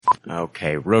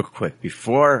Okay, real quick,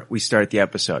 before we start the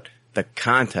episode, the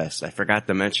contest, I forgot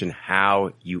to mention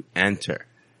how you enter.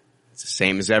 It's the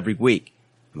same as every week.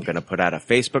 I'm going to put out a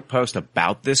Facebook post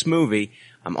about this movie.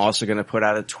 I'm also going to put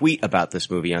out a tweet about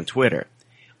this movie on Twitter.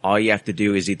 All you have to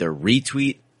do is either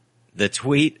retweet the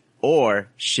tweet or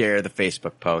share the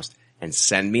Facebook post and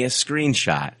send me a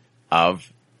screenshot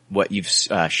of what you've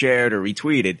shared or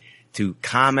retweeted to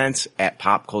comments at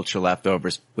Pop Culture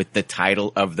Leftovers with the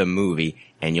title of the movie,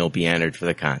 and you'll be entered for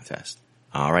the contest.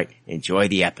 All right, enjoy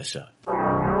the episode.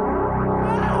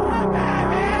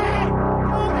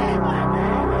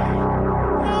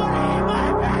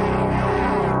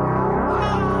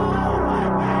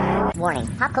 Warning,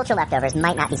 Pop Culture Leftovers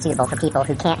might not be suitable for people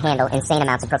who can't handle insane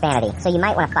amounts of profanity, so you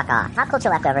might want to fuck off. Pop Culture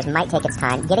Leftovers might take its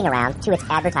time getting around to its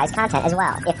advertised content as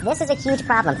well. If this is a huge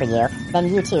problem for you,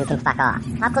 then you too can fuck off.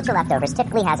 Pop Culture Leftovers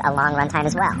typically has a long runtime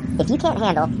as well. If you can't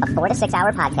handle a 4 to 6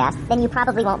 hour podcast, then you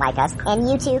probably won't like us, and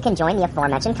you too can join the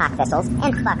aforementioned cock thistles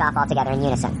and fuck off altogether in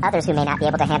unison. Others who may not be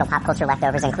able to handle Pop Culture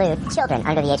Leftovers include children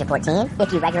under the age of 14,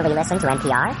 if you regularly listen to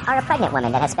NPR, are a pregnant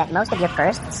woman that has spent most of your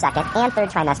first, second, and third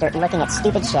trimester looking at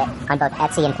stupid shit on both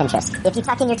Etsy and Pinterest. If you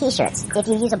tuck in your t-shirts, if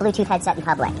you use a Bluetooth headset in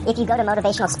public, if you go to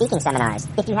motivational speaking seminars,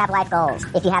 if you have life goals,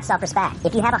 if you have self-respect,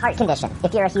 if you have a heart condition,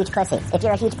 if you're a huge pussy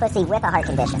with a heart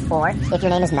condition, or if your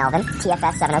name is Melvin,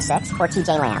 TFS 706, or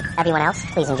TJ Lamb. Everyone else,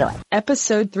 please enjoy.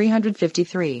 Episode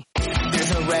 353.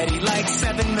 There's already like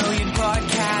 7 million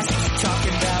podcasts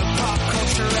talking about pop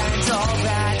culture and all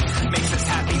that. Makes us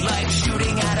happy like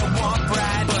shooting at a womp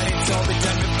rat, but it's all been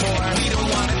done before. We don't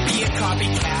want to be a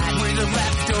copycat. We're the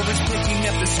leftovers picking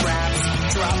up the scraps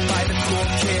dropped by the cool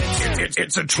kids.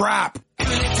 It's a trap. Good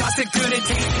at toss it, good at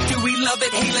taste it. Do we love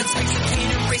it? Hey, let's face it,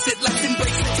 can't erase it. Let's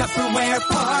embrace the Tupperware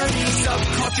party.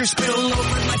 Subculture spill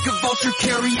over like a vulture.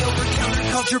 Carry over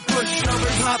counterculture,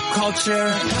 pushovers, pop culture.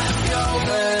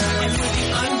 Leftovers. And with the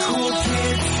uncool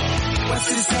kids, what's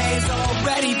to say has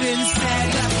already been said.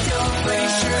 Leftovers. Pretty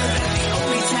sure that the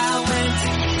only talent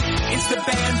is the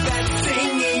band that's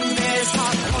singing this.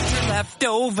 Pop culture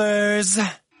leftovers.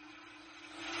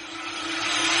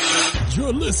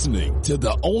 You're listening to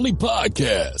the only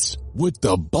podcast with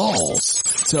the balls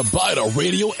to bite a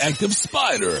radioactive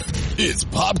spider. It's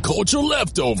Pop Culture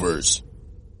Leftovers.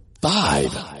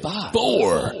 5,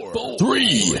 4,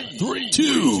 3,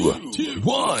 2,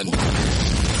 1.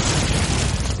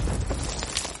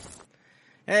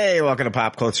 Hey, welcome to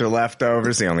Pop Culture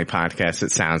Leftovers, the only podcast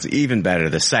that sounds even better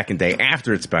the second day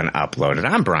after it's been uploaded.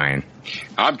 I'm Brian.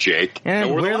 I'm Jake.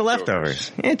 And we're the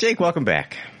Leftovers. Yeah, Jake, welcome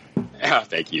back. Yeah,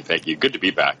 thank you. Good to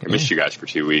be back. I missed you guys for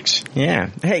 2 weeks. Yeah.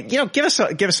 Hey, give us some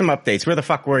updates. Where the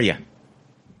fuck were you?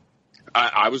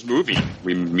 I was moving.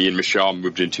 Me and Michelle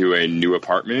moved into a new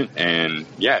apartment, and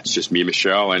yeah, it's just me,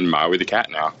 Michelle, and Maui the cat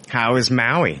now. How is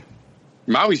Maui?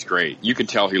 Maui's great. You can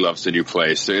tell he loves the new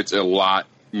place. It's a lot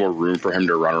more room for him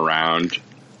to run around.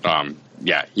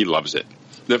 Yeah, he loves it.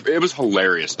 It was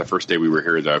hilarious the first day we were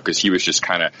here, though, because he was just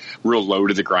kind of real low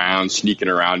to the ground, sneaking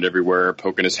around everywhere,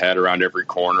 poking his head around every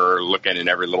corner, looking in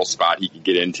every little spot he could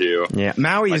get into. Yeah,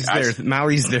 Maui's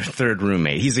their third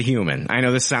roommate. He's a human. I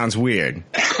know this sounds weird.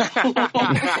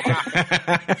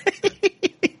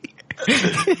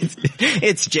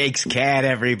 It's Jake's cat,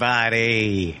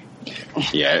 everybody.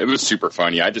 Yeah, it was super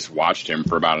funny. I just watched him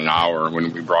for about an hour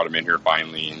when we brought him in here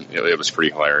finally, and it was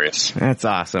pretty hilarious. That's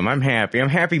awesome. I'm happy. I'm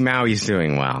happy Maui's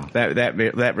doing well.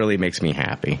 That really makes me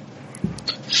happy.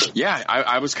 Yeah,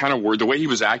 I was kind of worried. The way he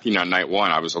was acting on night one,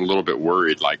 I was a little bit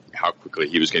worried, like how quickly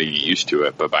he was going to get used to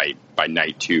it. But by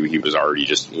night two, he was already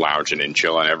just lounging and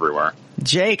chilling everywhere.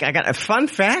 Jake, I got a fun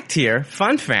fact here.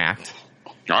 Fun fact.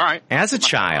 All right. As a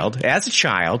child,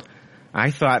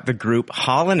 I thought the group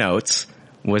Hall & Oates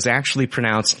was actually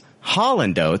pronounced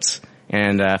Holland Oates,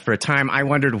 and for a time I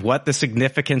wondered what the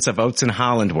significance of Oates in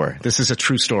Holland were. This is a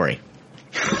true story.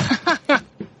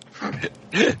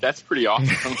 That's pretty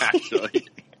awesome, actually.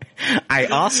 I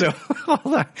also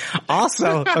hold on.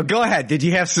 Also, go ahead. Did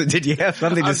you have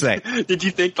something to say? Did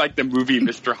you think like the movie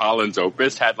Mr. Holland's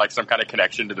Opus had like some kind of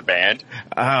connection to the band?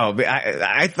 Oh,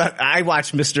 I thought I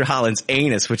watched Mr. Holland's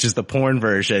Anus, which is the porn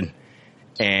version,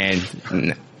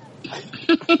 and.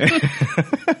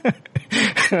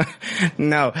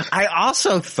 No, I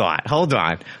also thought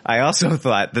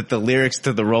that the lyrics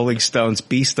to the Rolling Stones'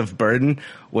 Beast of Burden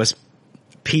was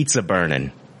pizza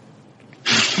burning.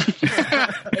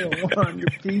 I want your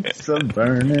pizza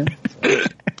burning.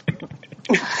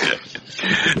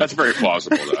 That's very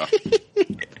plausible, though.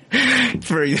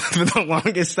 For the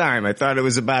longest time, I thought it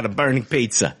was about a burning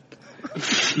pizza.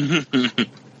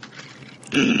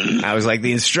 I was like,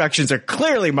 the instructions are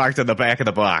clearly marked on the back of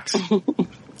the box.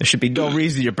 There should be no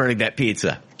reason you're burning that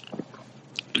pizza.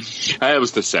 It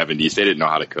was the 70s. They didn't know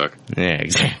how to cook. Yeah,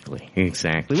 exactly.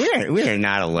 We are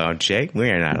not alone, Jake. We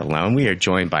are not alone. We are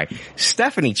joined by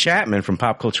Stephanie Chapman from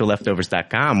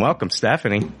PopCultureLeftovers.com. Welcome,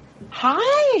 Stephanie.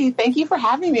 Hi. Thank you for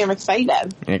having me. I'm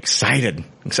excited. Excited.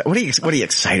 What are you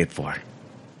excited for?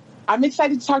 I'm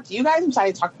excited to talk to you guys. I'm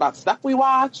excited to talk about stuff we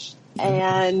watch.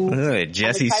 And I'm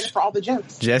excited for all the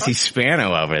jokes. Jesse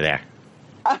Spano over there.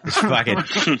 Just fucking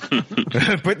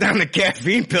put down the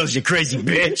caffeine pills, you crazy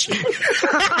bitch.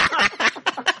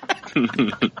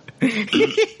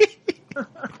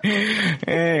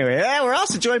 Anyway, we're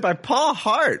also joined by Paul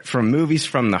Hart from Movies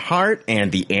from the Heart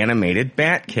and the Animated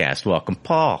Batcast. Welcome,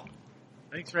 Paul.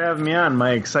 Thanks for having me on.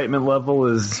 My excitement level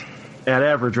is at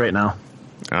average right now.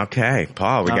 Okay,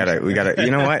 Paul, we gotta, you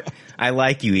know what? I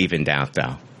like you evened out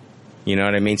though. You know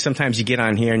what I mean? Sometimes you get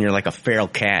on here and you're like a feral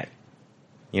cat.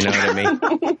 You know what I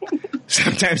mean?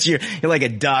 Sometimes you're like a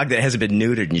dog that hasn't been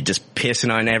neutered and you're just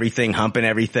pissing on everything, humping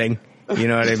everything. You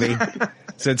know what I mean?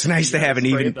 So it's nice to have an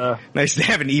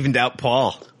evened out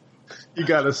Paul. You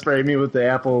gotta spray me with the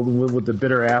apple, with the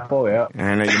bitter apple, yeah.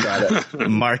 I know you got it.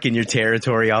 Marking your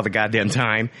territory all the goddamn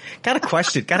time. Got a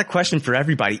question for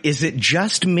everybody. Is it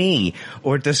just me,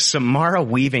 or does Samara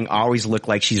Weaving always look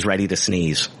like she's ready to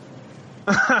sneeze?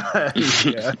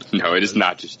 Yeah. No, it is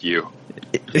not just you.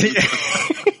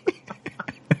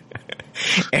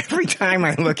 Every time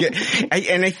I look at,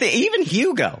 and I think even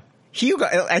Hugo,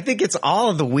 I think it's all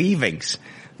of the Weavings.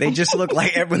 They just look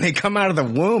like when they come out of the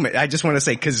womb. I just want to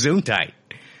say Gesundheit.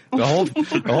 The whole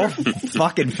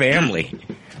fucking family.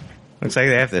 Looks like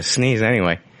they have to sneeze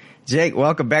anyway. Jake,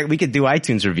 welcome back. We could do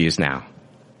iTunes reviews now.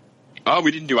 Oh,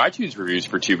 we didn't do iTunes reviews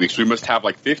for 2 weeks. We must have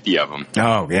like 50 of them.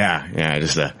 Oh, yeah.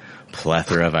 Just a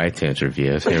plethora of iTunes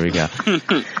reviews. Here we go.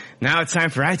 Now it's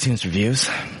time for iTunes reviews.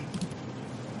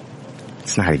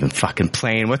 It's not even fucking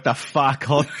playing. What the fuck?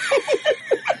 Hold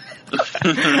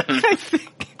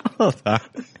on.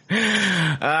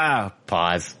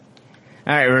 Pause.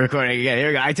 All right, we're recording again. Here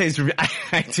we go. iTunes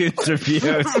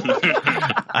reviews.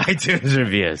 iTunes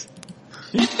reviews.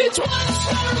 It's 1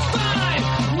 star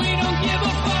 5. We don't give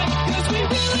a fuck because we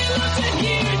really love to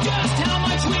hear just how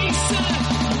much we suck.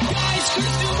 Guys,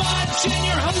 Chris too much and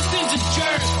your host is a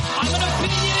jerk. I'm an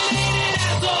opinionated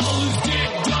asshole whose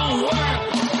dick don't work.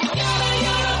 Yada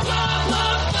yada blah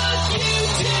blah fuck you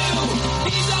too.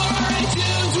 These are our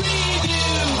iTunes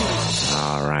reviews.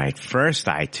 All right, first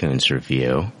iTunes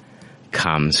review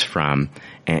comes from,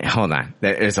 and hold on,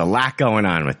 there's a lot going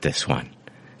on with this one.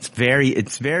 It's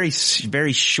very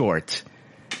short,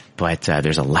 but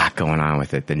there's a lot going on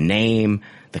with it. The name,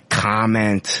 the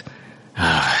comment.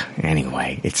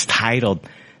 Anyway, it's titled,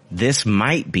 "This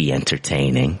Might Be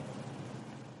Entertaining,"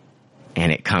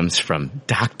 and it comes from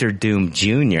Dr. Doom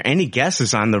Jr. Any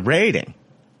guesses on the rating?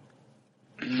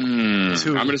 I'm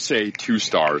going to say 2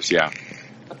 stars, yeah.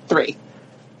 3.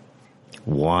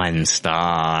 1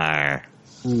 star.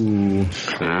 Ooh.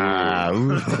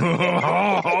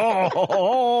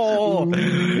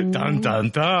 Dun, dun,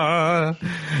 dun.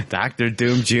 Dr.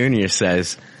 Doom Jr.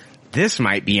 says, "This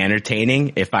might be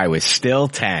entertaining if I was still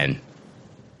 10.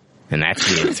 And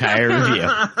that's the entire review.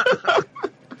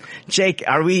 Jake,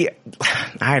 are we,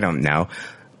 I don't know,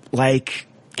 like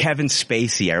Kevin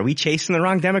Spacey, are we chasing the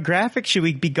wrong demographic? Should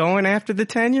we be going after the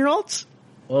 10-year-olds?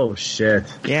 Oh, shit.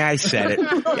 Yeah, I said it.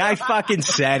 I fucking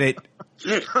said it.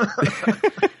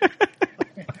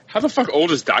 How the fuck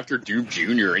old is Dr. Doom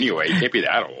Jr. anyway? He can't be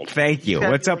that old. Thank you.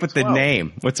 What's up with the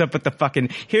name? What's up with the fucking...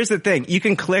 Here's the thing. You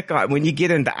can click on... When you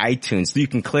get into iTunes, you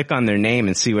can click on their name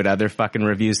and see what other fucking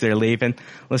reviews they're leaving.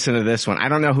 Listen to this one. I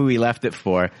don't know who he left it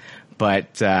for,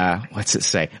 but what's it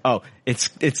say? Oh, it's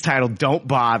titled "Don't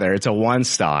Bother." It's a 1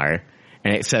 star.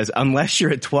 And it says, "Unless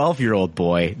you're a 12-year-old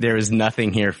boy, there is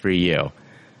nothing here for you."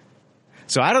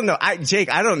 So I don't know. Jake,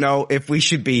 I don't know if we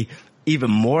should be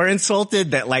even more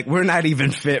insulted that, like, we're not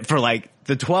even fit for, like,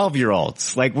 the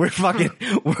 12-year-olds. Like, we're fucking,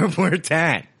 we're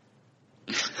 10.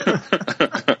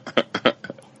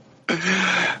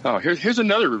 Oh, here's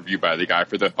another review by the guy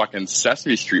for the fucking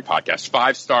Sesame Street podcast.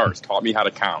 5 stars. Taught me how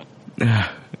to count. Yeah,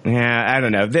 I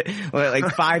don't know.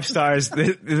 Like 5 stars,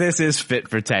 this is fit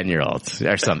for 10-year-olds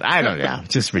or something. I don't know.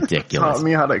 Just ridiculous. Taught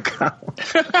me how to count.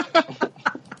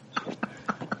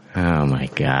 Oh my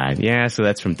God. Yeah, so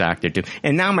that's from Dr. Doom.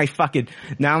 And now my fucking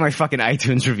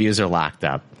iTunes reviews are locked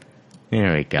up.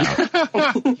 There we go.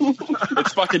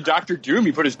 It's fucking Dr. Doom.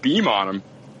 He put his beam on him.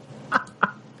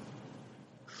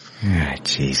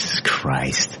 Jesus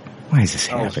Christ. Why is this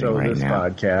happening right now?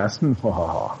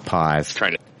 Podcast. Pause.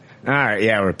 Trying to. All right,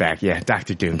 yeah, we're back. Yeah,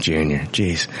 Dr. Doom Jr.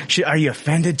 Jeez. Are you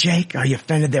offended, Jake? Are you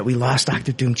offended that we lost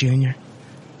Dr. Doom Jr.?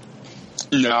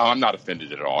 No, I'm not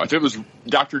offended at all. If it was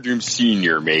Dr. Doom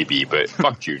Sr., maybe, but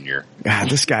fuck Junior. God,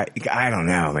 this guy, I don't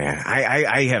know, man.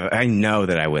 I know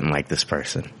that I wouldn't like this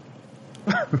person.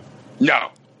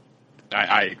 No.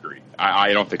 I agree.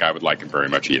 I don't think I would like him very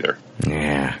much either.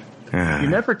 Yeah. You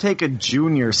never take a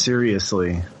Junior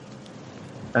seriously.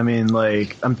 I mean,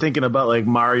 like, I'm thinking about, like,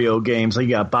 Mario games. Like, you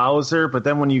got Bowser, but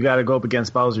then when you got to go up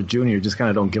against Bowser Jr., you just kind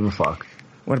of don't give a fuck.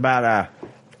 What about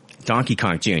Donkey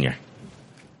Kong Jr.?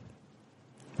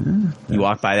 You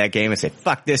walk by that game and say,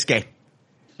 fuck this game.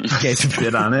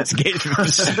 Spit on it.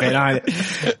 Spit on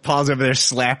it. Paul's over there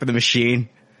slapping the machine.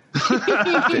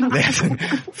 They have to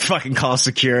fucking call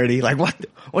security. Like, what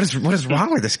is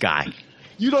wrong with this guy?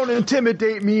 You don't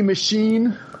intimidate me,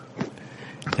 machine.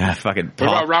 Fucking Paul.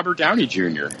 What about Robert Downey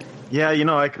Jr.? Yeah,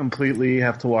 I completely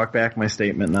have to walk back my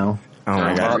statement now. Oh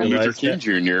my God. Martin Luther King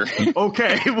Jr.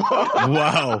 Okay.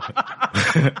 Whoa.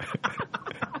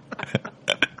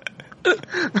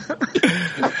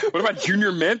 What about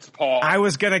Junior Mints, Paul? I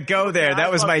was going to go there.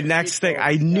 That was my next thing.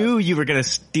 I knew you were going to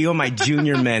steal my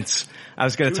Junior Mints. I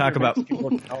was going to talk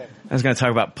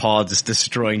about Paul just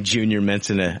destroying Junior Mints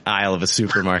in the aisle of a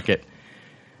supermarket.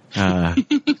 Well,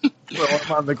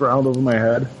 I'm on the ground over my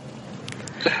head.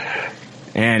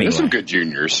 Anyway. There's some good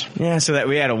juniors. Yeah, so that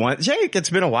we had a one. Jake, it's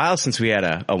been a while since we had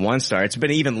a 1-star. It's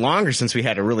been even longer since we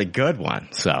had a really good one.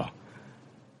 So.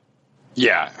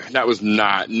 Yeah, that was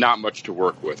not much to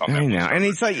work with on that. I know. And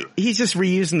he's just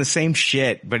reusing the same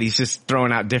shit, but he's just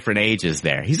throwing out different ages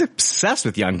there. He's obsessed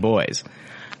with young boys.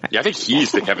 Yeah, I think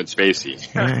he's the Kevin Spacey.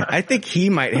 I think he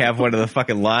might have one of the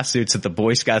fucking lawsuits that the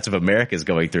Boy Scouts of America is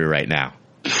going through right now.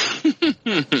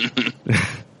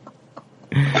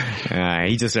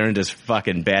 He just earned his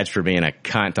fucking badge for being a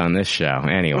cunt on this show.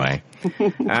 Anyway,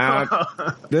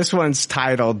 this one's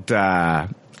titled, I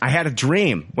Had a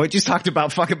Dream. We just talked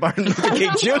about fucking Martin Luther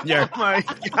King Jr. Oh my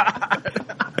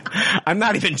God. I'm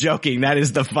not even joking. That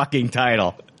is the fucking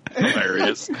title.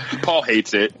 Hilarious. Paul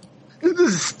hates it. This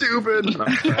is stupid.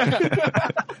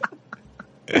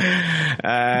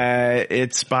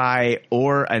 It's by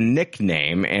Or a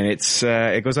Nickname, and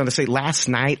it goes on to say, last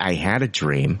night I had a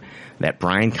dream that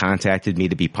Brian contacted me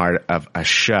to be part of a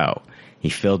show. He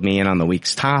filled me in on the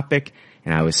week's topic,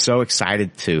 and I was so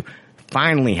excited to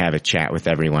finally have a chat with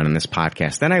everyone in this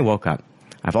podcast. Then I woke up.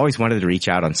 I've always wanted to reach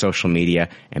out on social media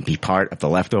and be part of the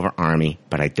Leftover Army,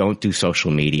 but I don't do social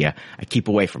media. I keep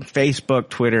away from Facebook,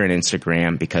 Twitter, and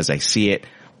Instagram because I see it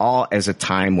all as a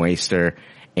time waster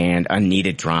and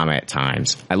unneeded drama at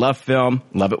times. I love film,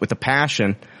 love it with a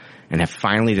passion, and have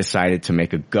finally decided to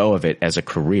make a go of it as a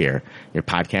career. Your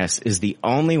podcast is the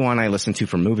only one I listen to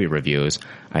for movie reviews.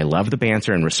 I love the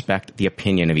banter and respect the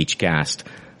opinion of each guest.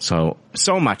 So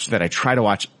much that I try to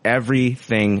watch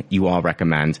everything you all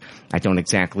recommend. I don't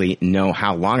exactly know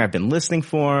how long I've been listening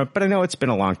for, but I know it's been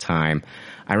a long time.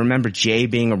 I remember Jay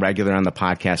being a regular on the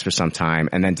podcast for some time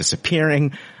and then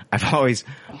disappearing. I've always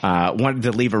wanted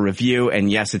to leave a review,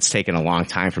 and yes, it's taken a long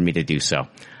time for me to do so.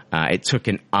 It took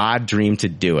an odd dream to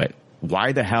do it.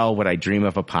 Why the hell would I dream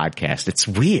of a podcast? It's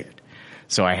weird.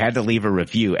 So I had to leave a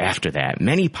review after that.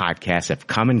 Many podcasts have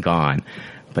come and gone,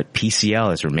 but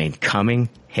PCL has remained coming.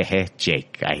 Hehe,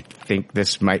 Jake. I think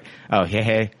this might... Oh,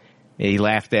 hehe. He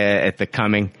laughed at the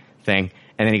coming thing.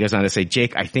 And then he goes on to say,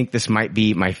 Jake, I think this might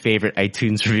be my favorite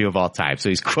iTunes review of all time. So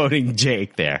he's quoting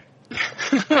Jake there.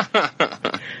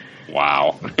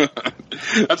 Wow.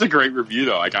 That's a great review,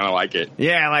 though. I kind of like it.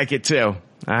 Yeah, I like it, too.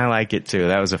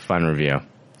 That was a fun review.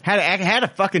 Had a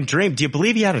fucking dream. Do you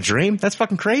believe he had a dream? That's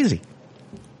fucking crazy.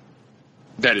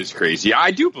 That is crazy. I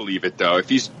do believe it, though. If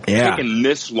he's taken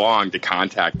this long to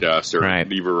contact us or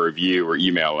leave a review or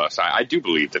email us, I do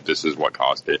believe that this is what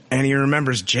caused it. And he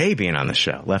remembers Jay being on the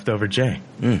show. Leftover Jay.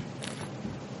 Yeah,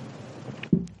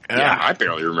 I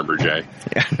barely remember Jay.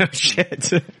 Yeah, no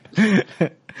shit.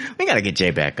 We got to get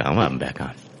Jay back on. We'll have him back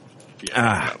on.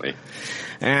 Yeah, definitely.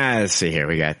 Let's see here.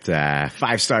 We got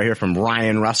 5-star here from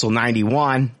Ryan Russell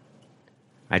 91.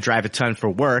 I drive a ton for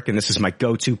work, and this is my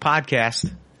go-to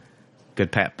podcast.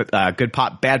 Good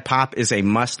Pop, Bad Pop is a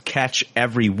must-catch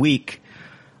every week.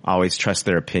 Always trust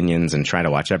their opinions and try to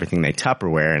watch everything they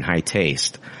Tupperware in high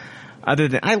taste.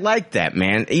 I like that,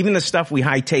 man. Even the stuff we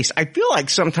high taste. I feel like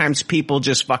sometimes people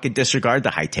just fucking disregard the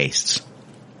high tastes.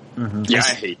 Mm-hmm. Yeah,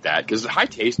 I hate that because high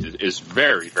taste is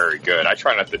very, very good. I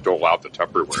try not to dole out the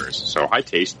Tupperwares. So high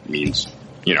taste means,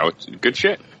 it's good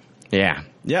shit. Yeah.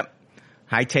 Yep.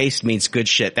 High taste means good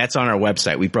shit. That's on our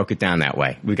website. We broke it down that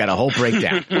way. We got a whole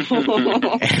breakdown.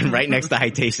 And right next to high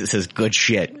taste, it says good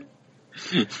shit.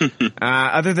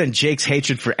 Other than Jake's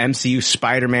hatred for MCU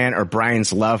Spider-Man or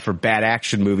Brian's love for bad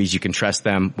action movies, you can trust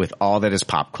them with all that is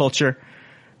pop culture.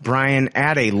 Brian,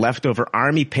 add a Leftover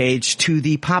Army page to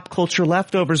the Pop Culture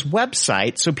Leftovers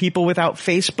website so people without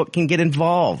Facebook can get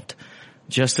involved.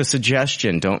 Just a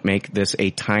suggestion. Don't make this a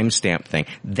timestamp thing.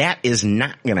 That is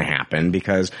not going to happen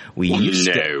because we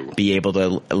used to be able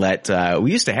to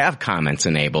we used to have comments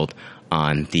enabled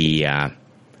on the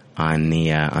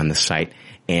site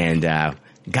and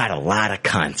got a lot of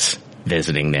cunts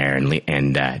visiting there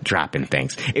and dropping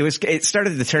things. It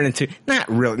started to turn into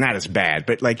not as bad,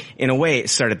 but like in a way it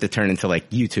started to turn into like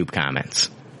YouTube comments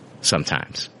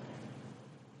sometimes.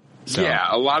 So. Yeah,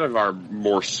 a lot of our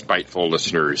more spiteful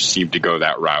listeners seemed to go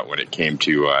that route when it came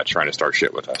to trying to start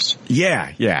shit with us.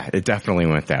 Yeah, it definitely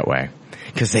went that way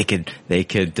because they could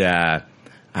I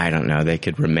don't know, they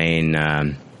could remain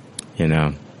anonymous.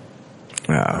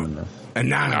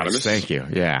 Thank you.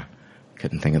 Yeah.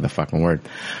 Couldn't think of the fucking word.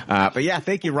 But yeah,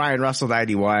 thank you, Ryan Russell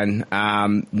 91.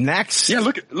 Next. Yeah,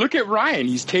 look at Ryan.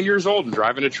 He's 10 years old and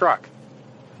driving a truck.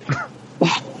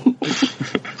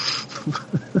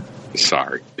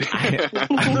 Sorry.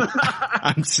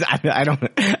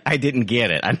 I didn't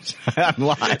get it. I'm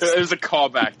lost. There's a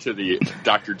callback to the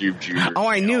Dr. Doom Jr. Oh,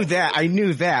 I knew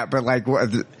that, but like,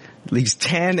 he's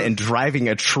 10 and driving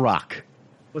a truck.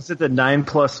 Was it the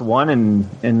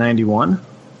 9+1 in 91?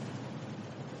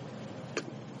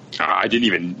 I didn't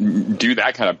even do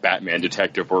that kind of Batman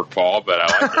detective work, Paul, but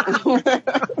I like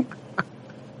it.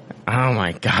 Oh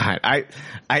my God.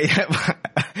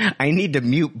 I need to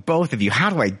mute both of you. How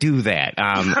do I do that?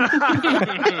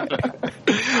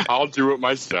 I'll do it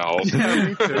myself. Yeah,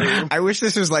 me too. I wish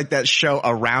this was like that show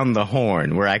Around the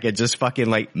Horn where I could just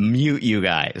fucking like mute you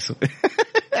guys.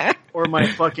 Or my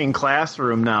fucking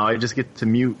classroom now. I just get to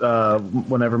mute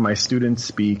whenever my students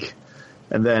speak.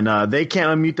 And then they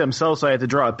can't unmute themselves, so I had to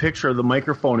draw a picture of the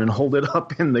microphone and hold it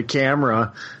up in the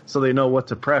camera so they know what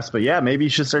to press. But yeah, maybe you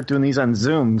should start doing these on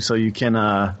Zoom so you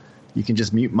can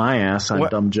just mute my ass on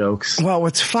dumb jokes. Well,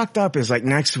 what's fucked up is like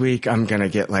next week I'm gonna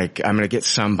get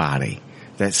somebody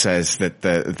that says that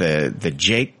the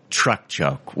Jake truck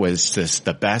joke was just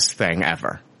the best thing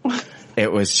ever.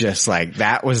 It was just like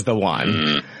that was the one.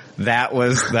 Mm-hmm. That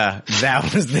was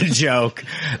the joke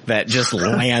that just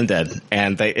landed,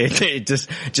 and it just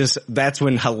that's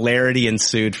when hilarity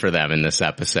ensued for them in this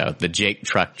episode. The Jake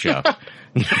truck joke.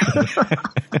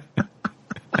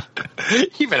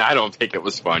 Even I don't think it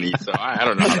was funny, so I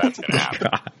don't know how that's gonna happen.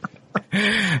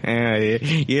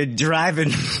 You're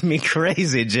driving me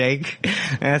crazy, Jake.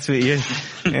 That's what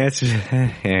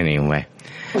anyway.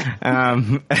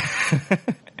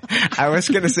 I was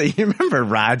gonna say, you remember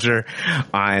Roger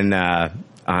on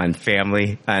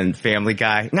Family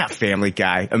Guy? Not Family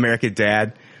Guy, American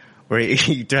Dad, where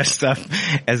he dressed up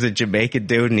as a Jamaican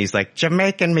dude and he's like,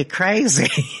 Jamaican me crazy.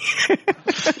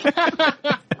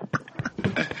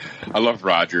 I love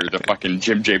Roger, the fucking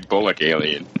Jim J. Bullock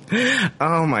alien.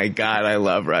 Oh my God, I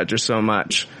love Roger so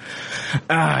much.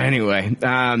 Anyway,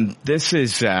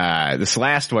 this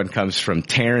last one comes from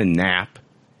Taryn Knapp.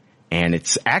 And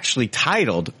it's actually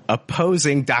titled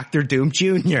Opposing Dr. Doom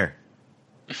Jr.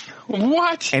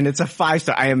 What? And it's a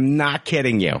 5-star. I am not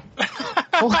kidding you.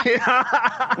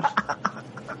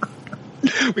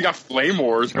 We got flame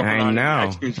wars going on.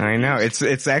 I know.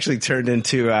 It's actually turned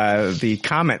into the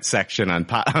comment section on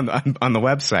the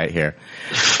website here.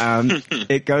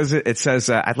 It says,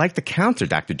 I'd like to counter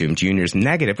Dr. Doom Jr.'s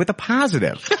negative with a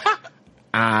positive.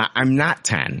 I'm not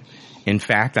 10. In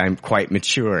fact, I'm quite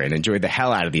mature and enjoy the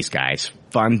hell out of these guys.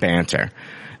 Fun banter.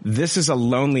 This is a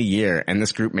lonely year, and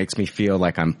this group makes me feel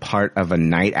like I'm part of a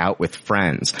night out with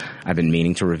friends. I've been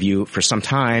meaning to review for some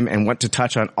time and want to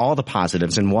touch on all the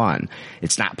positives in one.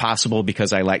 It's not possible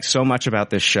because I like so much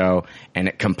about this show, and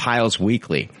it compiles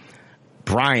weekly.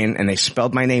 Brian, and they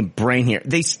spelled my name Brain here.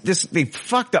 They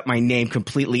fucked up my name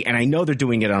completely, and I know they're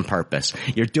doing it on purpose.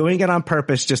 You're doing it on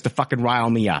purpose just to fucking rile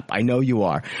me up. I know you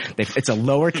are. It's a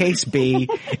lowercase b,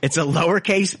 it's a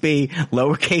lowercase b,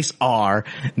 lowercase r,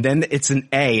 then it's an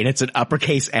a, and it's an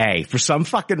uppercase a. For some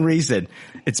fucking reason,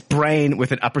 it's Brain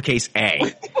with an uppercase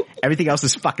a. Everything else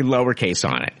is fucking lowercase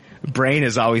on it. Brain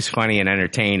is always funny and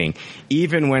entertaining,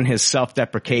 even when his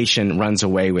self-deprecation runs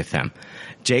away with him.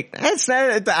 Jake,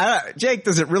 Jake,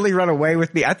 does it really run away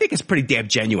with me? I think it's pretty damn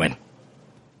genuine.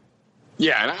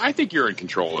 Yeah, and I think you're in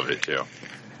control of it, too.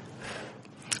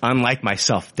 Unlike my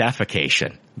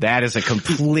self-defecation. That is a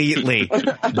completely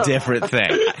different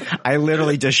thing. I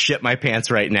literally just shit my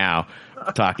pants right now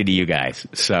talking to you guys.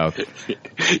 So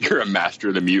you're a master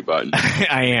of the mute button.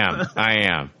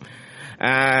 I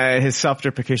am. His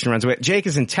self-deprecation runs away. Jake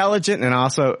is intelligent and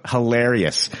also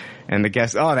hilarious. And the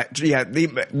guest,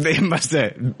 they must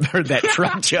have heard that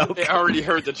truck joke. They already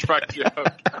heard the truck joke.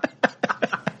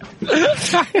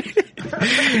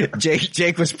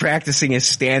 Jake was practicing his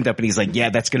stand-up, and he's like, yeah,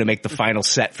 that's going to make the final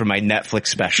set for my Netflix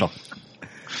special.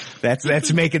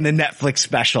 That's making the Netflix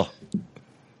special.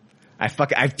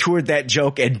 I've toured that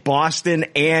joke in Boston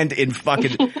and in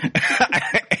fucking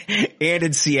and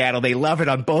in Seattle. They love it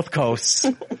on both coasts.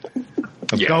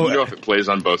 Yeah, if it plays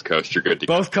on both coasts, you're good to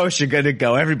go. Both coasts, you're good to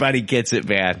go. Everybody gets it,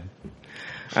 man.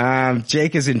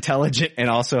 Jake is intelligent and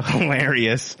also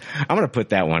hilarious. I'm gonna put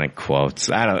that one in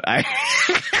quotes. I'm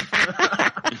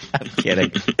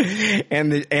kidding.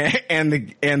 And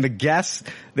the guests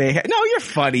no, you're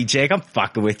funny, Jake. I'm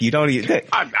fucking with you. Don't even.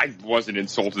 I wasn't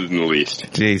insulted in the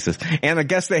least. Jesus. And the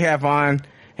guests they have on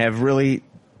have really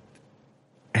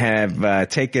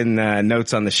taken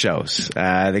notes on the shows.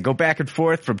 They go back and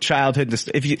forth from childhood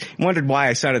to, if you wondered why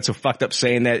I sounded so fucked up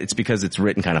saying that, it's because it's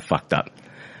written kind of fucked up.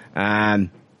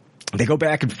 They go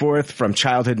back and forth from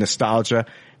childhood nostalgia,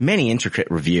 many intricate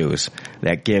reviews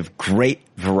that give great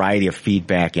variety of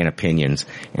feedback and opinions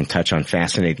and touch on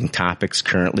fascinating topics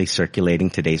currently circulating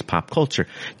today's pop culture.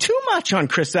 Too much on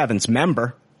Chris Evans,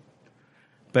 member.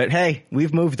 But hey,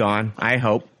 we've moved on, I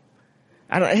hope.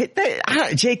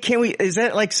 Jake, is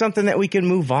that like something that we can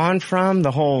move on from,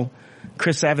 the whole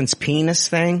Chris Evans penis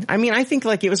thing? I mean, I think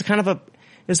like it was kind of a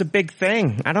big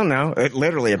thing. I don't know.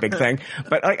 Literally a big thing.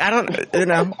 But like, I don't,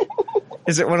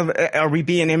 is it are we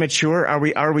being immature?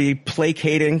 Are we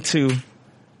placating to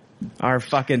our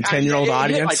fucking 10-year-old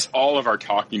audience? Hit like all of our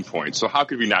talking points. So how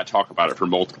could we not talk about it for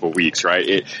multiple weeks,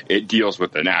 right? It deals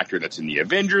with an actor that's in the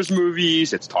Avengers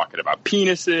movies. It's talking about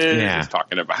penises. Yeah. It's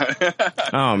talking about.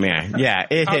 Oh man. Yeah.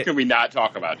 How can we not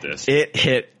talk about this? It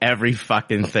hit every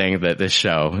fucking thing that this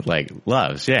show like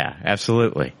loves. Yeah,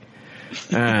 absolutely.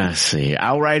 Let's see.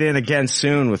 I'll write in again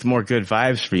soon with more good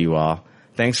vibes for you all.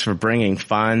 Thanks for bringing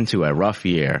fun to a rough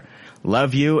year.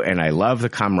 Love you, and I love the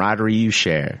camaraderie you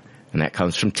share. And that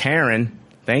comes from Taryn.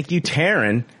 Thank you,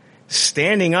 Taryn.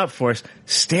 Standing up for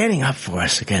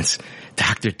us against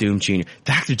Dr. Doom Jr.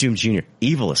 Dr. Doom Jr.,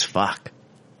 evil as fuck.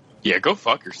 Yeah, go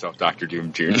fuck yourself, Dr.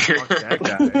 Doom Jr. Fuck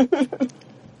that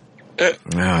guy.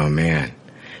 Oh, man.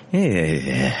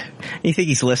 Yeah. You think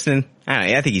he's listening?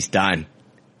 I think he's done.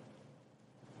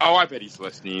 Oh, I bet he's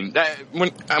listening.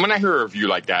 When I hear a review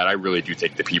like that, I really do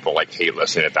think the people like hate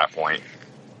listen at that point.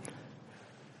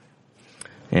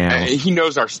 Yeah, he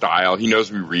knows our style. He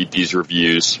knows we read these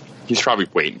reviews. He's probably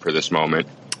waiting for this moment.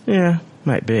 Yeah,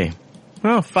 might be.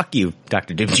 Well, fuck you,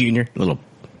 Dr. Doom Jr., little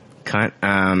cunt.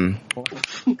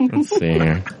 Let's see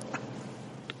here.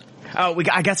 Oh,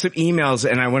 I got some emails,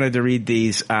 and I wanted to read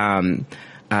these.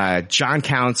 John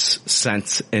Counts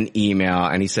sent an email,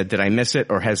 and he said, did I miss it,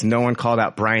 or has no one called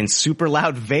out Brian's super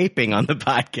loud vaping on the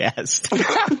podcast?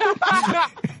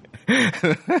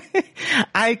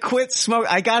 I quit smoke.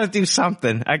 I gotta do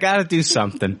something.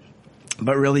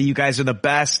 But really, you guys are the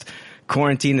best.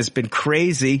 Quarantine has been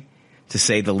crazy, to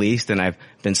say the least, and I've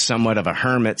been somewhat of a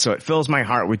hermit, so it fills my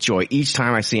heart with joy each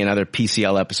time I see another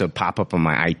PCL episode pop up on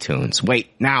my iTunes. Wait,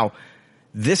 now,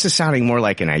 this is sounding more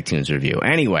like an iTunes review.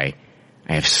 Anyway,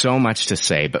 I have so much to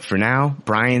say, but for now,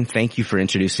 Brian, thank you for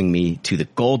introducing me to the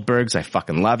Goldbergs. I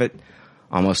fucking love it.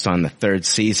 Almost on the third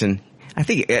season. I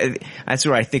think that's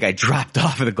where I think I dropped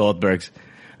off of the Goldbergs.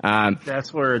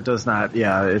 That's where it does not,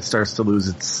 it starts to lose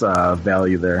its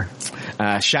value there.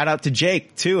 Shout out to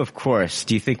Jake, too, of course.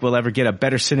 Do you think we'll ever get a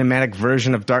better cinematic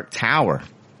version of Dark Tower?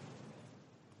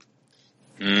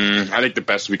 I think the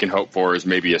best we can hope for is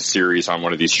maybe a series on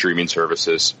one of these streaming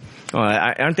services. Oh,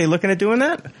 aren't they looking at doing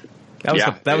that?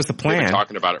 That was the plan. They've been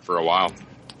talking about it for a while.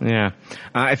 Yeah.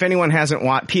 If anyone hasn't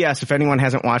watched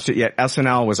it yet,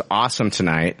 SNL was awesome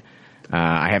tonight.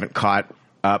 I haven't caught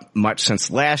up much since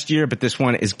last year, but this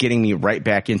one is getting me right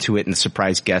back into it, and the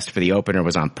surprise guest for the opener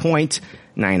was on point.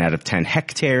 9 out of 10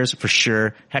 hectares for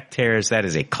sure. Hectares, that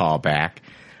is a callback.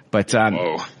 But,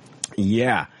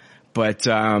 yeah. But,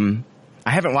 I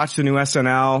haven't watched the new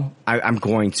SNL. I'm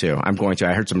going to.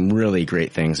 I heard some really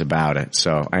great things about it,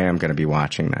 so I am going to be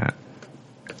watching that.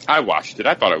 I watched it.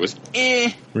 I thought it was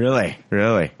Really?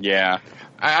 Yeah.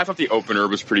 I thought the opener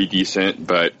was pretty decent,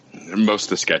 but most of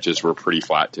the sketches were pretty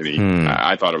flat to me.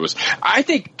 I thought it was... I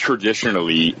think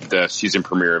traditionally the season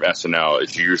premiere of SNL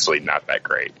is usually not that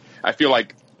great. I feel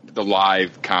like the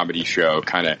live comedy show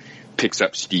kind of picks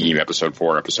up steam episode 4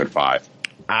 and episode 5.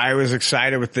 I was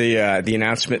excited with the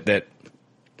announcement that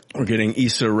we're getting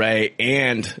Issa Rae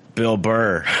and Bill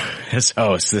Burr as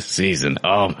hosts this season.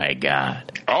 Oh, my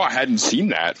God. Oh, I hadn't seen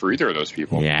that for either of those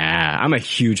people. Yeah, I'm a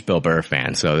huge Bill Burr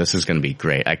fan, so this is going to be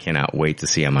great. I cannot wait to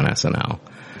see him on SNL.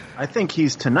 I think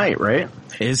he's tonight, right?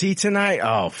 Is he tonight?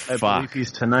 Oh, fuck. I believe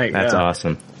he's tonight. That's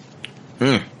awesome.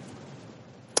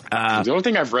 The only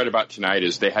thing I've read about tonight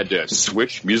is they had to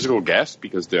switch musical guests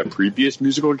because the previous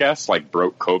musical guests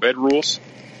broke COVID rules.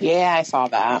 Yeah, I saw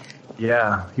that.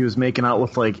 Yeah, he was making out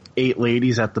with 8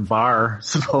 ladies at the bar,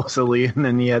 supposedly, and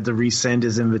then he had to resend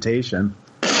his invitation.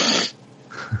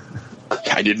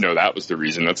 I didn't know that was the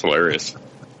reason. That's hilarious.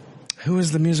 Who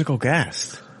is the musical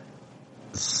guest?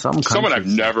 Someone I've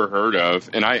never heard of,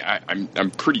 and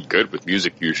I'm pretty good with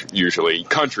music usually.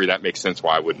 Country, that makes sense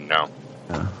why I wouldn't know.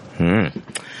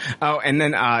 Oh, and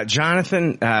then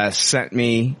Jonathan sent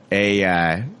me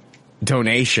a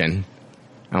donation.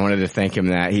 I wanted to thank him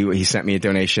that he sent me a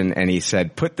donation, and he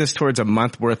said, put this towards a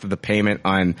month worth of the payment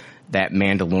on that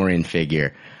Mandalorian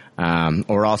figure.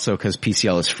 Or also because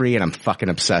PCL is free and I'm fucking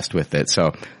obsessed with it.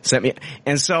 So sent me,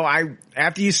 and so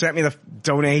after you sent me the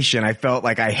donation, I felt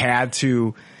like I had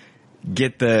to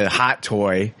get the hot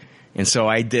toy. And so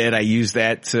I did. I used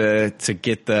that to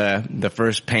get the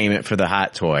first payment for the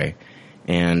hot toy.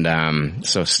 And,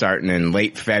 so starting in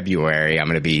late February, I'm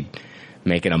going to be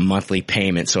making a monthly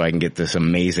payment so I can get this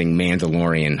amazing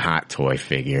Mandalorian hot toy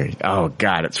figure. Oh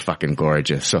God, it's fucking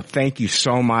gorgeous. So thank you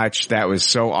so much. That was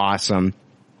so awesome.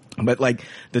 But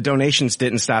the donations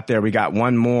didn't stop there. We got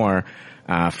one more,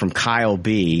 from Kyle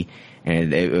B.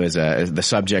 And it was, the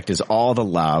subject is all the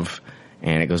love.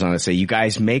 And it goes on to say, you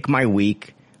guys make my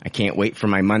week. I can't wait for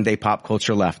my Monday pop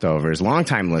culture leftovers.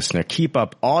 Longtime listener, keep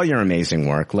up all your amazing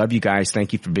work. Love you guys.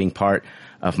 Thank you for being part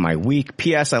of my week.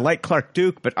 P.S. I like Clark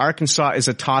Duke, but Arkansas is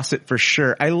a toss it for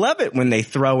sure. I love it when they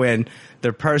throw in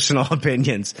their personal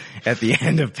opinions at the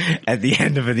end of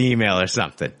an email or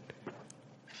something.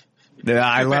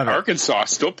 I love it. Arkansas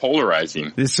still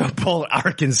polarizing. It's so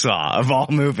Arkansas of all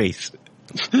movies.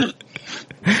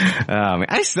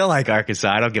 I still like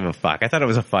Arkansas. I don't give a fuck. I thought it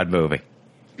was a fun movie.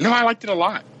 No, I liked it a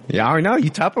lot. Yeah, I know.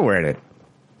 You Tupperwared it.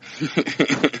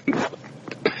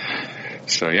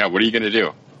 So, yeah, what are you going to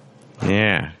do?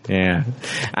 Yeah.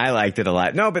 I liked it a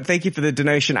lot. No, but thank you for the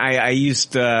donation. I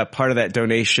used part of that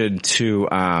donation to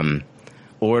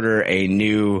order a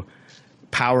new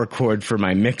power cord for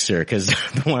my mixer because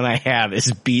the one I have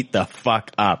is beat the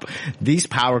fuck up. These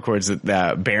power cords that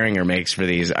Behringer makes for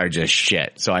these are just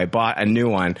shit. So I bought a new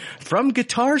one from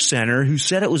Guitar Center, who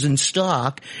said it was in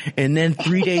stock, and then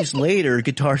 3 days later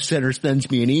Guitar Center sends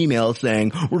me an email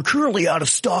saying, we're currently out of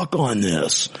stock on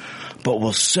this, but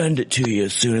we'll send it to you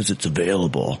as soon as it's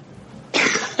available.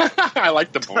 I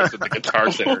like the voice of the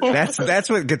Guitar Center. That's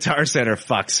what Guitar Center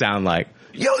fucks sound like.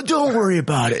 Yo, don't worry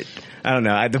about it. I don't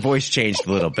know. The voice changed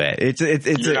a little bit.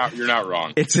 You're not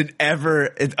wrong. It's an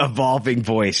ever evolving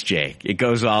voice, Jake. It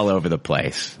goes all over the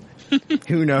place.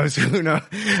 Who knows?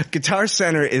 Guitar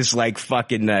Center is like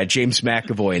fucking James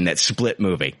McAvoy in that Split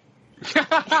movie.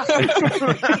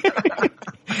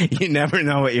 You never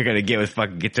know what you're going to get with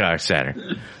fucking Guitar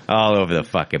Center. All over the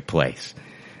fucking place.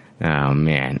 Oh,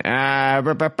 man.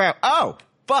 Oh,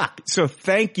 fuck. So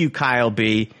thank you, Kyle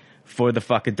B., for the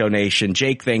fucking donation.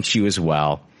 Jake thanks you as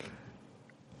well.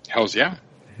 Hells yeah.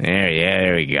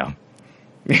 There we go.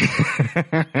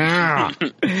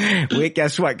 Wait,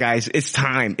 guess what, guys? It's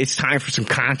time. It's time for some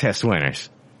contest winners.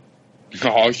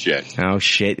 Oh,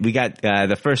 shit. We got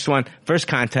the first one. First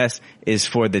contest is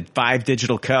for the 5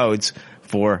 digital codes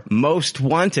for Most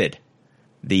Wanted.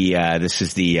 This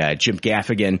is the Jim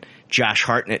Gaffigan, Josh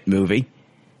Hartnett movie.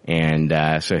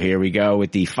 And so here we go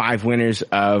with the 5 winners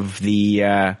of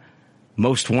the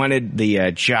Most Wanted,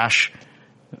 the Josh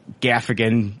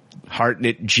Gaffigan,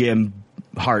 Hartnett, Jim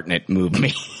Hartnett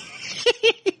movie.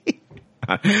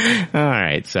 All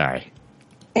right, sorry.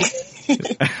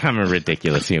 I'm a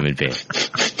ridiculous human being.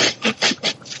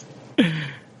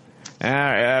 All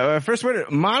right, first winner,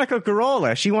 Monica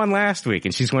Carolla. She won last week,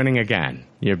 and she's winning again.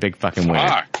 You're a big fucking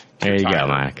winner. There you go,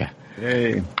 Monica.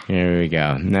 Hey. Here we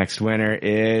go. Next winner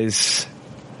is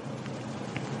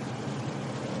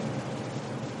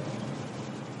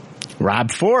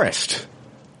Rob Forrest.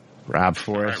 Rob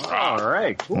Forrest. All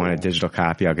right. Cool. Want a digital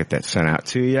copy? I'll get that sent out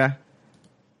to you.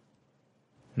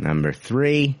 Number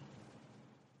 3.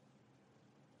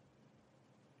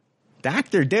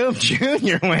 Dr. Doom Jr.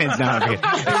 wins. No,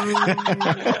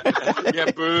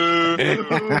 yeah, boo.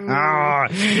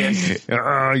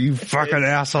 Oh, you fucking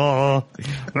asshole.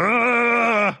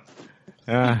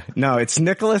 No, it's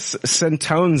Nicholas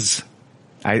Santones.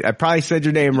 I probably said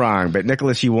your name wrong, but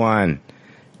Nicholas, you won.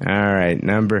 All right,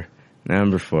 number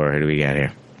 4. Who do we got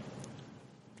here?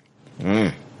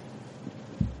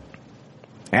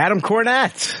 Adam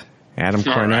Cornett.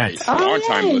 Cornett. Right.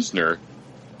 Long-time listener.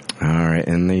 All right,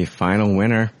 and the final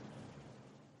winner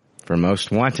for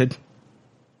Most Wanted.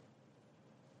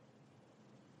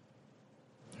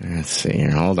 Let's see here.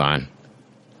 Hold on.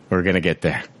 We're going to get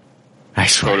there. I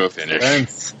swear. Photo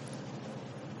finish.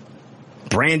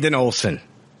 Brandon Olson.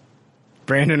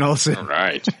 All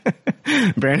right.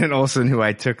 Brandon Olson, who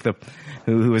I took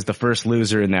who was the first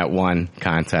loser in that one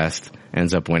contest,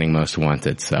 ends up winning Most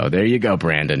Wanted. So there you go,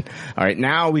 Brandon. All right,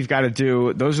 now we've got to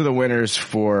do, those are the winners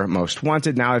for Most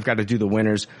Wanted. Now I've got to do the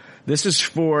winners. This is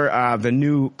for the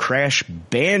new Crash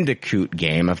Bandicoot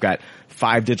game. I've got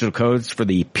 5 digital codes for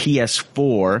the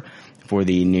PS4 for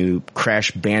the new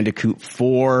Crash Bandicoot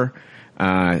 4.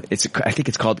 I think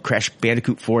it's called Crash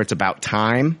Bandicoot 4. It's About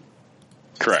Time.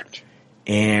 Correct.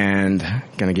 And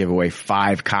going to give away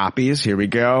 5 copies. Here we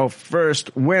go.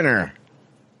 First winner.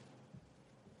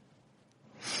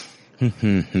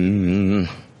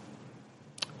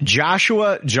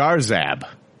 Joshua Jarzab.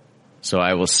 So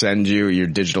I will send you your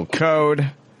digital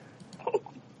code.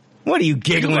 What are you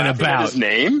giggling about? His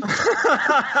name?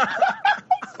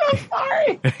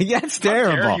 Sorry. Yeah, it's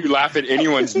terrible. How dare you laugh at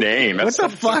anyone's name? That's what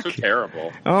the fuck? So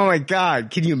terrible. Oh my God.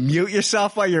 Can you mute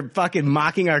yourself while you're fucking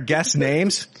mocking our guests'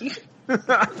 names?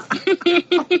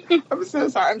 I'm so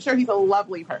sorry. I'm sure he's a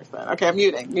lovely person. Okay, I'm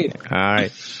muting. All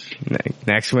right.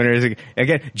 Next winner is,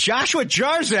 again, Joshua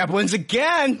Jarzab wins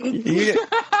again.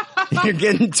 You're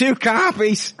getting 2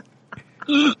 copies.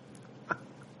 All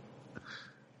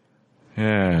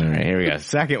right, here we go.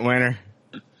 Second winner.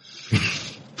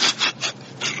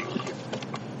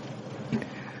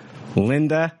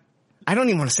 Linda. I don't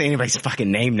even want to say anybody's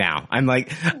fucking name now. I'm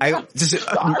like,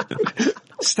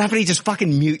 Stephanie, just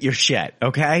fucking mute your shit,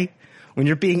 okay? When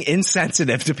you're being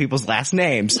insensitive to people's last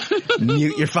names,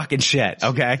 mute your fucking shit,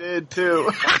 okay? She did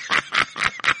too.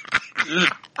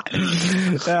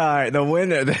 All right,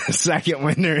 the second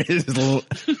winner is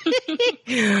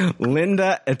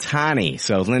Linda Itani.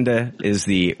 So Linda is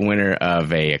the winner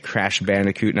of a Crash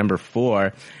Bandicoot number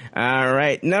 4. All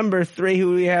right, number 3,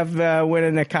 who we have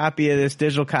winning a copy of this,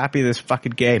 digital copy of this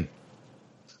fucking game?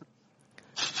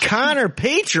 Connor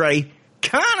Petrie.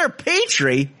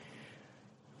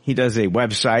 He does a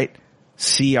website,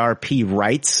 CRP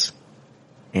Rights,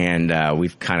 and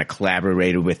we've kind of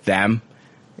collaborated with them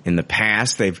in the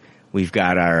past. We've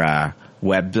got our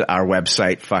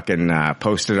website fucking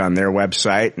posted on their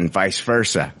website and vice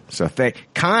versa. So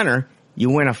Connor, you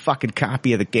win a fucking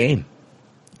copy of the game.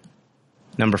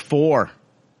 Number 4.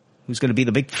 Who's going to be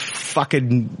the big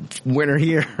fucking winner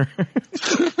here?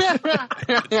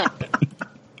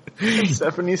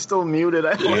 Stephanie's still muted.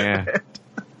 Yeah.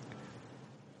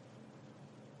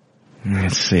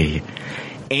 Let's see.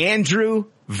 Andrew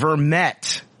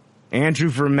Vermette.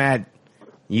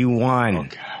 You won. Oh,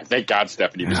 God. Thank God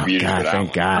Stephanie was muted for that.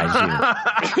 Thank God.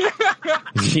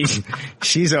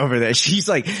 She's over there. She's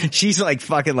like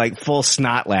fucking like full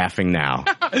snot laughing now.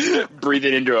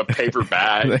 Breathing into a paper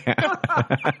bag.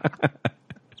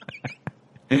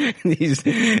 These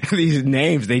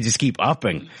names, they just keep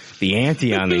upping the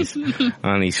ante on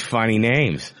these funny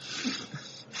names.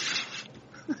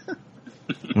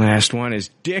 Last one is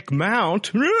Dick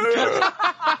Mount. I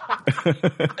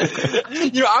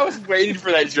was waiting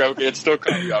for that joke and it still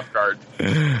caught me off guard.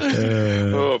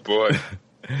 Oh boy.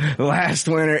 Last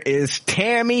winner is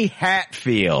Tammy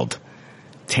Hatfield.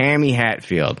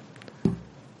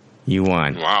 You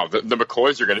won. Wow, the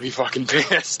McCoys are going to be fucking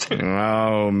pissed.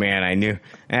 Oh man, I knew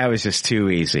that was just too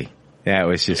easy. That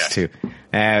was just too.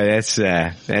 That's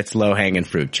low hanging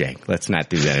fruit, Jake. Let's not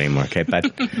do that anymore, okay,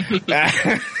 bud?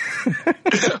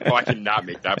 Oh, I cannot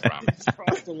make that promise.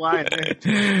 Cross the line.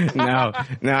 No.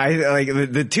 I like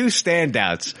the 2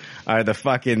 standouts are the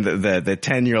fucking the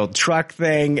 10-year-old truck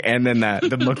thing and then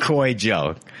the McCoy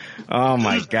joke. Oh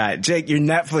my God, Jake, your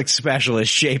Netflix special is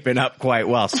shaping up quite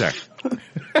well, sir.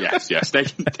 Yes.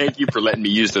 Thank you for letting me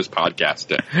use this podcast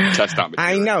to test out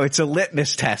material. I know, it's a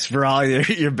litmus test for all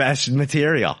your best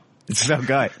material. It's so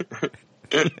good.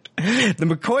 The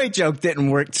McCoy joke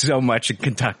didn't work so much in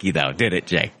Kentucky, though, did it,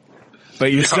 Jay?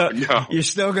 But you're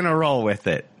still gonna roll with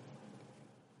it.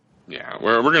 Yeah,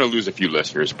 we're gonna lose a few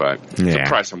listeners, but it's a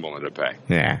price I'm willing to pay.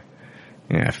 Yeah,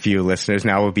 a few listeners.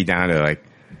 Now we'll be down to like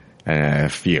a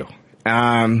few.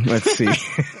 Let's see.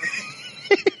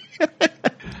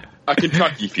 A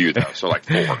Kentucky few, though, so like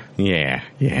 4. Yeah.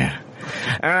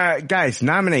 Guys,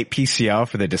 nominate PCL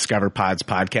for the Discover Pods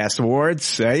Podcast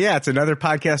Awards. It's another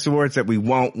podcast awards that we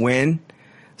won't win.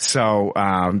 So,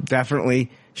 definitely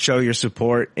show your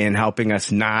support in helping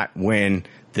us not win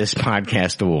this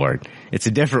podcast award. It's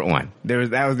a different one.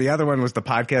 The other one was the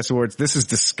podcast awards. This is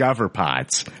Discover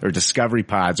Pods or Discovery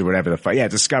Pods or whatever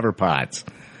Discover Pods.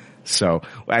 So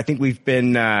I think we've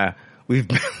been,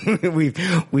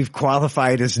 we've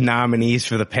qualified as nominees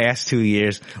for the past 2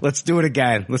 years. Let's do it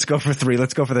again. Let's go for 3.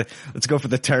 Let's go for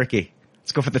the turkey.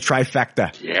 Let's go for the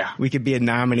trifecta. Yeah. We could be a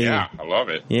nominee. Yeah, I love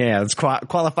it. Yeah, let's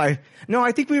qualify. No,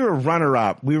 I think we were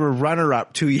runner-up. We were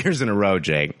runner-up 2 years in a row,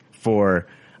 Jake, for,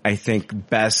 I think,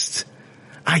 best...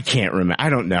 I can't remember. I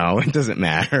don't know. It doesn't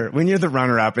matter. When you're the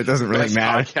runner-up, it doesn't really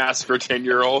matter. Podcast for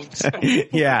 10-year-olds.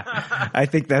 Yeah, I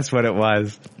think that's what it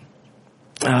was.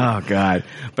 Oh God.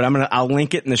 But I'll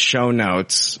link it in the show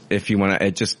notes if you want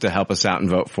to, just to help us out and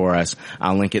vote for us.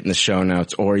 I'll link it in the show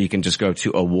notes, or you can just go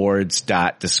to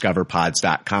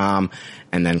awards.discoverpods.com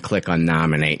and then click on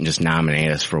nominate and just nominate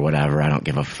us for whatever. I don't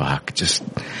give a fuck. Just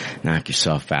knock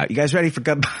yourself out. You guys ready for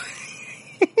good?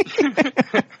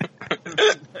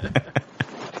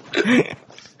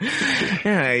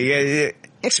 Yeah,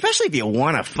 especially if you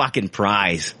want a fucking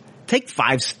prize. Take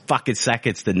 5 fucking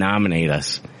seconds to nominate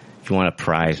us if you want a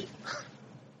prize.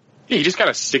 Yeah, you just got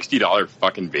a $60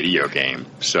 fucking video game,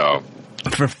 so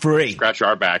for free. Scratch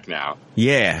our back now.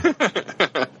 Yeah.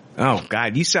 Oh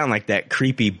God, you sound like that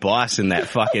creepy boss in that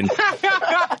fucking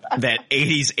that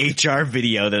 80s HR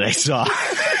video that I saw.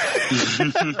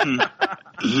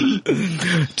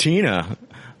 Tina,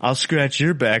 I'll scratch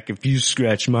your back if you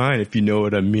scratch mine, if you know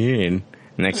what I mean.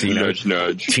 Next thing you know, nudge,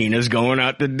 nudge. Tina's going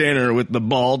out to dinner with the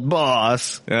bald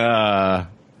boss.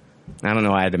 I don't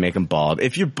know why I had to make him bald.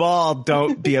 If you're bald,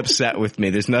 don't be upset with me.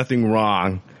 There's nothing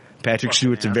wrong. Patrick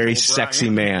Stewart's a very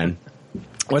sexy man.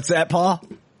 What's that, Paul?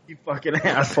 You fucking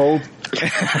asshole.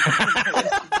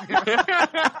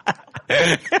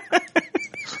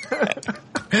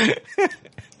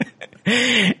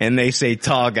 And they say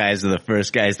tall guys are the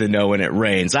first guys to know when it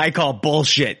rains. I call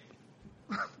bullshit.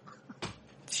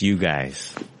 It's you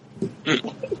guys.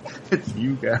 It's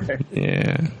you guys.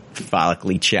 Yeah.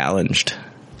 Follically challenged.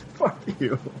 Fuck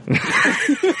you.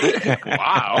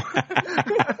 Wow.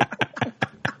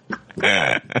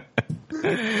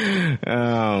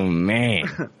 Oh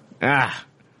man.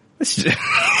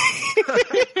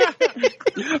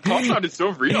 Paul sounded so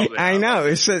real there. I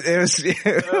know.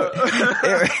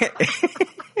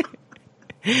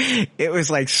 It was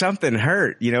like something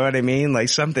hurt. You know what I mean? Like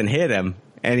something hit him.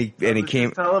 And he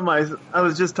came. I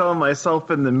was just telling myself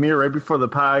in the mirror right before the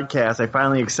podcast, I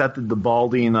finally accepted the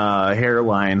balding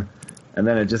hairline, and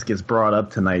then it just gets brought up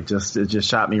tonight. It just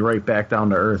shot me right back down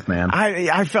to earth, man.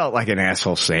 I felt like an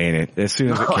asshole saying it as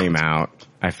soon as it came out.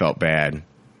 I felt bad.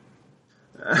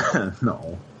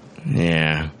 No.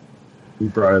 Yeah. He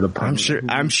brought it up.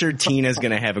 I'm sure Tina's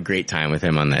gonna have a great time with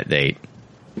him on that date.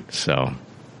 So. All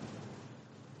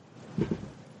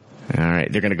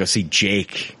right, they're gonna go see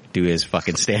Jake do his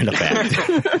fucking stand-up act.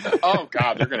 Oh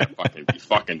God, they're gonna fucking be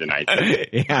fucking tonight.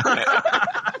 Yeah.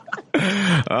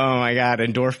 Oh my God,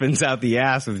 endorphins out the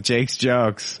ass with Jake's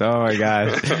jokes. Oh my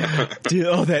God.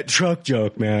 Dude, that truck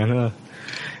joke, man.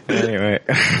 Anyway.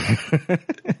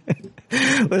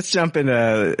 Let's jump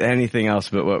into anything else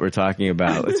but what we're talking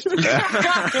about.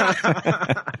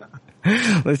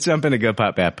 Let's jump into Good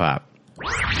Pop, Bad Pop.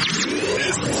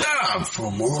 It's time for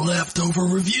more leftover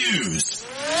reviews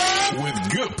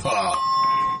with Good Pop,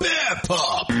 Bad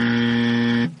Pop.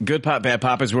 Good Pop, Bad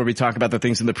Pop is where we talk about the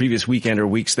things in the previous weekend or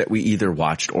weeks that we either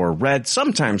watched or read.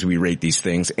 Sometimes we rate these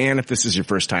things, and if this is your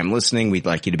first time listening, we'd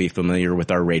like you to be familiar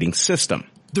with our rating system.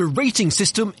 The rating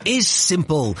system is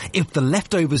simple. If the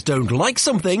leftovers don't like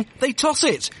something, they toss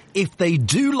it. If they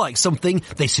do like something,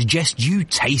 they suggest you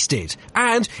taste it.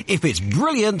 And if it's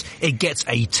brilliant, it gets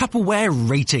a Tupperware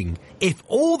rating. If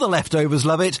all the leftovers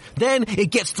love it, then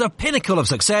it gets the pinnacle of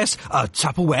success, a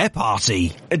Tupperware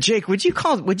party. Jake, would you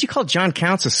call John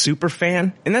Counts a super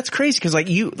fan? And that's crazy because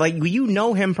you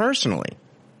know him personally.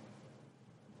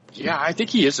 Yeah, I think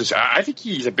he is. I think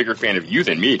he's a bigger fan of you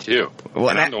than me too. Well,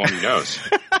 and I'm the one who knows.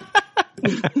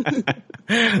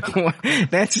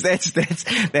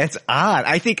 That's odd.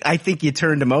 I think you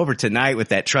turned him over tonight with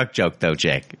that truck joke, though,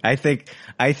 Jake. I think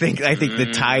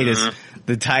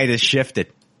the tide has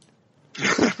shifted.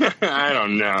 I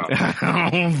don't know.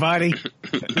 Oh, buddy.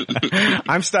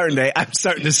 I'm starting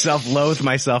to self-loathe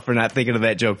myself for not thinking of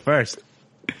that joke first.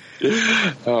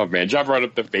 Oh man, John brought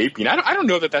up the vaping. I don't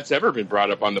know that that's ever been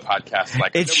brought up on the podcast.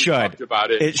 Like it should. We talked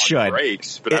about it on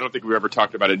breaks, but I don't think we ever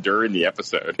talked about it during the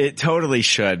episode. It totally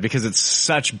should because it's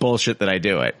such bullshit that I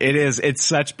do it. It's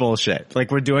such bullshit.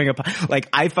 Like we're doing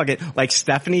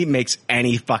Stephanie makes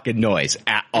any fucking noise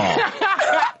at all.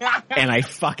 And I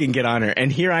fucking get on her.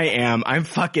 And here I am. I'm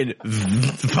fucking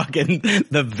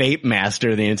the vape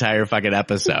master the entire fucking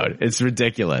episode. It's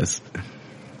ridiculous.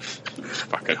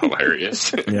 Fucking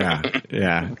hilarious. Yeah.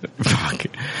 Fuck.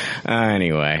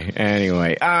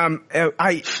 Anyway.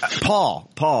 Paul,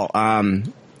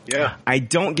 Yeah. I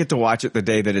don't get to watch it the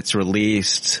day that it's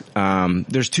released.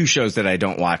 There's 2 shows that I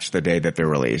don't watch the day that they're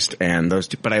released, and those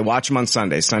 2, but I watch them on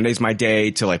Sundays. Sunday's my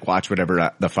day to like watch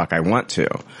whatever the fuck I want to.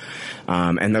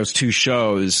 And those 2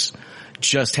 shows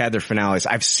just had their finales.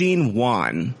 I've seen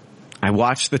one. I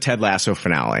watched the Ted Lasso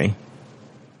finale.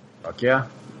 Fuck yeah.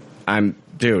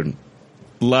 Dude,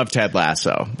 love Ted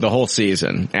Lasso. The whole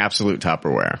season. Absolute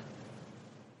Tupperware.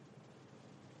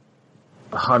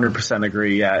 100%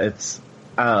 agree. Yeah, it's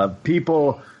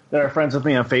people that are friends with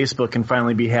me on Facebook can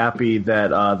finally be happy that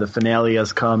the finale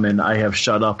has come and I have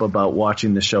shut up about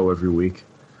watching the show every week.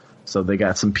 So they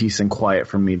got some peace and quiet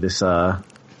from me these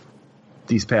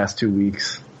past 2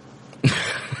 weeks.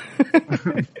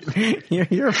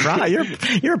 You're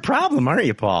a problem, aren't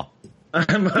you, Paul?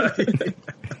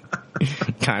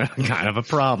 kind of a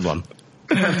problem.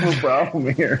 No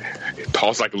problem here.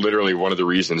 Paul's like literally one of the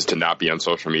reasons to not be on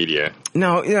social media.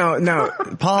 No,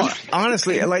 Paul,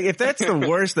 honestly, like if that's the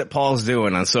worst that Paul's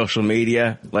doing on social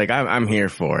media, like I'm here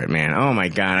for it, man. Oh my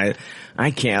God.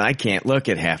 I can't look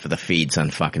at half of the feeds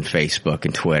on fucking Facebook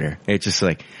and Twitter. It's just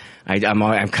like,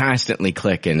 I'm constantly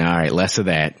clicking. All right, less of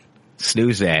that.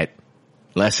 Snooze that.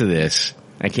 Less of this.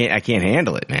 I can't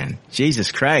handle it, man.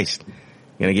 Jesus Christ.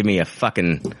 You're gonna give me a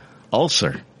fucking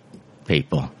ulcer,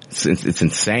 people. It's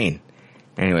insane.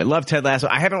 Anyway, love Ted Lasso.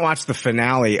 I haven't watched the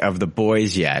finale of The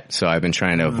Boys yet, so I've been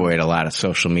trying to avoid a lot of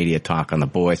social media talk on The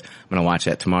Boys. I'm going to watch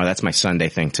that tomorrow. That's my Sunday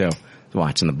thing, too,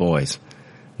 watching The Boys.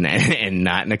 And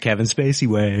not in a Kevin Spacey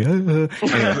way.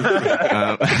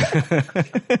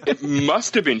 It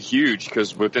must have been huge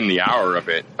because within the hour of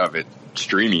it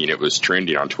streaming, it was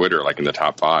trending on Twitter, like in the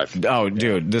top 5. Oh,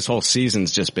 dude, this whole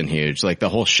season's just been huge. Like, the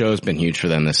whole show's been huge for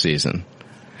them this season.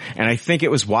 And I think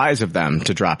it was wise of them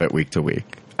to drop it week to week.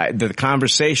 The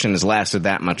conversation has lasted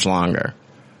that much longer.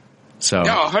 So,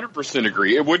 no, 100%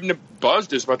 agree. It wouldn't have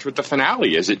buzzed as much with the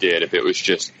finale as it did if it was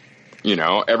just,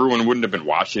 everyone wouldn't have been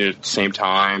watching it at the same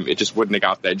time. It just wouldn't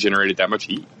have generated that much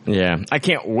heat. Yeah. I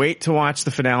can't wait to watch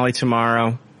the finale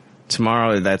tomorrow.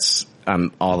 Tomorrow,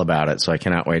 I'm all about it, so I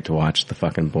cannot wait to watch The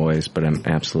fucking Boys, but I'm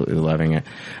absolutely loving it.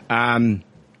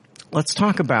 Let's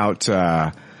talk about,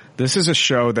 this is a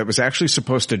show that was actually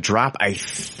supposed to drop, I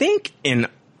think, in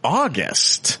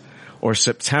August or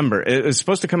September. It was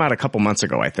supposed to come out a couple months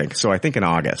ago, I think. So I think in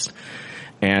August.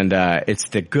 And it's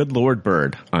The Good Lord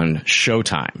Bird on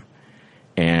Showtime.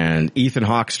 And Ethan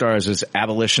Hawke stars as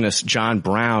abolitionist John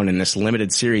Brown in this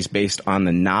limited series based on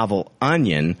the novel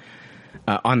Onion.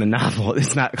 The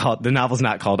novel's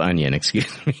not called Onion,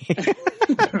 excuse me.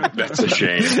 That's a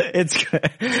shame.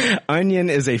 Onion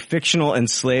is a fictional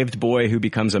enslaved boy who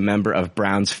becomes a member of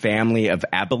Brown's family of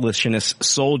abolitionist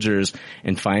soldiers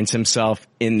and finds himself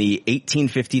in the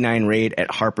 1859 raid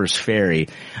at Harper's Ferry.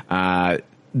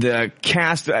 The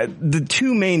cast, the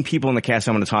 2 main people in the cast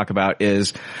I'm going to talk about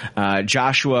is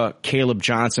Joshua Caleb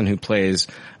Johnson, who plays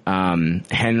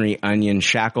Henry Onion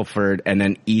Shackelford, and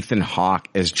then Ethan Hawke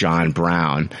as John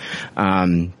Brown.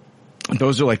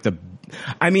 Those are like the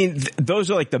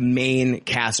main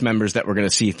cast members that we're going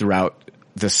to see throughout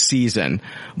the season.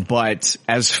 But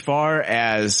as far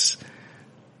as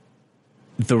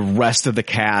the rest of the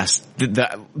cast,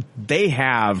 they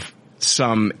have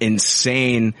some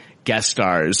insane guest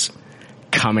stars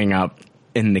coming up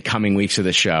in the coming weeks of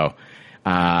the show.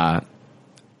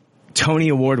 Tony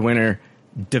Award winner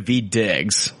Daveed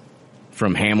Diggs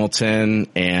from Hamilton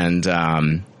and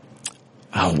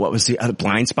what was the other?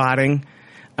 Blind Spotting.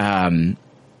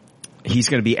 He's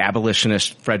going to be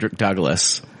abolitionist Frederick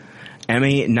Douglass.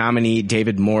 Emmy nominee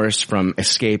David Morse from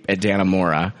Escape at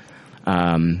Dannemora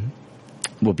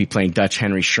will be playing Dutch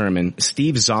Henry Sherman.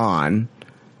 Steve Zahn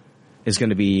is going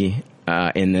to be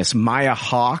in this. Maya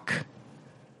Hawke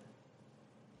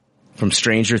from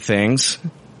Stranger Things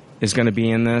is going to be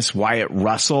in this. Wyatt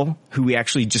Russell, who we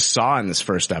actually just saw in this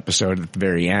first episode at the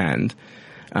very end.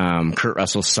 Kurt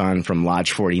Russell's son from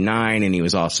Lodge 49, and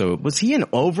was he an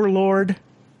Overlord?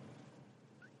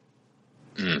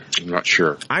 I'm not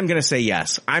sure. I'm going to say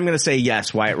yes.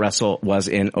 Wyatt Russell was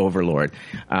in Overlord.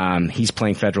 He's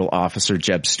playing federal officer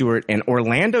Jeb Stewart, and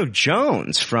Orlando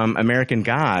Jones from American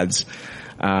Gods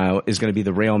is going to be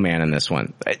the railman in this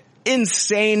one.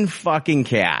 Insane fucking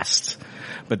cast.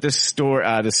 But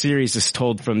the series is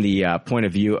told from the point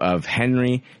of view of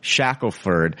Henry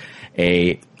Shackelford,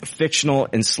 a fictional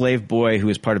enslaved boy who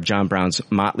is part of John Brown's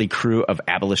motley crew of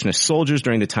abolitionist soldiers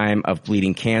during the time of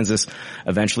Bleeding Kansas,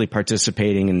 eventually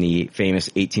participating in the famous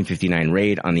 1859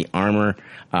 raid on the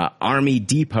Army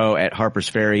Depot at Harper's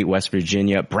Ferry, West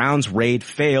Virginia. Brown's raid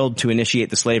failed to initiate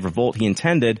the slave revolt he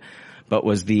intended, but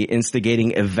was the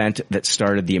instigating event that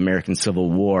started the American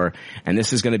Civil War. And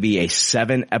this is going to be a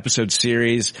 7-episode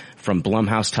series from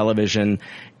Blumhouse Television,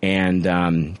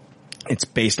 and it's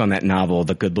based on that novel,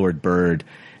 The Good Lord Bird,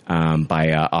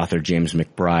 by author James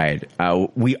McBride.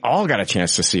 We all got a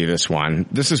chance to see this one.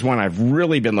 This is one I've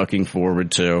really been looking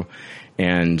forward to,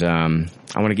 and I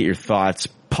want to get your thoughts.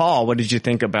 Paul, what did you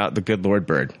think about The Good Lord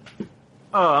Bird?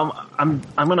 I'm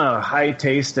gonna high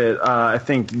taste it. I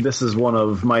think this is one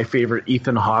of my favorite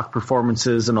Ethan Hawke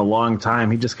performances in a long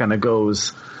time. He just kind of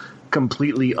goes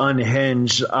completely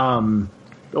unhinged. Don't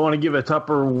want to give it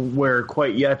Tupperware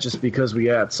quite yet, just because we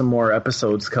got some more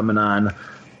episodes coming on.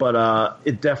 But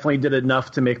it definitely did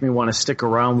enough to make me want to stick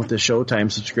around with the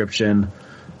Showtime subscription,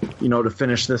 you know, to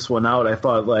finish this one out. I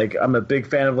thought, like, I'm a big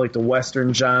fan of, like, the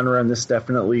Western genre, and this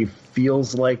definitely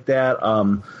feels like that.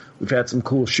 We've had some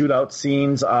cool shootout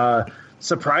scenes.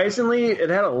 Surprisingly,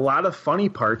 it had a lot of funny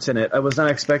parts in it. I was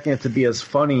not expecting it to be as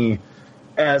funny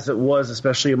as it was,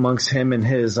 especially amongst him and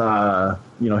his,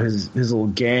 his little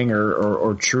gang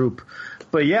or troop.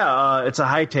 But yeah, it's a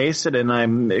high taste, and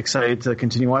I'm excited to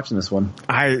continue watching this one.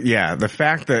 The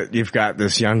fact that you've got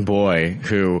this young boy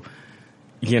who,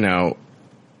 you know,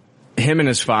 him and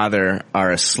his father are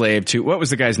a slave to, what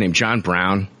was the guy's name? John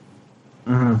Brown?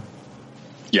 Mm-hmm.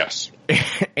 Yes.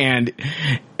 And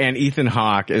Ethan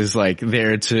Hawke is like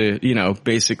there to, you know,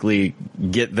 basically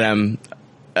get them,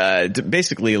 to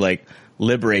basically like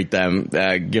liberate them,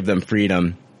 give them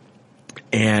freedom.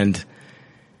 And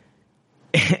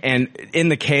in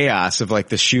the chaos of like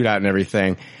the shootout and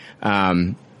everything,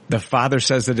 the father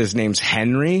says that his name's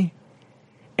Henry,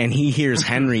 and he hears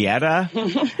Henrietta.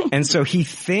 And so he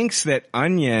thinks that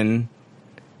Onion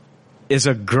is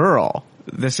a girl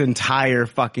this entire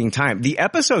fucking time. The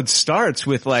episode starts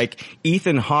with like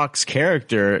Ethan Hawke's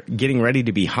character getting ready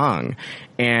to be hung.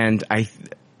 And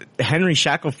Henry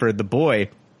Shackelford, the boy,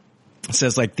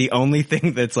 says like the only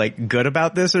thing that's like good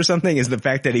about this or something is the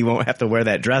fact that he won't have to wear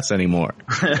that dress anymore.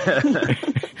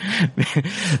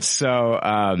 So,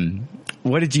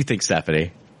 what did you think,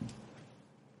 Stephanie?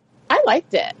 I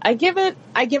liked it. I give it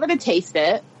a taste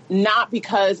it. Not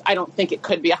because I don't think it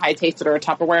could be a high tasted or a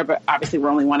Tupperware, but obviously we're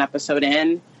only one episode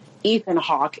in. Ethan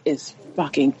Hawke is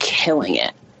fucking killing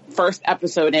it. First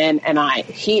episode in, and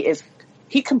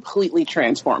he completely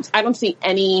transforms. I don't see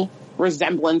any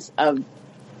resemblance of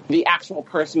the actual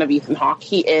person of Ethan Hawke.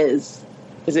 He is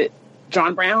it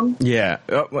John Brown? Yeah.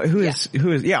 Who is?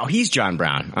 Yeah, he's John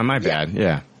Brown. My bad.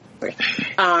 Yeah.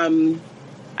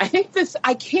 I think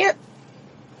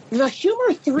the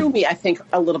humor threw me, I think,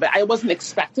 a little bit. I wasn't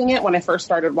expecting it when I first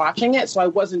started watching it, so I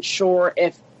wasn't sure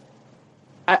if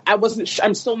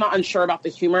I'm still not unsure about the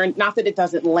humor. Not that it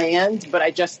doesn't land, but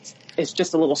it's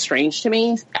just a little strange to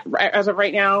me as of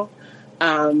right now.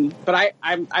 But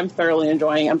I'm thoroughly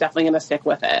enjoying it. I'm definitely going to stick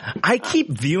with it. I keep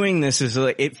viewing this as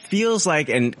it feels like,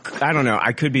 and I don't know,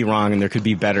 I could be wrong and there could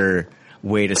be a better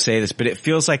way to say this, but it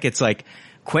feels like it's like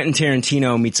Quentin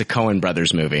Tarantino meets a Coen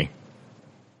Brothers movie.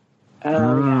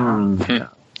 Yeah.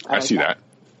 I see that.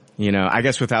 You know, I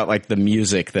guess without like the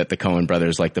music that the Coen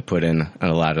Brothers like to put in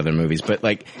a lot of their movies, but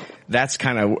like that's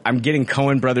kind of, I'm getting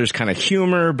Coen Brothers kind of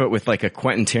humor, but with like a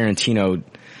Quentin Tarantino,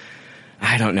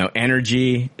 I don't know,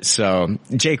 energy. So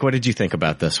Jake, what did you think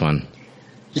about this one?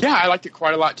 Yeah, I liked it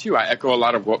quite a lot too. I echo a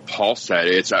lot of what Paul said.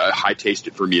 It's a high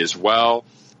tasted for me as well.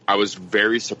 I was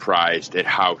very surprised at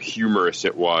how humorous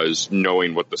it was,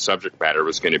 knowing what the subject matter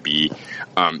was going to be.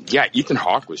 Ethan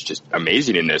Hawke was just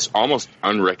amazing in this, almost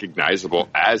unrecognizable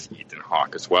as Ethan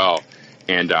Hawke as well.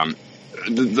 And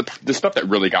the stuff that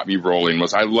really got me rolling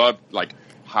was I loved like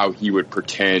how he would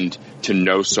pretend to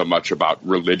know so much about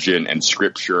religion and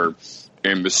scripture.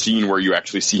 And the scene where you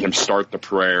actually see him start the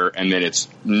prayer and then it's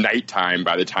nighttime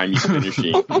by the time he's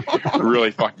finishing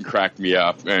really fucking cracked me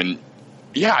up. And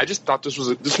yeah, I just thought this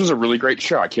was a really great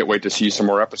show. I can't wait to see some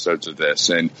more episodes of this.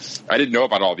 And I didn't know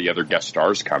about all the other guest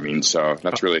stars coming, so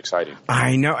that's really exciting.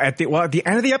 I know. At the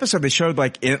end of the episode, they showed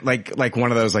like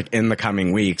one of those like in the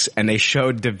coming weeks, and they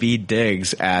showed Daveed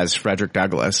Diggs as Frederick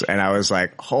Douglass, and I was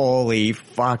like, holy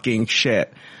fucking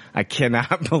shit. I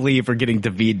cannot believe we're getting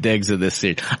Daveed Diggs in this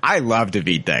series. I love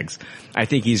Daveed Diggs. I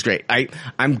think he's great.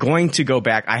 I'm going to go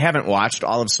back. I haven't watched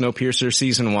all of Snowpiercer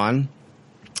season 1.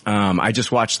 I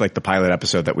just watched like the pilot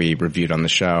episode that we reviewed on the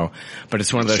show, but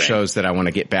it's one of those shows that I want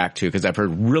to get back to because I've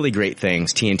heard really great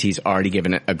things. TNT's already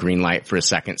given it a green light for a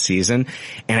second season.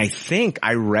 And I think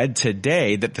I read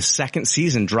today that the second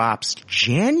season drops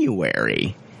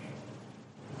January.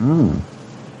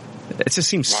 It just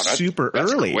seems super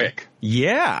early. Quick.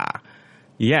 Yeah.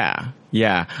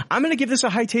 Yeah. I'm going to give this a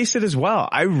high tasted as well.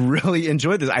 I really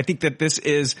enjoyed this. I think that this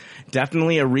is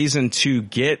definitely a reason to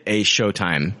get a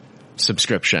Showtime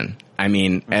subscription. I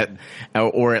mean,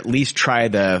 or at least try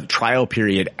the trial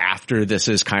period after this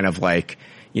is kind of like,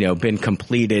 you know, been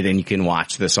completed and you can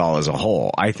watch this all as a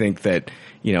whole. I think that,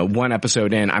 you know, one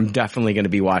episode in, I'm definitely going to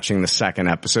be watching the second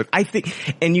episode. I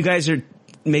think, and you guys are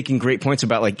making great points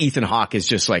about like Ethan Hawke is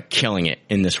just like killing it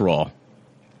in this role.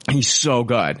 He's so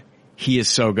good. He is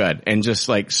so good. And just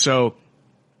like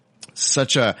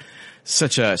such an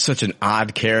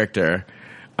odd character.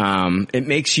 It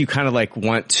makes you kind of like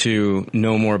want to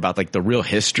know more about like the real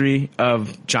history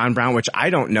of John Brown, which I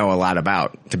don't know a lot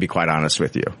about, to be quite honest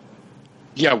with you.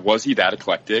 Yeah, was he that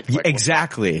eclectic? Like,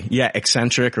 exactly. Yeah,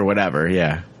 eccentric or whatever.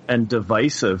 Yeah, and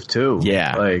divisive too.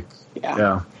 Yeah, like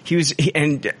yeah.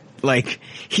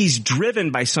 He's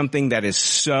driven by something that is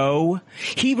so.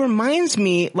 He reminds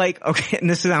me, like, okay, and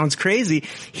this sounds crazy.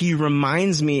 He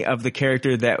reminds me of the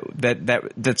character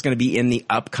that's going to be in the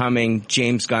upcoming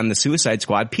James Gunn The Suicide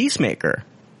Squad Peacemaker.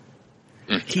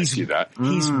 I see that.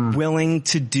 He's willing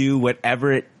to do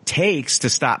whatever it takes to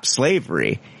stop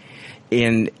slavery.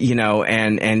 And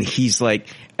he's like,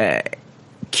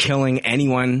 killing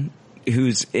anyone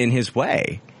who's in his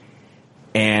way.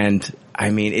 And I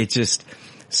mean, it just,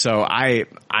 so I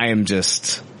am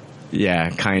just,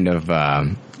 kind of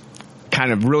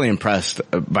really impressed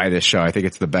by this show. I think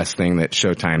it's the best thing that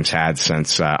Showtime's had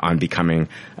since, On Becoming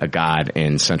a God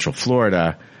in Central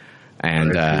Florida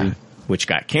and, which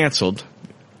got canceled.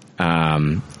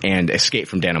 And Escape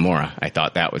from Dannemora. I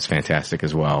thought that was fantastic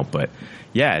as well, but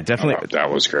yeah, definitely. Oh, that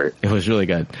was great. It was really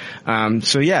good.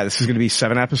 So yeah, this is going to be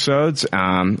 7 episodes.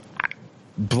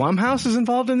 Blumhouse is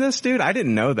involved in this, dude. I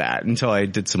didn't know that until I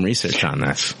did some research on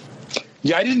this.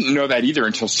 Yeah, I didn't know that either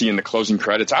until seeing the closing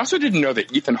credits. I also didn't know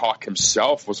that Ethan Hawke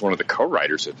himself was one of the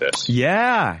co-writers of this.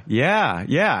 Yeah.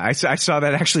 I saw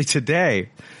that actually today.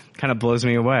 Kind of blows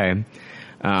me away.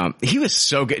 He was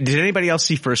so good. Did anybody else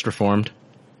see First Reformed?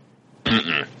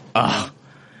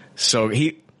 So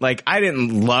I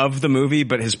didn't love the movie,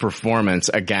 but his performance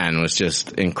again was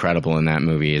just incredible in that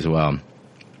movie as well.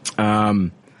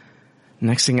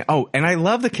 Next thing, and I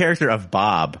love the character of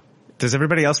Bob. Does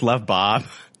everybody else love Bob?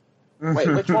 Wait,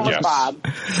 which one was Bob?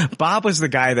 Bob was the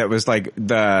guy that was like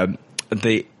the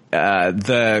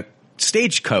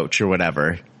stagecoach or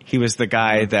whatever. He was the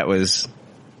guy that was.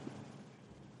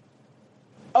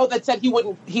 Oh, that said he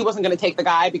wasn't going to take the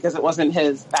guy because it wasn't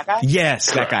that guy? Yes,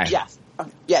 that guy. Yes.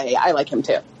 Yeah, I like him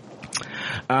too.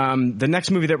 The next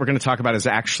movie that we're going to talk about is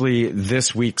actually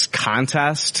this week's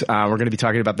contest. We're going to be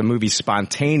talking about the movie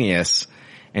Spontaneous,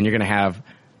 and you're going to have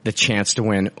the chance to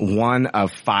win one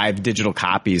of 5 digital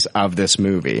copies of this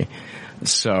movie.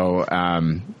 So,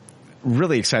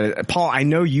 really excited. Paul, I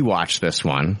know you watched this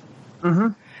one. Mm-hmm.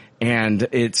 And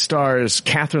it stars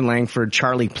Catherine Langford,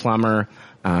 Charlie Plummer,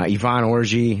 Yvonne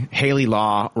Orji, Haley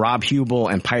Law, Rob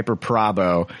Hubel, and Piper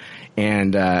Perabo.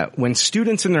 And when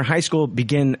students in their high school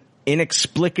begin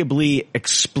inexplicably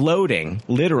exploding,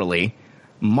 literally,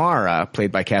 Mara,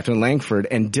 played by Catherine Langford,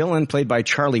 and Dylan, played by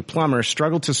Charlie Plummer,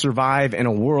 struggle to survive in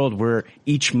a world where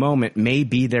each moment may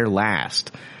be their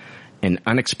last. An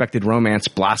unexpected romance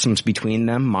blossoms between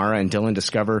them. Mara and Dylan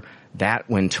discover that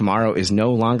when tomorrow is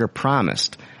no longer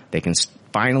promised, they can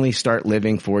finally start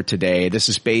living for today. This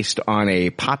is based on a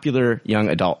popular young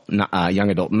adult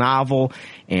novel,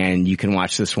 and you can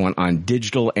watch this one on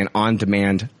digital and on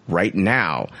demand right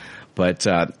now. But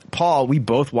Paul, we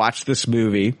both watched this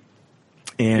movie,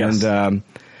 and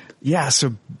yes.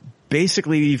 So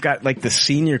basically, you've got like the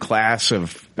senior class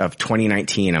of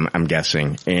 2019, I'm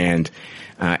guessing, and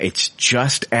it's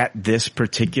just at this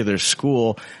particular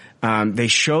school. They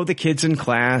show the kids in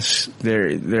class,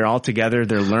 they're all together,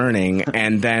 they're learning,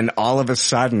 and then all of a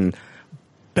sudden,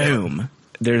 boom,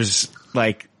 there's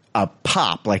like a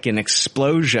pop, like an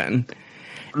explosion,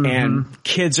 and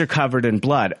kids are covered in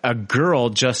blood. A girl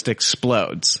just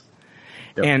explodes.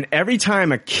 Yep. And every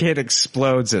time a kid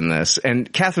explodes in this,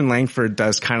 and Catherine Langford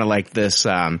does kind of like this,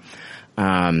 the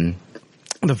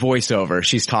voiceover,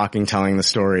 she's talking, telling the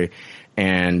story,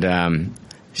 and,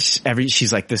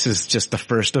 she's like, this is just the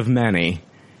first of many.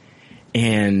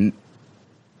 And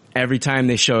every time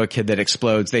they show a kid that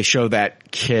explodes, they show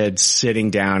that kid sitting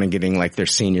down and getting like their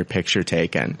senior picture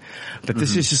taken. But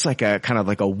this is just like a kind of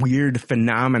like a weird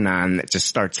phenomenon that just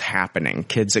starts happening.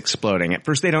 Kids exploding. At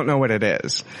first they don't know what it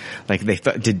is. Like they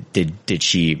thought, did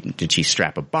she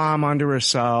strap a bomb onto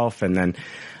herself? And then,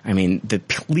 I mean, the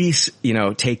police,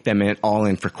 take them all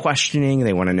in for questioning.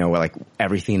 They want to know like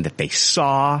everything that they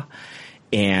saw.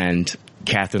 And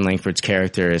Catherine Langford's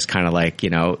character is kind of like,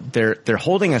 they're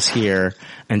holding us here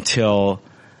until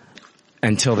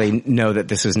until they know that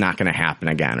this is not going to happen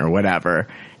again or whatever.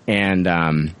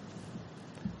 And,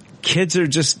 kids are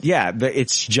just,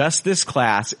 it's just this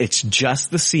class. It's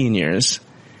just the seniors,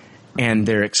 and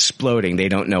they're exploding. They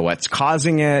don't know what's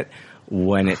causing it,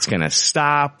 when it's going to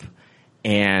stop.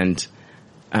 And,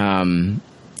 I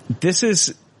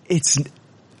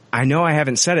know I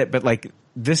haven't said it, but like,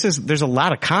 there's a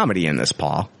lot of comedy in this,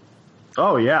 Paul.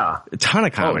 Oh yeah. A ton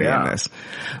of comedy in this.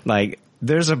 Like,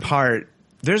 there's a part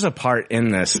in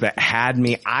this that had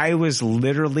me, I was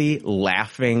literally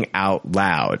laughing out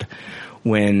loud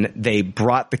when they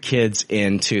brought the kids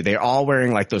they're all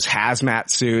wearing like those hazmat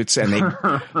suits, and they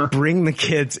bring the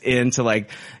kids into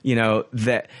like,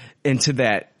 into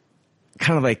that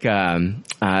kind of like,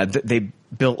 they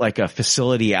built like a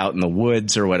facility out in the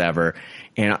woods or whatever.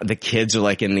 And the kids are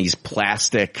like in these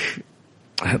plastic,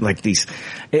 like these,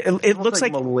 it looks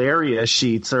like malaria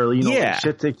sheets or, like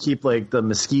shit to keep like the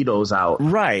mosquitoes out.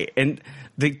 Right.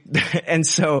 And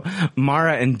so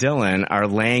Mara and Dylan are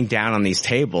laying down on these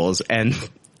tables, and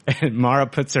Mara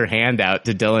puts her hand out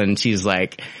to Dylan, and she's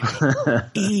like,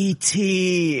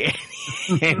 E.T.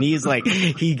 And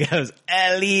he goes,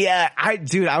 Elliot.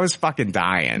 I was fucking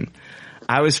dying.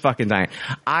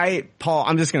 Paul,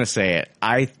 I'm just going to say it.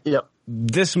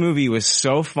 This movie was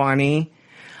so funny.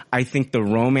 I think the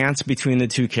romance between the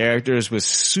two characters was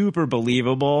super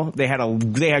believable. They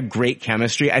had great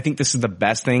chemistry. I think this is the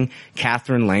best thing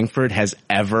Catherine Langford has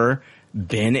ever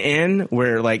been in,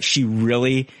 where like she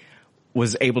really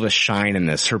was able to shine in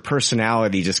this. Her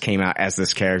personality just came out as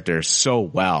this character so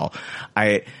well.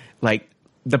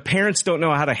 The parents don't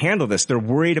know how to handle this. They're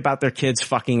worried about their kids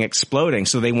fucking exploding,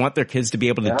 so they want their kids to be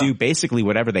able to do basically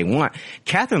whatever they want.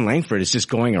 Catherine Langford is just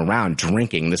going around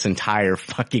drinking this entire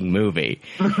fucking movie.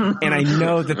 And I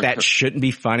know that shouldn't be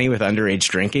funny with underage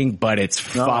drinking, but it's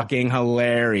fucking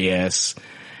hilarious.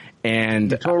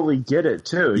 And you totally get it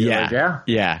too. You're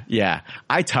yeah.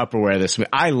 I Tupperware this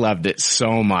movie. I loved it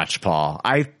so much, Paul.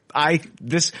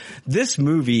 This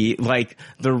movie, like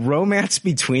the romance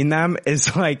between them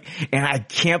is like, and I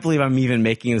can't believe I'm even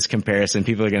making this comparison.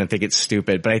 People are going to think it's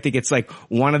stupid, but I think it's like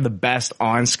one of the best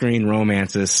on-screen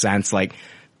romances since like,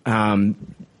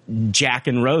 Jack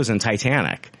and Rose in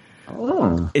Titanic.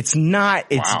 Oh. It's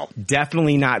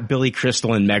definitely not Billy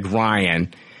Crystal and Meg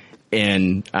Ryan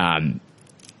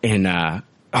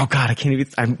oh God, I can't even,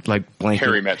 I'm like blanking.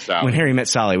 Harry Met Sally. When Harry Met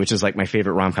Sally, which is like my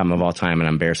favorite rom-com of all time, and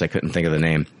I'm embarrassed I couldn't think of the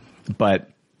name. But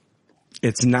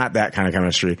it's not that kind of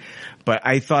chemistry. But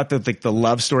I thought that the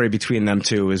love story between them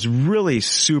two was really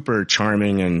super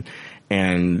charming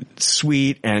and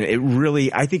sweet, and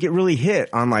I think it really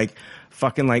hit on like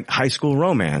fucking like high school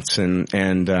romance, and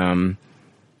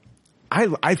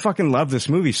I fucking love this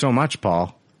movie so much,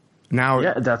 Paul. Now,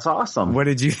 yeah, that's awesome. What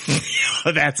did you think?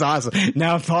 Oh, that's awesome.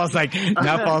 Now Paul's like,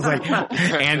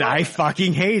 and I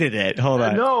fucking hated it. Hold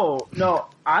on. No,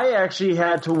 I actually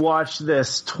had to watch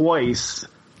this twice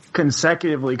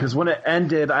consecutively, because when it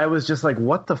ended, I was just like,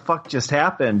 what the fuck just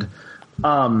happened?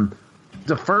 The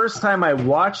first time I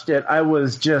watched it, I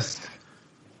was just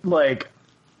like,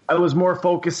 I was more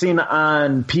focusing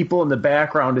on people in the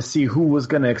background to see who was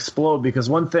going to explode, because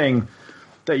one thing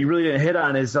that you really didn't hit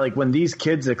on is like when these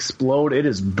kids explode, it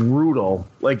is brutal.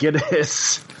 Like it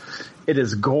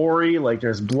is gory. Like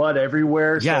there's blood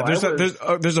everywhere. Yeah, so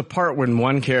there's a part when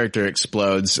one character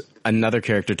explodes, another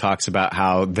character talks about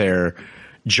how their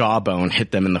jawbone hit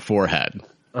them in the forehead.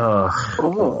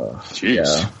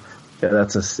 Jeez.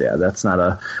 Yeah, that's not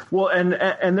a well, and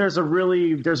there's a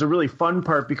really fun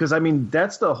part, because I mean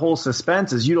that's the whole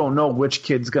suspense, is you don't know which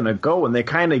kid's gonna go, and they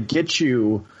kind of get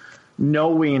you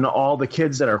knowing all the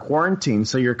kids that are quarantined,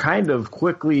 so you're kind of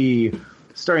quickly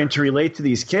starting to relate to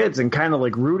these kids and kind of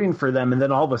like rooting for them, and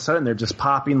then all of a sudden they're just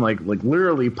popping like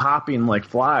literally popping like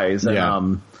flies. And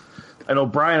I know,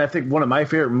 Brian, I think one of my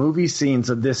favorite movie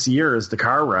scenes of this year is the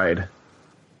car ride.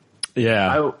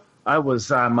 Yeah, I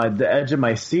was on the edge of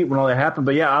my seat when all that happened.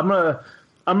 But yeah, I'm gonna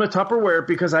Tupperware,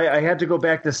 because I had to go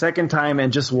back the second time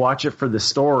and just watch it for the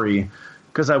story,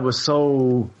 because I was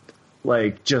so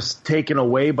like just taken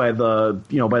away by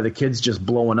the kids just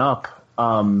blowing up,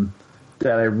 that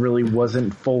I really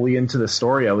wasn't fully into the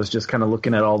story. I was just kind of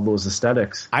looking at all those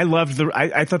aesthetics. I loved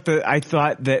I thought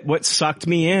that what sucked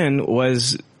me in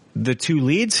was the two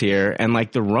leads here and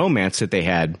like the romance that they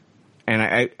had. And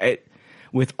I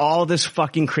with all this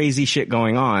fucking crazy shit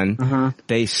going on,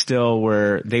 they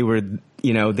were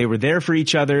there for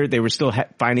each other. They were still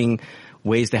finding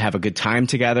ways to have a good time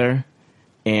together.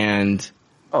 And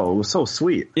Oh, it was so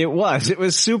sweet. It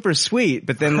was super sweet,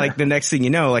 but then like the next thing you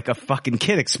know, like a fucking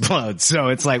kid explodes. So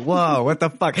it's like, whoa, what the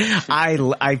fuck?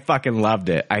 I fucking loved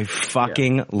it. I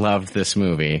fucking loved this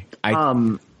movie.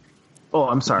 Oh,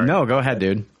 I'm sorry. No, go ahead,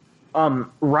 dude.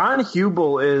 Ron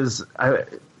Hubel is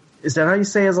that how you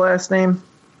say his last name?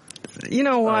 You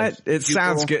know what? It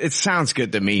sounds good. It sounds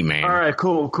good to me, man. All right,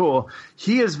 cool.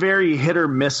 He is very hit or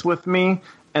miss with me,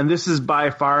 and this is by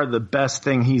far the best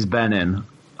thing he's been in.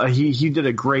 He did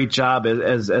a great job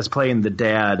as playing the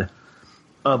dad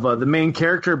of the main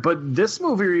character, but this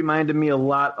movie reminded me a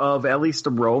lot of, at least a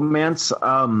romance,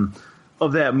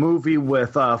 of that movie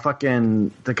with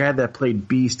fucking the guy that played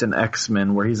Beast in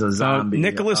X-Men, where he's a zombie.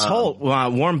 Nicholas Hoult,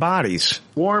 Warm Bodies.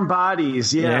 Warm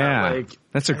Bodies, yeah. Like,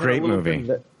 that's a great movie.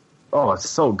 Oh, it's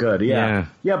so good, yeah.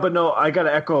 But no, I got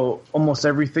to echo almost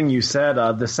everything you said.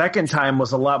 The second time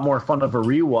was a lot more fun of a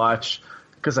rewatch,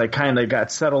 because I kind of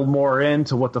got settled more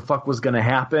into what the fuck was going to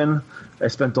happen. I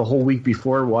spent the whole week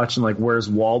before watching, like, Where's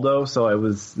Waldo? So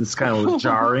this kind of was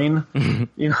jarring,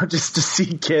 just to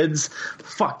see kids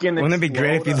fucking Wouldn't it be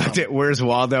great if you looked at Where's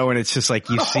Waldo and it's just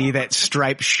like you see that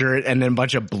striped shirt and then a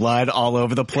bunch of blood all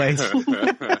over the place?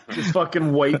 Just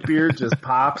fucking white beard just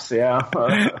pops, yeah.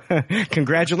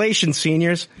 Congratulations,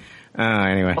 seniors.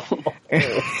 Anyway.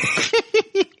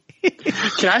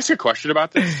 Can I ask a question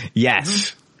about this?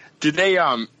 Yes. Did they,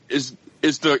 is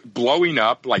the blowing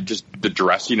up like just the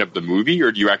dressing of the movie,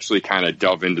 or do you actually kind of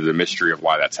delve into the mystery of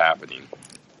why that's happening?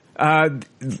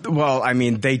 Well, I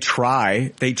mean, they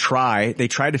try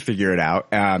to figure it out.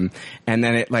 And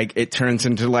then it turns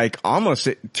into like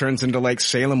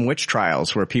Salem witch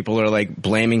trials, where people are like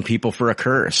blaming people for a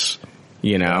curse.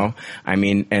 I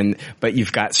mean, but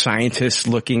you've got scientists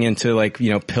looking into like,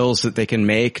 pills that they can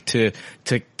make to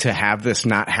have this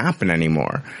not happen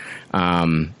anymore.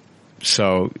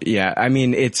 So yeah, I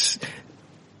mean,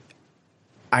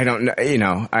 I don't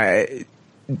know, I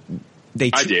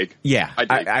dig. Yeah.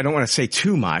 I don't want to say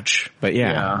too much, but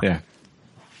yeah.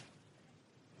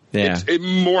 It's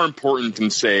more important than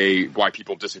say why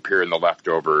people disappear in The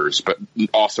Leftovers, but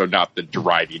also not the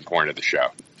driving point of the show.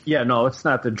 Yeah, no, it's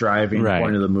not the driving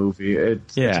point of the movie.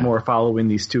 It's more following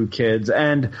these two kids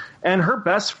and her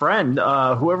best friend.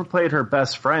 Whoever played her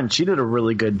best friend, she did a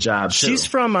really good job. She's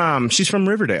from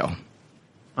Riverdale.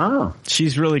 Oh,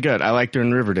 she's really good. I liked her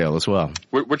in Riverdale as well.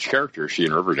 Which character is she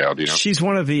in Riverdale? Do you know? She's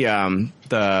one of the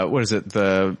what is it?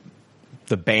 The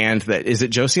band that is it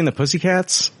Josie and the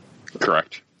Pussycats?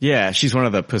 Correct. Yeah, she's one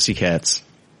of the Pussycats.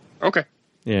 Okay.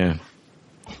 Yeah.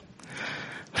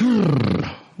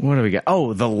 What do we got?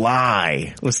 Oh, The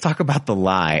Lie. Let's talk about The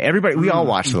Lie. Everybody, we all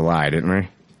watched The Lie, didn't we?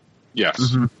 Yes.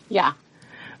 Mm-hmm. Yeah.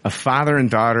 A father and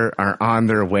daughter are on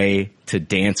their way to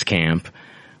dance camp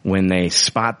when they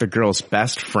spot the girl's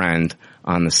best friend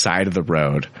on the side of the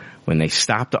road. When they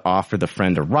stop to offer the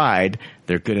friend a ride,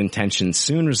 their good intentions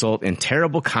soon result in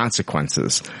terrible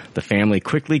consequences. The family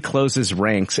quickly closes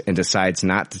ranks and decides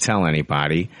not to tell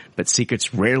anybody, but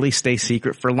secrets rarely stay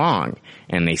secret for long,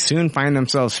 and they soon find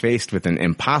themselves faced with an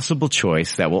impossible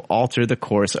choice that will alter the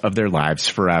course of their lives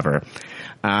forever.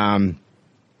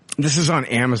 This is on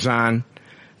Amazon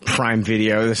Prime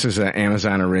Video. This is an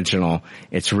Amazon original.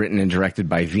 It's written and directed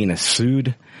by Veena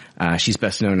Sud. She's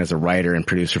best known as a writer and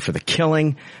producer for The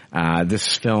Killing.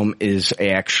 This film is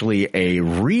actually a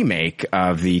remake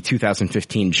of the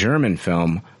 2015 German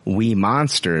film We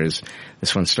Monsters.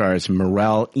 This one stars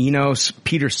Morel Enos,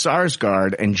 Peter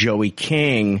Sarsgaard, and Joey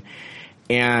King.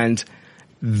 And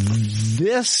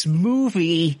this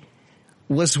movie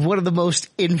was one of the most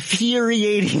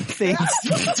infuriating things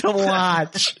to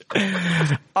watch.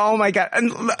 Oh my God.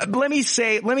 And let me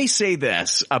say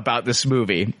this about this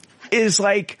movie is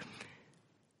like,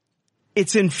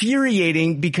 it's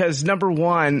infuriating because number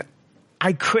one,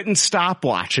 I couldn't stop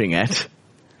watching it.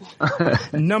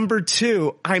 Number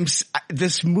two,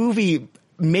 this movie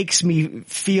makes me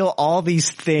feel all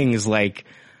these things like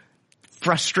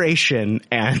frustration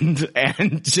and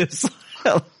just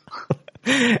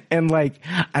and like,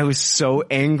 I was so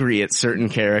angry at certain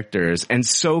characters and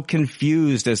so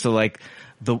confused as to like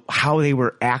how they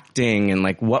were acting and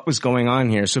like what was going on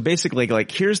here. So basically,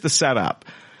 like, here's the setup.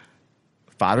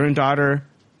 Father and daughter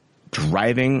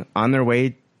driving on their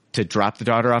way to drop the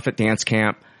daughter off at dance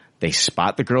camp. They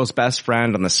spot the girl's best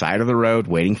friend on the side of the road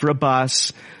waiting for a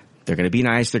bus. They're going to be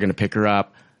nice. They're going to pick her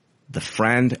up. The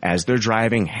friend, as they're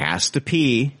driving, has to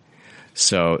pee.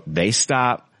 So they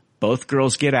stop. Both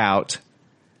girls get out.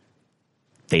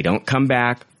 They don't come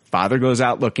back. Father goes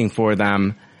out looking for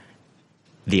them.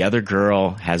 The other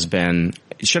girl has been,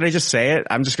 should I just say it?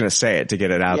 I'm just going to say it to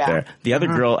get it out there. The other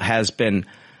girl has been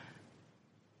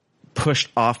pushed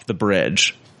off the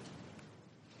bridge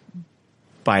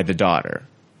by the daughter.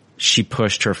 She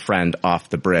pushed her friend off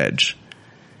the bridge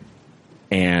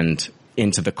and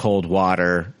into the cold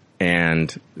water,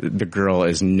 and the girl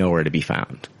is nowhere to be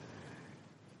found.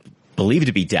 Believed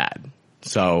to be dead.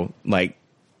 So, like,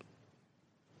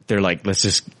 they're like, let's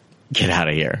just get out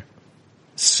of here.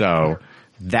 So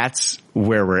that's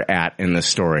where we're at in the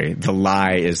story. The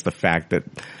lie is the fact that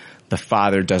the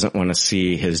father doesn't want to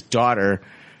see his daughter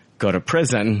go to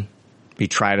prison, be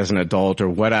tried as an adult or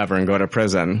whatever, and go to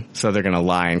prison. So they're going to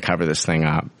lie and cover this thing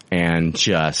up. And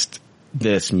just,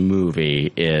 this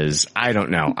movie is, I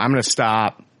don't know. I'm going to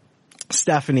stop.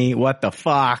 Stephanie, what the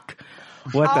fuck?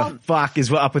 What the fuck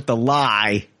is up with the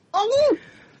lie?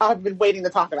 I've been waiting to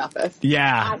talk about this.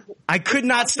 Yeah. I could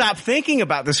not stop thinking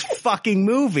about this fucking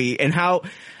movie and how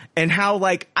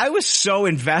like I was so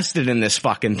invested in this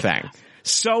fucking thing.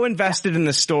 So invested in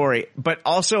the story, but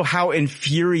also how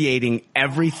infuriating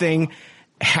everything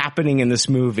happening in this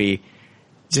movie.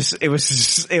 This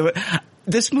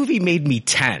movie made me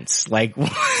tense. Like,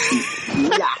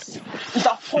 yes.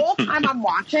 The whole time I'm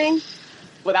watching,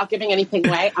 without giving anything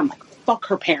away, I'm like, fuck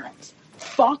her parents.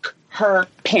 Fuck her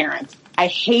parents. I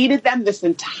hated them this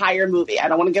entire movie. I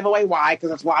don't want to give away why, because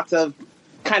there's lots of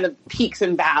kind of peaks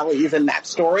and valleys in that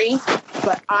story.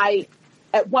 But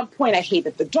at one point, I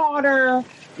hated the daughter.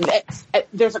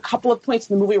 There's a couple of points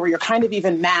in the movie where you're kind of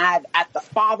even mad at the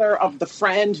father of the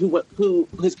friend who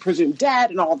is presumed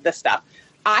dead and all of this stuff.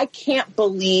 I can't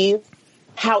believe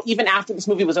how even after this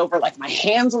movie was over, like, my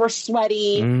hands were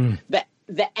sweaty.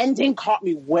 The ending caught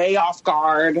me way off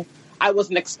guard. I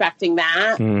wasn't expecting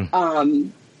that.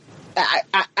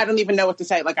 I don't even know what to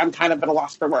say. Like, I'm kind of at a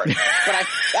loss for words. But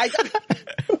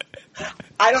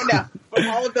I don't know. But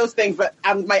all of those things, but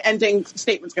my ending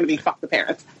statement's going to be fuck the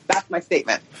parents. That's my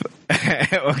statement.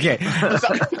 Okay.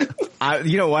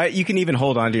 You know what? You can even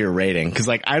hold on to your rating, because,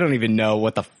 like, I don't even know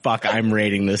what the fuck I'm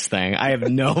rating this thing. I have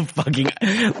no fucking,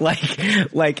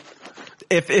 like,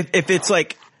 if it's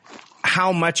like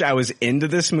how much I was into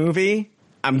this movie,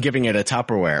 I'm giving it a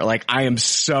Tupperware. Like, I am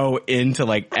so into,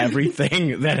 like,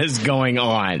 everything that is going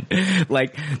on.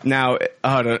 Like, now,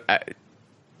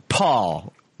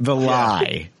 Paul, the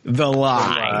lie.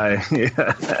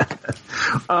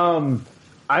 Yeah.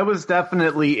 I was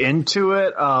definitely into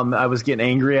it. I was getting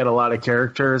angry at a lot of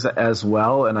characters as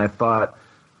well, and I thought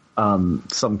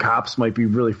some cops might be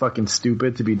really fucking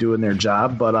stupid to be doing their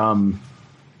job. But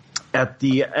at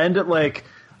the end,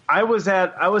 I was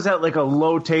at like a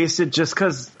low tasted, just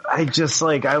because I just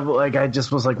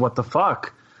was like, what the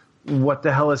fuck? What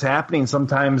the hell is happening?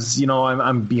 Sometimes, you know,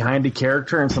 I'm behind a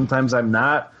character, and sometimes I'm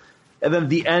not. And then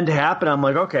the end happened. I'm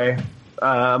like, okay,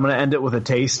 I'm going to end it with a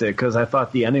taste it, because I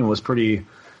thought the ending was pretty,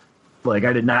 like,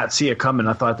 I did not see it coming.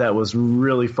 I thought that was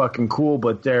really fucking cool.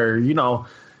 But there, you know,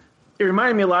 it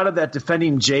reminded me a lot of that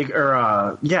Defending Jake,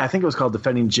 I think it was called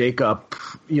Defending Jacob,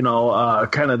 you know,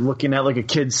 kind of looking at like a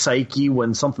kid's psyche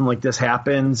when something like this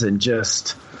happens, and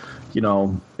just, you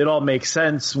know, it all makes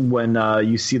sense when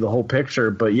you see the whole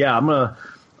picture. But yeah, I'm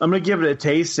gonna give it a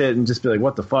taste it and just be like,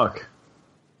 what the fuck?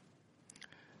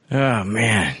 Oh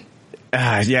man.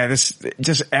 Yeah, this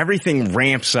just everything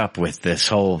ramps up with this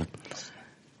whole.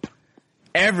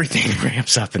 Everything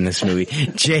ramps up in this movie.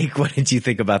 Jake, what did you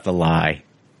think about The Lie?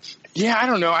 Yeah, I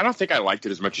don't know. I don't think I liked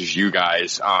it as much as you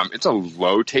guys. It's a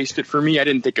low tasted for me. I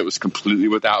didn't think it was completely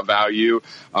without value.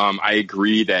 I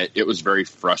agree that it was very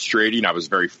frustrating. I was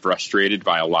very frustrated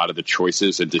by a lot of the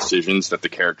choices and decisions that the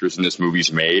characters in this movie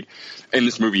made.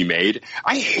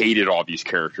 I hated all these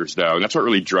characters, though, and that's what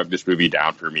really drug this movie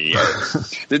down for me.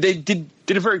 They did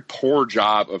a very poor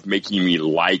job of making me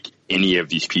like any of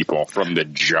these people from the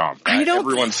jump.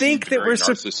 Everyone think that we're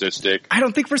narcissistic. I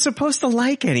don't think we're supposed to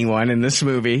like anyone in this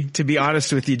movie, to be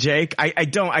honest with you, Jake. I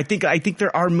don't. I think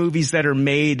there are movies that are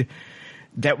made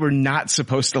that we're not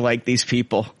supposed to like these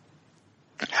people.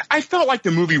 I felt like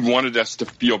the movie wanted us to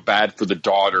feel bad for the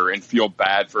daughter and feel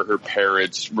bad for her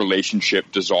parents'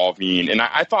 relationship dissolving, and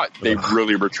I thought they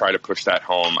really were trying to push that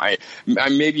home.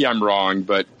 Maybe I'm wrong,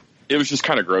 but it was just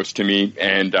kind of gross to me,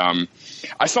 and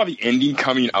I saw the ending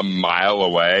coming a mile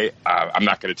away. I'm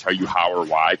not going to tell you how or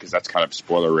why, because that's kind of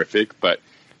spoilerific, but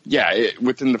yeah,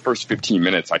 within the first 15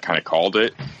 minutes, I kind of called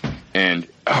it, and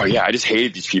I just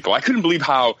hated these people. I couldn't believe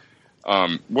how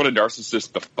what a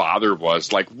narcissist the father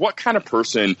was. Like, what kind of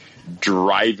person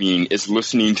driving is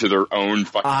listening to their own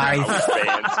fucking band's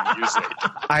music?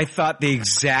 I thought the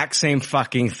exact same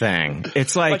fucking thing.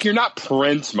 It's like you're not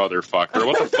Prince, motherfucker.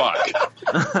 What the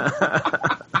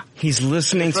fuck? He's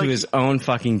listening to his own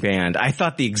fucking band. I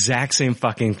thought the exact same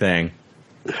fucking thing.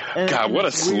 God, what a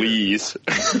sleaze.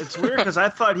 It's weird because I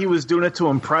thought he was doing it to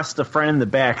impress the friend in the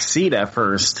back seat at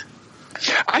first.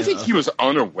 I think he was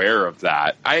unaware of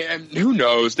that. Who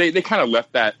knows? They kind of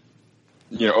left that,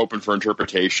 open for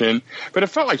interpretation. But it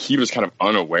felt like he was kind of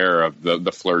unaware of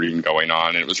the flirting going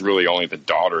on, and it was really only the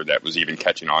daughter that was even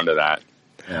catching on to that.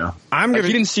 Yeah, he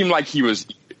didn't seem like he was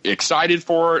excited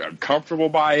for it, uncomfortable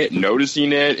by it,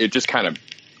 noticing it. It just kind of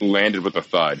landed with a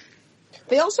thud.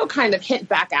 They also kind of hint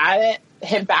back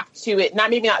to it,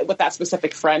 not with that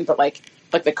specific friend, but like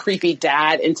the creepy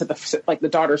dad into the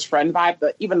daughter's friend vibe.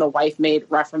 But even the wife made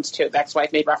reference to it. The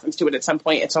ex-wife made reference to it at some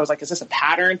point. And so I was like, is this a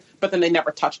pattern? But then they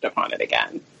never touched upon it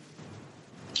again.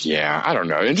 Yeah, I don't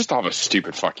know. And just all the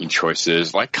stupid fucking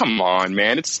choices. Like, come on,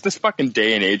 man. It's this fucking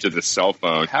day and age of the cell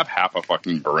phone. Have half a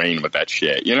fucking brain with that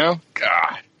shit,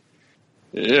 God.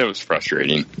 It was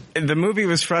frustrating. The movie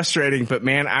was frustrating, but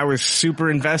man, I was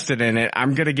super invested in it.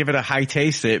 I'm going to give it a high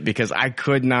taste it because I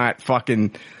could not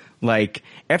fucking,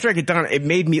 after I get done, it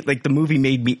made me, the movie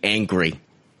made me angry.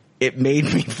 It made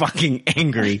me fucking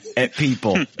angry at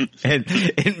people. And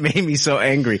it made me so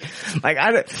angry.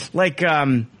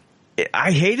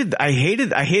 I hated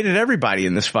everybody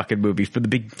in this fucking movie from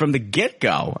the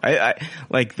get-go.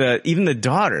 Even the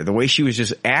daughter, the way she was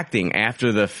just acting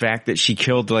after the fact that she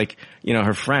killed,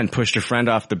 her friend, pushed her friend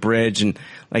off the bridge, and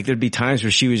there'd be times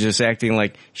where she was just acting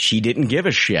like she didn't give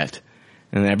a shit.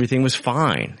 And everything was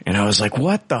fine. And I was like,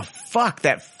 what the fuck?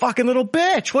 That fucking little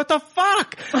bitch. What the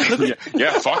fuck?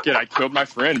 Yeah, fuck it. I killed my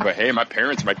friend, but hey, my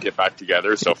parents might get back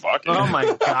together, so fuck it. Oh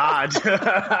my God.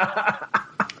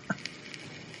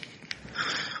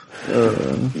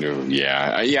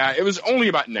 It was only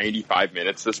about 95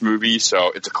 minutes, this movie,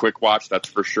 so it's a quick watch, that's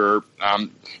for sure.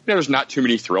 There's not too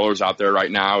many thrillers out there right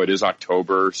now. It is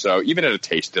October, so even at a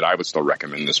taste it, I would still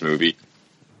recommend this movie.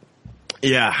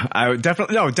 Yeah, I would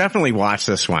definitely watch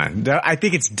this one. I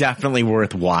think it's definitely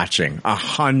worth watching.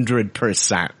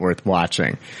 100% worth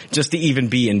watching. Just to even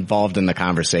be involved in the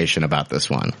conversation about this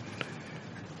one.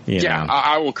 Yeah,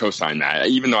 I will co-sign that.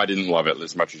 Even though I didn't love it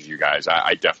as much as you guys,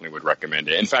 I definitely would recommend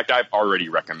it. In fact, I've already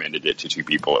recommended it to 2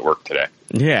 people at work today.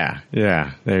 Yeah,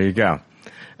 there you go.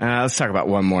 Let's talk about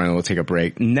one more and we'll take a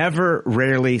break. Never,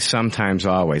 Rarely, Sometimes,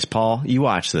 Always. Paul, you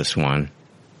watched this one.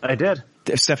 I did.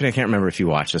 Stephanie, I can't remember if you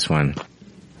watched this one.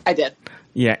 I did.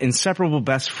 Yeah, inseparable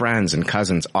best friends and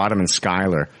cousins, Autumn and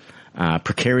Skylar,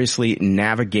 precariously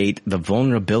navigate the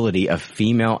vulnerability of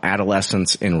female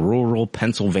adolescents in rural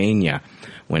Pennsylvania.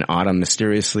 When Autumn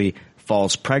mysteriously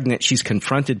falls pregnant, she's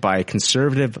confronted by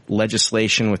conservative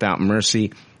legislation without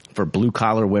mercy for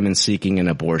blue-collar women seeking an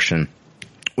abortion.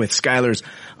 With Skylar's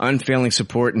unfailing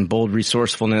support and bold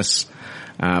resourcefulness,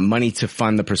 money to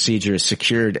fund the procedure is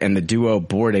secured, and the duo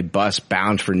board a bus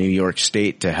bound for New York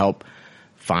State to help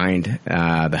find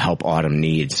the help Autumn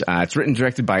needs. It's written and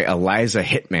directed by Eliza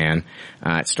Hittman.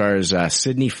 It stars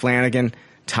Sidney Flanagan,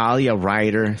 Talia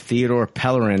Ryder, Theodore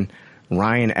Pellerin,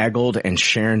 Ryan Eggold, and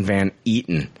Sharon Van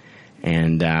Eaton.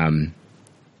 And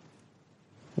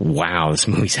wow, this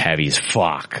movie's heavy as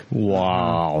fuck.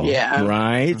 Wow. Yeah.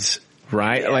 Right?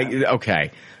 Yeah.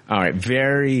 Okay. All right.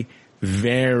 Very,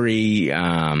 very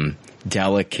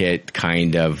delicate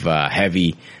kind of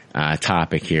heavy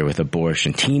topic here with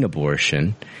abortion, teen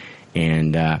abortion.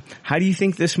 And how do you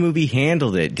think this movie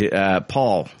handled it?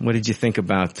 Paul, what did you think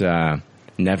about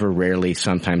Never, Rarely,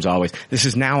 Sometimes, Always? This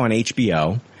is now on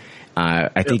HBO.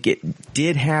 I think it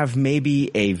did have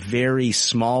maybe a very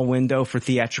small window for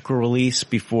theatrical release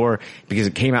because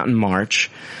it came out in March.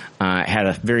 It had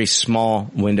a very small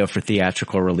window for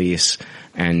theatrical release,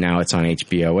 and now it's on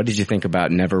HBO. What did you think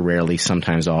about Never, Rarely,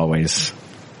 Sometimes, Always?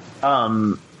 First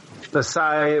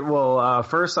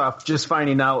off, just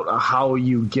finding out how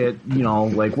you get,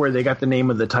 where they got the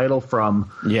name of the title from.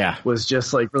 Yeah. Was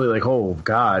just really oh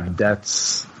God,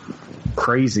 that's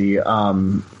crazy.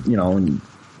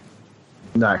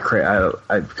 Not crazy.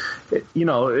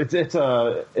 It's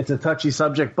a touchy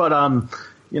subject, but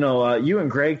you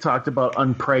and Greg talked about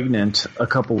Unpregnant a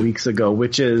couple weeks ago,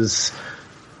 which is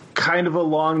kind of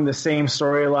along the same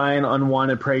storyline.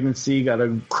 Unwanted pregnancy, got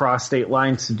to cross state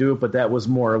lines to do it, but that was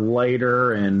more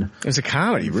lighter and it was a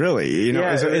comedy, really. It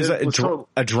was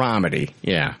a dramedy.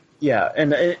 Yeah. Yeah,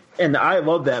 and I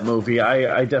love that movie.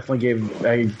 I definitely give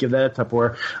that a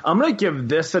Tupperware. I'm gonna give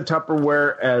this a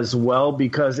Tupperware as well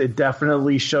because it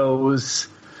definitely shows,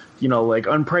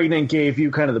 Unpregnant gave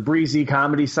you kind of the breezy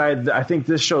comedy side. I think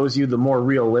this shows you the more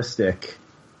realistic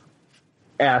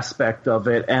aspect of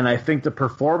it, and I think the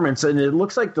performance, and it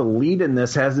looks like the lead in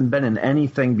this hasn't been in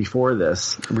anything before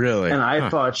this. Really? And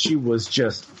I thought she was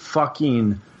just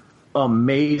fucking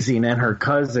amazing, and her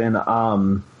cousin,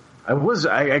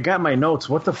 I got my notes.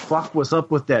 What the fuck was up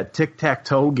with that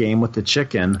tic-tac-toe game with the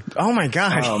chicken? Oh my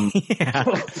God. Yeah.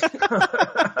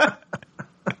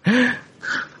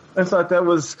 I thought that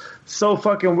was so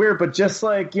fucking weird, but just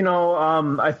like, you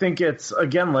know, I think it's,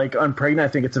 again, like Unpregnant, I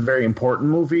think it's a very important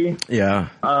movie. Yeah.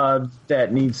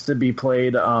 That needs to be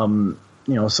played, you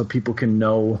know, so people can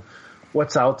know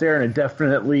what's out there. And it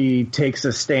definitely takes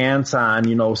a stance on,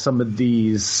 you know, some of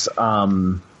these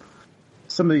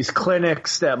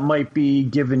clinics that might be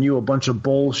giving you a bunch of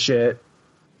bullshit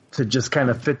to just kind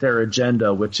of fit their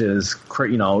agenda, which is,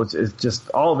 you know, it's just,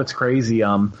 all of it's crazy.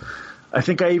 I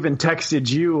think I even texted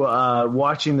you,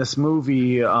 watching this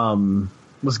movie,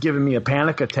 was giving me a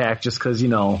panic attack just cause, you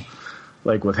know,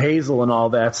 like with Hazel and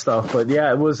all that stuff. But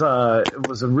yeah, it was a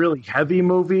really heavy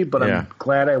movie, but I'm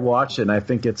glad I watched it. And I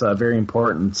think it's very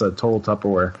important. It's a total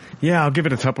Tupperware. Yeah, I'll give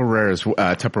it a Tupperware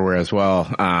as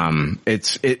well.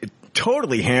 It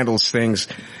totally handles things,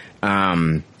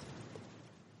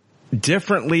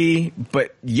 differently,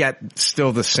 but yet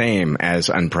still the same as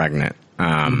Unpregnant.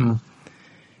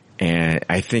 And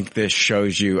I think this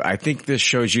shows you like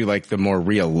the more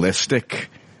realistic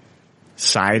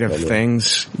side of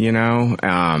things, you know,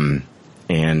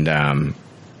 and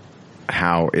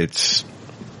how it's,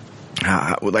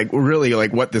 like really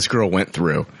like what this girl went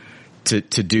through to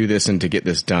do this and to get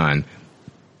this done.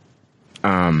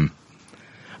 I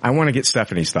want to get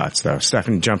Stephanie's thoughts though.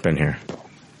 Stephanie, jump in here.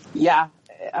 Yeah.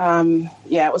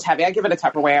 It was heavy. I give it a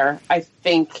Tupperware. I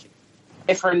think,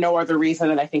 if for no other reason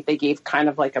than I think they gave kind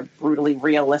of like a brutally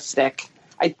realistic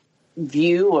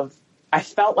view of, I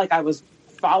felt like I was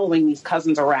following these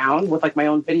cousins around with like my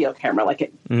own video camera.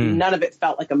 Like none of it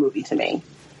felt like a movie to me.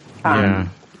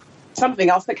 Something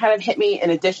else that kind of hit me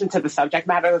in addition to the subject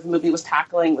matter that the movie was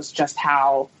tackling was just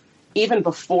how even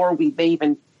before they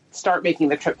even start making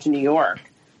the trip to New York,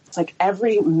 it's like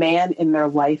every man in their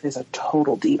life is a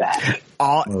total D-bag.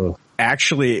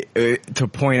 Actually, to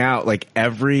point out, like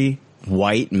every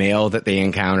white male that they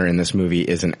encounter in this movie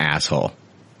is an asshole.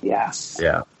 Yes.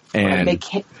 Yeah. And they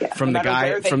can't, from no the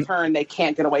guy, they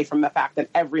can't get away from the fact that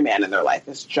every man in their life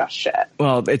is just shit.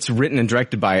 Well, it's written and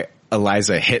directed by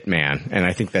Eliza Hitman, and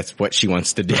I think that's what she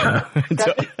wants to do.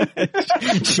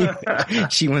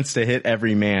 she wants to hit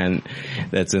every man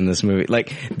that's in this movie.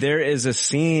 Like, there is a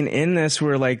scene in this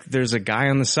where, like, there's a guy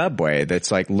on the subway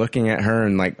that's, like, looking at her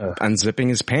and, like, unzipping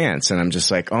his pants, and I'm just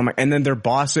like, oh my, and then their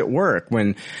boss at work,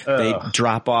 when they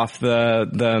drop off the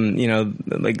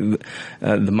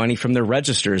money from their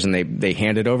registers and they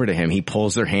hand it over to him, he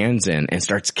pulls their hands in and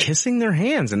starts kissing their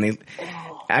hands, and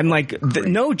I'm like,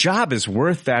 no job is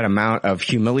worth that amount of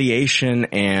humiliation,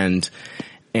 and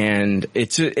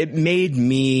it made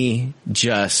me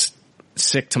just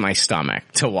sick to my stomach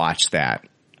to watch that,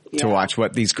 to watch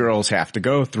what these girls have to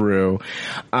go through.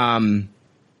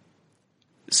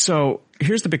 So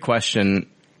here's the big question.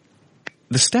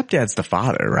 The stepdad's the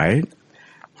father, right?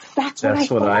 That's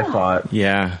what I thought.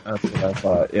 Yeah. That's what I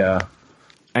thought. Yeah.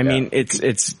 I mean,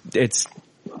 it's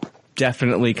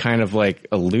definitely kind of like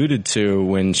alluded to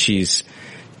when she's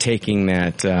taking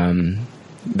that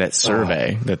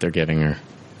survey that they're giving her.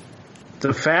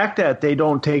 The fact that they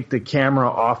don't take the camera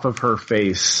off of her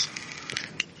face,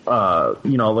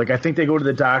 you know, like I think they go to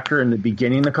the doctor in the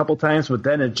beginning a couple times, but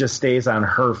then it just stays on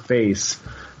her face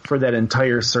for that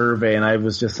entire survey. And I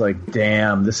was just like,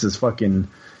 damn, this is fucking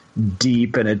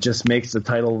deep. And it just makes the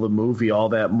title of the movie all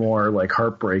that more like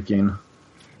heartbreaking.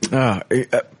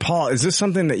 Paul, is this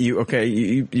something that you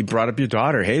brought up your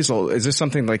daughter, Hazel. Is this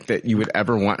something like that you would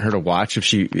ever want her to watch if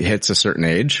she hits a certain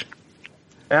age?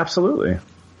 Absolutely.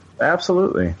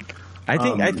 Absolutely.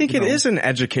 I think it is an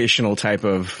educational type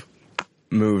of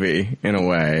movie in a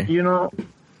way. You know,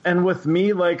 and with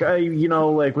me, like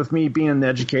with me being in the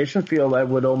education field, I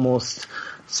would almost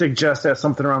suggest that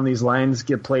something around these lines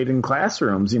get played in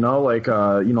classrooms, you know, like,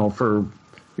 for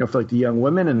like the young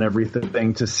women and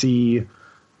everything, to see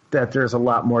that there's a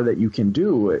lot more that you can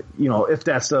do, you know, if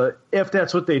that's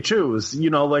what they choose, you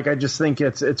know, like I just think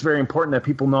it's very important that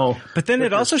people know. But then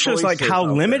it also shows like how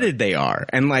limited they are,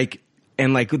 and like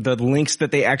the links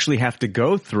that they actually have to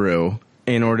go through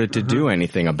in order to do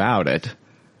anything about it.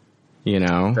 You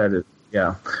know, that is,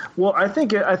 yeah. Well, I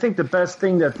think the best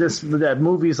thing that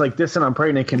movies like this and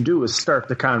Unpregnant can do is start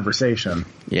the conversation.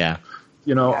 Yeah.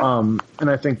 You know, and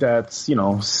I think that's, you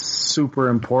know, super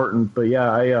important. But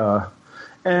yeah,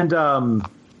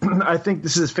 I think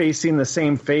this is facing the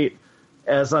same fate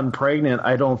as Unpregnant.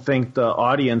 I don't think the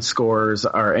audience scores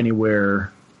are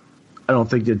anywhere. I don't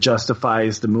think it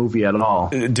justifies the movie at all.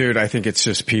 Dude, I think it's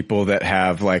just people that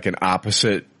have like an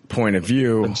opposite point of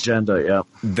view agenda,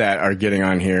 that are getting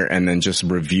on here and then just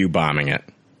review bombing it.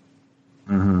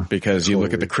 Mm-hmm. Because you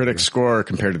look at the critic score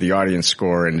compared to the audience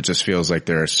score, and it just feels like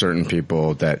there are certain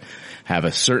people that have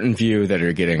a certain view that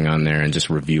are getting on there and just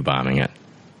review bombing it.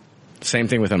 Same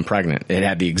thing with I'm Pregnant. It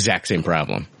had the exact same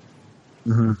problem.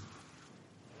 Mm-hmm.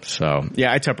 So,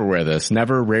 yeah, I Tupperware this.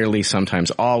 Never, rarely,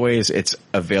 sometimes, always. It's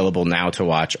available now to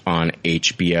watch on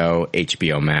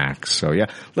HBO Max. So, yeah,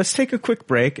 let's take a quick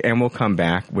break, and we'll come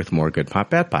back with more Good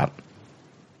Pop, Bad Pop.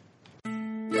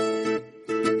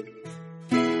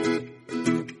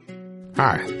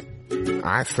 Hi,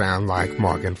 I sound like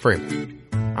Morgan Freeman.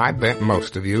 I bet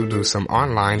most of you do some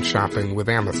online shopping with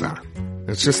Amazon.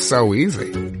 It's just so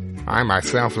easy. I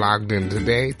myself logged in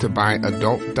today to buy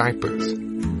adult diapers.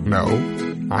 No,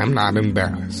 I'm not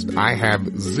embarrassed. I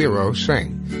have zero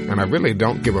shame, and I really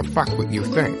don't give a fuck what you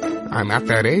think. I'm at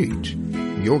that age.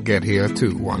 You'll get here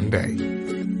too one day.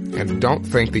 And don't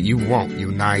think that you won't,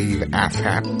 you naive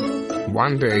asshat.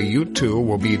 One day you too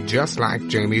will be just like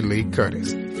Jamie Lee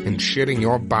Curtis and shitting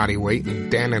your body weight in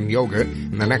Dannon yogurt,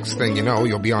 and the next thing you know,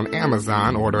 you'll be on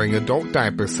Amazon ordering adult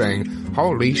diapers saying,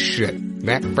 holy shit,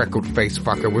 that freckled face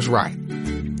fucker was right.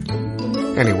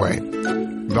 Anyway,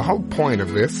 the whole point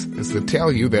of this is to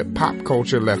tell you that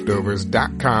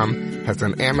PopCultureLeftovers.com has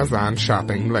an Amazon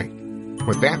shopping link.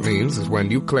 What that means is when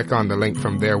you click on the link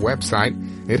from their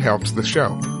website, it helps the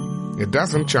show. It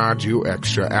doesn't charge you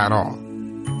extra at all.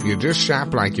 You just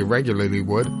shop like you regularly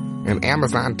would, and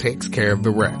Amazon takes care of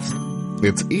the rest.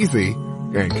 It's easy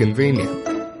and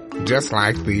convenient. Just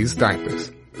like these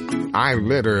diapers. I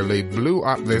literally blew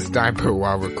up this diaper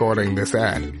while recording this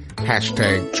ad.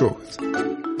 #truth.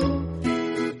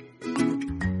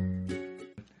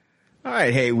 All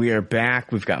right, hey, we are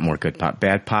back. We've got more Good Pop,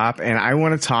 Bad Pop, and I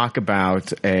want to talk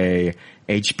about a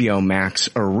HBO Max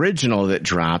original that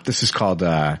dropped. This is called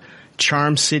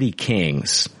Charm City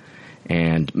Kings.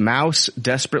 And Mouse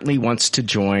desperately wants to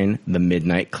join the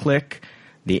Midnight Clique,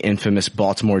 the infamous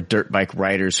Baltimore dirt bike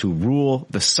riders who rule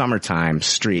the summertime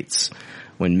streets.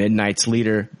 When Midnight's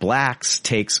leader, Blacks,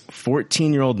 takes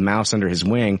 14-year-old Mouse under his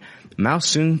wing, Mouse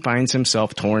soon finds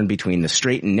himself torn between the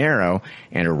straight and narrow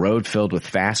and a road filled with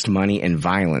fast money and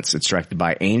violence. It's directed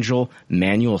by Angel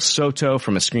Manuel Soto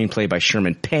from a screenplay by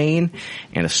Sherman Payne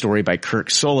and a story by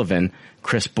Kirk Sullivan,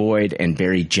 Chris Boyd, and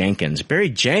Barry Jenkins. Barry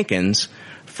Jenkins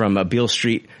from Beale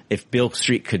Street, If Beale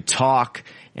Street Could Talk,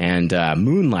 and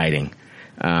Moonlighting.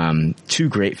 Two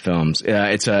great films.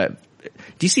 Do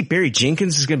you see Barry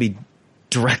Jenkins is going to be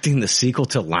directing the sequel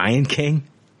to Lion King?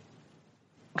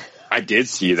 I did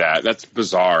see that. That's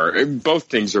bizarre. Both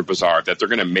things are bizarre, that they're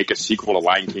going to make a sequel to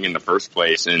Lion King in the first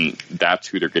place, and that's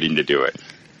who they're getting to do it.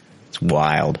 It's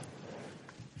wild.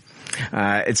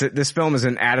 This film is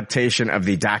an adaptation of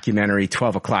the documentary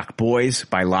 12 O'Clock Boys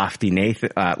by Lotfi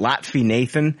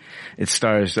Nathan. It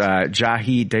stars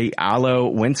Jahi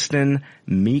Diallo Winston,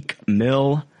 Meek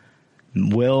Mill,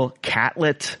 Will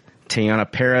Catlett,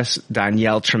 Teyana Paris,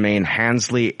 Danielle Tremaine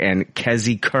Hansley, and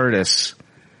Kezzy Curtis.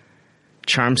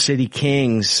 Charm City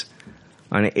Kings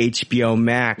on HBO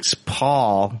Max.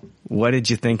 Paul, what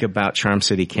did you think about Charm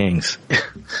City Kings?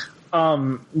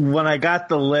 When I got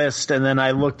the list and then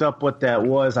I looked up what that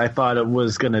was, I thought it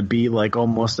was going to be like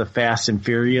almost a Fast and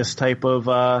Furious type of,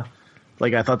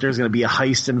 like I thought there was going to be a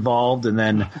heist involved. And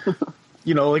then,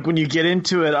 you know, like when you get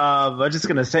into it, I'm just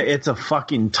going to say it's a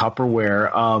fucking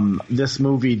Tupperware. This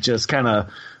movie just kind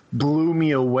of blew me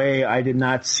away. I did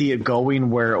not see it going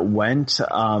where it went.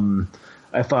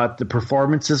 I thought the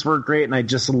performances were great, and I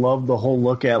just loved the whole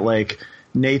look at like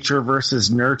nature versus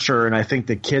nurture, and I think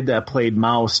the kid that played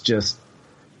Mouse just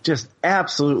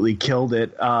absolutely killed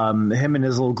it. Him and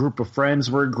his little group of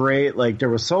friends were great. Like there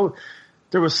was so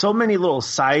many little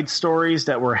side stories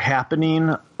that were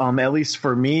happening, at least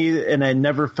for me, and I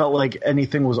never felt like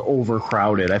anything was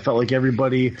overcrowded. I felt like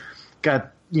everybody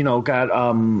got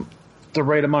the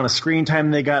right amount of screen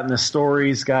time they got in the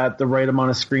stories, got the right amount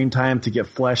of screen time to get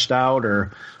fleshed out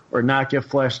or not get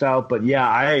fleshed out. But yeah,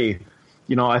 I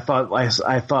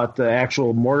thought the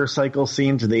actual motorcycle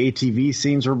scenes or the ATV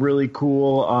scenes were really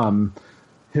cool.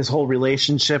 His whole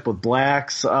relationship with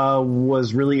Blacks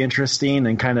was really interesting,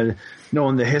 and kind of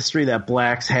knowing the history that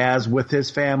Blacks has with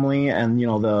his family, and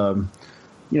the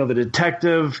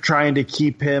detective trying to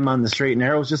keep him on the straight and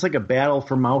narrow. It was just like a battle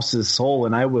for Mouse's soul,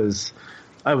 and I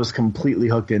was completely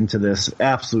hooked into this.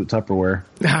 Absolute Tupperware.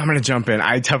 I'm going to jump in.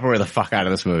 I Tupperware the fuck out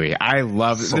of this movie. I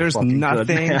love it. So There's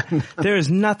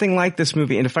nothing like this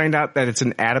movie. And to find out that it's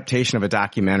an adaptation of a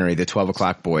documentary, The 12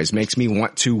 O'Clock Boys, makes me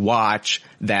want to watch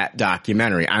that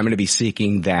documentary. I'm going to be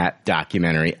seeking that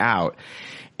documentary out.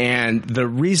 And the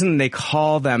reason they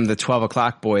call them the 12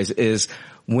 O'Clock Boys is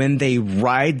when they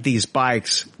ride these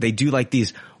bikes, they do like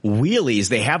these wheelies.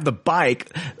 They have the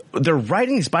bike. They're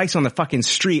riding these bikes on the fucking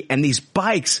street, and these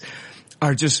bikes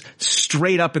are just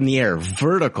straight up in the air,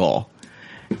 vertical.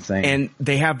 Insane. And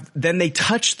they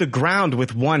touch the ground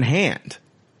with one hand.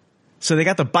 So they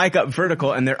got the bike up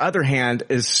vertical and their other hand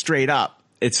is straight up.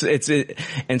 But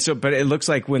it looks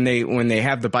like when they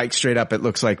have the bike straight up, it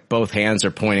looks like both hands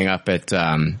are pointing up at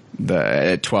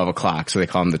 12 o'clock. So they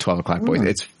call them the 12 o'clock boys.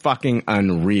 It's fucking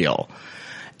unreal.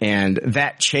 And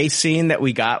that chase scene that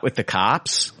we got with the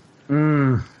cops,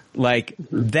 like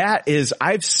that is,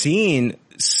 I've seen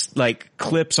like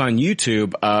clips on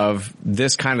YouTube of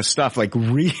this kind of stuff, like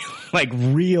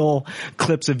real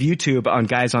clips of YouTube on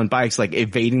guys on bikes, like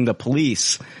evading the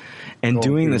police and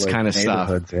doing this kind of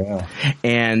stuff. Yeah.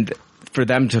 And for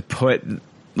them to put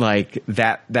like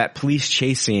that police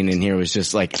chase scene in here was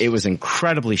just like, it was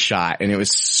incredibly shot and it was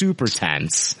super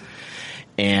tense.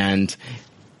 And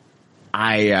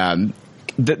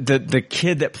the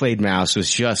kid that played Mouse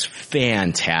was just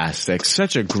fantastic.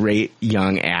 Such a great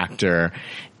young actor,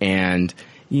 and,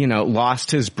 you know,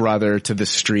 lost his brother to the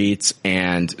streets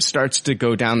and starts to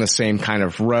go down the same kind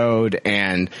of road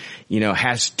and, you know,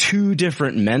 has two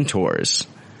different mentors.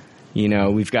 You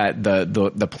know, we've got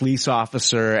the police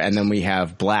officer, and then we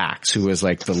have Blacks, who is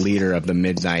like the leader of the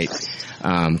Midnight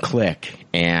clique.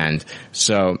 And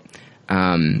so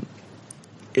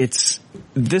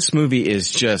this movie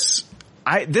is just,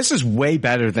 this is way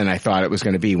better than I thought it was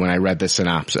going to be when I read the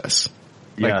synopsis.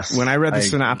 Like, yes. When I read the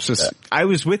synopsis, I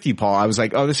was with you, Paul. I was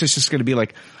like, oh, this is just going to be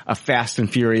like a Fast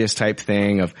and Furious type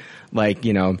thing of like,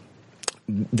 you know,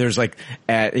 there's like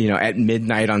at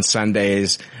midnight on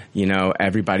Sundays, you know,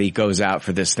 everybody goes out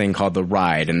for this thing called the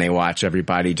ride, and they watch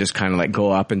everybody just kind of like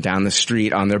go up and down the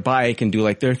street on their bike and do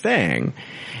like their thing.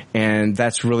 And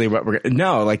that's really what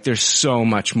like there's so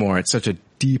much more. It's such a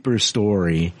deeper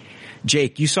story.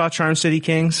 Jake, you saw Charm City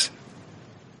Kings?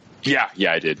 Yeah,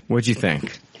 I did. What'd you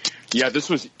think? Yeah, this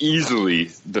was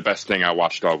easily the best thing I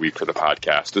watched all week for the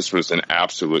podcast. This was an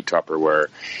absolute Tupperware.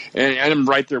 And I'm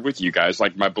right there with you guys.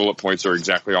 Like, my bullet points are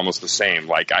exactly almost the same.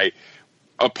 Like,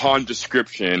 upon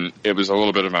description, it was a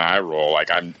little bit of an eye roll.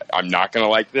 Like, I'm not going to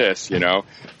like this, you know?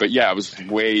 But yeah, it was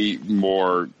way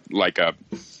more like a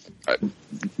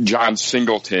John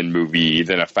Singleton movie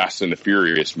than a Fast and the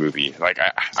Furious movie. Like,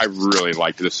 I really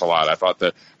liked this a lot. I thought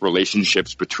the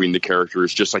relationships between the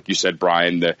characters, just like you said,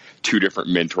 Brian, the two different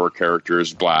mentor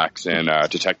characters, Blacks and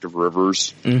Detective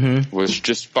Rivers, was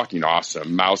just fucking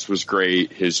awesome. Mouse was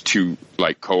great. His two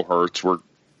like cohorts were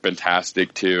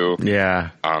fantastic too. Yeah.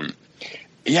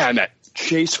 Yeah, and that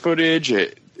chase footage,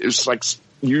 it was like,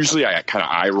 usually I kind of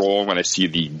eye roll when I see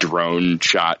the drone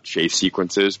shot chase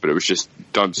sequences, but it was just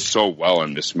done so well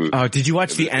in this movie. Oh, did you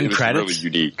watch the end credits? It was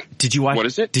really unique. Did you watch? What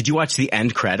is it? Did you watch the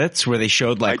end credits where they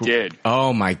showed like? I did.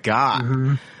 Oh my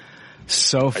god,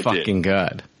 so fucking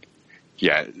good.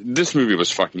 Yeah, this movie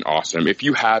was fucking awesome. If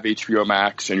you have HBO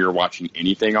Max and you're watching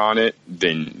anything on it,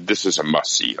 then this is a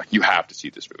must see. Like, you have to see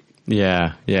this movie.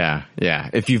 Yeah.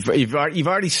 If you've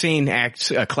already seen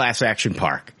Class Action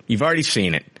Park, you've already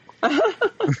seen it.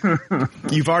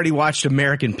 You've already watched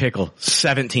American Pickle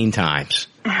 17 times.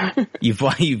 You've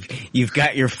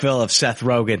got your fill of Seth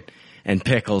Rogen and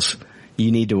Pickles.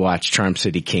 You need to watch Charm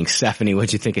City Kings. Stephanie,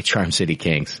 what'd you think of Charm City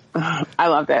Kings? I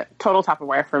loved it. Total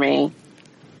Tupperware for me.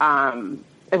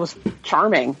 It was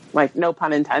charming, like, no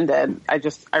pun intended.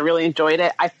 I really enjoyed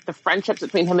it. The friendships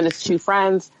between him and his two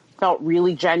friends felt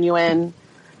really genuine.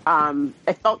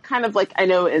 It felt kind of like, I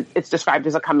know it's described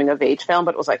as a coming of age film,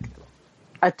 but it was like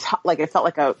it felt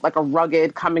like a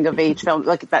rugged coming of age film,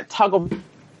 like that tug of,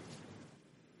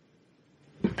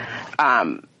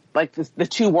 like the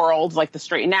two worlds, like the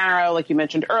straight and narrow, like you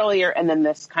mentioned earlier, and then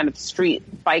this kind of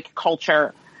street bike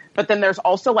culture. But then there's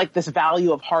also like this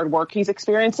value of hard work he's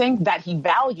experiencing that he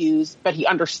values, but he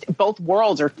understands. Both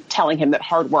worlds are telling him that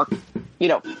hard work, you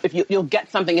know, if you'll get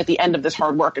something at the end of this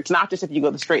hard work. It's not just if you go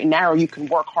the straight and narrow, you can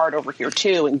work hard over here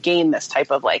too and gain this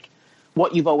type of like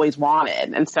what you've always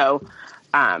wanted. And so,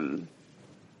 I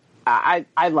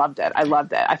loved it.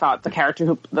 I thought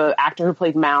the actor who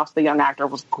played Mouse, the young actor,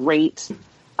 was great.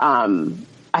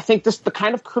 I think the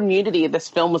kind of community this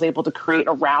film was able to create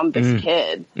around this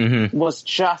kid was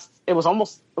just, use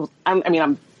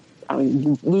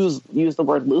the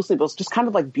word loosely, but it was just kind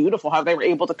of like beautiful how they were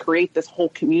able to create this whole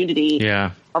community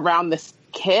around this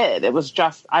kid. It was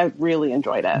just, I really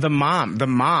enjoyed it. The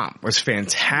mom was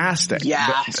fantastic.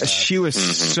 Yeah. She was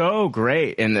so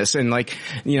great in this. And like,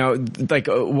 you know, like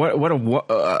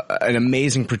what an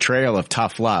amazing portrayal of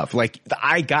tough love. Like,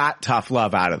 I got tough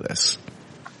love out of this.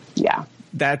 Yeah.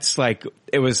 That's like,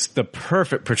 it was the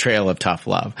perfect portrayal of tough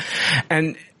love.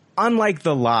 And unlike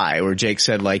The Lie, where Jake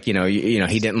said, like, you know,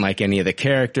 he didn't like any of the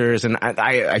characters, and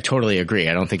I totally agree.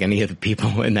 I don't think any of the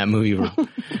people in that movie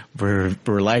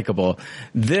were likable.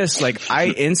 This, like, I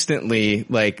instantly,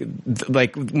 like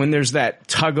when there's that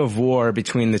tug of war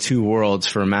between the two worlds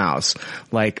for Mouse,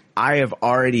 like, I have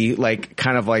already, like,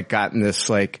 kind of, like, gotten this,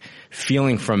 like,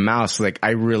 feeling from Mouse, like,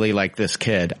 I really like this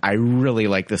kid. I really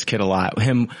like this kid a lot.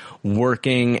 Him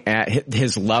working at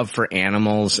his love for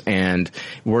animals and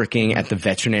working at the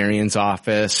veterinarian's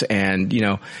office and, you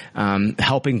know,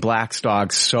 helping Black's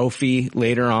dog Sophie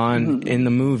later on in the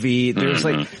movie. There's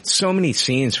like so many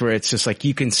scenes where it's just like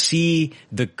you can see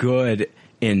the good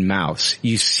in Mouse.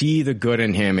 You see the good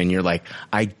in him and you're like,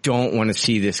 I don't want to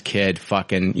see this kid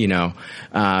fucking, you know,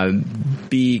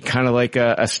 be kind of like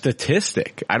a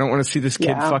statistic. I don't want to see this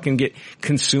kid fucking get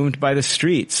consumed by the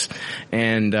streets.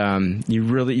 And, you're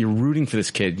rooting for this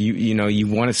kid. You know, you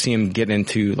want to see him get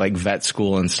into like vet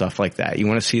school and stuff like that. You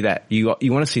want to see that, you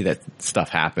want to see that stuff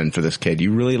happen for this kid.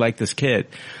 You really like this kid.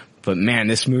 But man,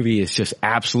 this movie is just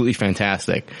absolutely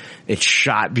fantastic. It's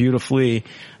shot beautifully.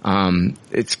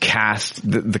 It's cast.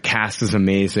 The cast is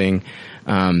amazing.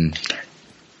 I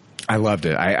loved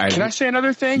it. Can I say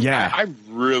another thing? Yeah. I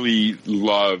really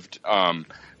loved,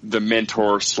 the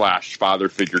mentor / father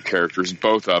figure characters,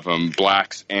 both of them,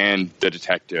 Black's and the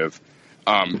detective,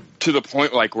 to the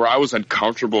point like where I was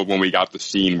uncomfortable when we got the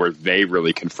scene where they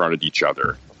really confronted each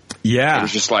other. Yeah. It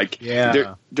was just like,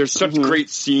 there's such great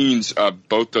scenes of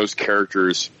both those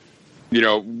characters, you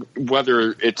know,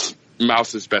 whether it's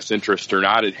Mouse's best interest or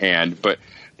not at hand, but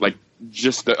like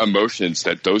just the emotions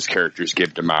that those characters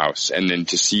give to Mouse. And then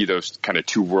to see those kind of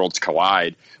two worlds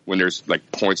collide when there's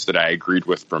like points that I agreed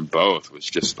with from both was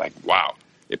just like, wow,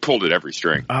 it pulled at every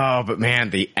string. Oh, but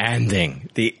man, the ending.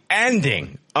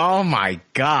 Oh my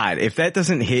God. If that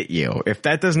doesn't hit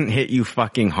you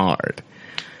fucking hard.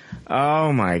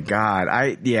 Oh my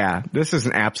God. This is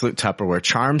an absolute Tupperware.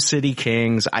 Charm City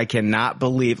Kings. I cannot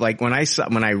believe, like when I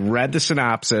read the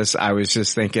synopsis, I was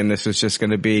just thinking this was just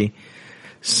going to be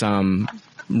some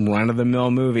run of the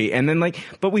mill movie. And then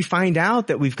but we find out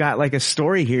that we've got like a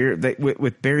story here that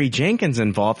with Barry Jenkins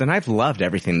involved. And I've loved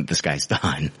everything that this guy's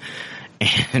done.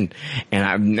 And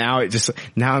now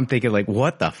I'm thinking like,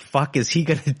 what the fuck is he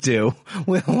gonna do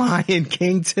with Lion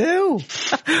King 2?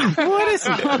 What is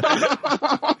it?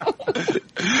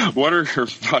 What are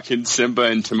fucking Simba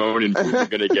and Timon and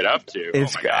Pumbaa gonna get up to?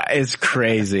 It's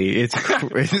crazy. It's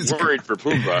worried for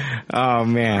Pumbaa. Oh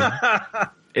man.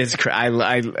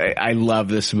 I love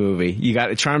this movie. You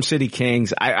got Charm City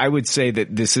Kings. I would say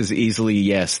that this is easily,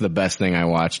 the best thing I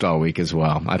watched all week as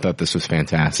well. I thought this was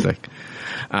fantastic.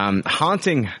 It's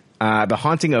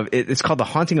called The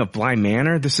Haunting of Bly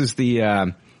Manor. This is the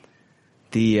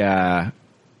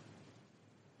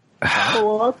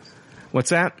follow-up?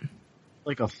 What's that?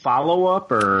 Like a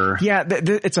follow-up or? Yeah,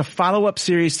 it's a follow-up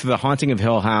series to The Haunting of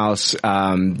Hill House.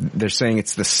 They're saying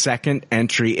it's the second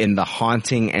entry in the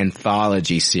Haunting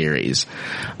Anthology series.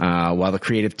 While the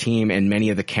creative team and many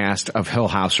of the cast of Hill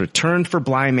House returned for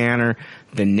Bly Manor,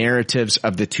 the narratives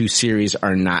of the two series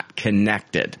are not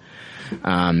connected.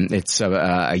 It's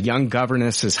a young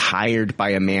governess is hired by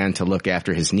a man to look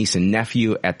after his niece and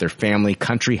nephew at their family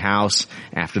country house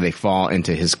after they fall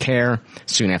into his care.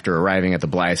 Soon after arriving at the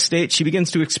Bly estate, she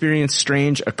begins to experience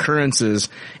strange occurrences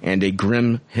and a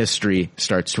grim history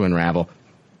starts to unravel.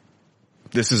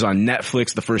 This is on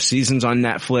Netflix. The first season's on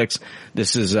Netflix.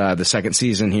 This is the second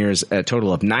season. Here is a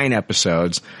total of 9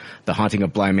 episodes. The Haunting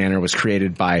of Bly Manor was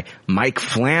created by Mike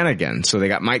Flanagan. So they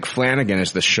got Mike Flanagan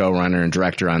as the showrunner and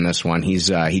director on this one. He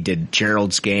did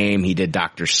Gerald's Game. He did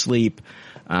Dr. Sleep.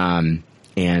 And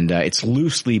it's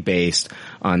loosely based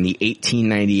on the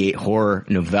 1898 horror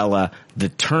novella The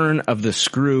Turn of the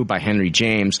Screw by Henry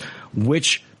James,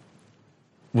 which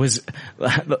was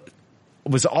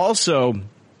also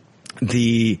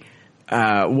the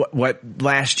what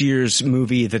last year's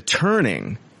movie The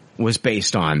Turning was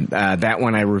based on. That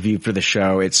one I reviewed for the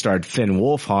show. It starred Finn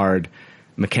Wolfhard,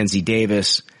 Mackenzie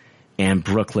Davis, and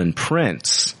Brooklyn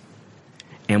Prince.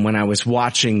 And when I was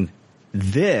watching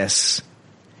this,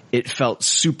 it felt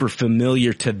super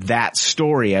familiar to that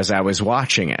story as I was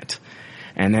watching it.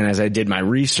 And then as I did my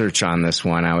research on this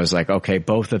one, I was like, okay,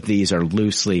 both of these are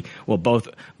both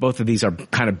of these are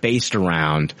kind of based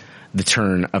around The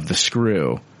Turn of the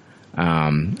Screw.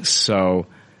 So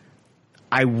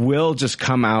I will just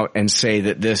come out and say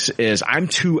that this is,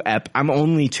 I'm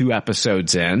only 2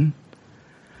 episodes in,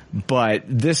 but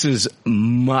this is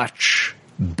much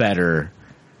better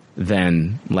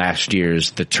than last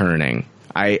year's The Turning.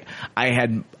 I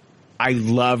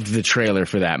loved the trailer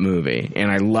for that movie, and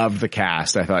I loved the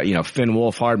cast. I thought, Finn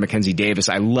Wolfhard, Mackenzie Davis.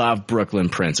 I love Brooklyn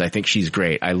Prince. I think she's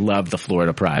great. I love The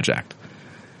Florida Project.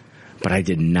 But I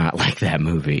did not like that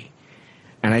movie.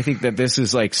 And I think that this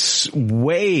is like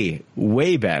way,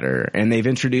 way better. And they've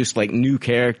introduced like new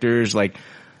characters, like,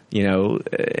 you know,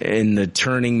 in the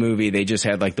Turning movie, they just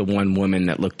had like the one woman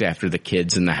that looked after the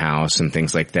kids in the house and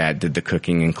things like that, did the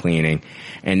cooking and cleaning.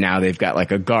 And now they've got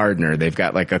like a gardener, they've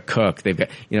got like a cook, they've got,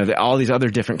 you know, all these other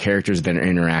different characters that are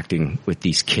interacting with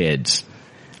these kids.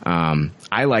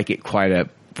 I like it quite a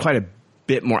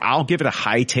bit more. I'll give it a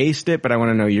high taste it, but I want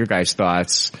to know your guys'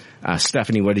 thoughts.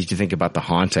 Stephanie, what did you think about The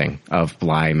Haunting of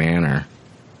Bly Manor?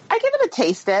 I give it a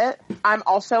taste it. I'm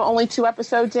also only 2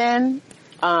 episodes in.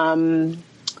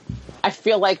 I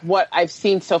feel like what I've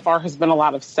seen so far has been a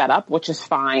lot of setup, which is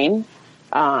fine.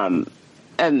 And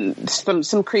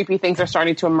some creepy things are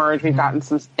starting to emerge. We've gotten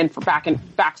some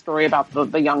backstory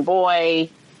about the young boy.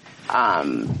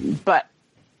 But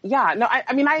yeah, no,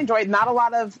 I mean, I enjoyed not a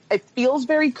lot of, it feels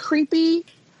very creepy,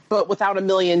 but without a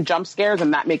million jump scares,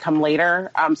 and that may come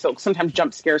later. So sometimes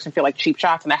jump scares can feel like cheap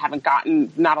shots, and I haven't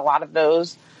gotten not a lot of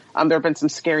those. There have been some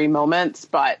scary moments,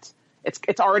 but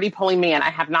it's already pulling me in.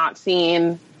 I have not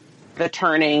seen The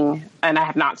Turning, and I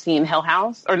have not seen Hill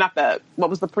House, or not what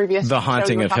was the previous? The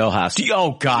Haunting of Hill House.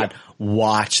 Oh God,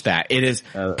 watch that. It is,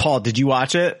 Paul, did you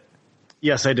watch it?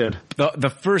 Yes, I did.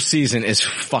 The first season is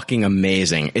fucking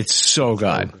amazing. It's so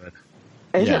good.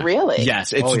 Is it really?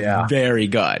 Yes, it's very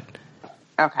good.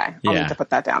 Okay, I'll need to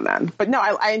put that down then. But no,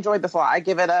 I enjoyed this a lot. I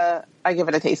give it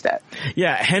a taste it.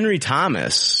 Yeah, Henry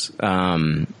Thomas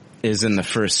is in the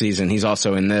first season. He's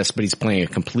also in this, but he's playing a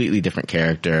completely different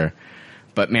character.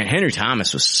 But man, Henry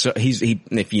Thomas was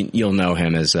if you'll know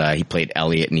him as he played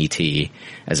Elliot in E.T.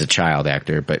 as a child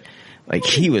actor, but like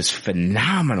he was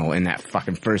phenomenal in that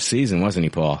fucking first season, wasn't he,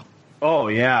 Paul? Oh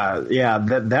yeah.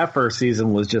 That first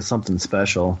season was just something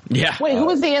special. Yeah. Wait, who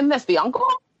was he in this? The uncle?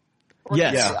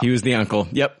 Yes, he was the uncle.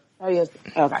 Yep. Oh, he is.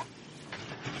 Okay.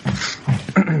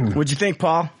 What'd you think,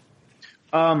 Paul?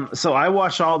 So I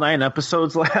watched all 9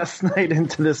 episodes last night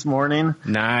into this morning.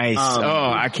 Nice.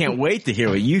 I can't wait to hear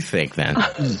what you think then.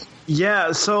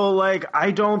 Yeah, so like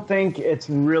I don't think it's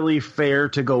really fair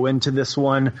to go into this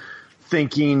one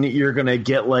thinking you're gonna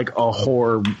get like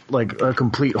a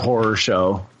complete horror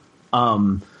show.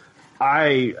 I'm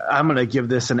gonna give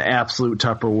this an absolute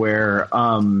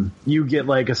Tupperware. You get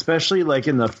like, especially like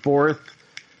in the fourth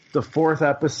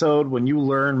episode, when you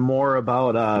learn more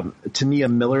about Tania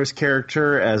Miller's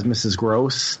character as Mrs.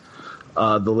 Gross,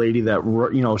 the lady that,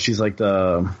 you know, she's like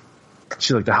the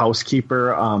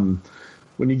housekeeper.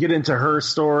 When you get into her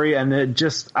story, and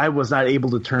I was not able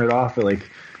to turn it off.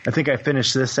 I think I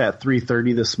finished this at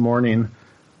 3:30 this morning.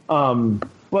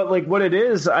 But like what it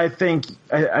is, I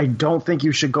don't think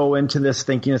you should go into this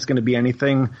thinking it's going to be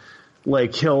anything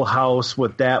like Hill House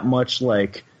with that much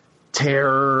like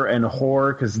terror and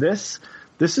horror, because this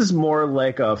is more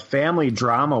like a family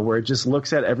drama where it just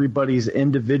looks at everybody's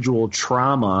individual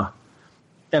trauma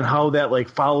and how that like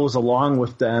follows along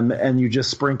with them, and you just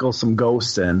sprinkle some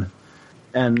ghosts in.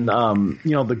 And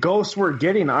you know, the ghosts we're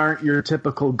getting aren't your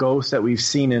typical ghosts that we've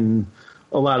seen in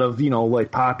a lot of, you know,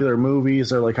 like popular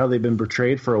movies or like how they've been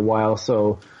portrayed for a while.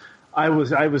 So I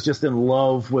was just in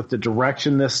love with the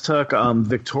direction this took.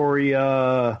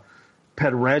 Victoria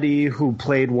Pedretti, who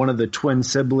played one of the twin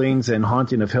siblings in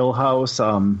Haunting of Hill House,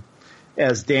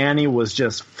 as Danny, was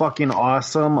just fucking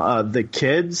awesome. The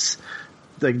kids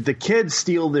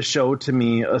steal the show to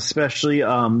me, especially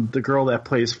the girl that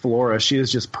plays Flora. She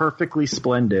is just perfectly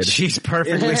splendid. She's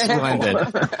perfectly splendid.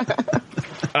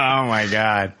 Oh my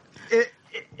God.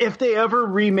 If they ever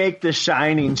remake The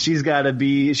Shining, she's got to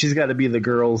be the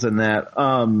girls in that.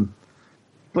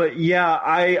 But yeah,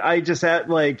 I just had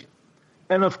like,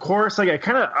 and of course, like I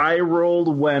kind of eye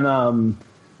rolled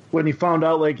when he found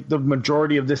out like the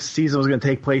majority of this season was going to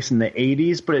take place in the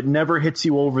 80s, but it never hits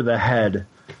you over the head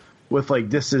with like,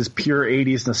 this is pure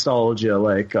 80s nostalgia.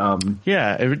 Like,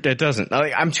 yeah, it doesn't.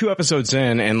 Like, I'm 2 episodes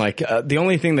in, and like the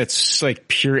only thing that's like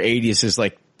pure 80s is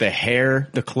like the hair,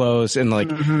 the clothes, and like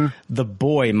the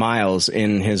boy Miles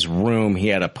in his room, he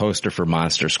had a poster for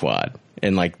Monster Squad,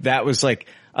 and like that was like,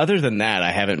 other than that,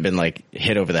 I haven't been like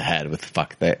hit over the head with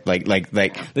fuck that. Like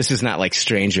this is not like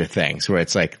Stranger Things where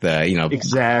it's like the, you know,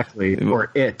 exactly, or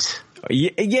It.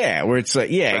 Yeah, where it's like,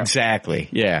 yeah, exactly,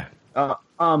 yeah.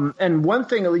 And one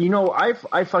thing, you know,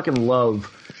 I fucking love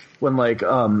when like,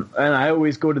 and I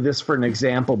always go to this for an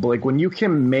example, but like when you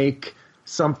can make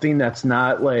something that's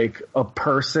not like a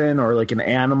person or like an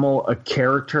animal, a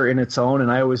character in its own.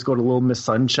 And I always go to Little Miss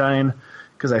Sunshine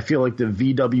because I feel like the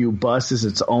VW bus is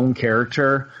its own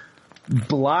character.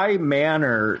 Bly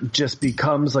Manor just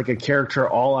becomes like a character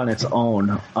all on its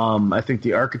own. I think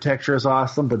the architecture is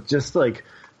awesome, but just like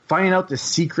finding out the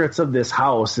secrets of this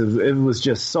house, it was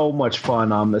just so much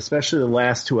fun. Especially the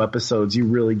last 2 episodes, you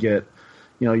really get,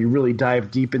 you really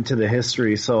dive deep into the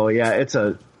history. So yeah, it's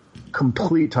a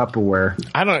complete Tupperware.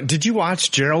 Did you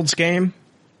watch Gerald's Game?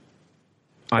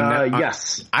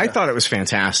 Yes. I thought it was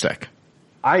fantastic.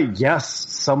 Yes,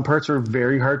 some parts were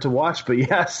very hard to watch, but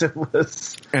yes, it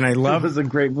was. And it was a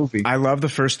great movie. I love the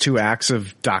first 2 acts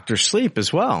of Dr. Sleep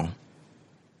as well.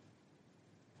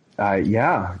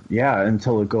 Yeah,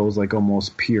 until it goes like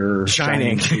almost pure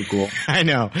Shining sequel. I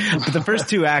know, but the first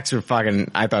 2 acts were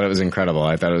I thought it was incredible.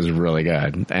 I thought it was really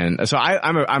good, and so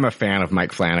I'm a fan of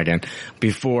Mike Flanagan.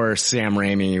 Before Sam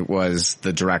Raimi was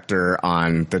the director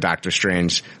on the Doctor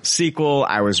Strange sequel,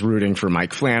 I was rooting for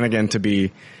Mike Flanagan to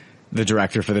be the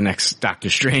director for the next Doctor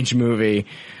Strange movie.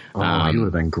 He would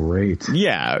have been great.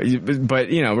 Yeah, but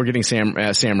we're getting Sam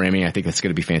Raimi. I think that's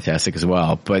going to be fantastic as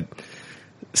well. But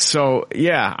so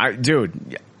yeah,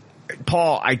 dude,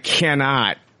 Paul, I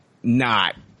cannot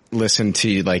not listen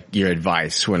to like your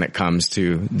advice when it comes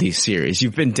to these series.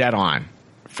 You've been dead on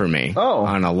for me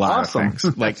on a lot of things.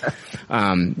 Like,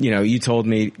 you told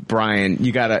me, Brian,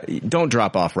 don't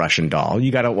drop off Russian Doll.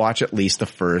 You gotta watch at least the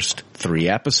first 3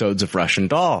 episodes of Russian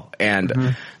Doll.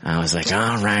 And I was like,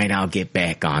 all right, I'll get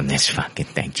back on this fucking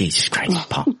thing. Jesus Christ,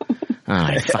 Paul. All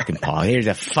right, fucking Paul. Here's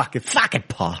a fucking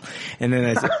Paul. And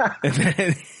then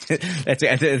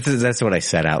that's what I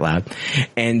said out loud.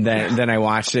 And then I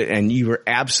watched it, and you were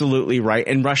absolutely right.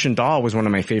 And Russian Doll was one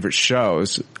of my favorite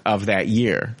shows of that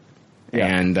year. Yeah.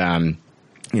 And,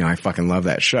 I fucking love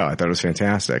that show. I thought it was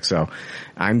fantastic. So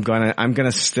I'm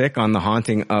gonna stick on The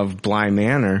Haunting of Bly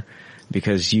Manor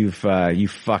because you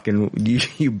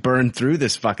burned through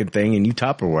this fucking thing and you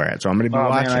Tupperware it. So I'm gonna be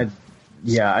watching. Man,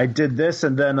 I did this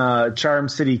and then, Charm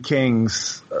City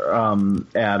Kings,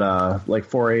 at, like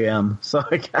 4 a.m. So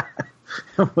it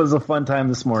was a fun time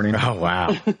this morning. Oh,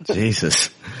 wow. Jesus.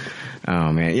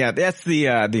 Oh, man. Yeah, that's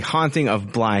the Haunting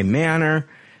of Bly Manor.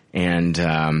 And,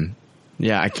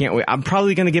 yeah, I can't wait. I'm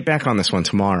probably going to get back on this one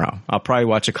tomorrow. I'll probably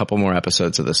watch a couple more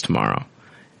episodes of this tomorrow.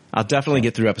 I'll definitely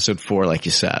get through episode 4, like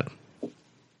you said.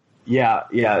 Yeah.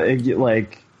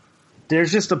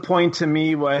 There's just a point to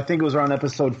me where I think it was around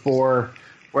episode 4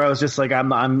 where I was just like,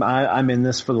 I'm in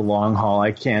this for the long haul.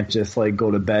 I can't just like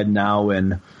go to bed now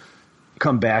and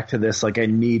come back to this. Like I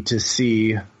need to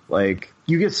see, like,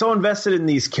 you get so invested in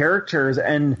these characters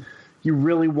and you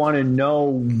really want to know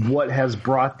what has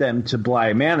brought them to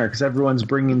Bly Manor because everyone's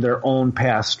bringing their own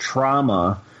past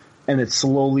trauma and it's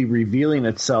slowly revealing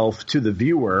itself to the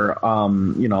viewer.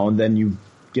 And then you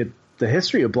get the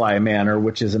history of Bly Manor,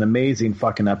 which is an amazing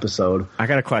fucking episode. I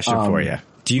got a question for you.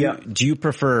 Do you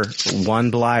prefer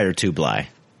 1 Bly or 2 Bly?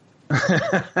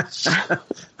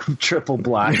 Triple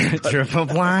Bly. Triple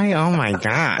Bly? Oh my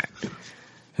God.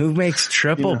 Who makes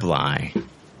triple Bly?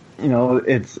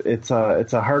 It's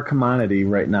a hard commodity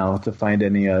right now to find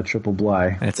any triple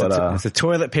Bly. It's a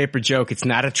toilet paper joke. It's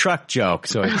not a truck joke,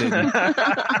 so it didn't.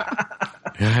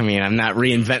 I mean, I'm not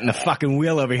reinventing the fucking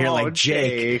wheel over here like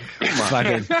Jake.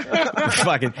 Fucking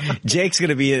Jake's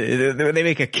gonna be. They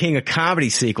make a King of Comedy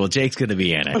sequel. Jake's gonna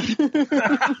be in it.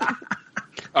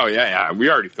 Oh yeah.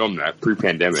 We already filmed that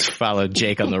pre-pandemic. Follow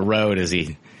Jake on the road as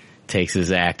he takes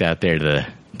his act out there to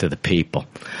the people.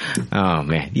 Oh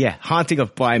man, yeah. Haunting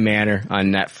of Bly Manor on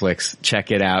Netflix.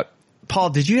 Check it out. Paul,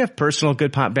 did you have personal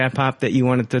good pop, bad pop that you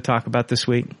wanted to talk about this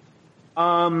week?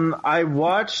 I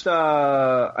watched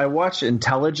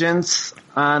Intelligence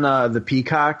on the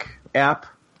Peacock app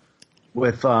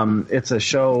with it's a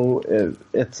show.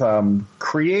 It's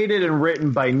created and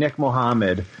written by Nick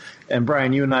Mohammed, and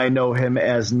Brian, you and I know him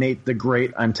as Nate the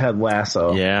Great on Ted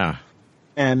Lasso. Yeah.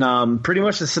 And pretty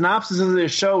much the synopsis of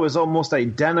this show is almost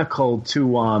identical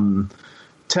to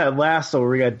Ted Lasso, where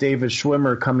we got David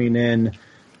Schwimmer coming in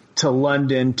to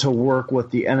London to work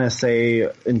with the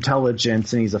NSA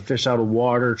intelligence, and he's a fish out of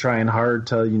water trying hard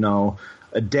to,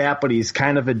 adapt, but he's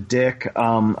kind of a dick.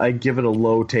 I give it a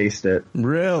low taste it.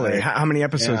 Really? How many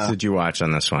episodes did you watch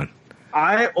on this one?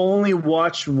 I only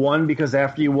watched 1 because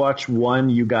after you watch 1,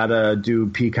 you gotta do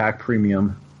Peacock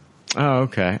Premium. Oh,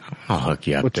 okay. I'll hook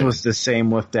you up. Which was the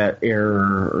same with that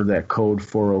error or that code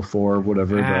 404,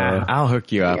 whatever. I'll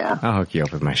hook you up. Yeah. I'll hook you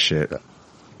up with my shit.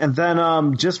 And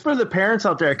then, just for the parents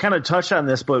out there, I kind of touched on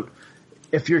this, but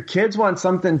if your kids want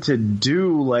something to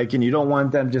do, and you don't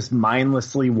want them just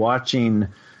mindlessly watching,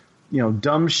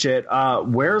 dumb shit,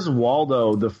 Where's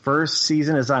Waldo? The first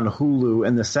season is on Hulu,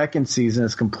 and the second season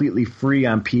is completely free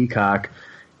on Peacock.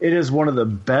 It is one of the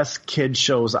best kid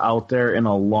shows out there in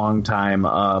a long time.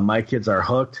 My kids are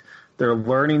hooked. They're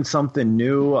learning something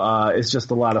new. It's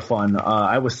just a lot of fun.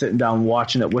 I was sitting down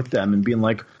watching it with them and being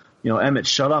like, Emmett,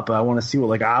 shut up. I want to see what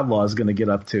like Outlaw is going to get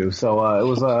up to. So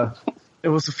it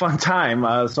was a fun time.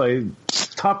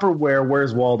 Tupperware,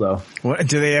 Where's Waldo? What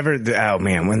do they ever? Oh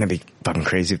man, wouldn't that be fucking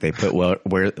crazy if they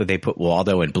put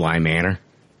Waldo in Bly Manor?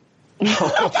 The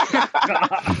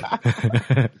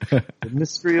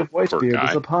mystery of Whitebeard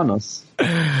is upon us. Oh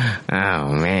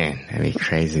man, that'd be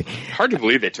crazy. Hard to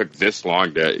believe they took this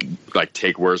long to like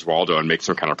take Where's Waldo and make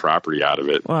some kind of property out of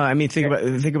it. Well, I mean, think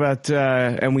about,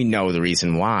 and we know the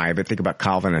reason why, but think about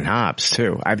Calvin and Hobbes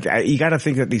too. You got to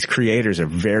think that these creators are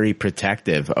very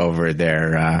protective over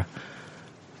their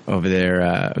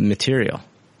material.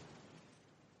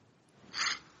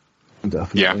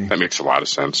 Definitely. Yeah, that makes a lot of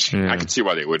sense. I can see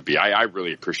why they would be. I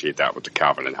really appreciate that with the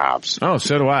Calvin and Hobbes. Oh,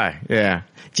 so do I. Yeah.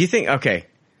 Do you think? Okay,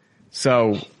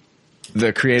 so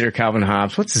the creator Calvin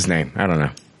Hobbes, what's his name? I don't know.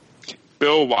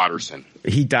 Bill Watterson.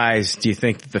 He dies. Do you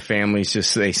think that the families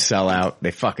they sell out?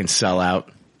 They fucking sell out.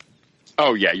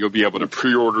 Oh yeah, you'll be able to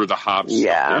pre-order the Hobbes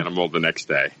animal the next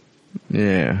day.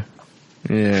 Yeah.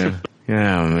 Yeah.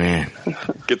 Oh man.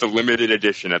 Get the limited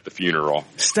edition at the funeral.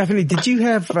 Stephanie, did you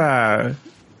have?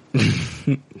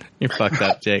 You're fucked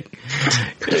up, Jake.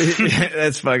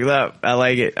 That's fucked up. I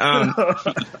like it.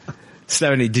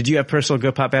 Stephanie, did you have personal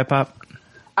good pop, bad pop?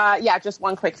 Yeah, just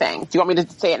one quick thing. Do you want me to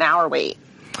say it now or wait?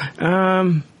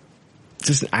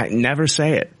 Just I never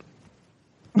say it.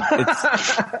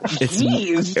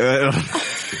 It's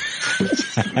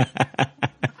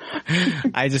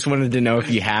I just wanted to know if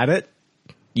you had it.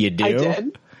 You do. I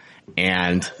did.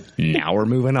 And now we're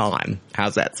moving on.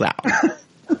 How's that sound?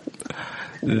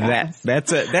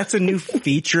 That's a new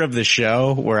feature of the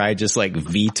show where I just like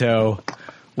veto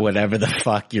whatever the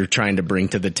fuck you're trying to bring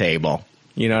to the table.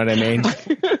 You know what I mean?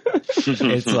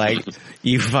 It's like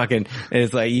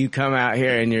you come out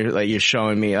here and you're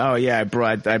showing me, oh yeah, I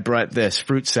brought this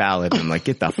fruit salad. I'm like,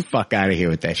 get the fuck out of here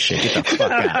with that shit. Get the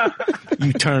fuck out.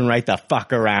 You turn right the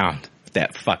fuck around with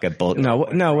that fucking bull. No,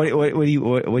 what do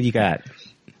you got?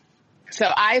 So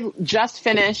I just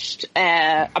finished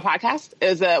a podcast. It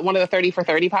was one of the 30 for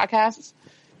 30 podcasts.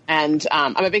 And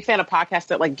I'm a big fan of podcasts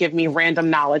that like give me random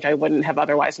knowledge I wouldn't have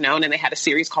otherwise known. And they had a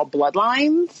series called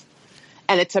Bloodlines.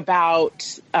 And it's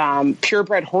about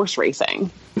purebred horse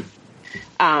racing.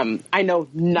 I know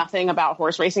nothing about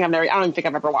horse racing. I don't even think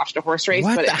I've ever watched a horse race.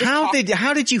 What? But How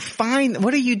did you find?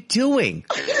 What are you doing?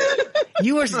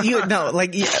 You are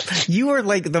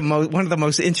like one of the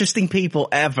most interesting people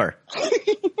ever.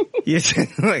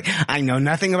 Like, I know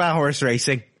nothing about horse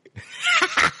racing.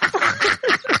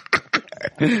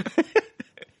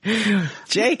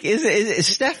 Jake is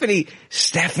Stephanie.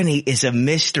 Stephanie is a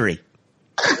mystery.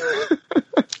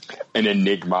 An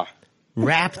enigma.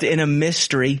 Wrapped in a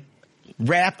mystery.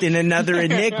 Wrapped in another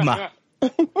enigma.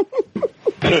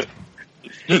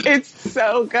 It's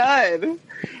so good.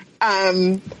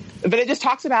 But it just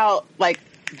talks about like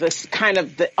this kind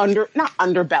of not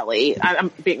underbelly,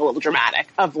 I'm being a little dramatic,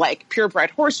 of like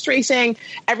purebred horse racing,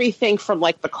 everything from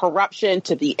like the corruption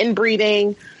to the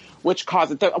inbreeding, which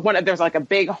causes there's like a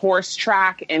big horse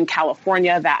track in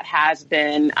California that has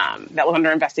been, that was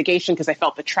under investigation because they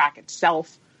felt the track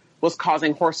itself was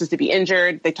causing horses to be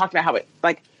injured. They talked about how it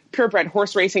like purebred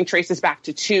horse racing traces back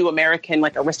to two American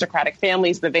like aristocratic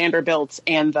families, the Vanderbilts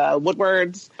and the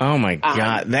Woodwards. Oh my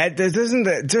God. Doesn't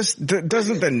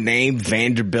the name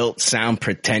Vanderbilt sound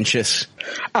pretentious?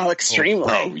 Oh,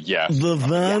 extremely. Oh, yeah. The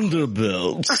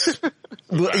Vanderbilts.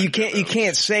 Well, you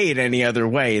can't say it any other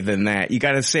way than that. You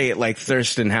got to say it like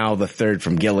Thurston Howell III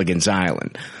from Gilligan's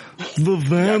Island. The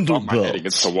Vanderbilts. My head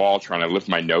against the wall trying to lift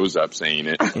my nose up saying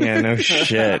it. Yeah, no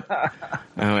shit.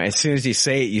 As soon as you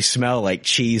say it, you smell like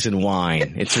cheese and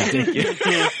wine. It's ridiculous.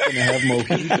 Gonna have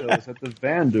mojitos at the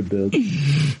Vanderbilt.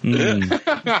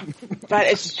 But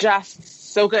it's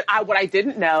just so good. What I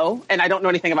didn't know, and I don't know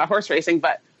anything about horse racing,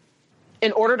 but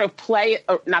in order to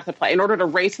in order to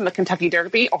race in the Kentucky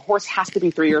Derby, a horse has to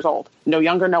be 3 years old. No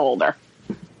younger, no older.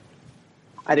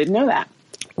 I didn't know that.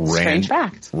 Strange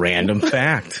fact. Random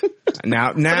fact.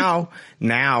 Now,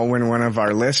 when one of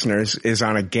our listeners is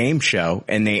on a game show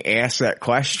and they ask that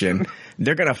question,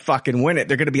 they're going to fucking win it.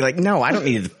 They're going to be like, no, I don't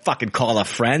need to fucking call a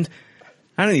friend.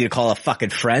 I don't need to call a fucking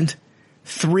friend.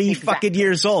 3 fucking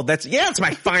years old. That's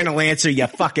my final answer, you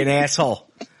fucking asshole.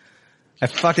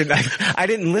 I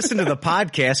didn't listen to the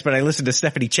podcast, but I listened to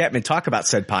Stephanie Chapman talk about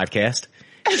said podcast.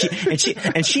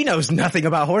 She knows nothing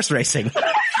about horse racing.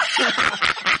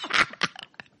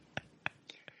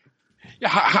 Yeah,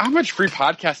 how much free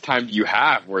podcast time do you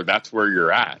have where that's where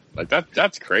you're at? Like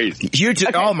that's crazy.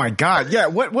 Oh my God. Yeah.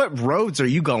 What roads are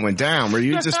you going down where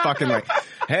you're just fucking like,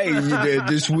 hey,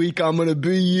 this week I'm going to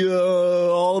be,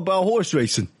 all about horse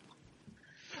racing?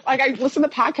 I listen to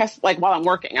podcasts like while I'm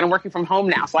working, and I'm working from home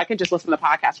now, so I can just listen to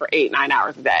podcasts for 8-9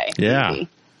 hours a day. Yeah. Easy.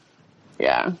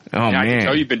 Yeah. Oh, yeah, man. I can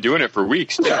tell you've been doing it for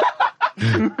weeks. Too.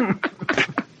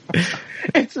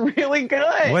 It's really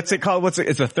good. What's it called?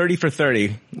 It's a 30 for 30.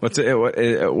 Is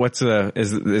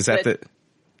that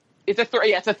It's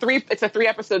a 3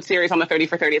 episode series on the 30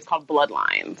 for 30. It's called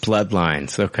Bloodlines.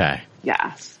 Bloodlines? Okay.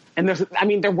 Yes. And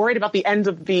they're worried about the end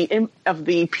of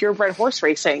the purebred horse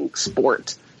racing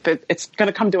sport. That it's going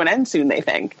to come to an end soon, they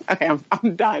think. Okay,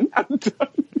 I'm done. Oh,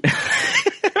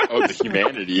 the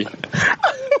humanity.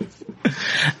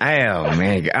 Oh,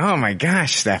 man. Oh, my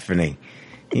gosh, Stephanie.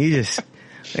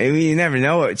 You never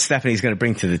know what Stephanie's going to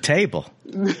bring to the table.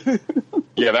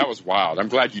 Yeah, that was wild. I'm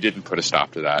glad you didn't put a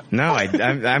stop to that. No,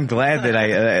 I'm glad that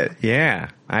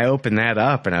I opened that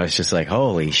up and I was just like,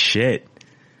 holy shit.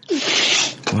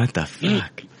 What the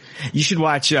fuck? You should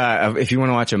watch, if you want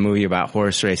to watch a movie about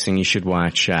horse racing, you should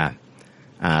watch,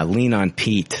 Lean on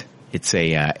Pete. It's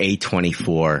a,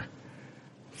 A24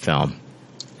 film.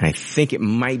 I think it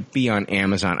might be on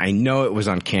Amazon. I know it was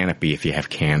on Canopy if you have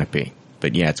Canopy.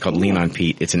 But yeah, it's called Lean on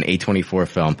Pete. It's an A24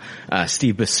 film.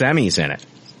 Steve Buscemi's in it.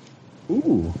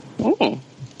 Ooh. Ooh.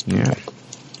 Yeah.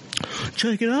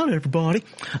 Check it out, everybody.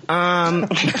 That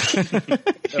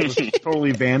was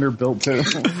totally Vanderbilt too.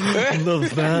 The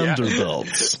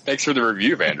Vanderbilts. Thanks for the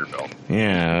review, Vanderbilt.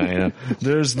 Yeah.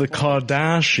 There's the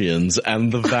Kardashians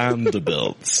and the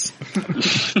Vanderbilts.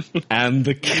 And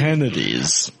the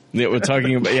Kennedys. Yeah, we're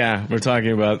talking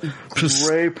about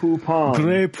Grey Poupon.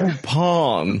 Grey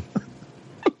Poupon.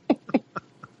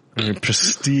 A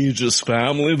prestigious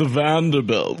family, the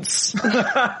Vanderbilts.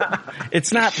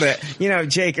 It's not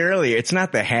Jake earlier, it's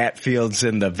not the Hatfields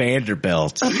and the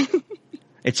Vanderbilts.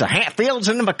 It's the Hatfields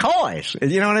and the McCoys.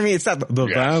 You know what I mean? It's not the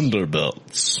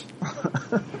Vanderbilts.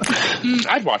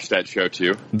 I'd watch that show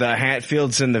too. The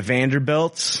Hatfields and the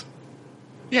Vanderbilts?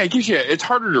 Yeah, it's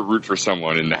harder to root for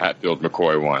someone in the Hatfield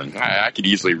McCoy one. I could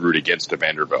easily root against the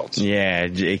Vanderbilts. Yeah,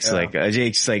 Jake's like, Team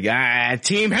Hatfield,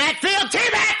 Team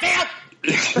Hatfield!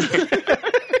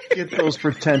 Get those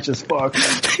pretentious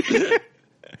fucks.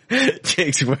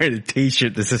 Jake's wearing a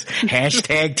t-shirt that says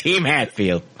hashtag Team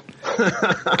Hatfield.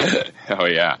 Oh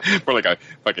yeah. Or like a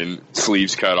fucking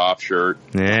sleeves cut off shirt.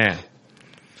 Yeah.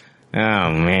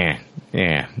 Oh man.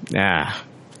 Yeah.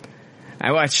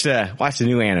 I watched a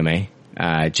new anime,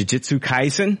 Jujutsu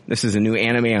Kaisen. This is a new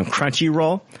anime on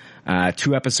Crunchyroll.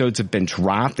 2 episodes have been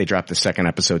dropped. They dropped the second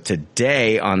episode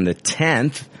today on the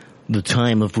 10th. The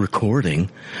time of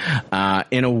recording.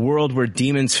 In a world where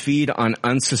demons feed on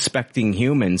unsuspecting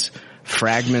humans,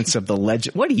 fragments of the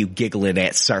legend. What are you giggling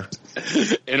at, sir?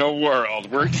 In a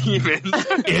world where demons.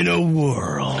 In a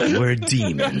world where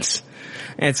demons.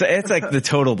 It's like the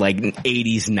total like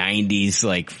 80s, 90s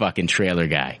like fucking trailer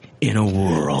guy. In a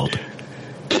world.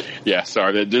 Yeah,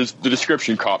 sorry. The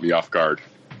description caught me off guard.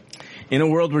 In a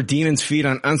world where demons feed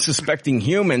on unsuspecting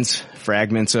humans,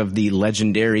 fragments of the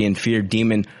legendary and feared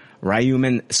demon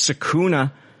Ryumen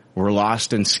Sukuna were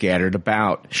lost and scattered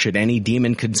about. Should any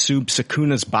demon consume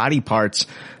Sukuna's body parts,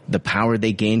 the power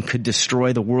they gain could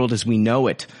destroy the world as we know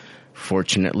it.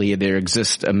 Fortunately, there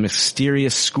exists a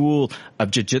mysterious school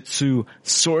of Jujutsu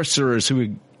sorcerers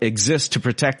who exist to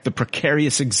protect the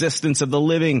precarious existence of the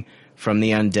living from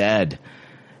the undead.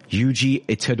 Yuji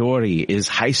Itadori is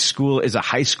a high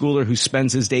schooler who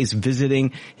spends his days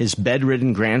visiting his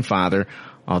bedridden grandfather.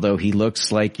 Although he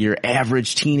looks like your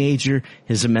average teenager,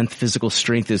 his immense physical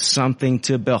strength is something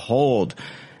to behold.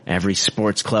 Every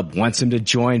sports club wants him to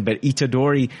join, but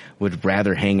Itadori would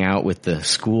rather hang out with the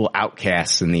school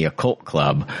outcasts in the occult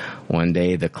club. One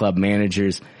day, the club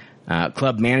manages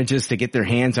to get their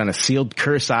hands on a sealed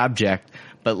curse object,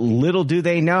 but little do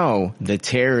they know the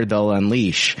terror they'll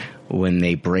unleash when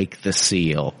they break the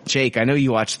seal. Jake, I know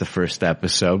you watched the first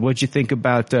episode. What'd you think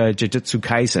about Jujutsu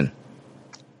Kaisen?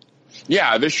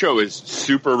 Yeah, this show is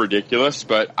super ridiculous,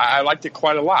 but I liked it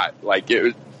quite a lot. Like,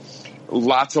 it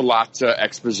was lots of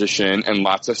exposition and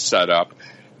lots of setup,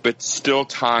 but still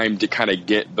time to kind of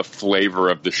get the flavor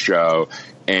of the show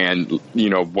and,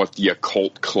 what the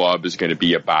occult club is going to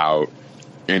be about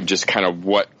and just kind of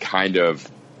what kind of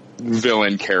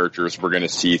villain characters we're going to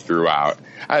see throughout.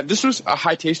 This was a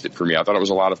high tasted for me. I thought it was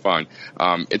a lot of fun.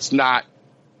 It's not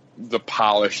the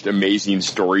polished, amazing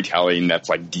storytelling that's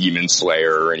like Demon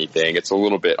Slayer or anything. It's a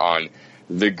little bit on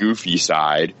the goofy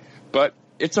side, but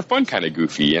it's a fun kind of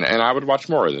goofy, and I would watch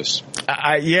more of this.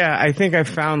 I think I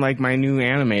found like my new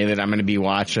anime that I'm going to be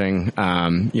watching,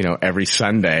 every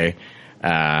Sunday,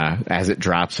 as it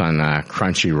drops on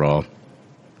Crunchyroll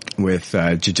with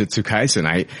Jujutsu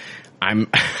Kaisen. I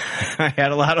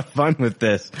had a lot of fun with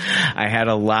this.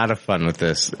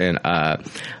 And,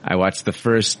 I watched the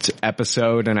first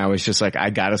episode and I was just like,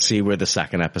 I gotta see where the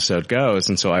second episode goes.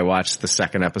 And so I watched the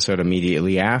second episode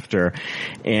immediately after.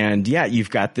 And yeah,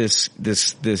 you've got this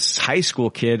high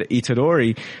school kid,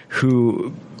 Itadori,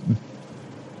 who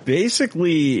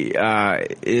basically,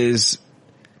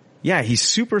 he's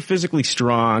super physically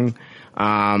strong,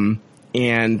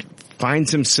 and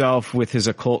finds himself with his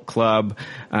occult club.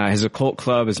 His occult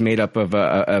club is made up of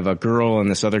a girl and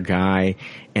this other guy,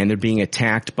 and they're being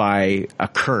attacked by a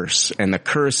curse. And the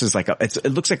curse is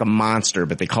it looks like a monster,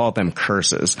 but they call them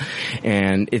curses.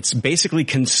 And it's basically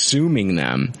consuming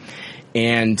them.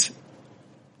 And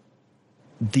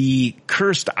the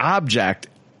cursed object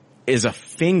is a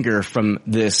finger from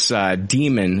this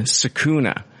demon,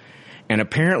 Sukuna. And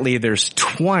apparently there's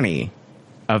 20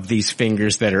 of these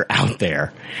fingers that are out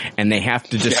there, and they have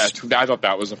to just... Yeah, I thought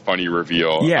that was a funny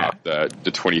reveal. Yeah. About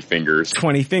the 20 fingers.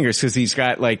 20 fingers, because he's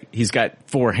got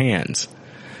 4 hands.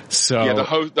 So yeah,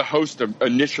 the host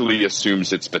initially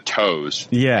assumes it's the toes.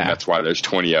 Yeah. And that's why there's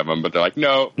 20 of them, but they're like,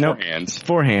 no, 4 hands.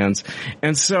 4 hands.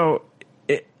 And so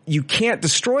you can't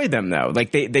destroy them, though.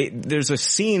 Like, there's a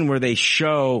scene where they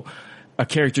show a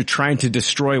character trying to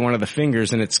destroy one of the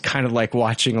fingers, and it's kind of like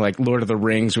watching like Lord of the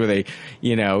Rings, where they,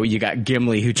 you got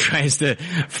Gimli who tries to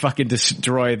fucking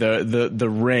destroy the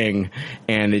ring,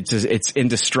 and it's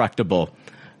indestructible.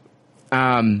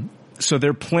 So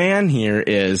their plan here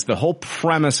is, the whole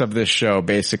premise of this show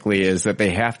basically is that they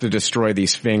have to destroy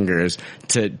these fingers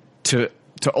to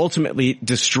ultimately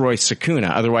destroy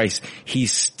Sukuna. Otherwise he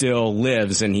still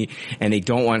lives, and they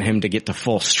don't want him to get to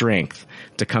full strength,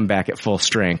 to come back at full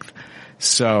strength.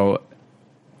 So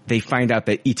they find out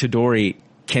that Itadori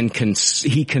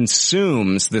he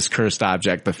consumes this cursed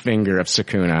object, the finger of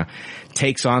Sukuna,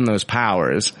 takes on those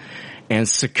powers, and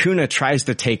Sukuna tries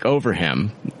to take over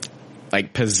him,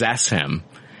 like possess him,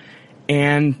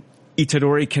 and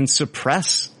Itadori can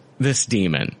suppress this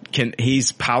demon.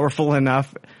 He's powerful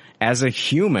enough as a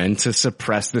human to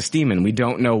suppress this demon. We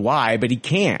don't know why, but he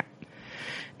can't.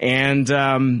 And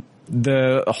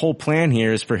the whole plan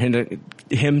here is for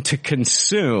him to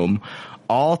consume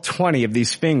all 20 of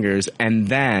these fingers, and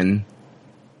then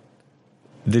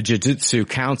the Jujutsu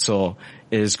Council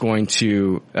is going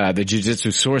to, the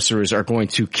Jujutsu sorcerers are going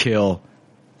to kill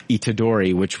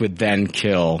Itadori, which would then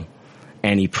kill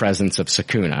any presence of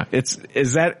Sukuna.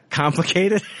 Is that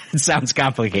complicated? It sounds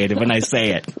complicated when I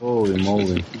say it. Holy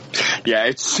moly. Yeah,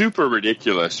 it's super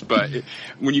ridiculous, but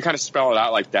when you kind of spell it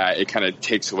out like that, it kind of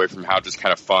takes away from how just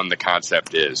kind of fun the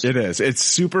concept is. It is. It's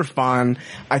super fun.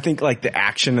 I think like the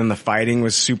action and the fighting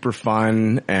was super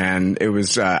fun, and it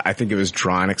was, I think it was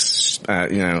drawn,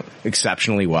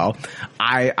 exceptionally well.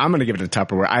 I'm gonna give it a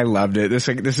Tupperware. I loved it. This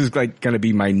is like gonna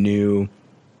be my new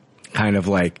kind of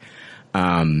like,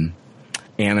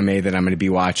 anime that I'm going to be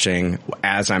watching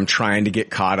as I'm trying to get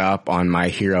caught up on My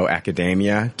Hero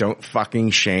Academia. Don't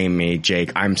fucking shame me,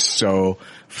 Jake. I'm so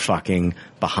fucking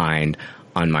behind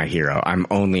on My Hero. I'm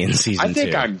only in season 2. I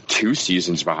think I'm 2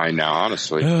 seasons behind now,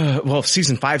 honestly. Well,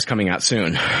 season 5's coming out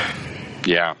soon.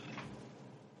 Yeah.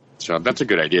 So that's a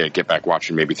good idea. Get back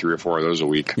watching maybe 3 or 4 of those a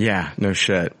week. Yeah, no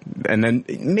shit. And then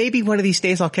maybe one of these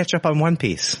days I'll catch up on One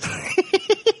Piece.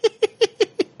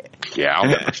 Yeah, I'll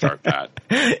never start that.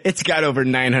 It's got over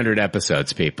 900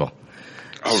 episodes, people.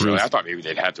 Oh, really? I thought maybe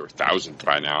they'd had their 1,000th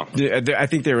by now. I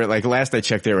think they were like, last I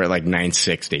checked, they were at like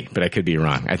 960, but I could be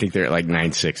wrong. I think they're at like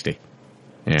 960.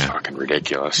 Yeah. Fucking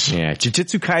ridiculous. Yeah.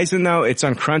 Jujutsu Kaisen, though, it's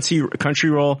on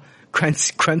Crunchyroll.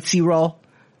 Crunchyroll?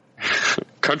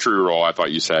 Crunchyroll, I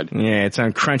thought you said. Yeah, it's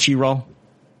on Crunchyroll.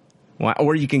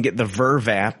 Or you can get the Verve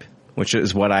app, which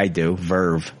is what I do,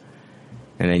 Verve.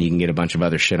 And then you can get a bunch of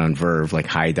other shit on Verve, like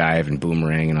High Dive and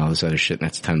Boomerang and all this other shit, and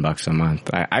that's $10 a month.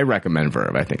 I recommend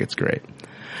Verve. I think it's great.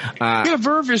 Yeah,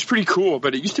 Verve is pretty cool,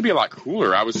 but it used to be a lot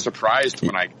cooler. I was surprised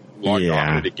when I logged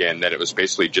on it again that it was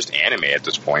basically just anime at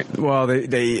this point. Well,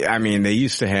 they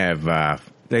used to have,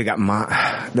 they got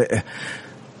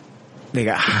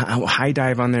High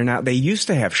Dive on there now. They used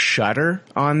to have Shudder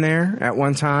on there at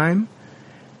one time.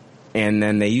 And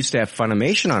then they used to have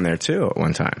Funimation on there too at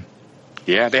one time.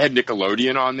 Yeah, they had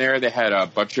Nickelodeon on there. They had a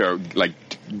bunch of like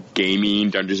gaming,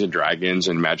 Dungeons and Dragons,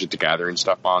 and Magic the Gathering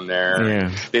stuff on there.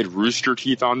 Yeah, they had Rooster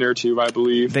Teeth on there too, I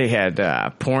believe. They had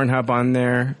Pornhub on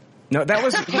there. No, that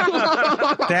was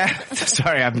that.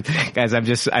 Sorry,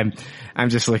 I'm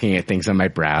just looking at things on my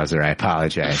browser. I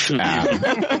apologize.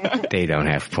 They don't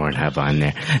have Pornhub on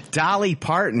there. Dolly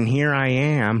Parton, Here I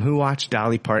Am. Who watched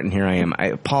Dolly Parton, Here I Am?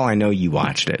 Paul, I know you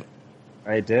watched it.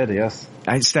 I did, yes.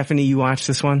 Stephanie, you watched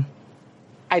this one?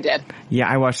 I did. Yeah,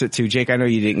 I watched it too. Jake, I know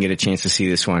you didn't get a chance to see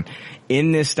this one.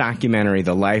 In this documentary,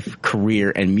 the life,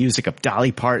 career, and music of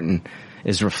Dolly Parton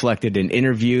is reflected in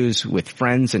interviews with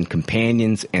friends and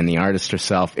companions and the artist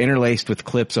herself, interlaced with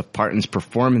clips of Parton's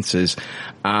performances.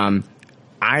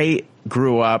 I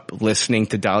grew up listening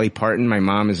to Dolly Parton. My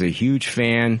mom is a huge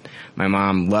fan. My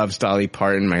mom loves Dolly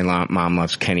Parton. My mom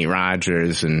loves Kenny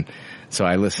Rogers, and so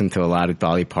I listened to a lot of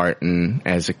Dolly Parton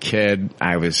as a kid.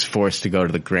 I was forced to go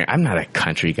to the I'm not a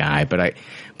country guy, but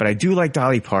I do like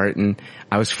Dolly Parton.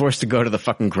 I was forced to go to the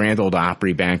fucking Grand Ole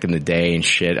Opry back in the day and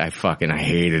shit. I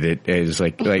hated it. It was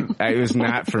like it was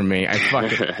not for me.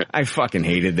 I fucking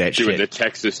hated that shit. Doing the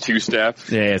Texas two-step.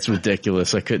 Yeah, it's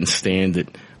ridiculous. I couldn't stand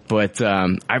it. But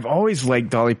I've always liked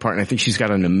Dolly Parton. I think she's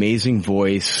got an amazing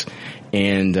voice,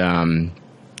 and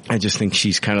I just think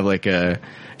she's kind of like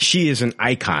she is an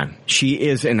icon. She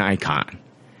is an icon.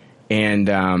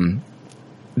 And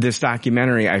this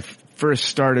documentary, I first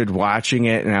started watching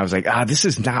it, and I was like, this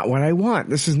is not what I want.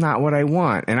 This is not what I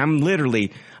want. And I'm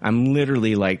literally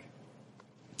like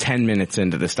 10 minutes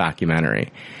into this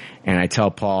documentary. And I tell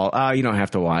Paul, you don't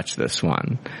have to watch this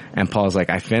one. And Paul's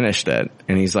like, I finished it.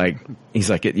 And he's like,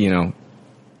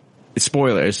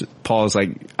 spoilers. Paul's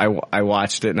like, I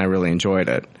watched it and I really enjoyed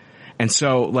it. And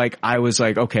so, like, I was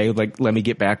like, okay, like, let me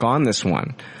get back on this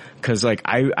one. Cause like,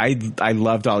 I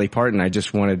love Dolly Parton. I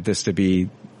just wanted this to be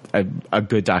a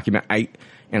good document.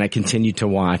 And I continued to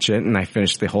watch it, and I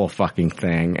finished the whole fucking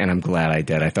thing, and I'm glad I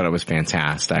did. I thought it was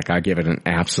fantastic. I give it an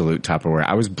absolute Tupperware.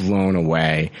 I was blown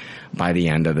away by the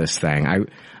end of this thing.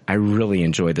 I really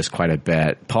enjoyed this quite a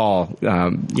bit. Paul,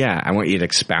 I want you to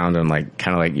expound on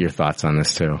kind of your thoughts on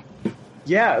this too.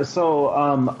 Yeah, so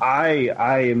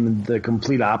I am the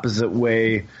complete opposite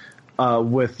way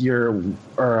with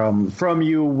from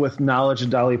you with knowledge of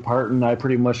Dolly Parton. I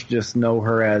pretty much just know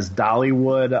her as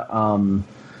Dollywood.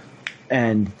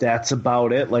 And that's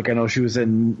about it. Like, I know she was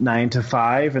in 9 to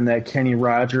 5, and that Kenny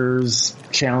Rogers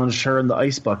challenged her in the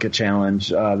Ice Bucket Challenge.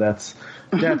 That's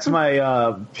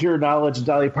my pure knowledge of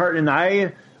Dolly Parton. And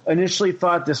I initially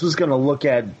thought this was going to look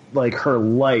at like her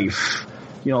life,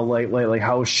 like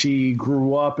how she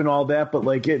grew up and all that. But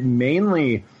like, it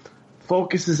mainly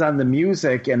focuses on the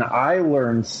music, and I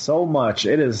learned so much.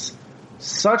 It is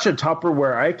such a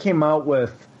Tupperware. I came out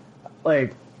with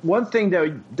like. One thing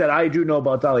that I do know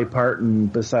about Dolly Parton,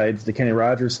 besides the Kenny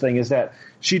Rogers thing, is that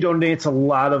she donates a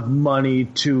lot of money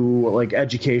to like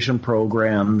education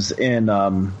programs in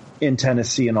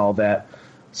Tennessee and all that.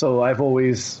 So I've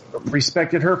always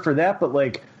respected her for that. But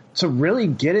like, to really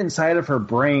get inside of her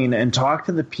brain and talk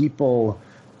to the people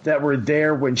that were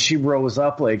there when she rose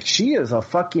up, like, she is a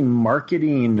fucking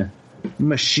marketing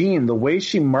machine. The way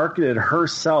she marketed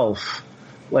herself,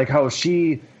 like how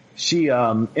she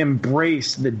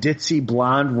embraced the ditzy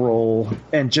blonde role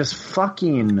and just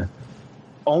fucking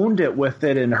owned it with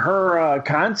it. And her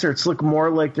concerts look more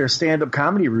like their stand-up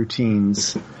comedy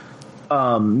routines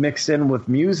mixed in with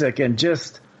music. And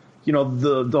just,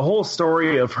 the whole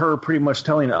story of her pretty much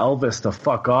telling Elvis to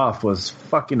fuck off was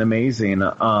fucking amazing.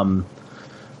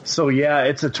 So yeah,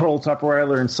 it's a total Tupperware. I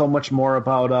learned so much more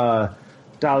about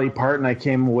Dolly Parton. I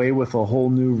came away with a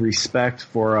whole new respect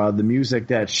for the music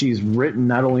that she's written,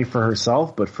 not only for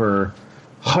herself, but for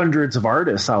hundreds of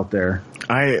artists out there.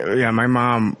 My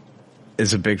mom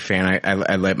is a big fan.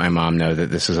 I let my mom know that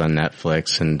this is on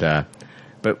Netflix. And,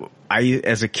 but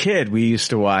as a kid, we used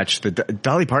to watch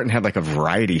Dolly Parton had like a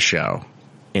variety show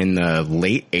in the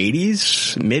late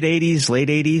 80s, mid 80s, late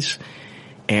 80s.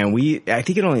 And I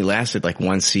think it only lasted like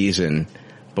one season,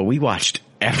 but we watched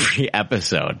every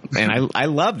episode, and I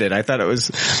loved it. I thought it was,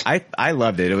 I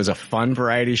loved it. It was a fun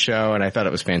variety show, and I thought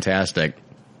it was fantastic.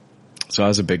 So I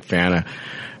was a big fan of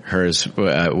hers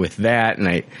with that.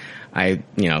 And I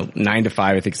 9 to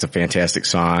 5, I think it's a fantastic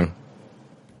song.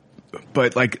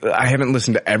 But like, I haven't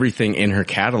listened to everything in her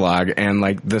catalog, and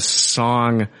like the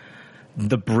song,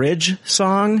 the bridge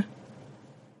song.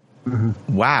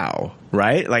 Mm-hmm. Wow.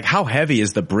 Right? Like, how heavy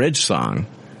is the bridge song?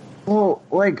 Well,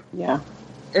 like, yeah.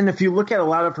 And if you look at a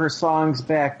lot of her songs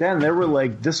back then, they were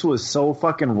like, this was so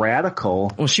fucking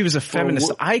radical. Well, she was a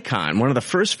feminist icon, one of the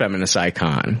first feminist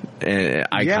icons,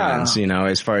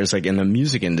 as far as like in the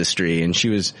music industry. And she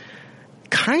was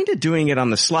kind of doing it on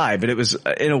the sly, but it was,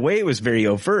 in a way, it was very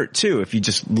overt too. If you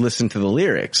just listen to the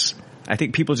lyrics, I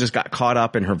think people just got caught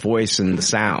up in her voice and the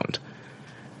sound.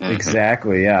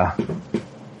 Exactly. Yeah.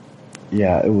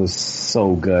 Yeah. It was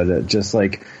so good. It just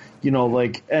like,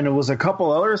 and it was a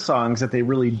couple other songs that they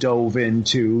really dove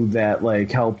into that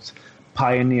like helped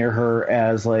pioneer her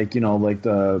as like,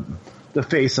 the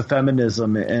face of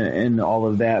feminism and all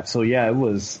of that. So yeah,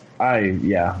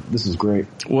 this is great.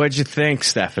 What'd you think,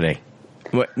 Stephanie?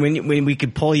 When we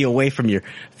could pull you away from your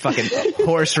fucking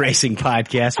horse racing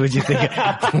podcast, what'd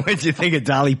you think of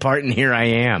Dolly Parton? Here I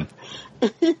Am.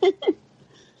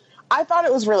 I thought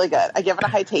it was really good. I give it a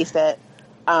high taste it.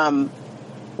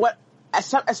 As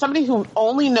somebody who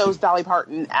only knows Dolly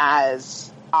Parton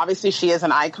as, obviously she is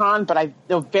an icon, but I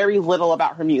know very little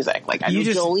about her music. Like I know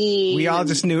Jolene. We all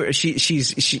just knew she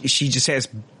just has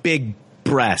big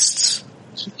breasts.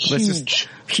 Huge.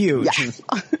 Huge. Yes.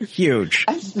 Huge.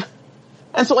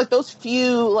 And so like those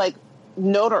few like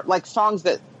songs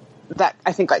that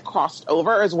I think like crossed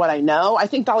over is what I know. I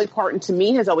think Dolly Parton to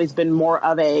me has always been more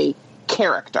of a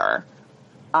character.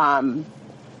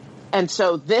 And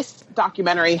so this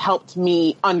documentary helped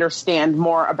me understand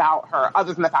more about her,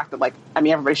 other than the fact that like, I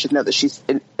mean, everybody should know that she's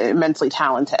immensely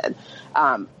talented.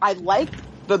 I like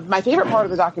my favorite part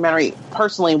of the documentary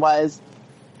personally was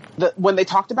when they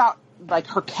talked about like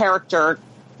her character,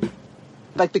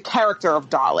 like the character of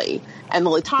Dolly, and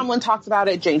Lily Tomlin talks about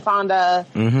it. Jane Fonda,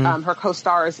 her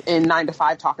co-stars in 9 to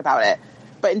 5 talk about it.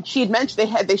 But she had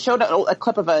mentioned they showed a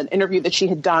clip of an interview that she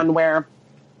had done where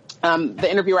the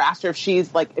interviewer asked her if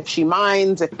she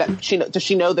minds, does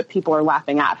she know that people are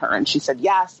laughing at her, and she said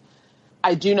yes.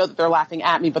 I do know that they're laughing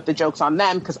at me, but the joke's on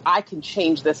them because I can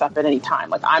change this up at any time.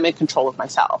 Like I'm in control of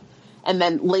myself. And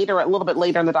then a little bit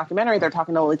later in the documentary, they're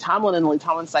talking to Lily Tomlin, and Lily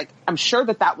Tomlin's like, I'm sure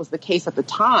that was the case at the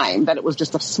time, that it was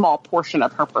just a small portion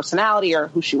of her personality or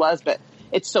who she was, but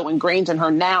it's so ingrained in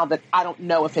her now that I don't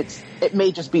know if it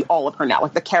may just be all of her now,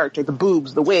 like the character, the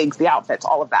boobs, the wigs, the outfits,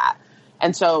 all of that.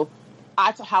 And so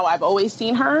that's how I've always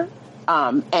seen her.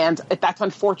 And that's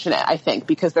unfortunate, I think,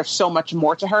 because there's so much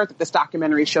more to her that this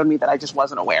documentary showed me that I just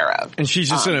wasn't aware of. And she's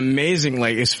just an amazing,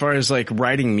 like, as far as like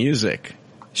writing music.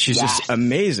 She's just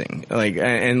amazing. Like,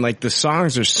 and like the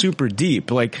songs are super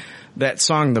deep. Like that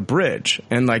song, The Bridge,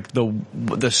 and like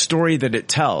the story that it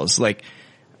tells. Like,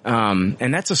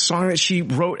 and that's a song that she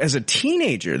wrote as a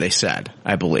teenager, they said,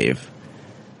 I believe.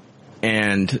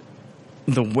 And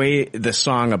the way the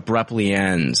song abruptly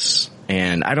ends,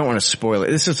 and I don't want to spoil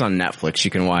it. This is on Netflix.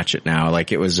 You can watch it now.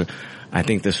 Like I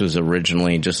think this was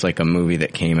originally just like a movie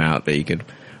that came out that you could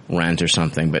rent or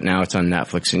something, but now it's on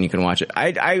Netflix and you can watch it.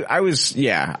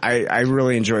 I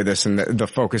really enjoy this and the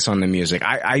focus on the music.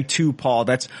 I too, Paul,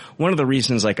 that's one of the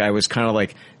reasons like I was kind of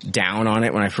like down on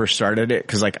it when I first started it,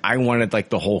 because like I wanted like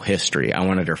the whole history. I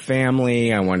wanted her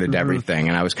family, I wanted everything,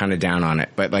 and I was kind of down on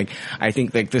it. But like I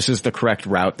think like this is the correct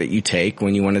route that you take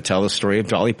when you want to tell the story of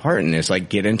Dolly Parton, is like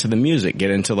get into the music,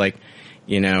 get into like,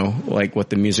 you know, like what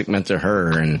the music meant to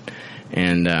her,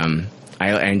 and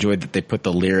I enjoyed that they put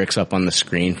the lyrics up on the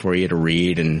screen for you to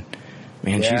read, and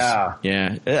man,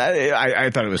 I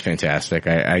thought it was fantastic.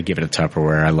 I give it a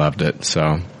Tupperware. I loved it.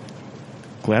 So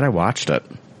glad I watched it.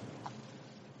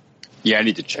 Yeah, I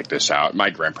need to check this out. My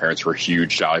grandparents were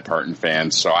huge Dolly Parton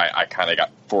fans, so I kind of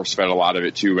got force-fed a lot of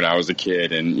it too when I was a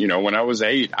kid. And, you know, when I was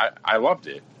 8, I loved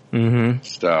it. Mm-hmm.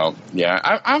 So, yeah.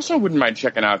 I also wouldn't mind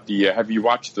checking out have you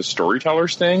watched the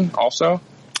Storytellers thing also?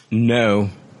 No.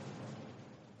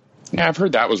 Yeah, I've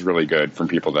heard that was really good from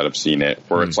people that have seen it,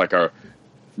 where it's like a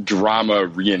drama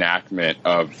reenactment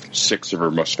of 6 of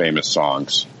her most famous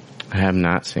songs. I have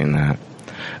not seen that.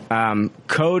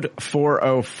 Code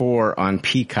 404 on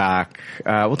Peacock.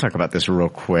 We'll talk about this real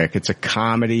quick. It's a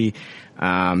comedy.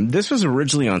 This was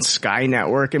originally on Sky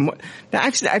Network, and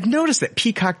actually I've noticed that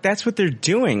Peacock, that's what they're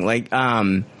doing. Like,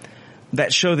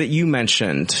 that show that you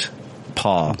mentioned,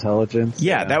 Paul. Intelligence.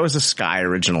 Yeah, that was a Sky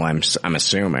original, I'm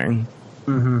assuming.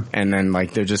 Mm-hmm. And then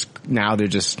like they're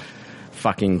just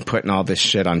fucking putting all this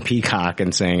shit on Peacock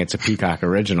and saying it's a Peacock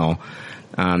original.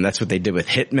 That's what they did with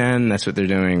Hitmen. That's what they're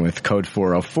doing with Code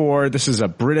 404. This is a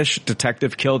British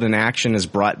detective killed in action is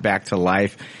brought back to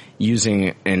life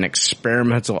using an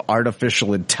experimental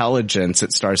artificial intelligence.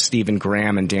 It stars Stephen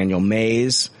Graham and Daniel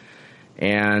Mays.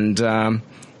 And,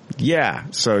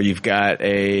 so you've got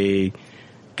a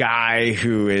guy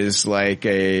who is like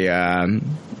a,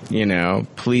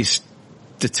 police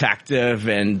detective,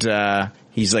 and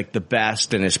he's like the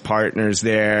best, and his partner's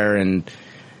there, and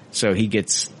so he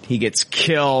gets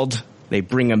killed. They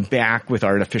bring him back with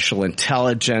artificial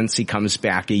intelligence. He comes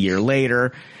back a year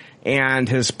later, and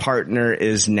his partner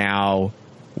is now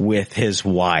with his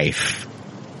wife.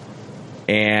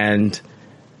 And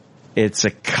it's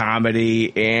a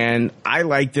comedy, and I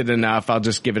liked it enough. I'll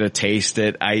just give it a taste.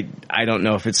 I don't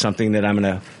know if it's something that I'm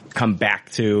going to come back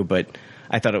to, but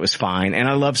I thought it was fine. And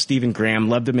I love Stephen Graham,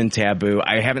 loved him in Taboo.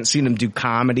 I haven't seen him do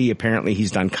comedy. Apparently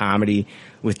he's done comedy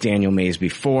with Daniel Mays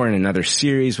before in another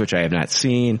series, which I have not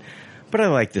seen. But I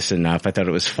liked this enough. I thought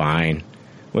it was fine.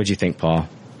 What'd you think, Paul?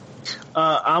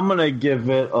 I'm going to give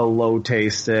it a low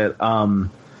taste. The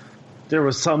there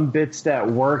was some bits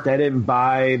that worked. I didn't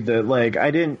buy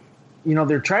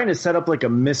they're trying to set up like a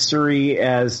mystery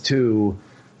as to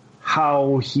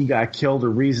how he got killed or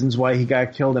reasons why he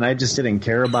got killed, and I just didn't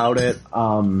care about it.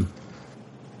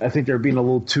 I think they're being a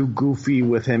little too goofy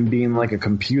with him being like a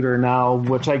computer now,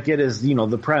 which I get is,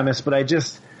 the premise, but I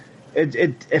just,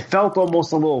 it felt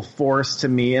almost a little forced to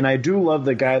me. And I do love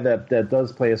the guy that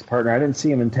does play his partner. I didn't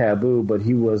see him in Taboo, but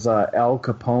he was Al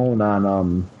Capone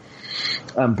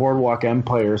on Boardwalk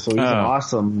Empire. So he's an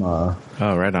awesome.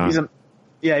 Right on.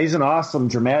 He's an awesome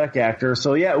dramatic actor.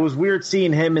 So yeah, it was weird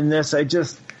seeing him in this. I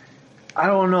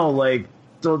don't know, like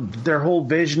their whole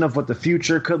vision of what the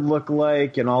future could look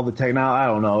like and all the technology. I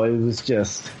don't know. It was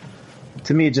just,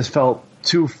 to me, it just felt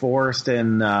too forced,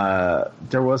 and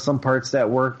there was some parts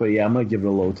that worked, but yeah, I'm going to give it a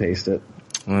low taste it.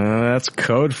 That's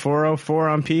Code 404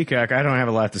 on Peacock. I don't have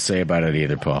a lot to say about it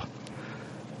either, Paul.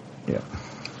 Yeah.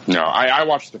 No, I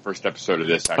watched the first episode of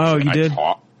this, actually. Oh, you did?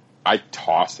 I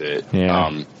toss it.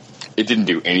 Yeah. It didn't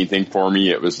do anything for me.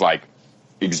 It was like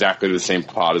exactly the same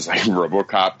plot as like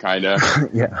RoboCop, kind of.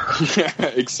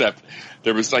 Yeah. Except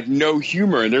there was like no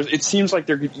humor, and it seems like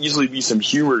there could easily be some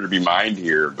humor to be mined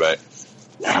here, but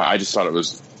I just thought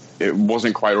it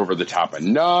wasn't quite over the top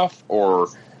enough, or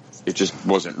it just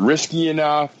wasn't risky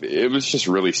enough. It was just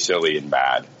really silly and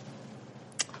bad.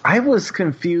 I was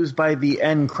confused by the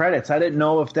end credits. I didn't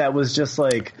know if that was just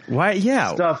like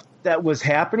stuff that was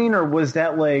happening, or was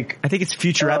that like... I think it's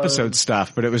future episode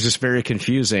stuff, but it was just very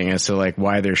confusing as to like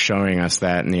why they're showing us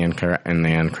that in the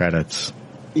end credits.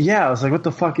 Yeah, I was like, what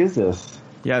the fuck is this?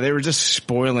 Yeah, they were just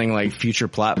spoiling like future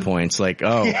plot points. Like,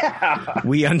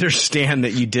 we understand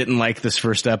that you didn't like this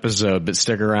first episode, but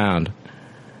stick around.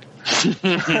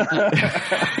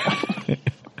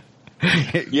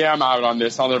 Yeah, I'm out on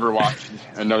this. I'll never watch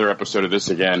another episode of this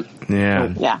again.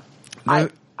 Yeah. Yeah.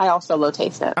 I also low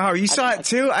taste it. Oh, you saw it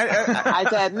too? I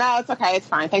did. No, it's okay. It's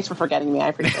fine. Thanks for forgetting me. I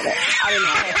appreciate it.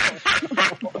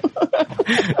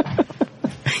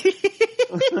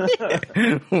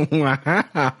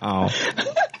 Wow.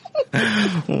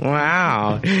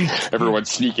 Wow. Everyone's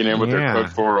sneaking in with their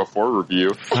Code 404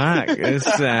 review. Fuck. This,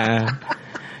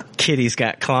 kitty's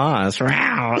got claws.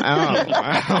 Wow. Oh,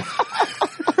 wow.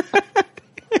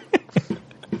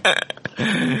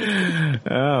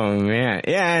 Oh man,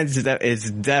 yeah,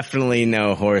 it's definitely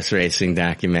no horse racing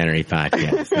documentary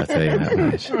podcast. I'll tell you that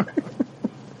much.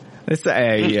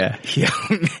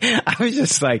 I was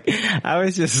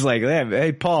just like,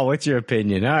 hey Paul, what's your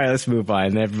opinion? All right, let's move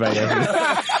on. Everybody.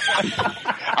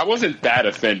 I wasn't that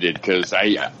offended because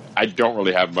I don't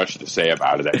really have much to say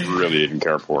about it. I really didn't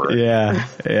care for it.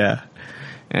 Yeah.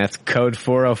 That's Code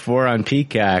 404 on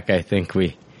Peacock. I think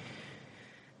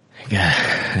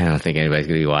I don't think anybody's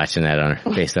going to be watching that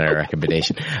based on our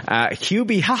recommendation.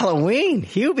 Hubie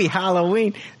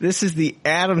Halloween. This is the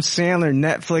Adam Sandler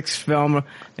Netflix film.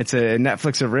 It's a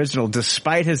Netflix original.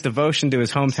 Despite his devotion to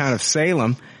his hometown of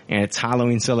Salem and its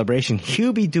Halloween celebration,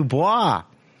 Hubie Dubois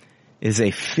is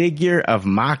a figure of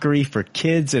mockery for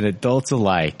kids and adults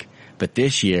alike. But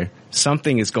this year,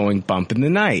 something is going bump in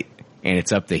the night, and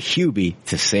it's up to Hubie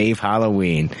to save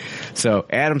Halloween. So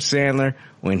Adam Sandler,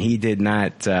 when he did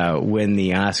not win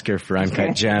the Oscar for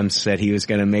Uncut Gems, said he was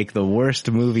going to make the worst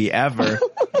movie ever.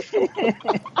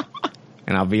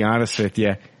 And I'll be honest with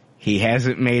you, he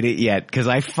hasn't made it yet, because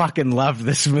I fucking love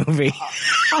this movie.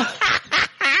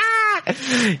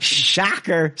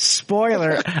 Shocker.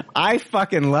 Spoiler. I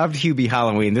fucking loved Hubie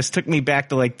Halloween. This took me back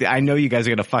to like, I know you guys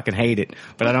are going to fucking hate it,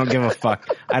 but I don't give a fuck.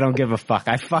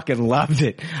 I fucking loved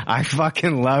it. I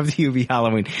fucking loved Hubie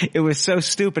Halloween. It was so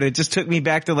stupid. It just took me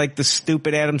back to like the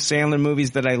stupid Adam Sandler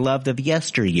movies that I loved of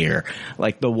yesteryear,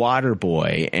 like The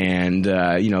Waterboy and,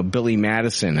 Billy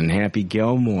Madison and Happy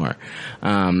Gilmore.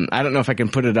 I don't know if I can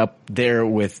put it up there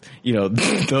with,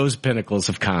 those pinnacles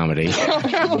of comedy.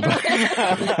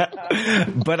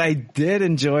 But I did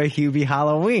enjoy Hubie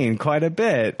Halloween quite a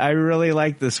bit. I really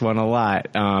like this one a lot.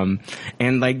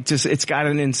 And like it's got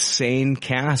an insane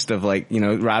cast of like, Adam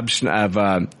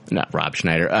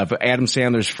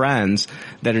Sandler's friends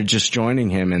that are just joining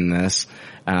him in this.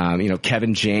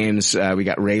 Kevin James, we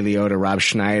got Ray Liotta, Rob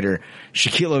Schneider,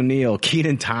 Shaquille O'Neal,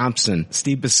 Keaton Thompson,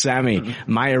 Steve Buscemi,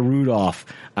 Maya Rudolph,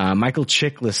 Michael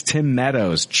Chiklis, Tim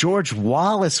Meadows, George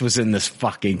Wallace was in this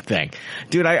fucking thing.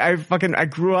 Dude, I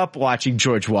grew up watching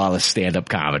George Wallace stand-up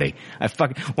comedy.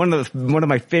 One of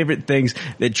my favorite things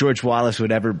that George Wallace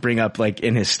would ever bring up, like,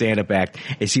 in his stand-up act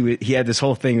is he had this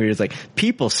whole thing where he was like,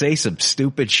 people say some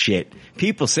stupid shit.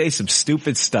 People say some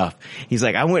stupid stuff. He's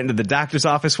like, I went into the doctor's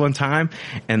office one time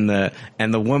and the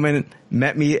woman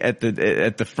met me at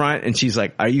the front and she's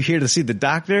like, are you here to see the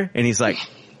doctor? And he's like,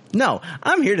 No,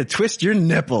 I'm here to twist your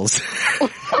nipples.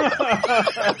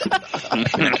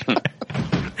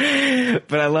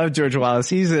 But I love George Wallace.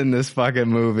 He's in this fucking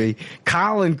movie.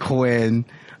 Colin Quinn.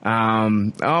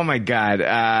 Oh my God.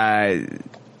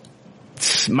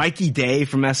 Mikey Day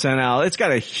from SNL. It's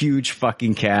got a huge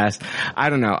fucking cast. I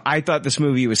don't know. I thought this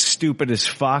movie was stupid as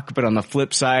fuck, but on the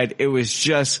flip side, it was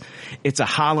just, it's a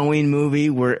Halloween movie.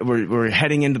 We're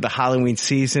heading into the Halloween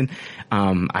season.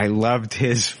 I loved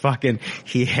his fucking,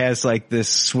 he has like this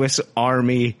Swiss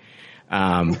Army,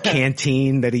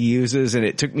 canteen that he uses, and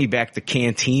it took me back to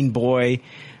Canteen Boy,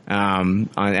 on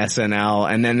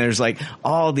SNL. And then there's like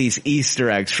all these Easter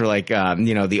eggs for like,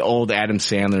 the old Adam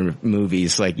Sandler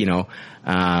movies, like,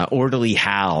 Orderly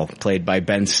Hal, played by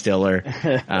Ben Stiller,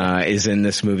 is in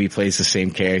this movie, plays the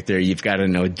same character. You've got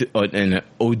an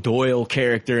O'Doyle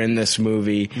character in this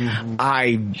movie. Mm-hmm.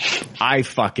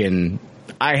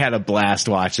 I had a blast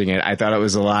watching it. I thought it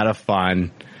was a lot of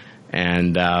fun.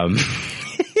 And,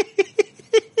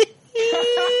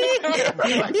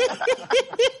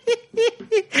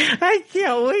 I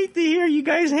can't wait to hear you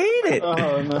guys hate it.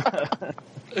 Oh, no.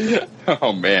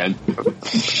 Oh man,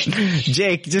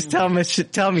 Jake, just tell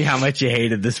me how much you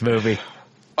hated this movie.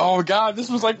 Oh God, this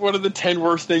was like one of the 10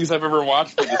 worst things I've ever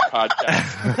watched for this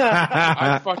podcast.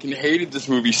 I fucking hated this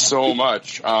movie so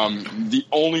much. The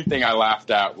only thing I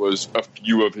laughed at was a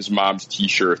few of his mom's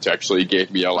t-shirts actually gave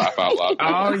me a laugh out loud.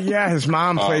 Oh yeah, his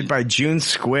mom played by June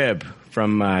Squibb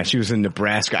from, she was in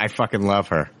Nebraska. I fucking love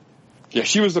her. Yeah,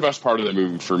 she was the best part of the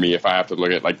movie for me if I have to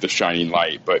look at like The Shining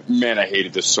Light. But man, I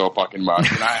hated this so fucking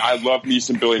much. And I love me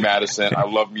some Billy Madison. I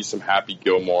love me some Happy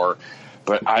Gilmore.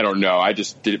 But I don't know. I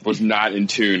just was not in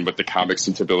tune with the comic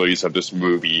sensibilities of this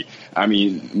movie. I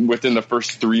mean, within the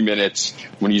first 3 minutes,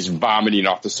 when he's vomiting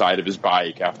off the side of his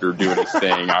bike after doing his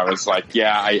thing, I was like,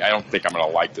 yeah, I don't think I'm going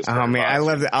to like this. Oh man, I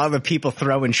love all the people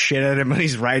throwing shit at him when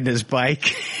he's riding his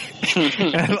bike.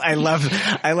 I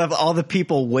love all the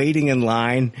people waiting in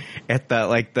line at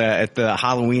the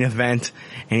Halloween event,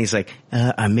 and he's like,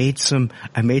 I made some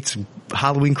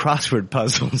Halloween crossword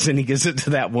puzzles, and he gives it to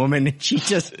that woman, and she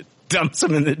just dumps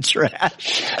them in the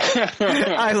trash.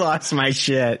 I lost my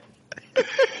shit.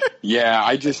 Yeah,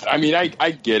 I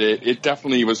get it. It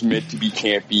definitely was meant to be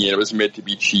campy and it was meant to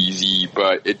be cheesy,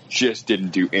 but it just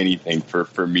didn't do anything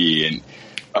for me. And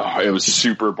it was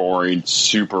super boring,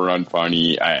 super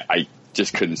unfunny. I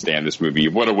just couldn't stand this movie.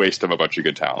 What a waste of a bunch of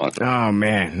good talent. Oh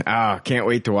man. Oh, can't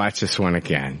wait to watch this one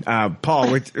again.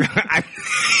 Paul, I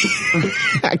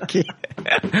can't.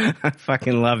 I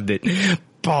fucking loved it.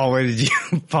 Paul,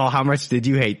 how much did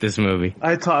you hate this movie?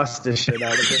 I tossed the shit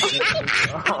out of it.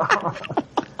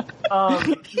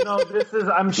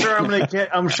 I'm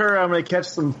sure I'm gonna catch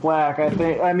some flack.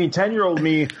 10-year-old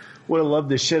me would have loved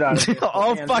the shit out of it.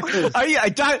 Oh, fuck.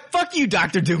 Fuck you,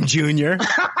 Dr. Doom Jr.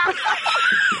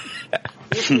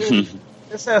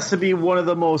 This has to be one of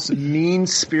the most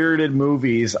mean-spirited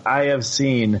movies I have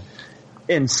seen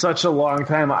in such a long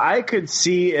time. I could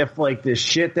see if like the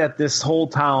shit that this whole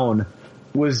town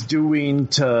was doing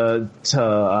to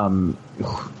Adam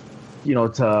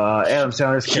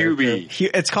Sandler's Hubie.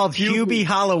 It's called Hubie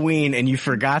Halloween, and you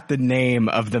forgot the name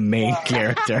of the main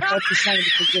character. That's just trying to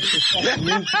forget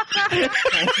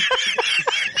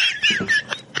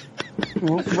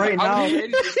the right now.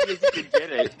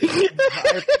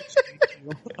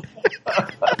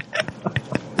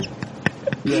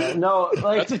 Yeah, no,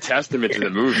 like that's a testament to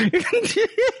the movie.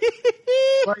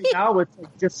 Right now, it's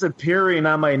like disappearing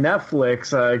on my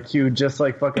Netflix queue, just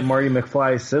like fucking Marty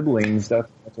McFly's siblings. That's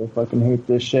why I fucking hate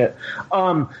this shit.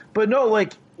 But no,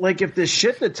 like if the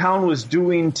shit the town was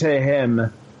doing to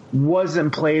him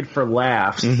wasn't played for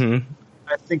laughs, I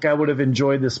think I would have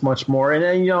enjoyed this much more. And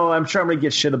then, I'm sure I'm gonna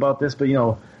get shit about this, but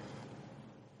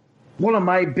one of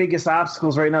my biggest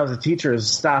obstacles right now as a teacher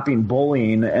is stopping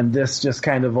bullying, and this just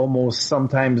kind of almost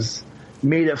sometimes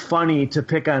made it funny to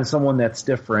pick on someone that's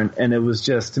different. And it was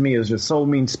just, to me, it was just so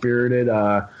mean-spirited.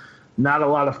 Not a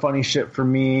lot of funny shit for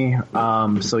me.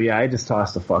 So yeah, I just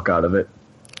tossed the fuck out of it.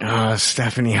 Oh,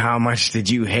 Stephanie, how much did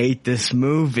you hate this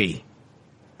movie?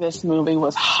 This movie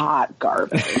was hot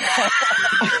garbage.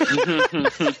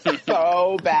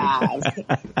 So bad.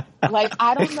 Like,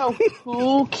 I don't know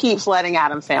who keeps letting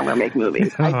Adam Sandler make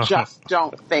movies. I just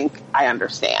don't think I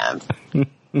understand.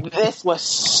 This was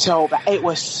so bad. It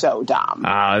was so dumb.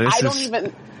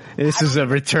 This is a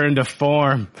return to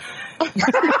form. Oh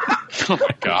my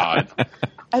God.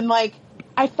 And like,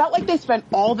 I felt like they spent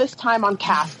all this time on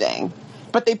casting,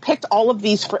 but they picked all of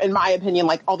these, in my opinion,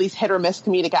 like all these hit or miss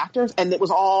comedic actors, and it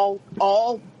was all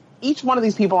each one of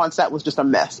these people on set was just a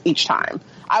miss each time.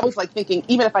 I was like thinking,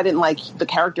 even if I didn't like the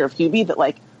character of Hubie, that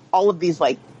like all of these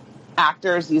like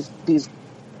actors, these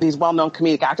well-known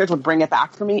comedic actors would bring it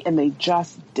back for me, and they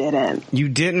just didn't. You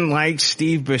didn't like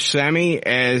Steve Buscemi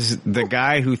as the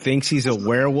guy who thinks he's a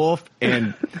werewolf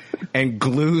and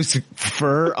glues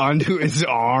fur onto his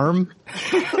arm?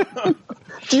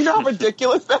 Do you know how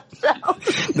ridiculous that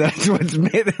sounds? That's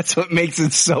what makes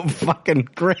it so fucking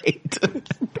great.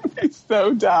 It's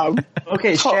so dumb.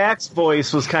 Okay, Shaq's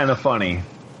voice was kind of funny.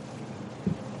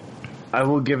 I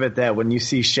will give it that. When you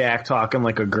see Shaq talking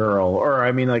like a girl, or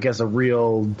I mean, like as a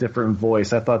real different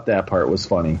voice, I thought that part was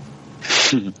funny.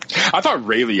 I thought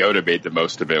Ray Liotta made the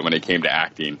most of it when it came to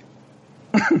acting.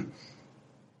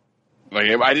 Like,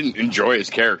 I didn't enjoy his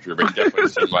character, but it definitely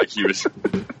seemed like he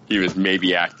was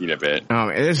maybe acting a bit. Oh,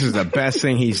 this is the best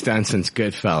thing he's done since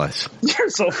Goodfellas. You're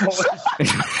so full.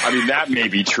 I mean, that may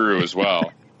be true as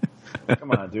well.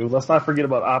 Come on, dude. Let's not forget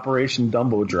about Operation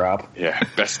Dumbo Drop. Yeah,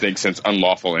 best thing since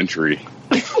Unlawful Entry.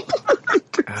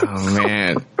 Oh,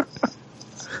 man.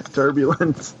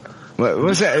 Turbulence. What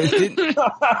was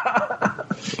that?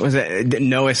 Was that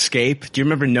No Escape? Do you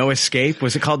remember No Escape?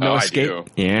 Was it called No Escape? I do.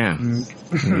 Yeah.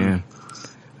 Yeah.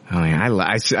 Oh,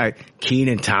 yeah. I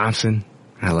Kenan Thompson.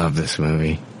 I love this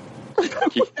movie.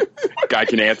 Guy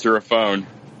can answer a phone.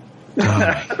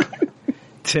 Oh.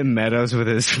 Tim Meadows with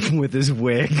his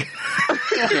wig.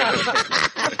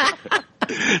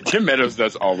 Tim Meadows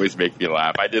does always make me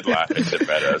laugh. I did laugh at Tim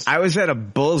Meadows. I was at a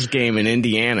Bulls game in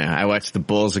Indiana. I watched the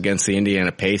Bulls against the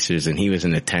Indiana Pacers, and he was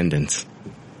in attendance.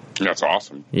 That's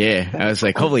awesome. Yeah, I was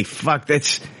like, holy fuck,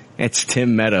 that's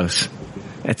Tim Meadows.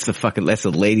 That's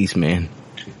the ladies' man.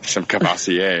 Some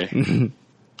Cavassier.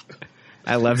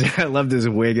 I loved his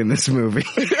wig in this movie.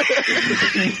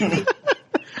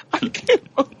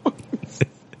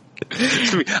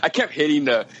 I kept hitting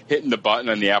the button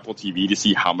on the Apple TV to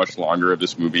see how much longer of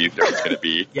this movie there was going to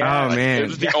be. Yeah, oh, man. It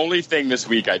was the only thing this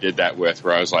week I did that with,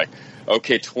 where I was like,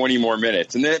 okay, 20 more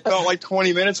minutes. And then it felt like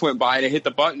 20 minutes went by and I hit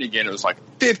the button again. It was like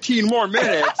 15 more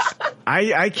minutes.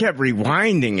 I kept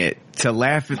rewinding it to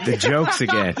laugh at the jokes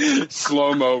again.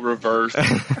 Slow-mo reverse.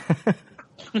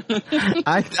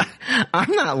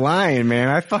 I'm not lying, man.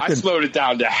 I slowed it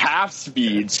down to half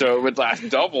speed so it would last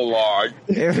double long.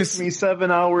 It took me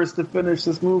 7 hours to finish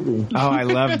this movie. Oh, I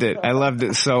loved it. I loved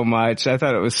it so much. I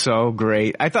thought it was so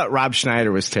great. I thought Rob Schneider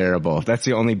was terrible. That's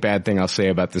the only bad thing I'll say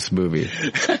about this movie.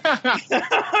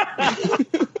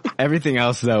 Everything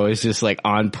else, though, is just like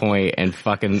on point and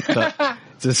fucking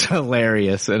just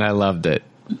hilarious, and I loved it.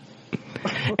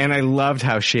 And I loved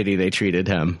how shitty they treated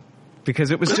him.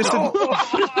 Because it was just so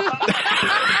off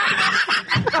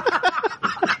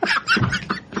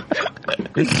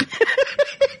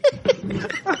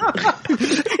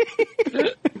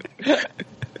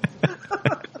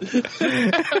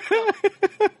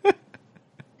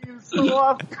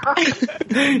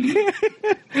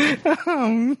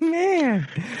Oh, man.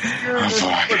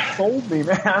 What told me,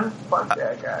 man? Fuck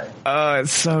that guy. Oh,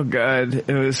 it's so good.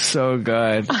 It was so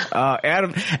good.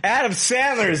 Adam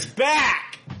Sandler's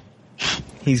back!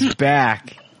 He's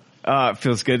back. Oh, it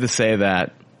feels good to say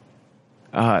that.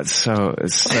 It's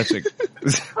such a...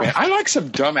 Man, I like some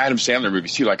dumb Adam Sandler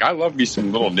movies too. Like, I love me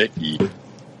some Little Nicky.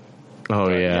 Oh,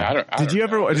 yeah. Did you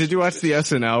watch the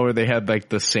SNL where they had like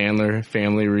the Sandler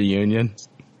family reunion?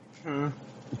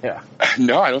 Yeah.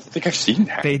 No, I don't think I've seen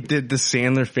that. They did the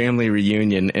Sandler family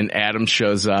reunion and Adam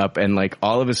shows up and like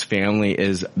all of his family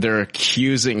they're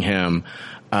accusing him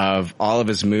of all of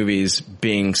his movies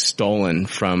being stolen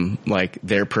from like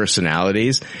their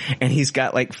personalities, and he's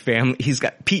got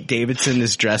Pete Davidson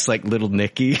is dressed like Little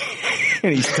Nicky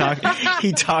and he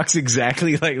talks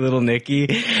exactly like Little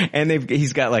Nicky, and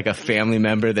he's got like a family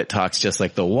member that talks just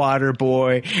like the Water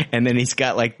Boy, and then he's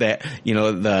got like the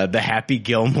Happy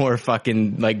Gilmore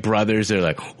fucking like brothers. They're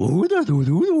like, and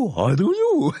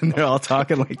they're all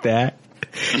talking like that.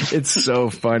 It's so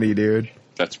funny, dude.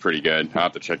 That's pretty good. I'll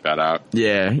have to check that out.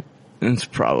 Yeah, it's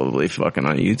probably fucking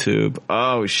on YouTube.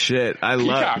 Oh shit,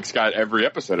 Peacock's got every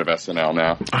episode of SNL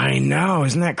now. I know,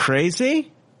 isn't that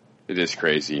crazy? It is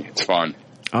crazy. It's fun.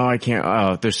 Oh, I can't.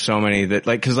 Oh, there's so many that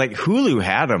cause Hulu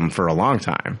had them for a long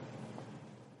time,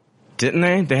 didn't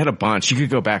they? They had a bunch. You could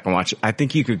go back and watch. I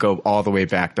think you could go all the way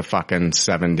back to fucking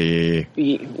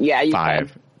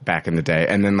 75 back in the day,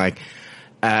 and then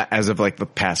as of the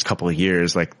past couple of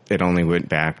years, it only went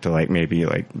back to maybe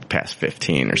the past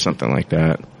 15 or something like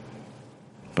that.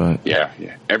 But yeah,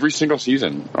 every single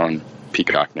season on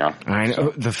Peacock now. I know.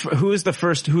 Who is the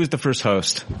first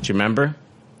host? Do you remember?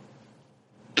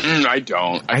 I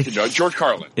don't. I know George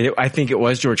Carlin. I think it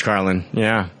was George Carlin.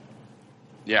 Yeah.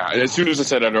 Yeah. As soon as I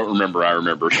said I don't remember, I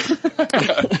remembered.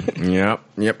 Yep.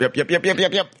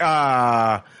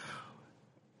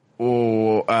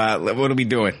 what are we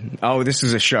doing? Oh, this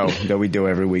is a show that we do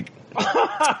every week.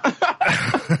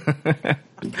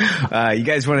 You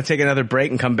guys want to take another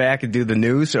break and come back and do the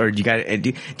news, or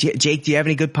Jake? Do you have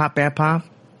any good pop, bad pop?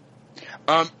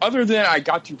 Other than I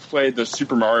got to play the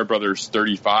Super Mario Brothers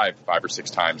 35 5 or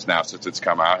 6 times now since it's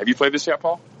come out. Have you played this yet,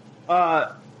 Paul?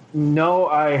 No,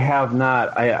 I have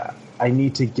not. I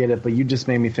need to get it, but you just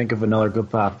made me think of another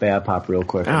good pop, bad pop real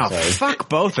quick. I'm sorry. Fuck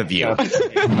both of you.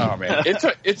 Oh man,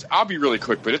 I'll be really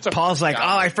quick, but it's a. Paul's like,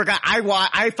 I forgot.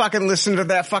 I fucking listened to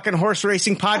that fucking horse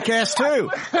racing podcast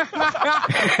too.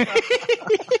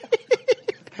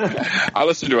 I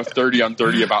listened to a 30 on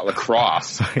 30 about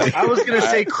lacrosse. I was going to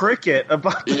say cricket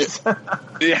about this.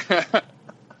 Yeah.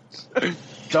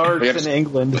 Darts in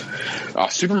England.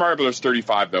 Super Mario Bros.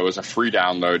 35 though is a free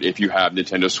download if you have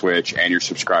Nintendo Switch and you're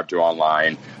subscribed to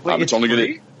online. Wait, it's only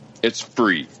free? It's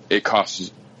free. It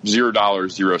costs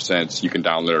 $0.00. You can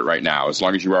download it right now as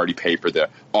long as you already pay for the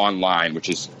online, which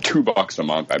is $2 a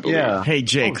month, I believe. Yeah. Hey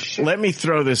Jake, let me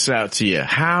throw this out to you.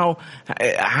 How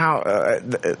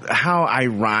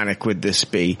ironic would this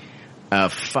be? A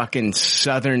fucking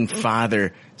Southern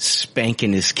father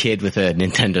spanking his kid with a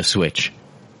Nintendo Switch.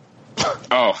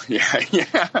 Oh, yeah.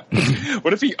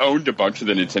 What if he owned a bunch of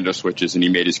the Nintendo Switches and he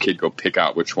made his kid go pick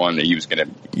out which one that he was going to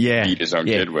beat his own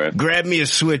kid with? Grab me a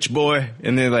Switch, boy.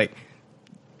 And then,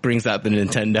 brings out the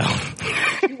Nintendo.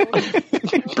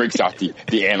 Brings out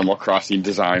the Animal Crossing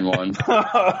design one.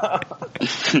 I'm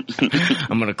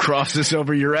going to cross this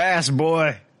over your ass,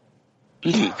 boy.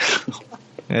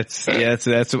 That's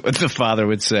what the father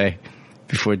would say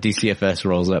before DCFS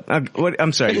rolls up.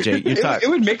 I'm sorry, Jake. It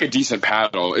would make a decent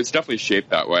paddle. It's definitely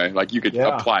shaped that way. Like, you could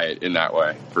apply it in that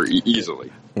way for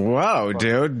easily. Whoa,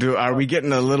 dude. Are we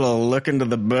getting a little look into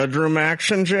the bedroom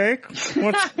action, Jake?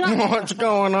 What's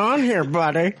going on here,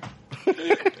 buddy?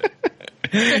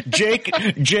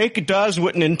 Jake does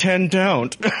what Nintendo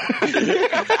don't.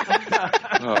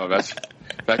 Oh,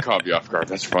 that caught me off guard.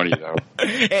 That's funny though.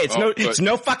 Hey, it's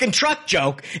no fucking truck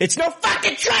joke. It's no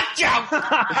fucking truck joke.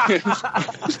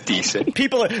 Decent. You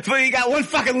got one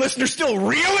fucking listener still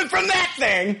reeling from that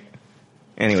thing.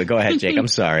 Anyway, go ahead, Jake. I'm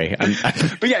sorry.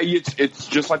 But yeah, it's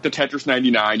just like the Tetris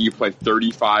 99. You play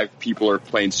 35 people are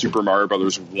playing Super Mario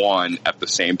Brothers 1 at the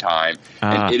same time,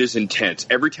 and it is intense.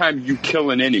 Every time you kill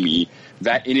an enemy,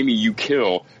 that enemy you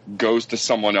kill goes to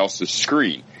someone else's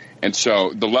screen. And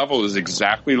so the level is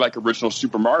exactly like original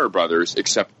Super Mario Brothers,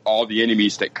 except all the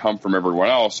enemies that come from everyone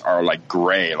else are like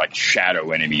gray, like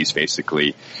shadow enemies,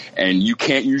 basically. And you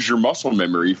can't use your muscle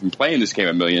memory from playing this game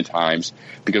a million times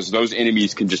because those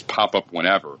enemies can just pop up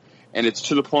whenever. And it's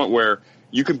to the point where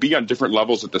you can be on different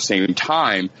levels at the same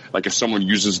time. Like if someone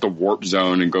uses the warp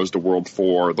zone and goes to World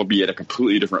 4, they'll be at a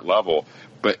completely different level.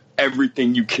 But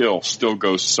everything you kill still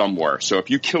goes somewhere. So if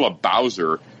you kill a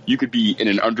Bowser, you could be in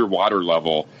an underwater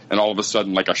level, and all of a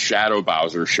sudden, like a shadow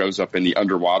Bowser shows up in the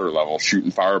underwater level shooting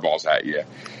fireballs at you.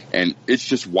 And it's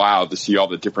just wild to see all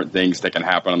the different things that can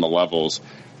happen on the levels,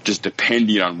 just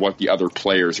depending on what the other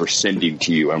players are sending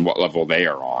to you and what level they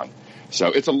are on. So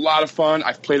it's a lot of fun.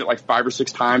 I've played it like 5 or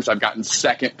 6 times. I've gotten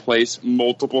second place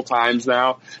multiple times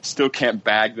now. Still can't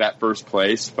bag that first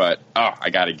place, but I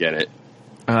gotta get it.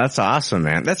 Oh, that's awesome,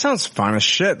 man. That sounds fun as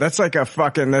shit. That's like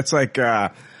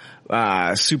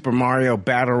Super Mario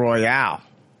Battle Royale.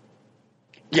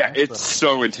 Yeah, it's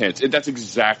so intense. That's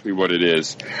exactly what it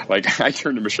is. Like, I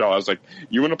turned to Michelle, I was like,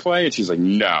 you want to play? And she's like,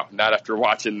 no, not after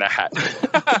watching that.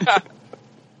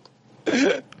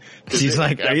 She's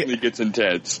like, it definitely gets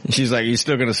intense. She's like, are you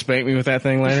still going to spank me with that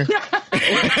thing later?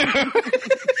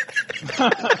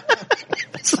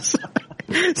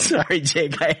 Sorry,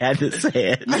 Jake, I had to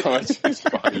say it. No, it's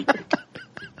funny.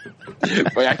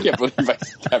 But I can't believe I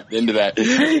stepped into that.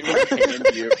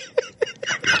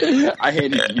 I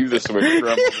handed you the Switch for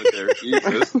a moment there.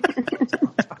 Jesus.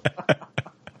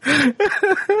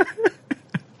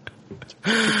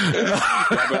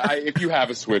 But if you have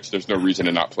a Switch, there's no reason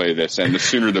to not play this, and the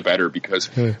sooner the better, because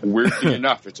weirdly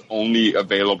enough, it's only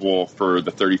available for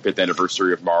the 35th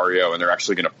anniversary of Mario, and they're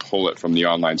actually going to pull it from the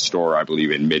online store, I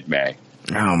believe, in mid-May.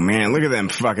 Oh man, look at them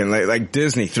fucking like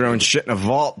Disney throwing shit in a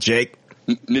vault, Jake.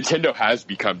 Nintendo has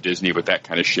become Disney with that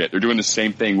kind of shit. They're doing the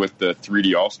same thing with the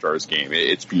 3D All-Stars game.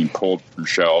 It's being pulled from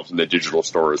shelves in the digital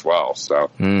store as well. So,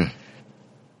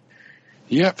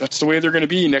 yeah, that's the way they're going to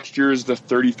be. Next year is the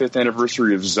 35th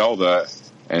anniversary of Zelda,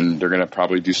 and they're going to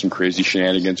probably do some crazy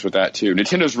shenanigans with that too.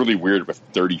 Nintendo's really weird with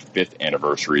 35th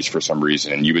anniversaries for some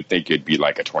reason, and you would think it'd be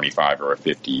like a 25 or a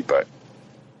 50, but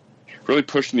really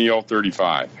pushing the old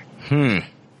 35. All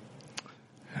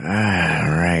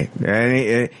right.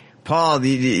 Paul,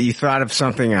 you thought of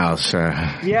something else.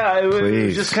 Yeah, it was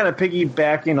please. just kind of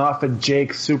piggybacking off of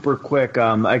Jake super quick.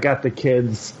 I got the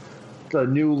kids the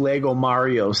new Lego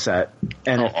Mario set.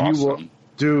 And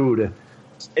dude,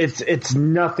 it's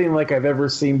nothing like I've ever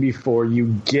seen before.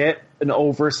 You get an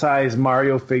oversized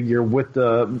Mario figure with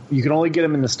you can only get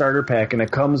them in the starter pack, and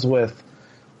it comes with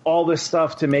all this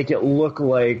stuff to make it look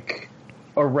like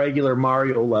a regular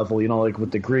Mario level, like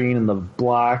with the green and the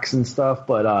blocks and stuff.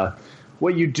 But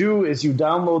what you do is you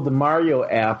download the Mario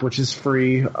app, which is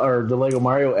free, or the Lego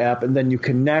Mario app, and then you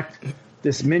connect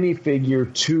this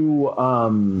minifigure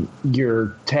to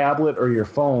your tablet or your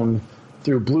phone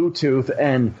through Bluetooth,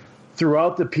 and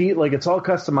throughout the it's all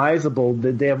customizable.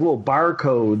 They have little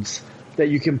barcodes that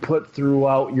you can put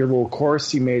throughout your little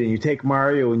course you made, and you take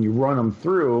Mario and you run him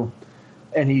through,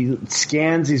 and he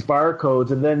scans these barcodes,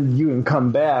 and then you can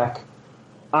come back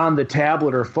on the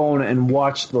tablet or phone and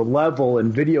watch the level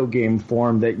in video game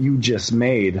form that you just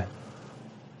made.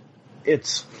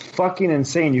 It's fucking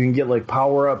insane. You can get like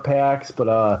power-up packs,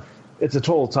 but it's a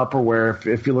total Tupperware.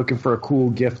 If you're looking for a cool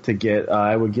gift to get,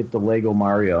 I would get the Lego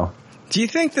Mario. Do you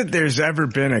think that there's ever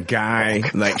been a guy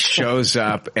like shows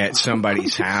up at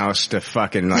somebody's house to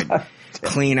fucking like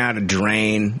clean out a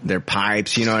drain, their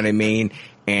pipes, you know what I mean?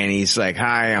 And he's like,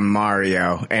 "Hi, I'm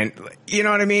Mario," and you know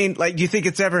what I mean? Like, do you think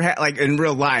it's ever like in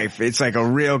real life? It's like a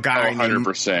real guy.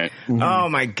 100%. Oh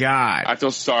my god! I feel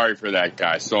sorry for that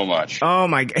guy so much. Oh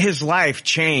my! His life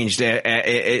changed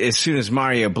as soon as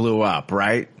Mario blew up,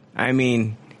 right? I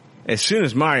mean, as soon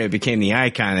as Mario became the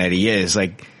icon that he is,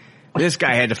 like, this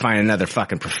guy had to find another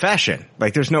fucking profession.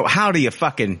 Like, how do you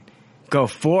fucking go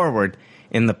forward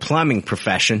in the plumbing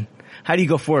profession? How do you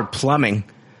go forward plumbing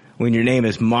when your name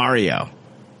is Mario?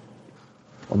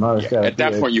 Well, at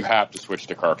that point, you have to switch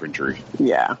to carpentry.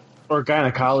 Yeah. Or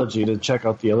gynecology to check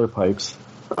out the other pipes.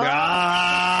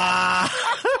 Ah!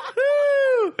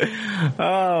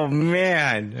 Oh,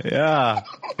 man. Yeah.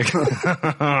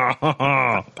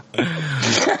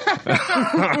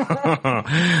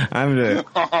 I'm the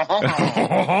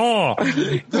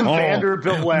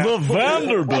Vanderbilt laugh. The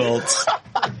Vanderbilts.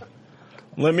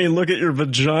 Let me look at your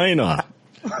vagina,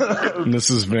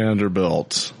 Mrs.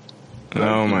 Vanderbilt.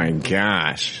 Oh my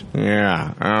gosh.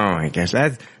 Yeah. Oh my gosh.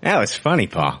 That was funny,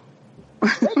 Paul.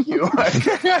 Thank you.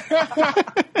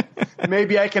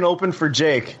 Maybe I can open for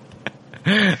Jake.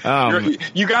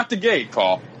 You got the gate,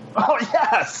 Paul. Oh,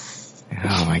 yes.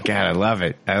 Oh my god, I love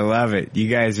it. I love it. You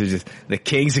guys are just the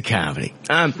kings of comedy.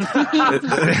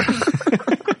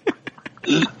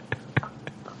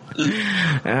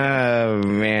 Oh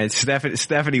man,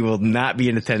 Stephanie will not be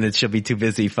in attendance. She'll be too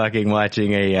busy fucking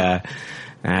watching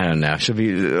I don't know. She'll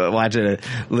be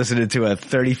listening to a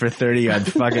 30 for 30 on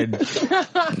fucking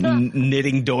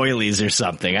knitting doilies or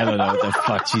something. I don't know what the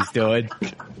fuck she's doing.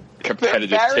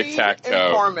 Competitive tic-tac-toe.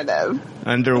 Informative.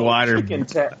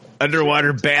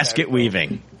 Underwater basket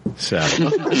weaving. So.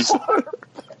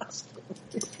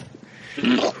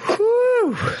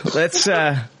 Whew. Let's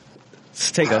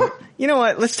take a, you know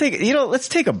what? Let's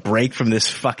take a break from this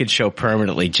fucking show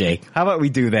permanently, Jake. How about we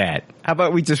do that? How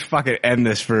about we just fucking end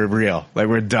this for real? Like,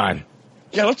 we're done.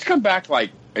 Yeah, let's come back like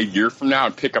a year from now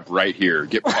and pick up right here.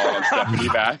 Get Paul and Stephanie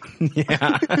back.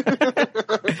 Yeah.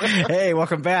 Hey,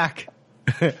 welcome back.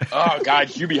 Oh god,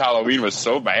 Hubie Halloween was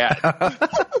so bad.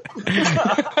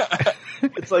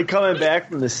 It's like coming back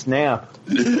from the snap.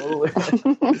 It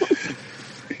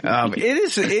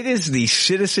is the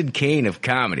Citizen Kane of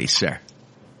comedy, sir.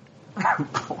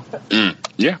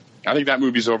 Yeah, I think that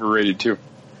movie's overrated too.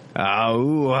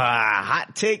 Oh,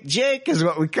 hot take Jake is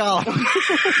what we call him.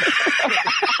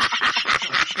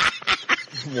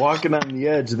 Walking on the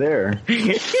edge there.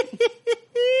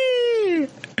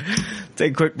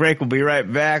 Take a quick break. We'll be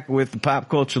right back with the Pop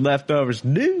Culture Leftovers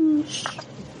news.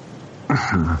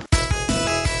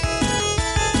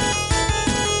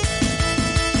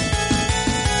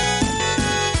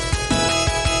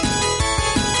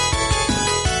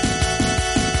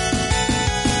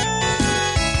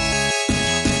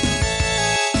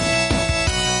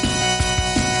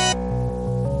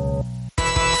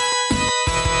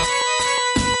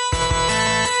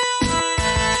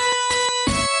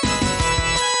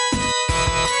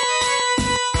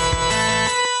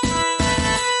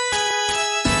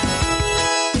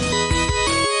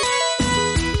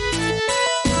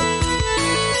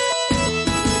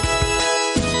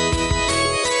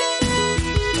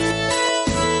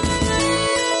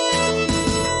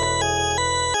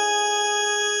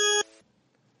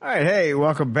 Hey,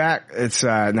 welcome back. It's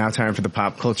now time for the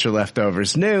Pop Culture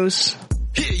Leftovers news.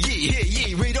 Hear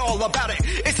ye, read all about it.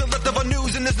 It's the leftover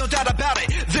news and there's no doubt about it.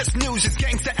 This news is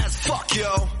gangsta as fuck,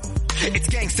 yo. It's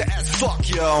gangsta as fuck,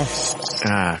 yo.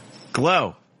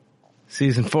 Glow.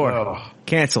 Season 4.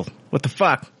 Canceled. What the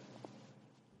fuck?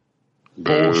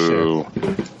 Bullshit.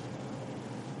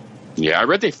 Yeah, I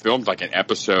read they filmed like an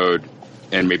episode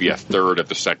and maybe a third of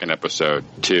the second episode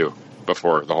too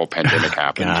before the whole pandemic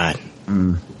happened. God.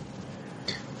 And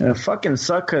it fucking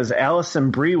sucked because Allison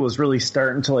Brie was really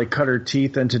starting to like cut her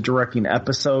teeth into directing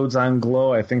episodes on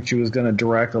Glow. I think she was going to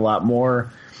direct a lot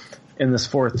more in this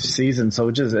 4th season. So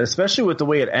just, especially with the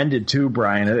way it ended too,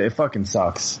 Brian, it fucking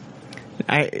sucks.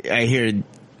 I hear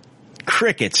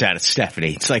crickets out of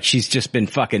Stephanie. It's like she's just been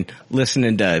fucking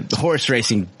listening to horse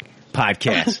racing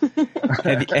podcasts.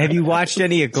 have you watched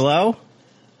any of Glow?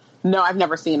 No, I've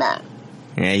never seen it.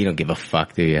 Yeah, you don't give a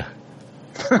fuck, do you?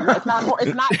 It's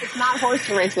not horse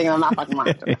racing. I'm not fucking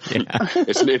watching it.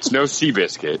 It's no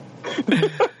Seabiscuit.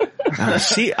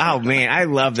 Oh man, I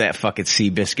love that fucking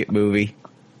Seabiscuit movie.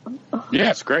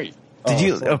 Yeah, it's great. Did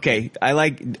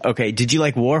you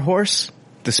like War Horse,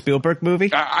 the Spielberg movie?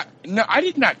 No, I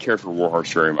did not care for War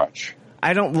Horse very much.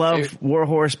 I don't love War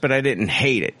Horse, but I didn't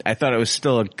hate it. I thought it was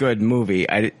still a good movie.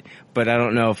 But I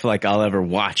don't know if like I'll ever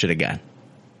watch it again.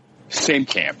 Same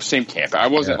camp. I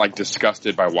wasn't like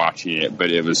disgusted by watching it, but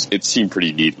it seemed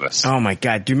pretty needless. Oh my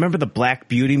God. Do you remember the Black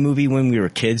Beauty movie when we were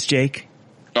kids, Jake?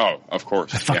 Oh, of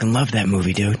course. I fucking love that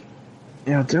movie, dude.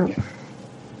 Yeah,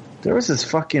 there was this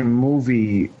fucking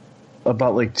movie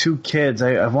about like 2 kids.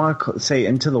 I want to say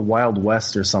Into the Wild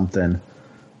West or something.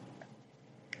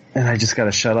 And I just got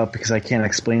to shut up because I can't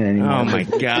explain it anymore. Oh my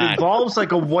God. It involves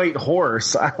like a white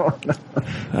horse. I don't know.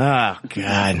 Oh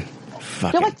God.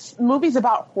 I feel like movies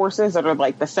about horses that are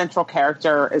like the central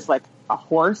character is like a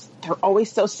horse. They're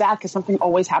always so sad because something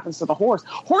always happens to the horse.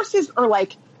 Horses are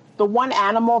like the one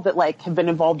animal that like have been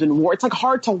involved in war. It's like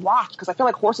hard to watch because I feel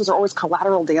like horses are always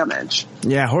collateral damage.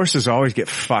 Yeah, horses always get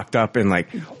fucked up in like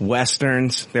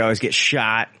westerns. They always get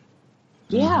shot.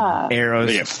 Yeah. Arrows.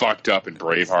 They get fucked up in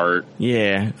Braveheart.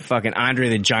 Yeah. Fucking Andre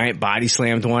the Giant body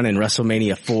slammed one in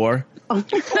WrestleMania 4.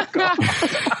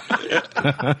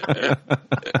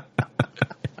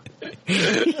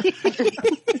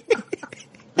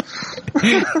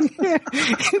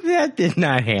 That did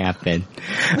not happen.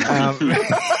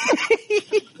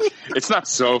 It's not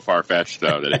so far-fetched,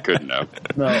 though, that it couldn't have.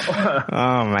 No.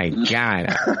 Oh, my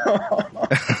God.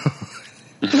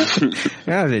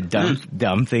 That was a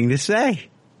dumb thing to say.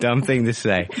 Dumb thing to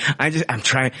say. I'm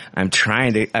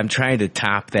trying to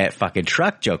top that fucking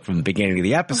truck joke from the beginning of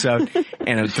the episode,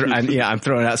 and I'm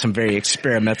throwing out some very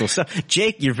experimental stuff.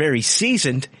 Jake, you're very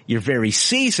seasoned,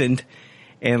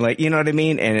 and like, you know what I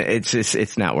mean? And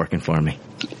it's not working for me.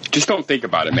 Just don't think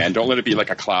about it, man. Don't let it be like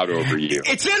a cloud over you.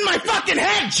 It's in my fucking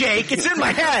head, Jake. It's in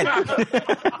my head.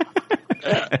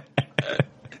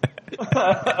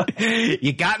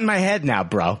 You got in my head now,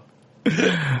 bro.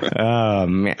 Oh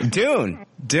man,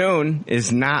 Dune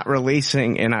is not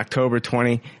releasing in October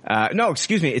 20.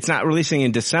 It's not releasing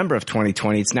in December of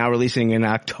 2020. It's now releasing in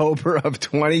October of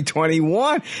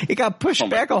 2021. It got pushed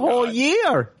back a whole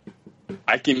year.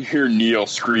 I can hear Neil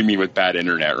screaming with bad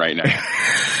internet right now.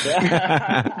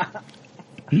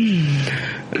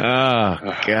 Oh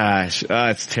gosh,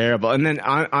 it's terrible. And then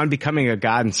on Becoming a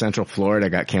God in Central Florida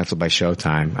got canceled by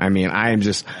Showtime. I mean,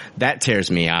 that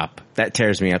tears me up.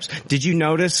 Did you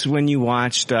notice when you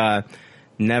watched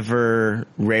Never,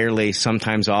 Rarely,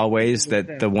 Sometimes, Always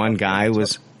that the one guy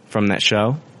was from that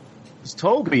show? It was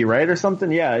Toby, right, or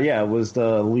something? Yeah, it was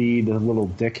the lead little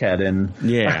dickhead in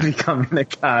Becoming a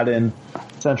God in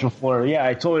Central Florida. Yeah,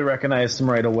 I totally recognized him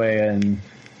right away, and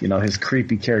you know, his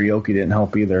creepy karaoke didn't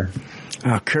help either.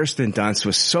 Kirsten Dunst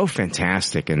was so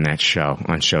fantastic in that show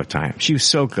on Showtime. She was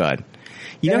so good.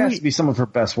 That has to be some of her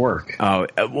best work. Oh,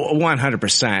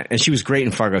 100%. And she was great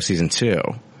in Fargo season 2.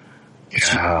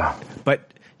 Yeah.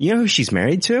 But you know who she's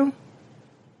married to?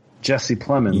 Jesse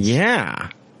Plemons. Yeah.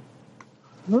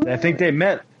 I think they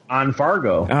met on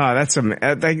Fargo. Oh, that's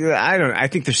I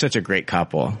think they're such a great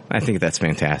couple. I think that's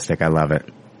fantastic. I love it.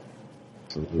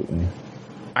 Absolutely.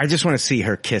 I just want to see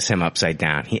her kiss him upside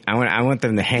down. I want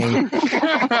them to hang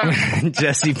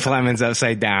Jesse Plemons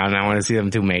upside down. I want to see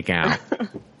them two make out.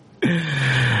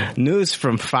 News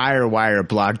from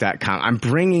FireWireBlog.com. I'm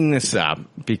bringing this up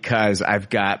because I've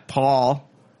got Paul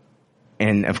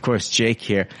and, of course, Jake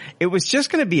here. It was just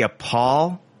going to be a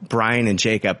Paul, Brian, and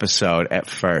Jake episode at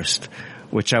first,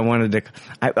 which I wanted to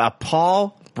a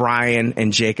Paul, Brian,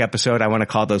 and Jake episode. I want to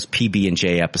call those PB and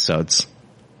J episodes.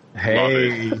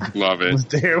 Hey, love it.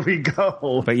 There we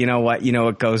go. But you know what? You know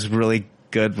what goes really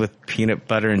good with peanut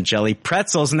butter and jelly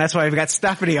pretzels, and that's why we've got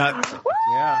Stephanie up.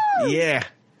 Yeah.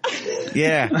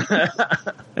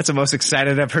 That's the most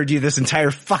excited I've heard you this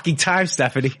entire fucking time,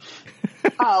 Stephanie.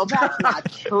 Oh, that's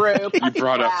not true. You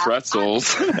brought up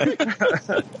pretzels.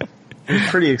 I'm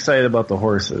pretty excited about the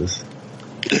horses.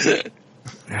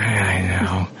 I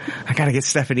know. I gotta get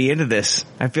Stephanie into this.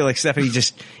 I feel like Stephanie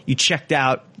you checked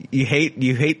out. You hate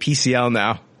PCL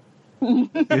now.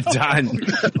 You're done.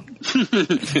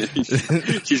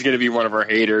 She's going to be one of our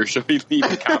haters. She'll be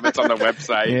leaving comments on the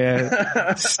website.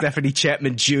 Yeah. Stephanie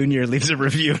Chapman Jr. leaves a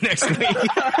review next week.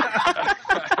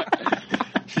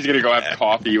 She's going to go have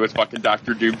coffee with fucking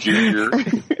Dr. Doom Jr.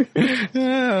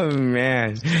 Oh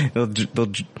man.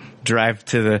 They'll drive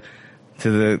to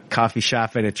the coffee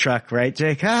shop in a truck, right,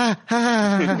 Jake? Ha,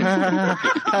 ha, ha,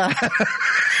 ha.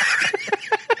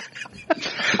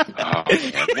 Oh,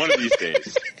 man. One of these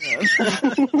days.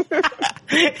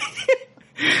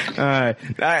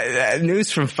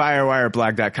 News from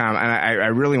FireWireBlog.com, and I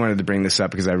really wanted to bring this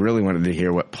up because I really wanted to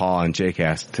hear what Paul and Jake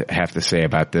have to say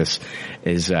about this.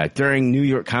 Is during New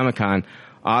York Comic Con,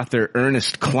 author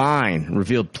Ernest Cline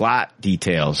revealed plot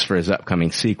details for his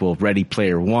upcoming sequel, Ready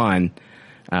Player One,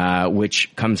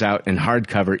 which comes out in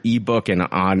hardcover, ebook, and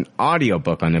on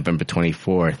audiobook on November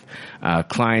 24th.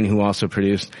 Cline, who also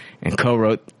produced and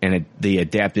co-wrote the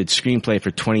adapted screenplay for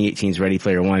 2018's Ready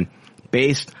Player One,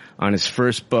 based on his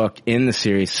first book in the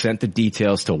series, sent the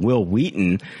details to Will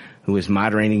Wheaton, who is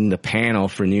moderating the panel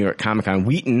for New York Comic Con.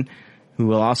 Wheaton, who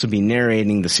will also be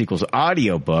narrating the sequel's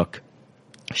audiobook,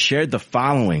 shared the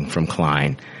following from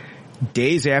Cline.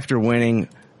 Days after winning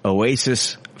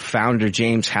Oasis founder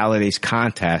James Halliday's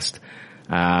contest,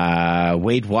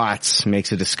 Wade Watts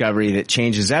makes a discovery that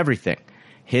changes everything.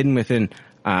 Hidden within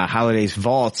Halliday's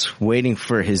vaults, waiting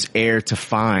for his heir to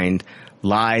find,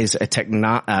 lies a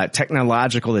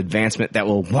technological advancement that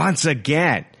will once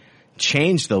again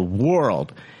change the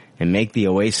world and make the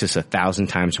Oasis 1,000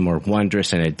 times more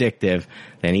wondrous and addictive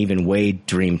than even Wade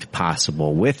dreamed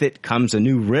possible. With it comes a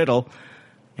new riddle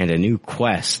and a new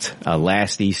quest, a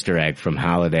last Easter egg from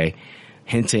Halliday,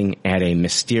 hinting at a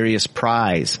mysterious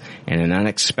prize, and an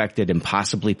unexpected,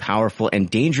 impossibly powerful, and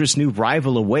dangerous new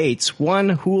rival awaits, one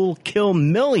who'll kill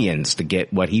millions to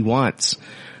get what he wants.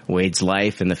 Wade's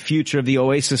life and the future of the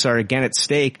Oasis are again at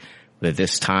stake, but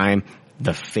this time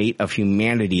the fate of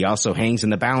humanity also hangs in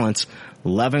the balance.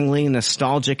 Lovingly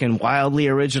nostalgic and wildly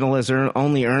original as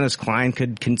only Ernest Cline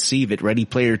could conceive it, Ready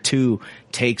Player 2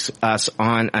 takes us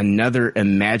on another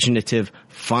imaginative,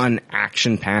 fun,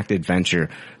 action-packed adventure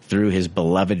through his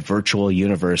beloved virtual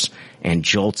universe and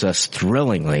jolts us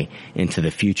thrillingly into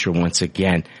the future once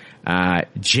again.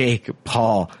 Jake,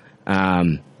 Paul,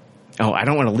 I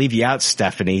don't want to leave you out,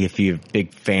 Stephanie, if you're a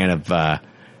big fan of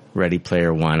Ready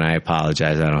Player One. I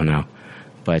apologize, I don't know.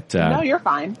 But no, you're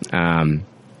fine.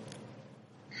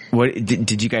 What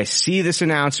did you guys see this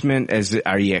announcement?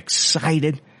 Are you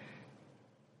excited?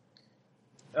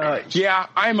 Yeah,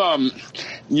 I'm,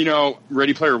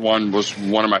 Ready Player One was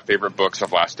one of my favorite books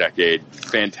of last decade.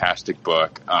 Fantastic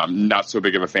book. Not so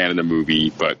big of a fan of the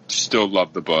movie, but still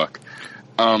love the book.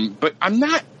 But I'm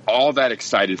not all that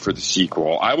excited for the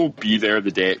sequel. I will be there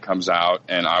the day it comes out,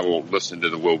 and I will listen to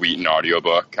the Will Wheaton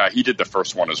audiobook. He did the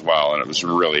first one as well, and it was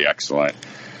really excellent.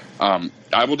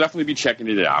 I will definitely be checking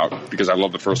it out because I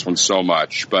love the first one so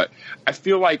much. But I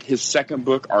feel like his second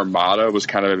book, Armada, was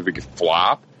kind of a big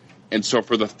flop. And so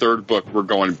for the third book, we're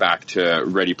going back to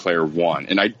Ready Player One.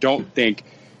 And I don't think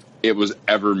it was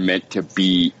ever meant to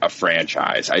be a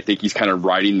franchise. I think he's kind of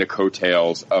riding the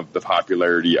coattails of the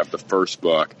popularity of the first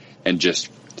book and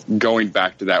just going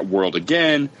back to that world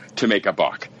again to make a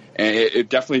buck. And it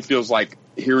definitely feels like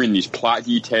hearing these plot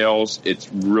details, it's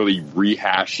really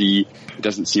rehashy. It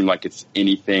doesn't seem like it's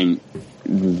anything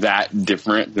that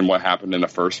different than what happened in the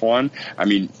first one. I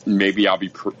mean, maybe I'll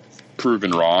be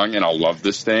proven wrong and I'll love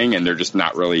this thing and they're just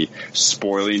not really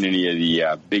spoiling any of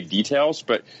the big details,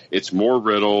 but it's more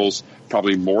riddles,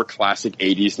 probably more classic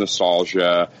 80s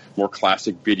nostalgia, more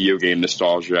classic video game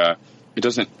nostalgia. It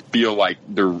doesn't feel like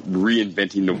they're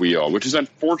reinventing the wheel, which is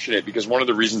unfortunate because one of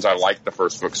the reasons I like the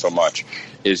first book so much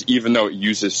is even though it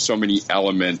uses so many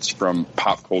elements from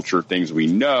pop culture things we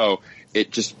know,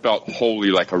 it just felt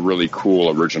wholly like a really cool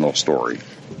original story.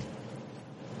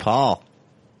 Paul.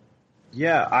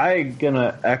 Yeah, I'm going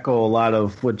to echo a lot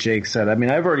of what Jake said. I mean,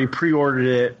 I've already pre-ordered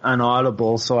it on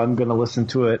Audible, so I'm going to listen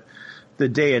to it the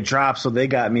day it drops, so they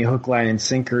got me hook, line, and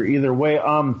sinker either way.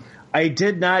 I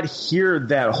did not hear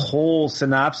that whole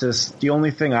synopsis. The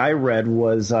only thing I read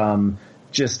was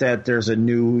just that there's a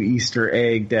new Easter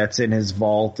egg that's in his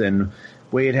vault and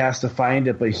Wade has to find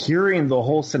it. But hearing the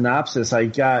whole synopsis, I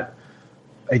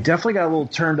definitely got a little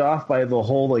turned off by the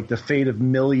whole, like, the fate of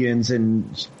millions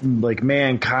and, like,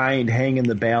 mankind hang in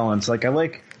the balance. Like, I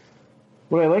like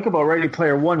What I like about Ready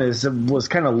Player One is it was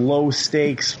kind of low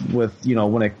stakes with,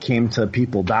 when it came to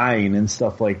people dying and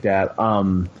stuff like that.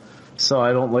 So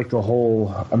I don't like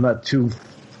I'm not too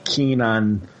keen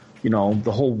on,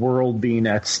 the whole world being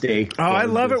at stake. Oh, I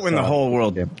love it when the whole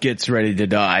world gets ready to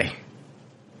die.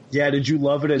 Yeah, did you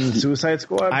love it in Suicide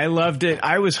Squad? I loved it.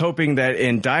 I was hoping that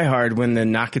in Die Hard, when the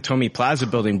Nakatomi Plaza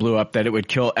building blew up, that it would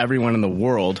kill everyone in the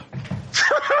world.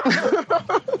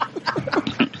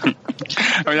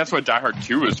 I mean, that's what Die Hard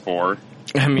 2 is for.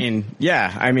 I mean,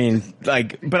 yeah. I mean,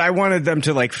 but I wanted them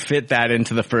to, fit that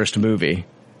into the first movie.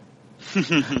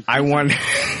 When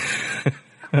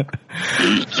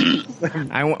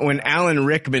Alan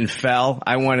Rickman fell,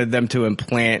 I wanted them to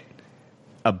implant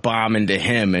a bomb into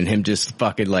him and him just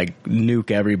fucking nuke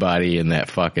everybody in that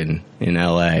fucking in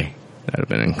LA. That'd have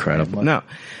been incredible. No,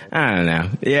 I don't know.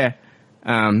 Yeah.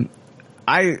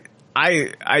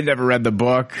 I never read the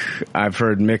book. I've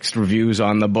heard mixed reviews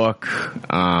on the book.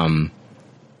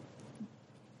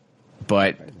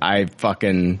 But I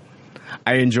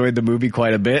enjoyed the movie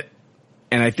quite a bit.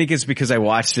 And I think it's because I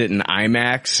watched it in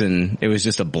IMAX and it was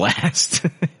just a blast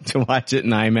to watch it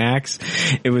in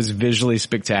IMAX. It was visually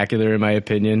spectacular in my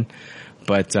opinion.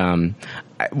 But,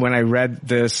 when I read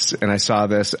this and I saw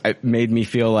this, it made me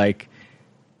feel like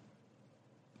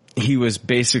he was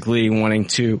basically wanting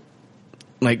to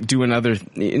do another,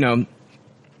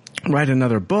 write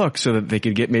another book so that they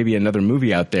could get maybe another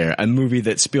movie out there. A movie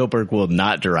that Spielberg will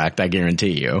not direct, I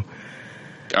guarantee you.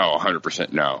 Oh,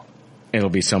 100% no. It'll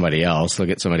be somebody else. They'll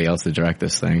get somebody else to direct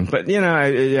this thing. But,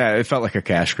 it felt like a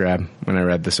cash grab when I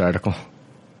read this article.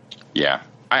 Yeah.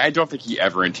 I don't think he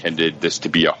ever intended this to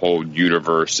be a whole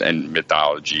universe and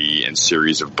mythology and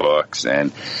series of books.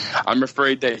 And I'm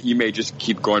afraid that he may just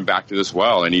keep going back to this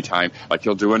well anytime.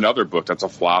 He'll do another book that's a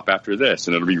flop after this,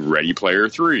 and it'll be Ready Player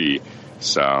 3.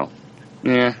 So,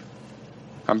 yeah.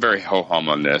 I'm very ho-hum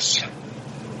on this.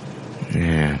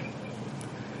 Yeah.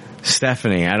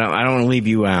 Stephanie, I don't want to leave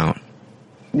you out.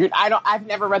 I've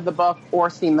never read the book or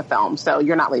seen the film, so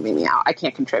you're not leaving me out. I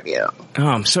can't contribute. Oh,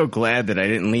 I'm so glad that I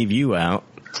didn't leave you out.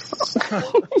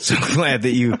 So glad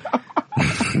that you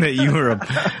were a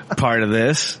part of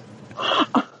this.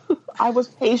 I was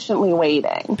patiently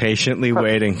waiting. Patiently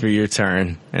waiting for your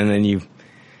turn, and then you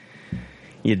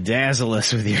dazzle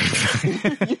us with your.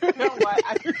 You know what?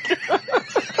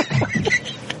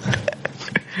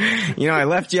 I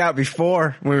left you out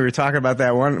before when we were talking about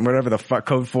that one, whatever the fuck,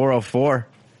 code 404.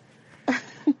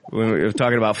 When we were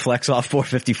talking about Flexoff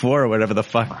 454 or whatever the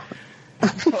fuck.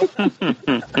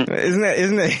 Isn't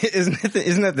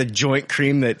that the joint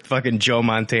cream that fucking Joe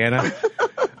Montana?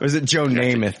 Or was it Joe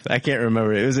Namath? I can't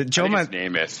remember. Was it Joe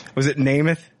Namath? Was it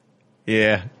Namath?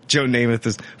 Yeah. Joe Namath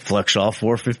is Flexoff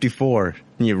 454.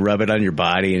 And you rub it on your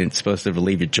body and it's supposed to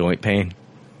relieve your joint pain.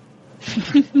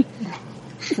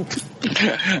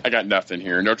 I got nothing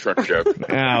here. No truck joke.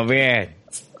 Oh man.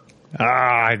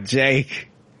 Jake.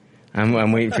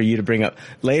 I'm waiting for you to bring up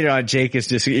later on. Jake is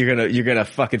just you're gonna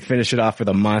fucking finish it off with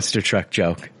a monster truck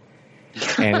joke,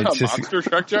 and it's just monster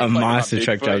truck joke? A monster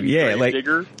truck joke.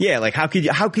 Yeah, how could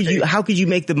you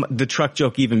make the truck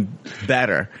joke even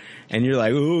better? And you're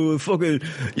like, oh, fucking,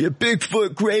 you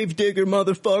Bigfoot gravedigger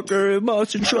motherfucker,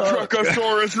 monster truck.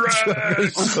 Truckosaurus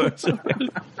Rex.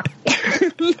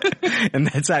 And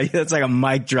that's like a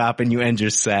mic drop and you end your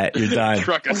set. You're done.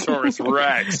 Truckosaurus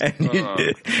Rex. And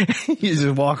you just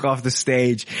walk off the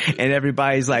stage and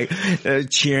everybody's like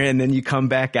cheering, and then you come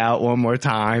back out one more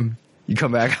time. You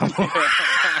come back out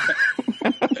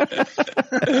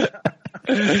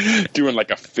doing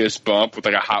a fist bump with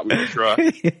a Hot Wheels truck.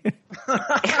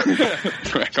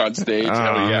 Back on stage. Oh,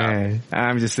 hell yeah. Man.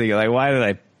 I'm just thinking, why did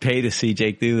I pay to see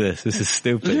Jake do this? This is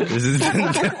stupid.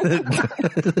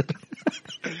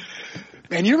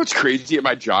 Man, you know what's crazy at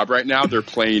my job right now? They're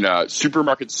playing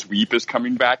Supermarket Sweep is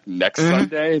coming back next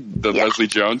Sunday, the Leslie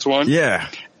Jones one. Yeah.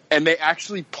 And they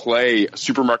actually play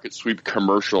Supermarket Sweep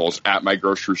commercials at my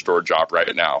grocery store job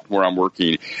right now where I'm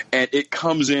working. And it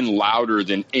comes in louder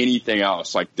than anything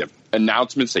else. Like the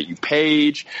announcements that you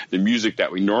page, the music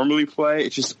that we normally play.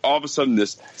 It's just all of a sudden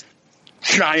this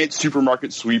giant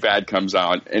Supermarket Sweep ad comes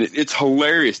on. And it's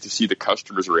hilarious to see the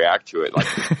customers react to it.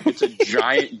 It's a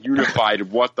giant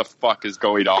unified what the fuck is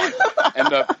going on.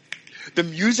 And the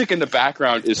music in the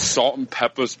background is Salt and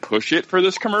Peppa's Push It for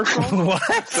this commercial.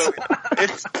 What? So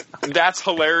that's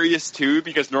hilarious too,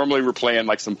 because normally we're playing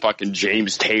some fucking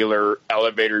James Taylor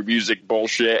elevator music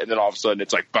bullshit, and then all of a sudden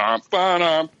it's bum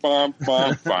bum bum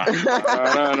bum bum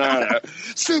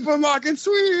Supermarket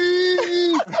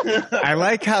Sweep. I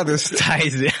like how this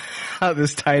ties in. how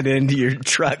this tied into your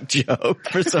truck joke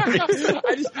for some reason.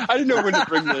 I didn't know when to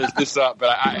bring this up, but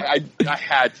I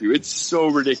had to. It's so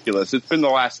ridiculous. It's been the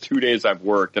last 2 days I've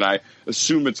worked, and I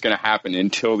assume it's going to happen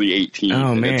until the 18th.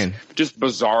 Oh, and man. It's just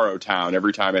bizarro town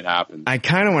every time it happens. I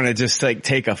kind of want to just like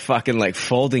take a fucking like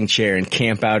folding chair and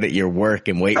camp out at your work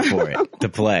and wait for it to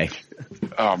play.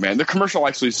 Oh, man. The commercial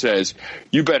actually says,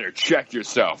 you better check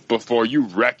yourself before you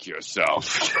wreck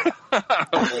yourself. I'm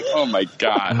like, oh, my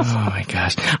God. Oh, my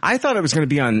gosh. I thought it was going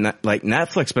to be on like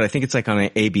Netflix, but I think it's like on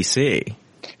ABC.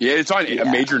 Yeah, it's on a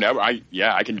major network.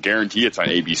 I can guarantee it's on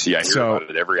ABC. I hear about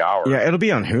it every hour. Yeah, it'll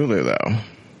be on Hulu, though.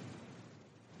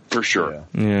 For sure.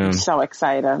 Yeah. I'm so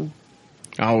excited.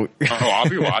 Oh, I'll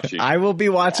be watching. I will be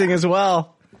watching as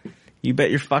well. You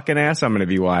bet your fucking ass I'm going to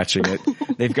be watching it.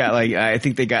 They've got like, I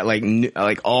think they got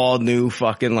like, all new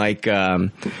fucking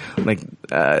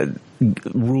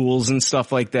rules and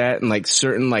stuff like that. And like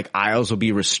certain like aisles will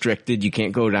be restricted. You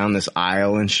can't go down this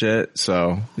aisle and shit.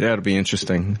 So yeah, it'll be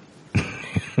interesting.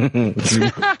 What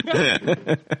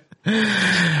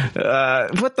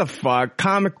the fuck?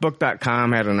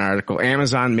 Comicbook.com had an article.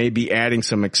 Amazon may be adding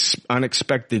some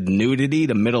unexpected nudity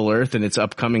to Middle-earth in its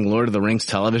upcoming Lord of the Rings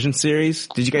television series.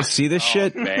 Did you guys see this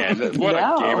shit? Man, what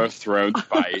a Game of Thrones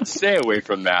fight. Stay away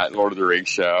from that Lord of the Rings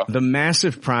show. The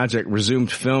massive project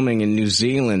resumed filming in New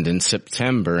Zealand in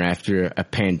September after a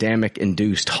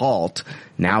pandemic-induced halt.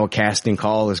 Now a casting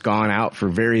call has gone out for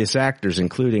various actors,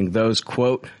 including those,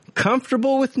 quote,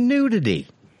 comfortable with nudity.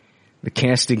 The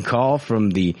casting call from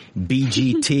the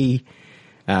BGT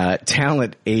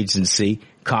talent agency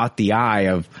caught the eye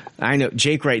of, I know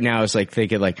Jake right now is like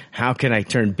thinking like, how can I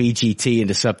turn BGT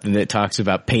into something that talks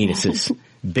about penises?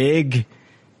 Big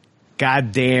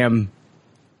goddamn,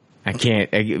 I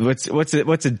can't,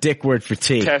 what's a dick word for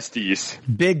T? Testes.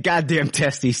 Big goddamn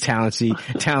testes talent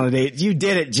agency. You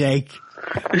did it, Jake.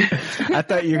 I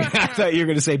thought you were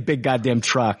going to say big goddamn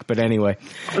truck, but anyway.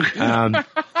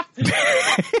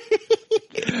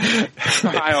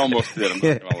 I almost did. I'm not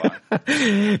going to lie.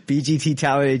 BGT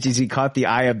talent agency caught the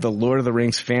eye of the Lord of the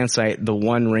Rings fan site,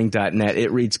 theonering.net.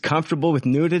 It reads, comfortable with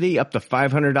nudity up to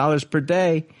 $500 per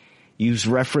day. Use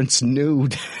reference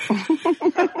nude.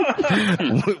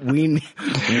 we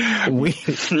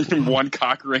one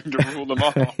cock ring to rule them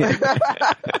all.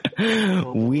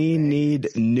 We need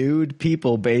nude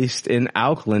people based in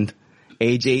Auckland,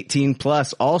 age 18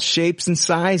 plus, all shapes and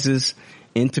sizes.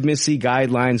 Intimacy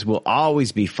guidelines will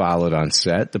always be followed on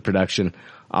set. The production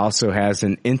also has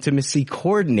an intimacy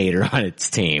coordinator on its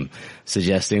team,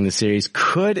 suggesting the series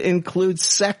could include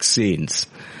sex scenes.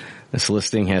 This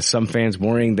listing has some fans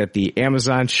worrying that the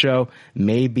Amazon show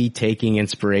may be taking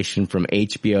inspiration from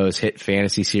HBO's hit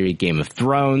fantasy series Game of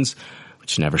Thrones,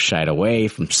 which never shied away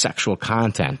from sexual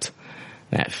content.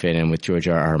 That fit in with George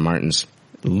R.R. Martin's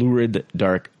lurid,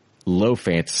 dark, low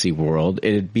fantasy world.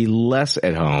 It'd be less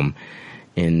at home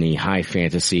in the high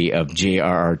fantasy of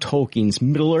J.R.R. Tolkien's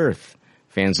Middle-earth.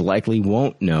 Fans likely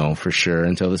won't know for sure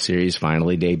until the series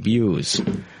finally debuts.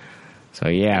 So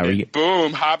yeah,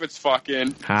 boom, Hobbit's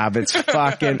fucking. I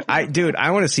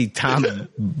want to see Tom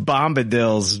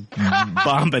Bombadil's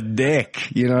Bomba Dick.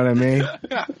 You know what I mean?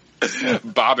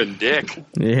 Bob and Dick.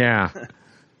 Yeah.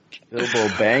 Bilbo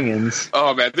Baggins.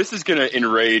 Oh man, this is gonna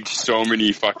enrage so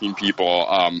many fucking people.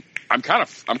 I'm kind of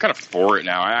for it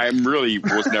now. I really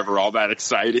was never all that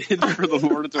excited for the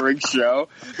Lord of the Rings show,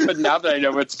 but now that I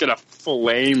know it's gonna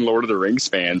flame Lord of the Rings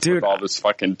fans with all this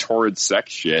fucking torrid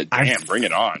sex shit, damn, bring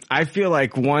it on. I feel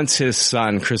like once his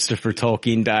son Christopher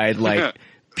Tolkien died, like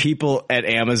people at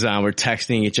Amazon were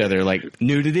texting each other like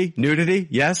nudity,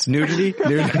 yes, nudity.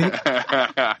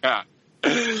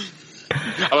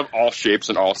 I love all shapes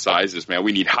and all sizes, man.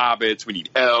 We need hobbits, we need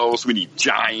elves, we need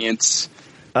giants.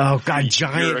 Oh god,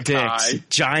 giant dicks,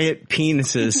 giant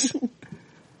penises.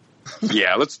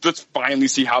 Yeah, let's finally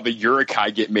see how the Uruk-hai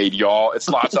get made, y'all. It's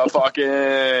lots of fucking.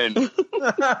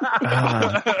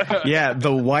 Yeah,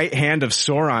 the white hand of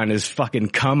Sauron is fucking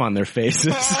cum on their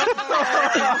faces.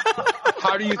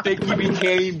 How do you think he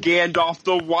became Gandalf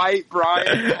the White,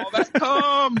 Brian? All that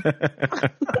cum.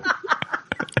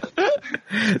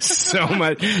 so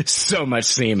much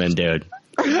semen, dude.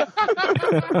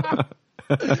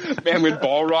 Man, when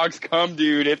Balrogs come,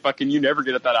 dude, you never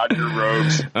get that out of your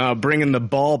robes. Bringing the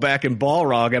ball back in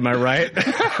Balrog, am I right?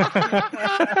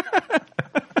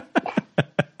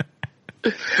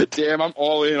 Damn, I'm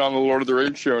all in on the Lord of the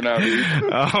Rings show now, dude.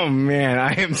 Oh man,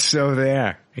 I am so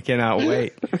there. I cannot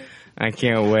wait. I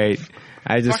can't wait.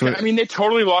 I mean, they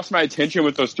totally lost my attention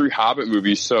with those 3 Hobbit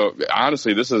movies, so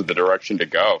honestly, this is the direction to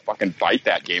go. Fucking bite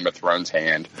that Game of Thrones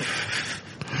hand.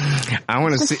 I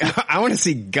want to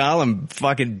see Gollum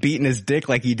fucking beating his dick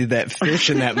like he did that fish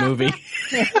in that movie.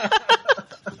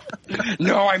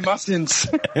 No, I mustn't.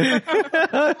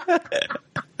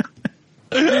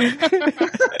 Oh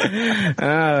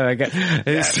my God.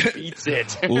 That beats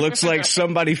it. Looks like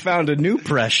somebody found a new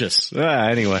Precious.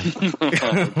 Anyway.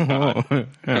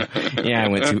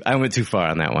 Yeah, I went too far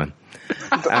on that one.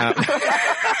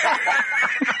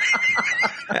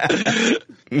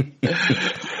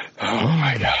 Oh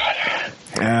my God.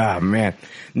 Oh man.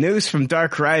 News from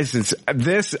Dark Horizons.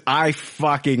 I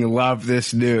fucking love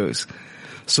this news.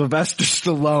 Sylvester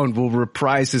Stallone will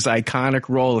reprise his iconic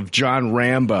role of John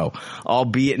Rambo,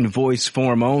 albeit in voice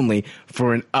form only,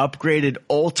 for an upgraded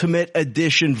Ultimate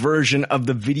Edition version of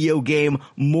the video game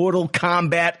Mortal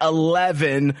Kombat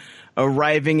 11,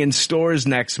 arriving in stores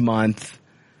next month.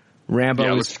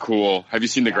 Rambo looks cool. Have you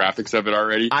seen the graphics of it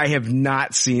already? I have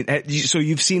not seen. So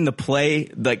you've seen the play?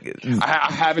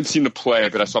 I haven't seen the play,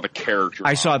 but I saw the character.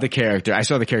 I saw the character,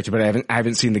 but I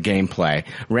haven't seen the gameplay.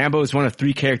 Rambo is one of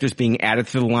 3 characters being added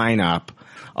to the lineup,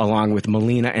 along with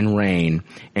Melina and Rain.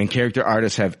 And character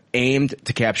artists have aimed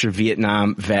to capture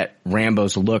Vietnam vet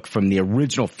Rambo's look from the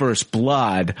original First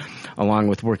Blood, along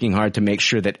with working hard to make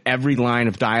sure that every line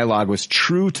of dialogue was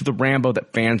true to the Rambo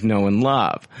that fans know and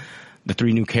love. The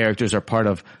 3 new characters are part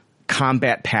of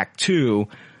Combat Pack 2,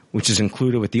 which is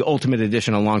included with the Ultimate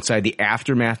Edition alongside the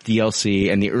Aftermath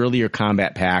DLC and the earlier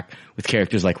Combat Pack with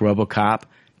characters like RoboCop,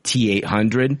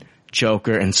 T-800,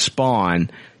 Joker, and Spawn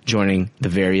joining the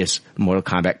various Mortal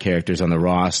Kombat characters on the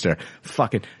roster.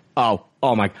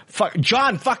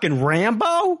 John fucking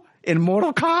Rambo in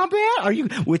Mortal Kombat? Are you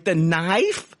with the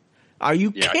knife? Are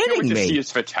you kidding me? I can't wait to see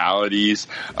his fatalities.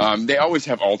 They always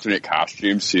have alternate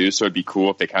costumes too, so it'd be cool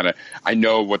if they I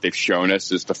know what they've shown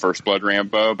us is the First Blood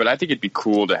Rambo, but I think it'd be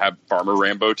cool to have Farmer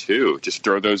Rambo too. Just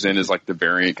throw those in as like the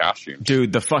variant costumes.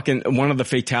 Dude, one of the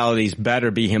fatalities better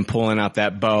be him pulling out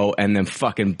that bow and then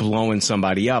fucking blowing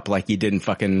somebody up like he did in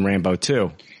fucking Rambo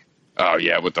 2. Oh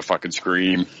yeah, with the fucking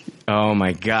scream. Oh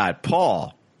my God.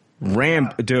 Paul.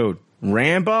 Rambo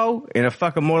in a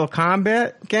fucking Mortal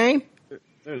Kombat game?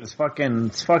 Dude, it's fucking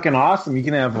awesome. You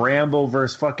can have Rambo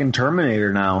versus fucking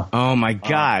Terminator now. Oh my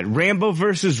God. Rambo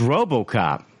versus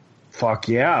RoboCop. Fuck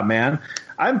yeah, man.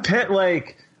 I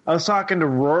was talking to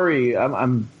Rory.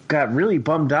 I'm got really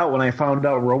bummed out when I found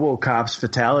out RoboCop's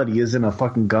fatality isn't a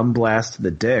fucking gun blast to the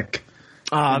dick.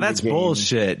 Oh, that's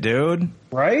bullshit, dude.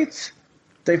 Right?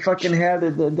 They fucking had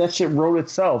it. That shit wrote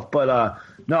itself. But,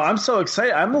 no, I'm so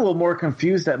excited. I'm a little more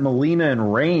confused that Melina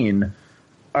and Rain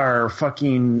are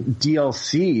fucking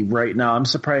DLC right now. I'm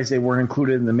surprised they weren't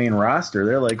included in the main roster.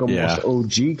 They're like almost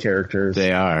OG characters.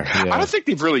 They are. Yeah. I don't think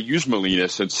they've really used Melina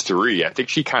since 3. I think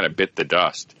she kind of bit the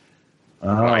dust. Oh,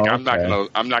 I'm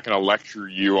not gonna lecture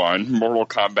you on Mortal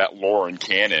Kombat lore and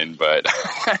canon, but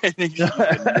I think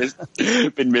she's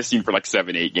been missing for like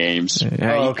 7-8 games.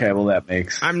 Oh, okay, well that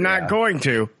makes. I'm not going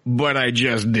to, but I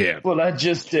just did. Well, I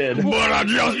just did.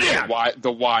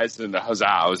 The whys and the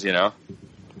huzzows, you know.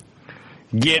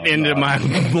 Get into my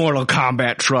Mortal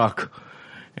Kombat truck.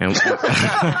 And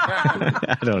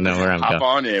I don't know where I'm going. Hop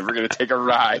on in. We're going to take a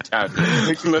ride down.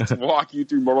 Let's walk you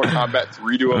through Mortal Kombat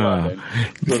 3 to 11.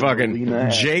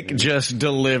 Fucking Jake just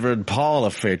delivered Paul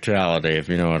a fatality, if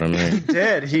you know what I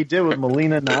mean. He did with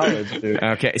Melina knowledge, dude.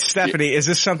 Okay, Stephanie, is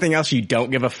this something else you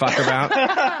don't give a fuck about?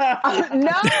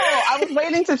 No, I was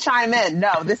waiting to chime in.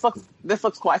 No, this looks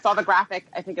cool. I saw the graphic.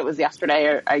 I think it was yesterday,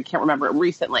 or I can't remember it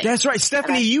recently. That's right,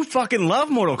 Stephanie. You fucking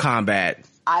love Mortal Kombat.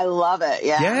 I love it.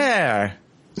 Yeah. Yeah.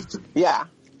 Yeah.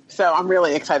 So I'm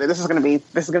really excited. This is gonna be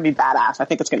badass. I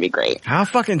think it's gonna be great. How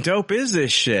fucking dope is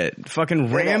this shit?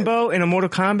 Fucking Rambo in a Mortal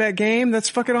Kombat game? That's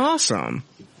fucking awesome.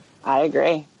 I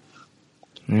agree.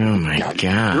 Oh my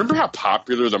God. Remember how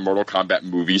popular the Mortal Kombat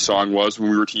movie song was when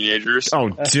we were teenagers? Oh,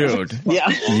 dude.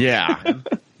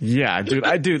 Yeah,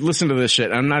 dude, listen to this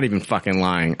shit. I'm not even fucking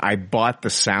lying. I bought the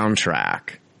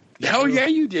soundtrack. Hell yeah,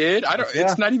 you did.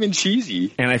 It's not even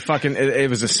cheesy. And I fucking,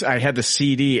 I had the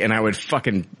CD and I would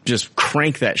fucking just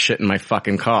crank that shit in my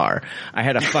fucking car. I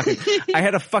had a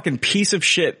fucking piece of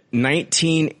shit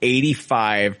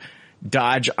 1985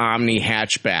 Dodge Omni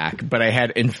hatchback, but I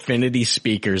had infinity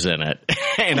speakers in it.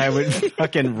 And I would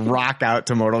fucking rock out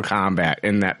to Mortal Kombat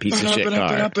in that piece of shit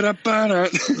car.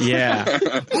 Yeah.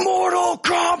 Mortal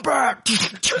Kombat!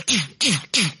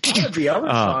 The other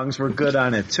songs were good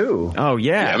on it too. Oh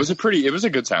yeah. It was a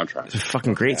good soundtrack. It's a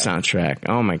fucking great soundtrack.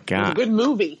 Oh my God. It was a good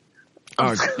movie.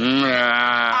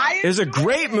 It's a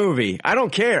great movie. I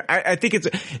don't care. I think it's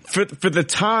for the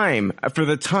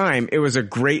time, it was a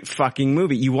great fucking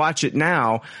movie. You watch it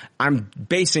now, I'm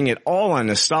basing it all on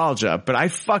nostalgia, but I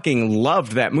fucking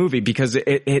loved that movie because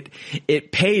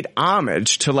it paid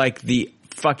homage to like the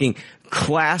fucking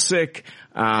classic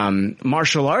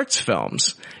martial arts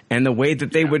films and the way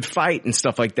that they would fight and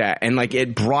stuff like that. And like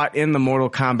it brought in the Mortal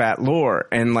Kombat lore.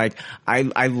 And like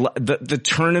the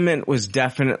tournament was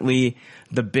definitely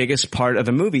the biggest part of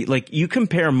the movie. Like you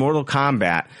compare Mortal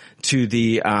Kombat to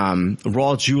the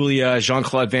Raul Julia,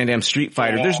 Jean-Claude Van Damme Street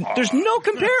Fighter. There's no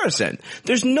comparison.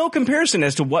 There's no comparison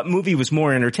as to what movie was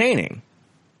more entertaining.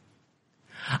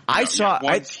 I saw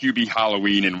one's Hubie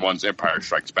Halloween and one's Empire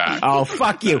Strikes Back. Oh,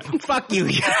 fuck you. Fuck you.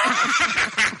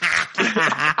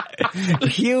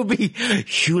 Hubie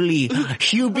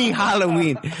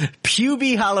Halloween.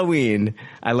 Puby Halloween.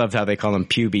 I loved how they call him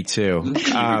Puby too.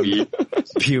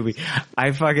 Puby.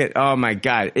 I fucking, oh my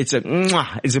God. It's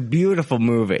a beautiful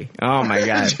movie. Oh my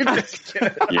God.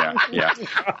 Yeah.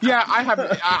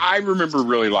 I remember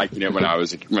really liking it when I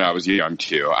was young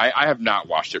too. I have not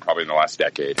watched it probably in the last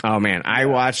decade. Oh man, I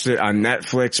watched it on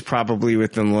Netflix probably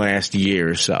within the last year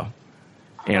or so.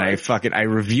 And I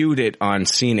reviewed it on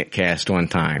Scene It Cast one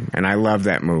time, and I love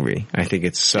that movie. I think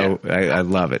it's so, I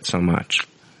love it so much.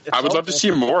 I would love to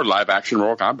see more live action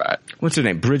Mortal Kombat. What's her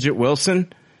name? Bridget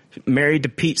Wilson? Married to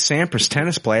Pete Sampras,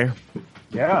 tennis player.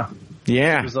 Yeah.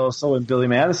 Yeah. He was also in Billy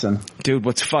Madison. Dude,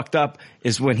 what's fucked up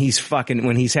is when he's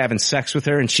having sex with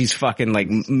her and she's fucking like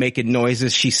making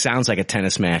noises, she sounds like a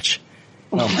tennis match.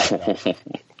 Oh,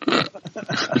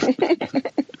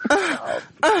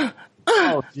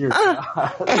 oh dear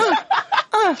God.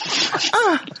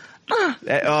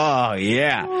 Oh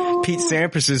yeah. Pete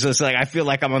Sampras is just like, I feel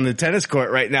like I'm on the tennis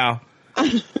court right now.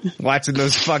 Watching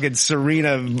those fucking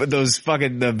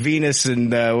the Venus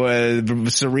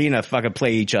and Serena fucking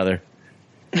play each other.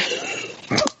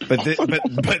 But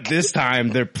this time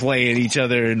they're playing each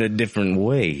other in a different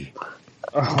way.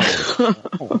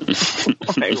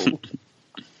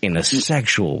 In a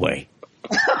sexual way.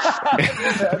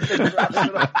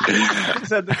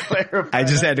 I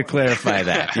just had to clarify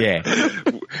that. Yeah.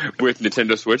 With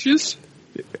Nintendo Switches?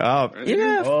 Oh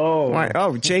yeah.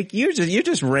 Oh, Jake, you're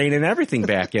just reining everything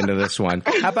back into this one.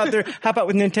 How about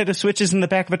with Nintendo Switches in the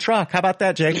back of a truck? How about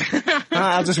that, Jake?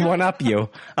 I'll just one up you.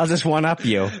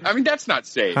 I mean, that's not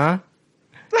safe. Huh?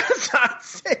 That's not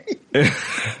safe.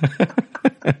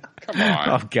 Come on.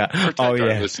 Oh God. Protect our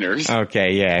our listeners.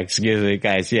 Okay, yeah. Excuse me,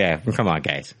 guys. Yeah. Come on,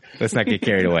 guys. Let's not get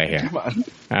carried away here. Come on.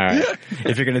 All right.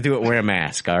 If you're gonna do it, wear a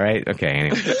mask. All right. Okay.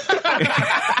 Anyway.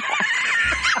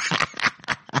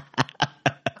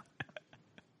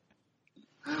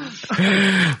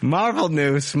 Marvel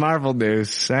news. Am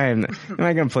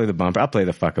I going to play the bumper? I'll play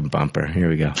the fucking bumper. Here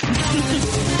we go.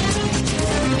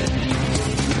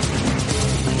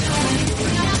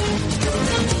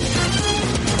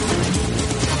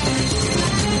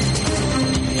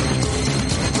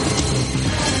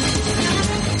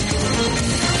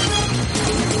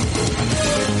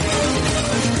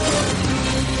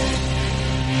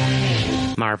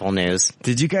 Marvel news.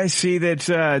 Did you guys see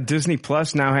that Disney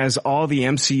Plus now has all the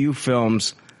MCU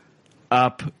films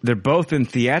up? They're both in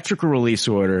theatrical release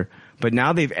order, but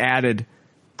now they've added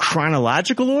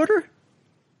chronological order?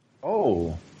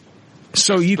 Oh.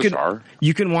 So you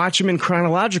can watch them in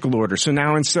chronological order. So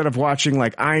now instead of watching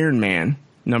like Iron Man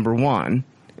 #1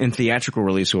 in theatrical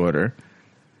release order,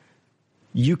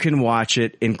 you can watch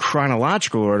it in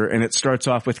chronological order, and it starts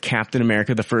off with Captain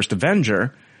America: The First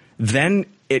Avenger. Then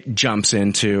it jumps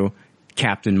into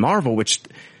Captain Marvel, which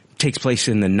takes place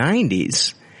in the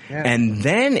 90s. Yeah. And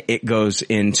then it goes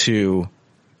into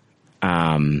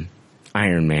Iron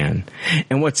Man.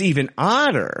 And what's even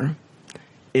odder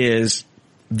is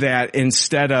that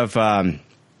instead of I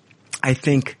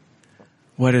think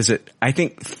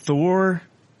Thor...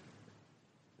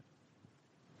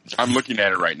 I'm looking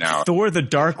at it right now. Thor: The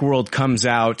Dark World comes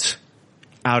out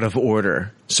of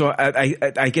order. So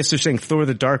I guess they're saying Thor: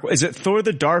 The Dark... Is it Thor: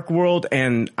 The Dark World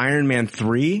and Iron Man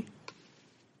 3?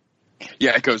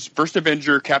 Yeah, it goes First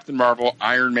Avenger, Captain Marvel,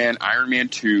 Iron Man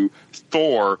 2,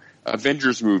 Thor,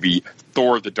 Avengers movie,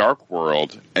 Thor: The Dark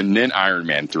World, and then Iron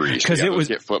Man 3. Because it was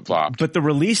get flip-flopped. But the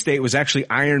release date was actually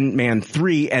Iron Man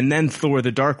 3 and then Thor: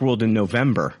 The Dark World in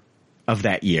November of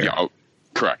that year. Yeah,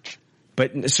 correct.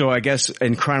 But so I guess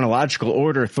in chronological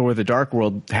order, Thor: The Dark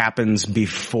World happens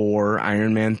before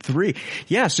Iron Man 3.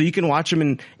 Yeah, so you can watch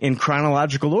them in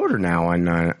chronological order now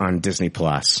on Disney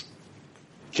Plus.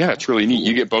 Yeah, it's really neat.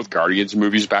 You get both Guardians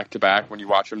movies back to back when you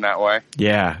watch them that way.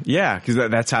 Yeah, because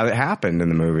that's how it happened in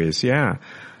the movies. Yeah.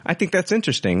 I think that's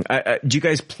interesting. Do you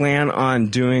guys plan on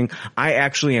doing? I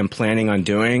actually am planning on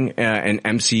doing an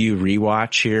MCU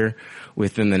rewatch here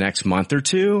within the next month or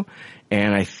two,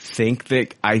 and I think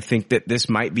that this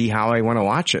might be how I want to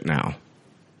watch it now.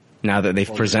 Now that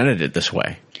they've presented it this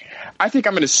way, I think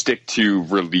I'm going to stick to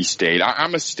release date.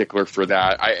 I'm a stickler for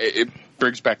that. It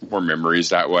brings back more memories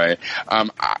that way.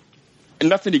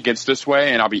 Nothing against this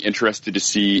way, and I'll be interested to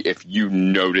see if you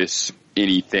notice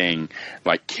anything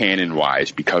like canon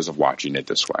wise because of watching it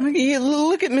this way.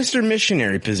 Look at Mr.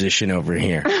 Missionary position over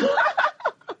here.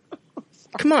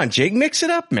 Come on, Jake, mix it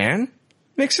up, man.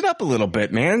 Mix it up a little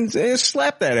bit, man.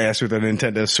 Slap that ass with a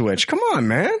Nintendo Switch. Come on,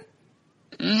 man.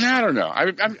 I don't know.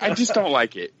 I just don't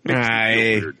like it.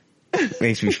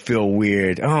 Makes me feel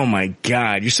weird. Oh my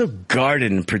God, you're so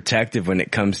guarded and protective when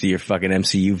it comes to your fucking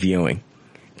MCU viewing.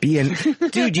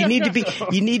 Dude, you need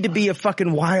to be a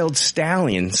fucking wild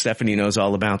stallion. Stephanie knows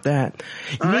all about that.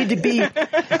 You need to be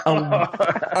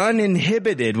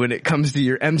uninhibited when it comes to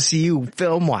your MCU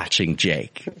film watching,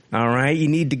 Jake. All right? You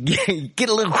need to get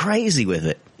a little crazy with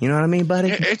it. You know what I mean, buddy?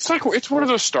 It's one of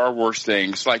those Star Wars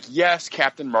things. Like, yes,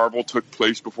 Captain Marvel took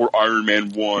place before Iron Man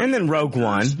 1. And then Rogue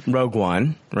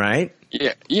One, right?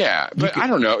 Yeah. But I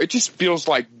don't know. It just feels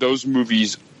like those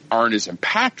movies aren't as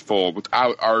impactful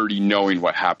without already knowing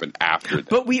what happened after them.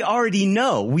 But we already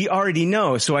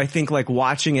know. So I think like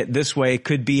watching it this way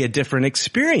could be a different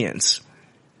experience.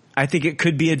 I think it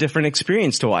could be a different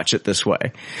experience to watch it this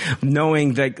way.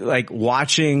 Knowing that like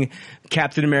watching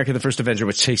Captain America: The First Avenger,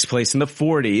 which takes place in the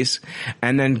 40s,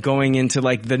 and then going into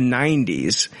like the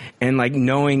 90s, and like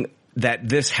knowing that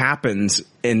this happens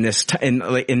in this,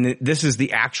 this is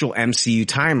the actual MCU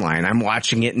timeline. I'm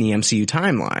watching it in the MCU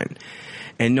timeline.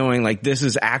 And knowing like this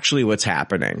is actually what's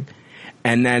happening.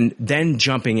 And then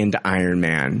jumping into Iron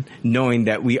Man, knowing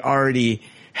that we already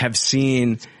have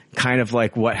seen kind of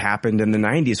like what happened in the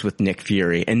 90s with Nick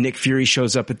Fury, and Nick Fury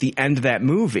shows up at the end of that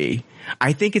movie.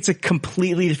 I think it's a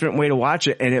completely different way to watch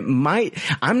it, and it might,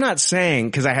 I'm not saying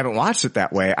because I haven't watched it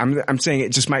that way, I'm saying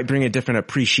it just might bring a different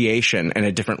appreciation and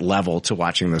a different level to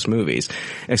watching those movies.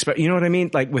 You know what I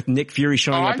mean? Like with Nick Fury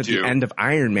showing up at the end of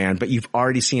Iron Man, but you've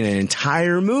already seen an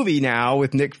entire movie now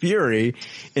with Nick Fury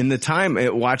in the time,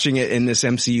 watching it in this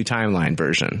MCU timeline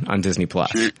version on Disney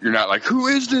Plus. You're not like, who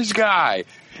is this guy?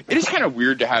 It is kind of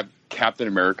weird to have Captain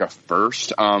America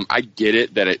first. I get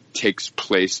it that it takes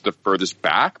place the furthest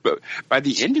back, but by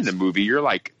the end of the movie, you're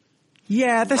like,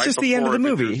 yeah, that's just the end of the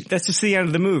movie. That's just the end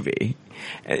of the movie.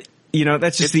 You know,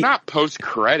 that's just it's not post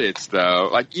credits though.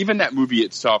 Like even that movie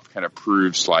itself kind of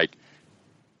proves like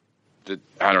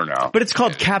I don't know. But it's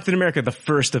called Captain America: The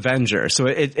First Avenger, so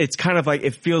it's kind of like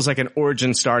it feels like an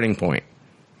origin starting point.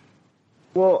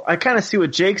 Well, I kind of see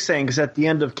what Jake's saying, because at the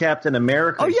end of Captain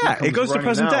America, it goes to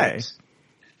present day.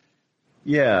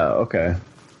 Yeah, okay.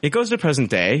 It goes to present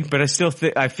day, but I still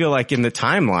I feel like in the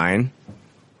timeline,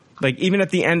 like even at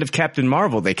the end of Captain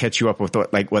Marvel, they catch you up with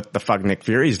what the fuck Nick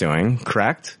Fury's doing,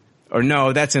 correct? Or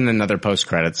no, that's in another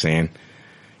post-credit scene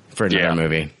for another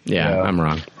movie. Yeah, I'm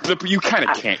wrong. But you kind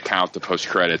of can't count the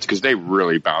post-credits because they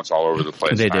really bounce all over the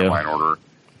place. They timeline do. Order.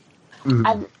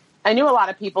 Mm-hmm. I knew a lot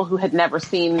of people who had never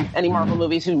seen any Marvel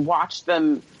movies who watched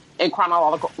them in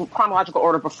chronological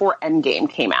order before Endgame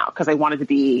came out because they wanted to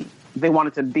be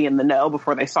in the know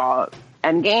before they saw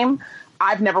Endgame.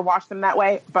 I've never watched them that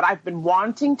way, but I've been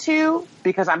wanting to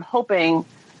because I'm hoping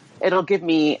it'll give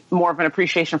me more of an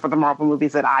appreciation for the Marvel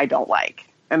movies that I don't like.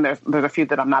 And there's a few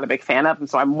that I'm not a big fan of, and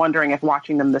so I'm wondering if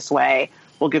watching them this way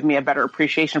will give me a better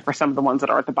appreciation for some of the ones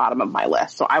that are at the bottom of my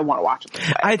list. So I want to watch it this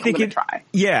way. I think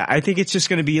I think it's just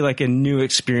going to be like a new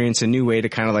experience, a new way to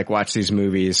kind of like watch these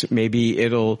movies. Maybe I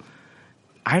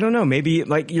don't know, maybe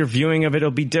like your viewing of it will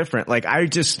be different. Like I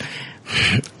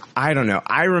don't know.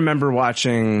 I remember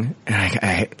watching,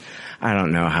 I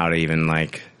don't know how to even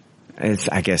like,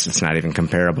 I guess it's not even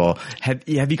comparable. Have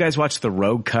you guys watched the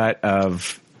Rogue cut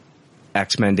of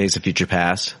X-Men Days of Future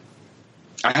Past?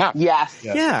 I have. Yes.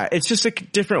 Yeah, it's just a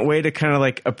different way to kind of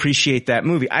like appreciate that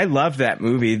movie. I love that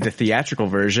movie, the theatrical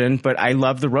version, but I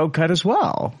love the Rogue cut as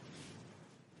well.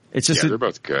 It's just they're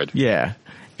both good. Yeah.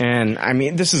 And I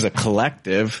mean, this is a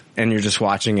collective and you're just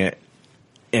watching it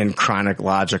in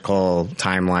chronological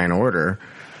timeline order,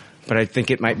 but I think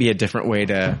it might be a different way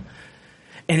to,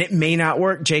 and it may not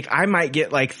work. Jake, I might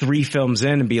get like 3 films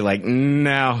in and be like,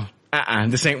 no,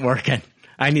 this ain't working.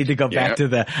 I need to go back to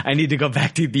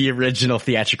the original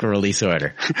theatrical release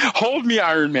order. Hold me,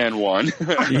 Iron Man 1.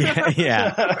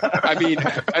 yeah. I mean,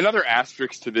 another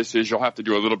asterisk to this is you'll have to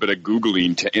do a little bit of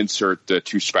Googling to insert the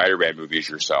 2 Spider-Man movies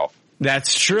yourself.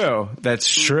 That's true.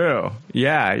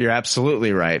 Yeah, you're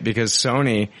absolutely right. Because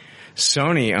Sony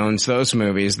Sony owns those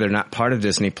movies. They're not part of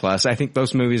Disney Plus. I think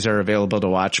those movies are available to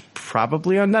watch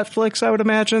probably on Netflix, I would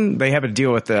imagine. They have a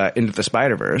deal with Into the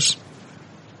Spider-Verse.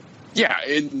 Yeah,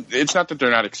 it's not that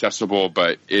they're not accessible,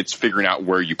 but it's figuring out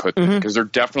where you put them, because they're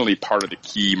definitely part of the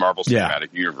key Marvel Cinematic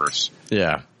Universe.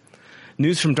 Yeah.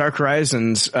 News from Dark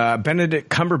Horizons, Benedict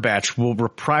Cumberbatch will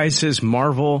reprise his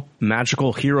Marvel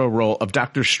magical hero role of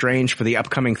Doctor Strange for the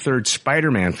upcoming third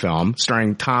Spider-Man film,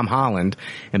 starring Tom Holland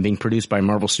and being produced by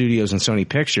Marvel Studios and Sony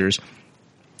Pictures.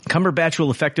 Cumberbatch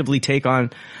will effectively take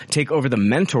over the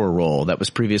mentor role that was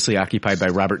previously occupied by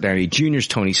Robert Downey Jr.'s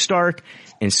Tony Stark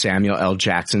and Samuel L.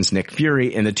 Jackson's Nick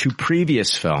Fury in the two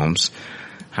previous films.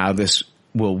 How this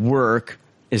will work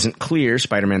isn't clear.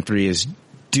 Spider-Man 3 is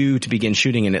due to begin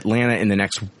shooting in Atlanta in the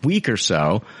next week or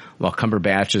so, while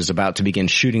Cumberbatch is about to begin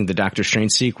shooting the Doctor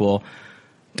Strange sequel,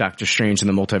 Doctor Strange in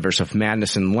the Multiverse of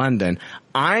Madness, in London.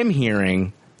 I'm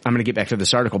going to get back to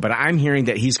this article, but I'm hearing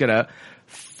that he's going to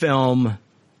film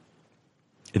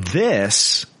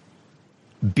this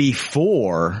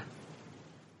before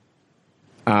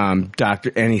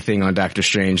anything on Doctor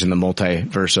Strange in the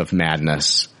Multiverse of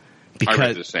Madness. I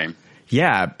read the same.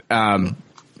 Yeah,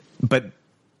 but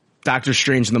Doctor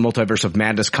Strange in the Multiverse of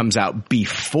Madness comes out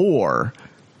before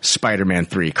Spider-Man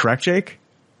 3, correct, Jake?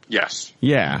 Yes.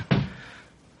 Yeah.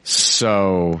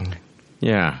 So,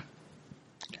 yeah.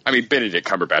 I mean, Benedict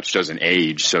Cumberbatch doesn't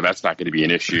age, so that's not going to be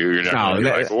an issue. You're not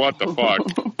like, what the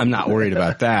fuck? I'm not worried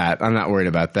about that.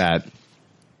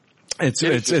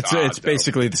 It's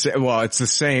basically the same. Well, it's the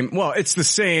same. Well, it's the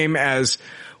same as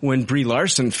when Brie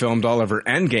Larson filmed all of her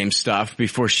Endgame stuff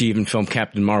before she even filmed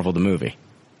Captain Marvel, the movie.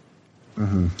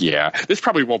 Mm-hmm. Yeah, this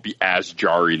probably won't be as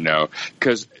jarring, though,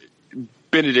 because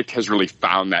Benedict has really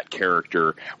found that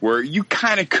character where you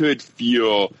kind of could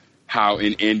feel how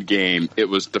in Endgame it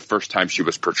was the first time she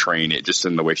was portraying it, just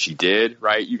in the way she did,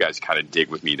 right? You guys kind of dig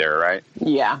with me there, right?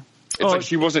 Yeah. It's like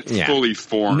she wasn't fully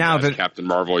formed now as Captain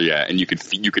Marvel yet, and you could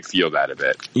feel that a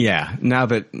bit. Yeah. Now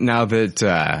that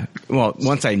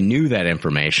once I knew that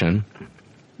information,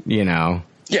 you know.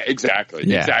 Yeah, exactly.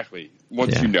 Yeah. Exactly.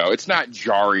 Once you know, it's not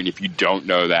jarring if you don't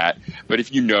know that, but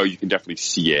if you know, you can definitely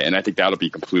see it, and I think that'll be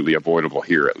completely avoidable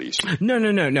here, at least.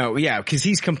 No. Yeah, because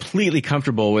he's completely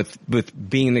comfortable with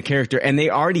being the character, and they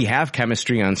already have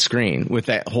chemistry on screen with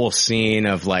that whole scene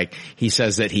of like he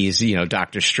says that he's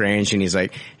Doctor Strange, and he's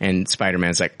like, and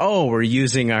Spider-Man's like, oh, we're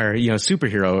using our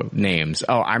superhero names.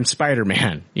 Oh, I'm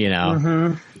Spider-Man.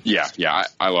 Mm-hmm. Yeah,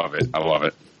 I love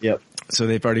it. Yep. So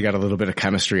they've already got a little bit of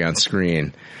chemistry on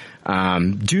screen.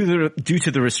 Due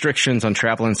to the restrictions on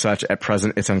travel and such, at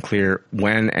present it's unclear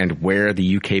when and where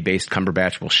the UK-based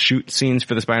Cumberbatch will shoot scenes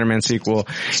for the Spider-Man sequel.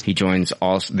 He joins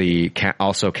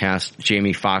also cast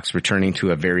Jamie Foxx, returning to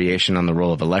a variation on the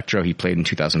role of Electro he played in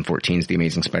 2014's The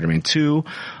Amazing Spider-Man 2,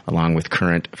 along with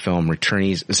current film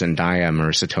returnees Zendaya,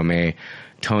 Marissa Tomei,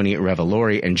 Tony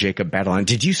Revolori, and Jacob Batalon.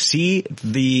 Did you see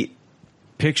the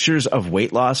pictures of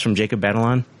weight loss from Jacob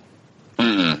Batalon?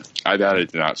 That I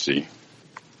did not see.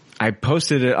 I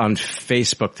posted it on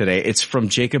Facebook today. It's from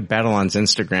Jacob Batalon's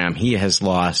Instagram. He has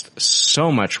lost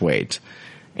so much weight,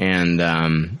 and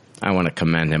I want to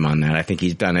commend him on that. I think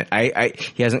he's done it.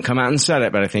 He hasn't come out and said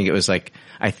it, but I think it was like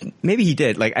maybe he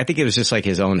did. Like I think it was just like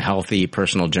his own healthy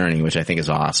personal journey, which I think is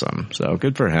awesome. So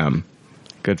good for him.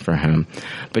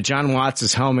 But John Watts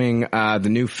is helming the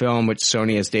new film, which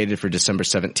Sony has dated for December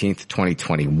 17th,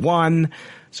 2021.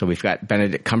 So we've got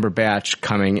Benedict Cumberbatch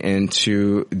coming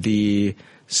into the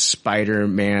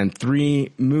Spider-Man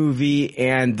 3 movie,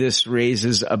 and this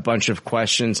raises a bunch of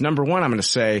questions. Number one, I'm going to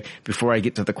say, before I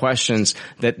get to the questions,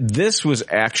 that this was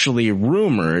actually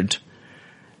rumored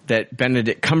that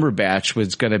Benedict Cumberbatch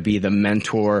was going to be the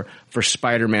mentor for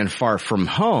Spider-Man Far From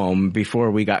Home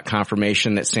before we got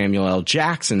confirmation that Samuel L.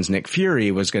 Jackson's Nick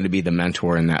Fury was going to be the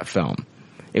mentor in that film.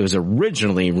 It was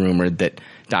originally rumored that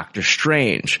Doctor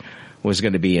Strange was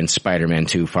going to be in Spider-Man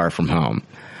 2 Far From Home.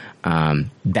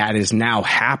 That is now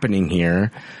happening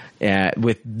here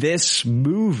with this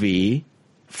movie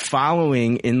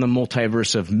following in the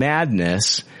Multiverse of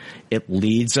Madness. It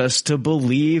leads us to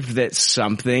believe that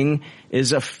something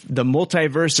the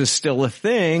multiverse is still a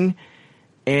thing,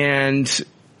 and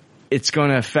it's going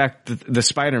to affect the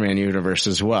Spider-Man universe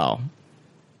as well.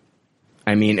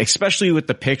 I mean, especially with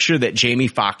the picture that Jamie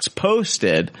Foxx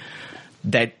posted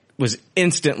that was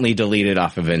instantly deleted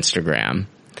off of Instagram.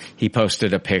 He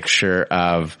posted a picture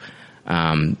of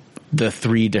the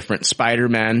 3 different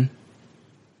Spider-Men,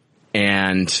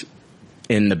 and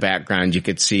in the background you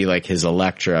could see like his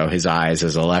eyes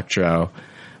as Electro,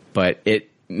 but it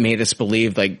made us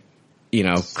believe, like,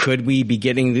 could we be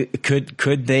getting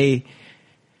could they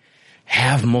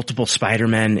have multiple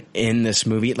Spider-Men in this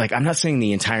movie. Like, I'm not saying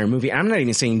the entire movie. I'm not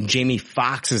even saying Jamie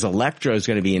Foxx as Electro is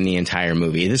going to be in the entire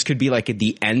movie. This could be like at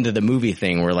the end of the movie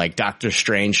thing where like Doctor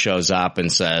Strange shows up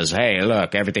and says, hey,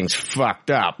 look, everything's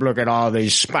fucked up. Look at all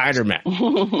these Spider-Men.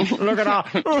 look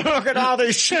at all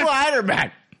these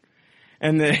Spider-Men.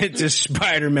 And then it's just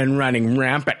Spider-Man running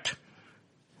rampant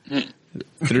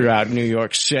throughout New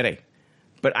York City.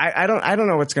 But I don't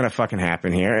know what's going to fucking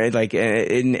happen here. Like,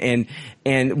 and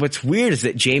what's weird is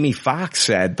that Jamie Foxx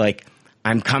said, like,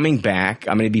 I'm coming back.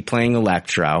 I'm going to be playing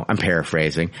Electro. I'm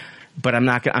paraphrasing, but I'm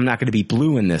not going to be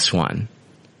Blue in this one.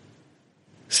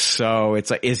 So it's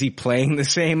like, is he playing the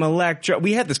same Electro?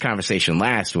 We had this conversation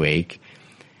last week,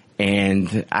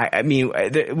 and I mean,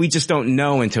 we just don't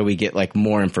know until we get like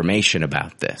more information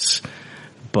about this.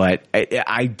 But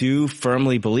I do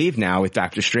firmly believe now, with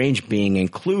Doctor Strange being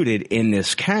included in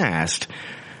this cast,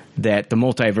 that the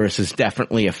multiverse is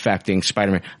definitely affecting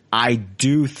Spider-Man. I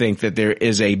do think that there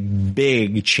is a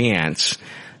big chance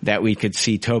that we could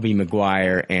see Tobey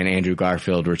Maguire and Andrew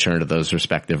Garfield return to those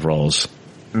respective roles.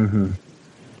 Mm-hmm.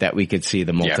 That we could see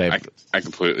the multiverse. Yeah, I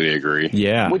completely agree.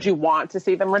 Yeah. Would you want to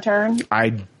see them return?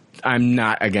 I'm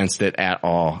not against it at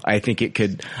all. I think it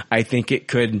could.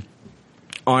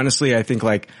 Honestly, I think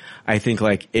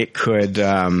it could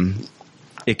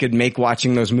make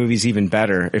watching those movies even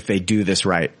better if they do this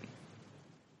right.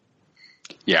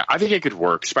 Yeah, I think it could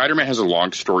work. Spider-Man has a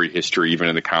long story history, even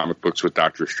in the comic books, with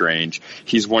Doctor Strange.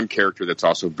 He's one character that's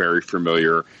also very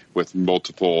familiar with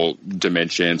multiple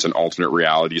dimensions and alternate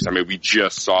realities. I mean, we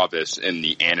just saw this in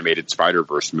the animated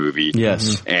Spider-Verse movie.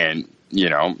 Yes. And,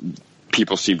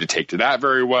 people seem to take to that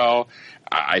very well.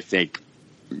 I think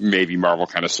maybe Marvel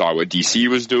kind of saw what DC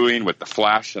was doing with the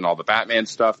Flash and all the Batman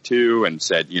stuff too, and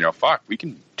said, fuck, we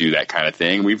can do that kind of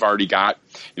thing. We've already got,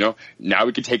 now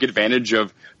we can take advantage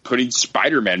of putting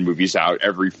Spider-Man movies out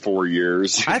every 4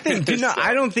 years. I think,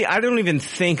 I don't even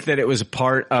think that it was a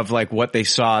part of like what they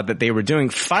saw that they were doing.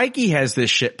 Feige has this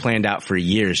shit planned out for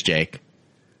years, Jake.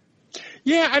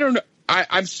 Yeah, I don't know.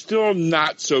 I'm still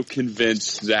not so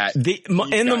convinced that in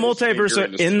the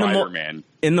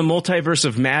multiverse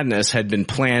of madness had been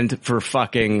planned for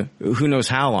fucking who knows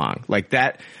how long. Like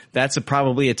that's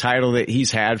probably a title that he's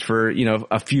had for,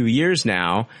 a few years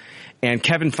now. And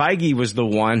Kevin Feige was the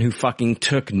one who fucking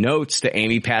took notes to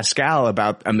Amy Pascal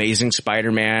about Amazing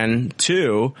Spider-Man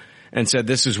 2 and said,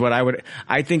 this is what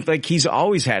I think like he's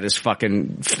always had his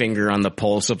fucking finger on the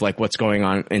pulse of like what's going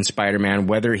on in Spider-Man,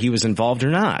 whether he was involved or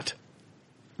not.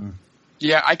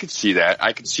 Yeah, I could see that.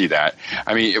 I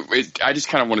mean, I just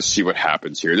kind of want to see what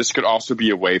happens here. This could also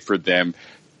be a way for them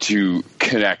to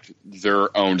connect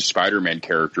their own Spider-Man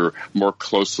character more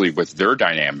closely with their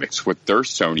dynamics, with their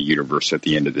Sony universe at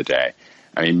the end of the day.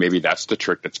 I mean, maybe that's the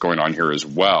trick that's going on here as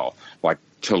well, like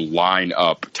to line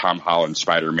up Tom Holland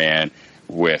Spider-Man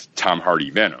with Tom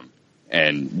Hardy Venom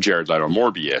and Jared Leto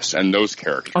Morbius and those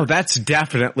characters. Oh, that's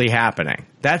definitely happening.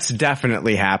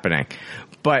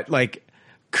 But like,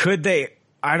 could they,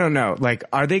 I don't know, like,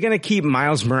 are they going to keep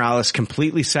Miles Morales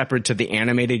completely separate to the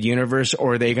animated universe,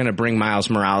 or are they going to bring Miles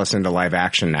Morales into live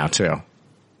action now too?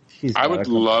 I would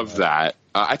love that.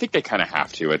 I think they kind of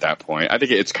have to at that point. I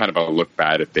think it's kind of a look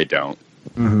bad if they don't.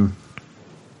 Mm-hmm.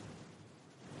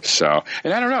 So,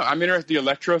 and I don't know, I'm interested in the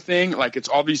Electro thing. Like, it's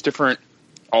all these different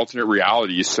alternate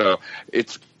realities. So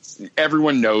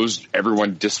everyone knows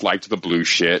everyone disliked the Blue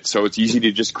shit, so it's easy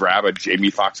to just grab a Jamie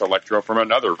Foxx Electro from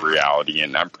another reality,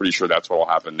 and I'm pretty sure that's what will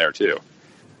happen there too.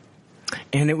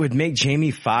 And it would make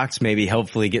Jamie Foxx maybe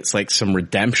hopefully gets like some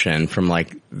redemption from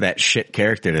like that shit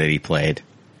character that he played.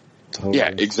 Totally. Yeah,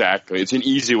 exactly. It's an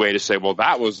easy way to say, well,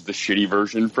 that was the shitty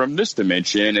version from this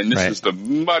dimension, and this is the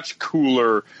much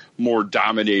cooler, more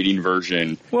dominating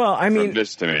version. Well, I mean, from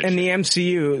this dimension. In the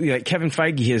MCU, like Kevin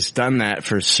Feige has done that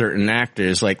for certain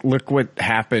actors. Like, look what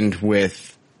happened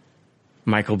with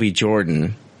Michael B.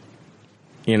 Jordan.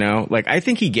 Like I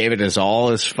think he gave it his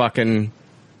all as fucking,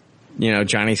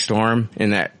 Johnny Storm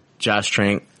in that Josh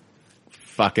Trank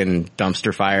fucking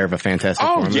dumpster fire of a Fantastic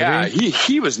Four movie. Yeah,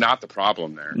 he was not the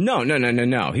problem there.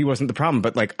 No, he wasn't the problem.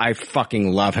 But like, I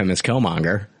fucking love him as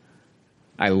Killmonger.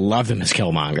 I loved him as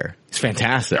Killmonger. He's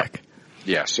fantastic.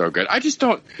 Yeah, so good. I just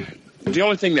don't. The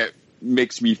only thing that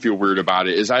makes me feel weird about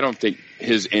it is I don't think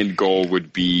his end goal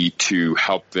would be to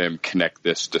help them connect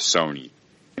this to Sony,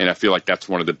 and I feel like that's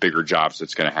one of the bigger jobs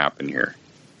that's going to happen here.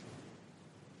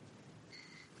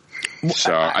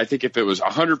 So I think if it was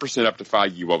 100% up to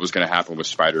Feige what was going to happen with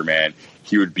Spider-Man,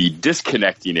 he would be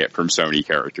disconnecting it from Sony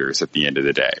characters at the end of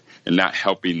the day and not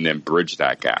helping them bridge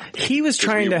that gap. He was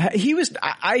trying to,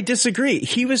 I disagree.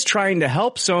 He was trying to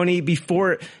help Sony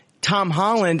before Tom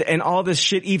Holland and all this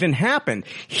shit even happened.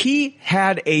 He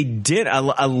had a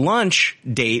lunch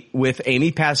date with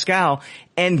Amy Pascal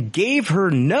and gave her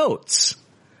notes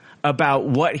about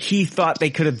what he thought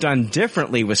they could have done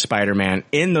differently with Spider-Man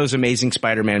in those Amazing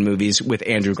Spider-Man movies with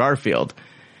Andrew Garfield.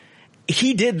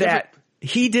 He did that.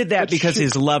 He did that because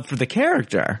his love for the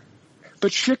character.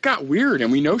 But shit got weird,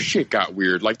 and we know shit got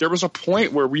weird. Like, there was a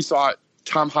point where we thought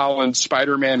Tom Holland's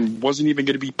Spider-Man wasn't even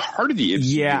going to be part of the MCU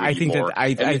Yeah, I think anymore.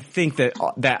 I think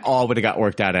that all would have got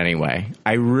worked out anyway.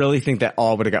 I really think that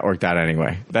all would have got worked out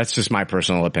anyway. That's just my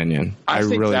personal opinion. I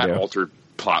think really that do. altered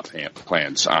plot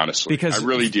plans, honestly. Because I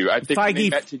really do. I think when they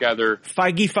met together,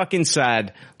 Feige fucking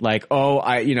said, like,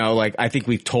 I think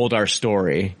we've told our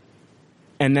story.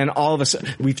 And then all of a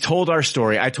sudden, we've told our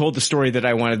story. I told the story that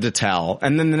I wanted to tell.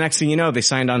 And then the next thing you know, they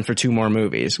signed on for 2 more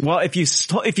movies. Well, if you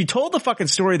told the fucking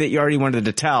story that you already wanted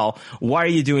to tell, why are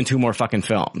you doing 2 more fucking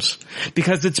films?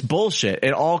 Because it's bullshit.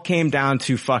 It all came down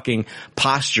to fucking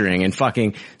posturing and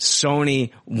fucking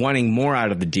Sony wanting more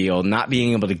out of the deal, not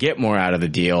being able to get more out of the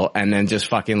deal, and then just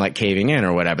fucking like caving in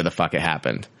or whatever the fuck it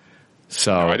happened.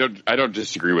 So no, I don't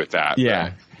disagree with that.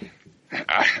 Yeah.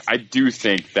 I do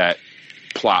think that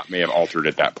plot may have altered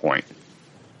at that point.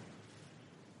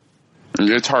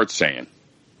 It's hard saying.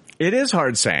 It is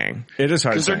hard saying.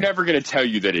 Because they're never going to tell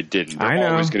you that it didn't. They're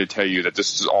always going to tell you that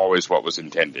this is always what was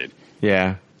intended.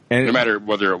 Yeah. And no matter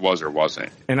whether it was or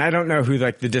wasn't. And I don't know who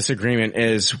like the disagreement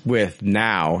is with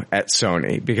now at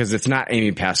Sony, because it's not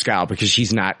Amy Pascal, because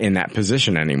she's not in that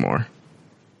position anymore.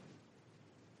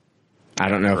 I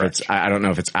don't know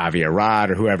if it's Avi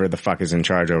Arad or whoever the fuck is in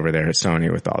charge over there at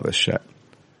Sony with all this shit.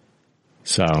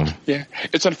 So yeah,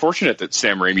 it's unfortunate that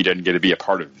Sam Raimi didn't get to be a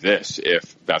part of this.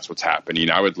 If that's what's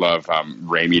happening, I would love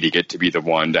Raimi to get to be the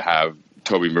one to have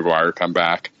Tobey Maguire come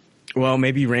back. Well,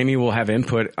 maybe Raimi will have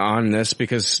input on this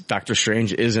because Doctor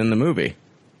Strange is in the movie.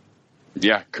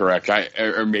 Yeah, correct.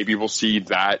 Or maybe we'll see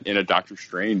that in a Doctor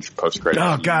Strange post-credit.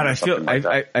 Oh God,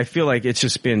 I feel like it's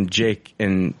just been Jake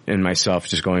and myself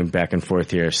just going back and forth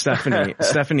here.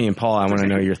 Stephanie and Paul, I want to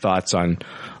know your thoughts on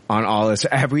all this.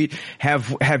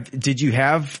 Did you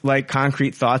have like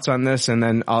concrete thoughts on this, and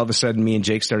then all of a sudden me and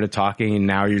Jake started talking, and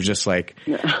now you're just like,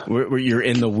 you're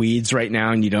in the weeds right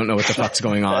now, and you don't know what the fuck's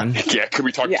going on? Yeah, can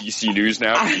we talk DC News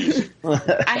now?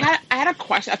 I had a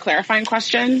clarifying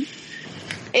question.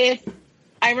 If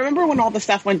I remember when all the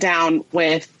stuff went down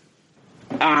with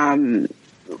Tom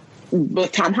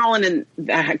Holland,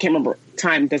 and I can't remember,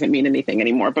 time doesn't mean anything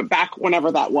anymore, but back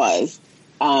whenever that was,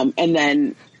 and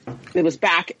then it was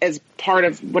back as part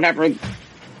of whatever,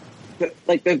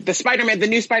 the Spider-Man, the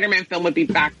new Spider-Man film would be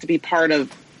back to be part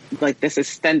of like this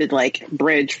extended like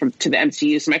bridge to the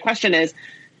MCU. So my question is,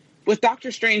 with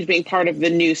Doctor Strange being part of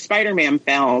the new Spider-Man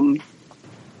film,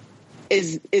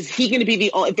 is he going to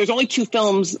be if there's only 2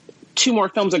 more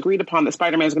films agreed upon that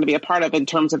Spider-Man is going to be a part of in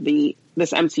terms of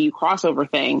this MCU crossover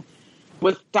thing,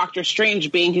 with Doctor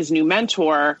Strange being his new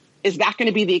mentor, is that going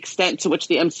to be the extent to which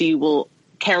the MCU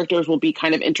characters will be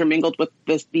kind of intermingled with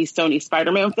these Sony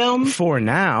Spider-Man films? For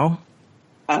now.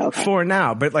 Oh, okay. For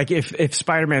now. But like if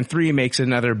Spider-Man 3 makes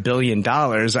another $1 billion,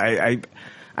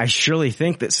 I surely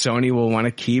think that Sony will want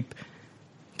to keep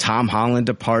Tom Holland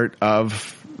a part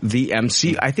of the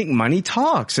MCU. I think money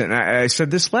talks. And I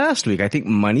said this last week. I think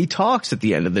money talks at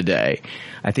the end of the day.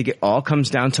 I think it all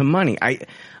comes down to money.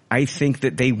 I think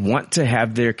that they want to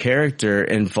have their character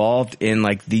involved in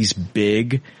like these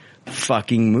big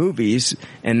fucking movies,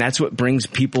 and that's what brings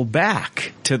people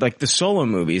back to like the solo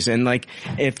movies. And like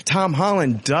if Tom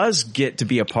Holland does get to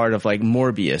be a part of like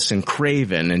Morbius and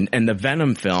Kraven and the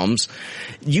Venom films,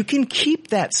 you can keep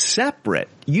that separate.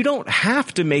 You don't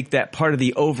have to make that part of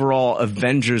the overall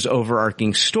Avengers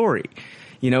overarching story.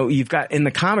 You know, you've got in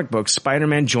the comic books,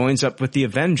 Spider-Man joins up with the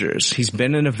Avengers. He's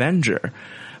been an Avenger.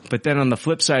 But then on the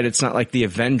flip side, it's not like the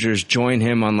Avengers join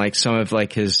him on like some of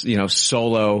like his,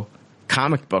 solo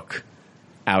comic book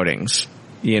outings,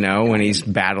 when he's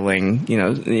battling,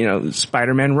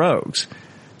 Spider-Man rogues.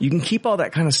 You can keep all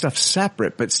that kind of stuff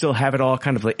separate, but still have it all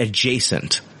kind of like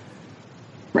adjacent.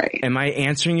 Right. Am I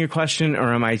answering your question,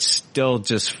 or am I still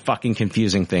just fucking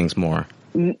confusing things more?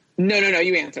 No,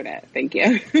 you answered it. Thank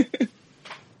you.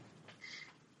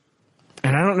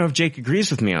 And I don't know if Jake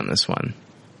agrees with me on this one.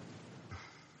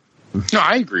 No,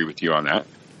 I agree with you on that.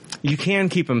 You can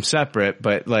keep them separate,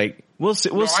 but like, we'll see.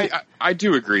 I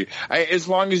do agree. As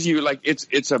long as you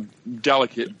it's a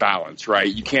delicate balance, right?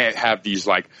 You can't have these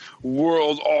like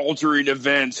world-altering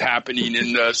events happening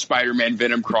in the Spider-Man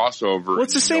Venom crossover. Well,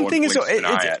 it's the same thing as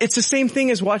it's the same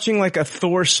thing as watching like a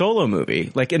Thor solo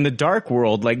movie. Like in the Dark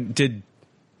World, like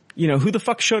who the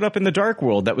fuck showed up in the Dark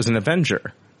World that was an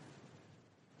Avenger?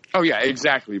 Oh yeah,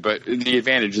 exactly. But the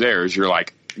advantage there is you're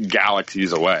like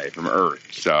galaxies away from Earth.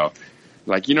 So,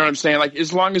 like, you know what I'm saying? Like,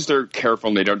 as long as they're careful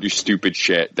and they don't do stupid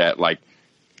shit that, like,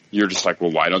 you're just like,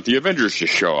 well, why don't the Avengers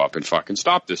just show up and fucking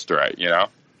stop this threat, you know?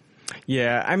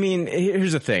 Yeah, I mean,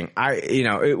 here's the thing.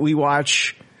 We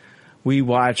watch,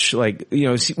 like, you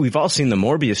know, we've all seen the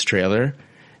Morbius trailer,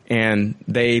 and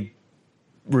they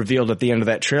revealed at the end of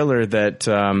that trailer that,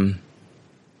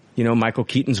 you know, Michael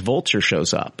Keaton's Vulture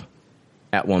shows up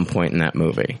at one point in that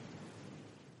movie.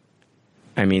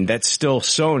 I mean, that's still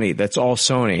Sony. That's all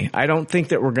Sony. I don't think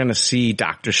that we're going to see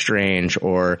Doctor Strange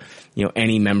or, you know,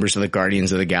 any members of the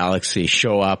Guardians of the Galaxy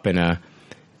show up in a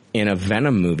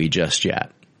Venom movie just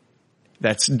yet.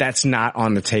 That's not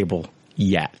on the table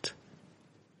yet.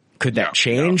 Could that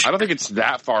change? No. I don't think it's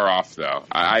that far off, though.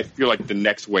 I feel like the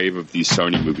next wave of these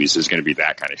Sony movies is going to be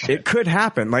that kind of shit. It could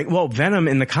happen. Like, well, Venom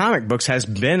in the comic books has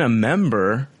been a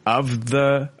member of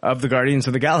the Guardians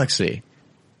of the Galaxy.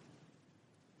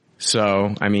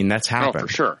 So, I mean, that's happened. Oh,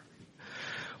 for sure.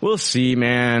 We'll see,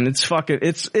 man.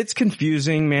 It's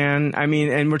confusing, man. I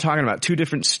mean, and we're talking about two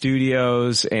different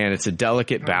studios, and it's a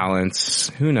delicate balance.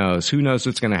 Who knows? Who knows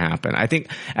what's going to happen? I think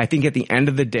at the end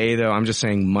of the day, though, I'm just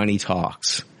saying money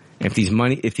talks. If these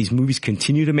movies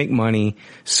continue to make money,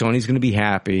 Sony's going to be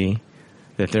happy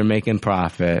that they're making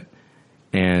profit,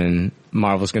 and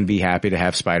Marvel's going to be happy to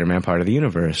have Spider-Man part of the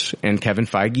universe. And Kevin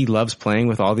Feige loves playing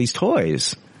with all these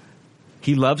toys.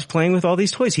 He loves playing with all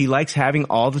these toys. He likes having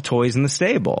all the toys in the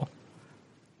stable.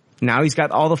 Now he's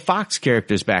got all the Fox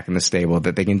characters back in the stable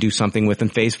that they can do something with in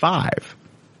Phase 5.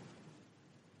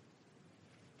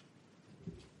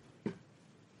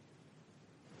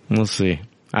 We'll see.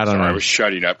 I don't know. I was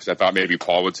shutting up because I thought maybe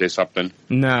Paul would say something.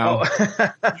 No.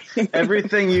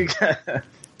 Everything you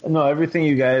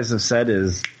guys have said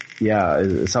is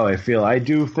how I feel. I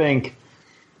do think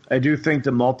the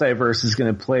multiverse is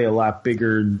going to play a lot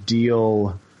bigger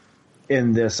deal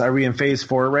in this. Are we in Phase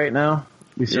 4 right now?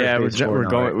 We're going.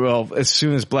 Right? Well, as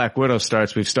soon as Black Widow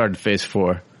starts, we've started Phase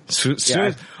 4.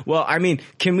 Well, I mean,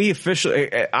 can we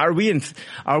officially? Are we in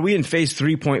Phase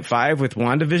 3.5 with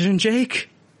WandaVision, Jake?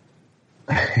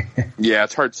 Yeah,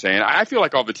 it's hard saying. I feel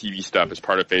like all the TV stuff is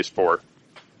part of Phase 4.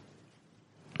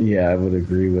 Yeah, I would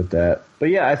agree with that.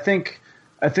 But yeah, I think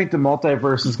the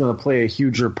multiverse is going to play a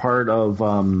huger part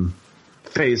of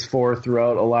Phase 4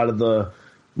 throughout a lot of the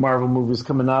Marvel movies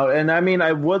coming out. And I mean,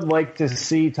 I would like to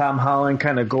see Tom Holland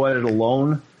kind of go at it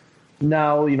alone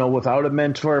now, you know, without a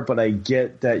mentor, but I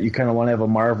get that you kind of want to have a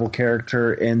Marvel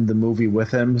character in the movie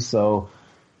with him. So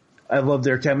I love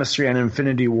their chemistry on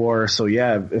Infinity War. So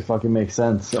yeah, it fucking makes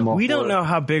sense. We don't know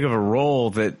how big of a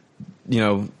role that, you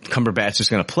know, Cumberbatch is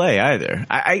going to play either.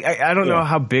 I don't know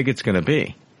how big it's going to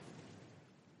be.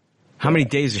 How many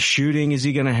days of shooting is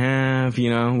he going to have? You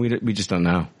know, we just don't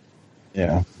know.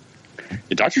 Yeah.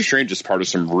 Doctor Strange is part of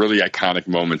some really iconic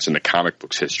moments in the comic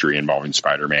books history involving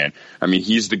Spider-Man. I mean,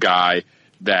 he's the guy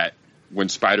that when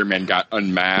Spider-Man got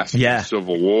unmasked in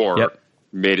Civil War,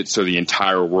 made it so the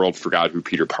entire world forgot who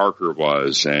Peter Parker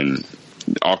was and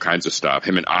all kinds of stuff.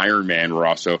 Him and Iron Man were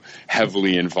also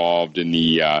heavily involved in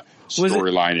the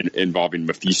storyline involving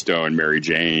Mephisto and Mary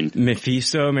Jane.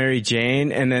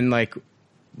 And then like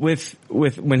with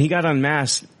when he got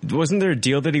unmasked, wasn't there a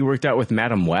deal that he worked out with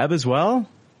Madam Web as well?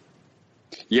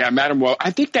 Yeah, Madam Web.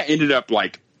 I think that ended up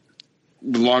like,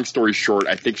 long story short,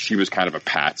 I think she was kind of a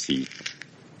patsy.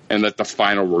 And that the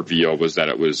final reveal was that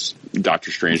it was Doctor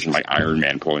Strange and like Iron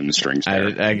Man pulling the strings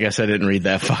there. I guess I didn't read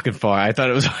that fucking far. I thought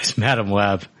it was always Madam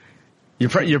Web. You're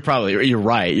right. You're probably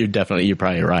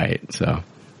right. So.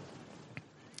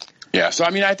 Yeah, so I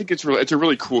mean, I think it's a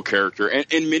really cool character, and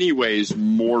in many ways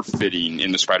more fitting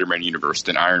in the Spider-Man universe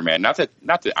than Iron Man. Not that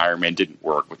Iron Man didn't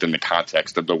work within the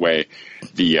context of the way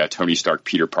the Tony Stark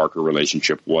Peter Parker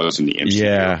relationship was in the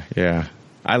MCU. Yeah,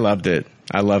 I loved it.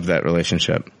 I loved that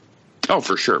relationship. Oh,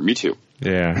 for sure, me too.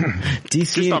 Yeah,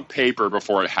 DC just on paper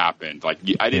before it happened. Like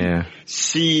I didn't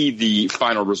see the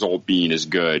final result being as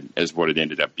good as what it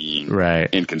ended up being. Right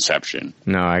in conception.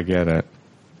 No, I get it.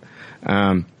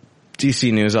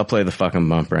 DC News, I'll play the fucking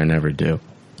bumper. I never do.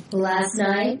 Last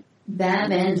night,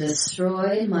 Batman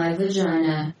destroyed my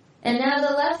vagina. And now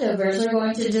the leftovers are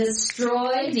going to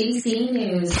destroy DC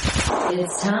News.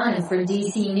 It's time for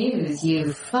DC News,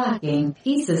 you fucking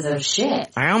pieces of shit.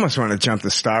 I almost want to jump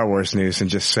to Star Wars news and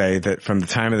just say that from the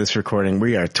time of this recording,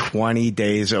 we are 20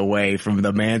 days away from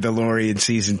the Mandalorian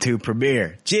Season 2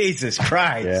 premiere. Jesus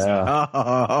Christ. Yeah.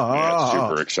 Yeah, it's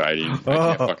super exciting. I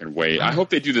can't fucking wait. I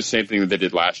hope they do the same thing that they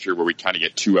did last year where we kind of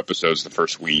get 2 episodes the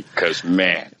first week because,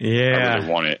 man, I really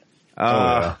want it.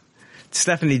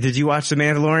 Stephanie, did you watch The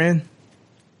Mandalorian?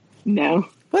 No.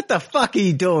 What the fuck are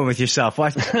you doing with yourself?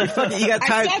 Watch, you got time.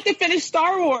 I still have to finish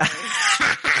Star Wars.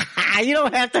 You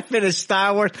don't have to finish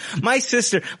Star Wars. My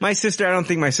sister, I don't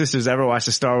think my sister's ever watched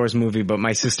a Star Wars movie, but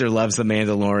my sister loves The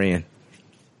Mandalorian.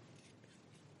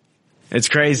 It's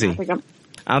crazy.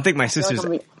 I don't think my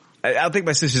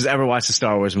sister's ever watched a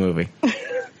Star Wars movie.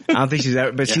 I don't think she's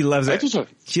ever, but she loves it.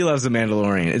 She loves The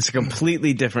Mandalorian. It's a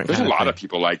completely different There's kind a lot thing. of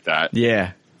people like that.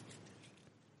 Yeah.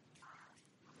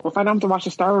 Well, if I don't have to watch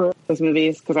the Star Wars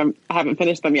movies because I haven't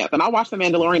finished them yet, then I'll watch The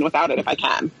Mandalorian without it if I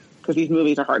can, because these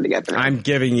movies are hard to get through. I am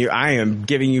giving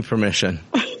you permission.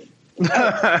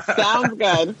 Sounds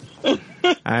good.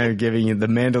 I am giving you The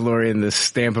Mandalorian the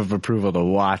stamp of approval to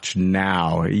watch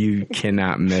now. You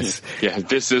cannot miss. Yeah,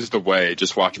 this is the way.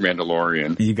 Just watch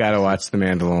Mandalorian. You got to watch The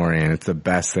Mandalorian. It's the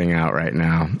best thing out right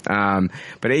now.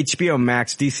 But HBO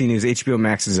Max, DC News, HBO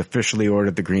Max has officially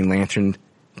ordered the Green Lantern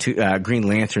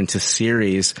to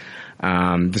series.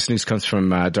 This news comes from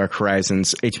Dark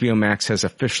Horizons. HBO Max has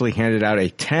officially handed out a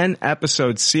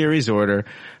 10-episode series order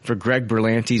for Greg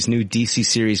Berlanti's new DC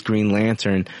series Green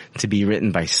Lantern to be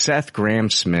written by Seth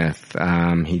Grahame-Smith.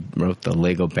 He wrote the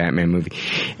Lego Batman movie,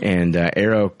 and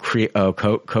Arrow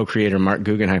co-creator Mark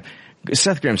Guggenheim.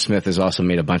 Seth Grahame-Smith has also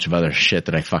made a bunch of other shit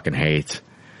that I fucking hate.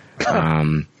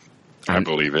 I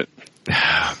believe it.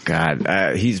 Oh,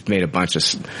 God. He's made a bunch of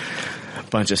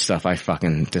stuff I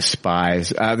fucking despise.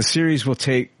 The series will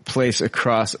take place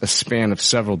across a span of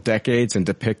several decades and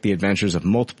depict the adventures of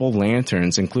multiple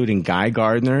Lanterns, including Guy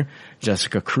Gardner,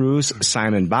 Jessica Cruz,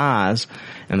 Simon Baz,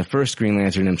 and the first Green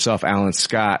Lantern himself, Alan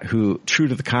Scott, who, true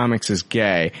to the comics, is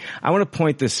gay. I want to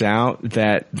point this out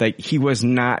that he was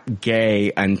not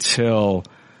gay until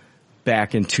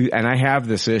back in and I have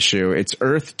this issue. It's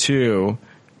Earth 2,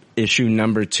 issue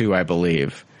number 2, I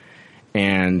believe.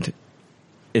 And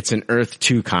it's an Earth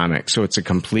 2 comic, so it's a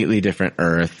completely different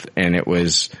Earth, and it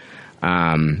was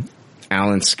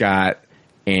Alan Scott,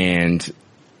 and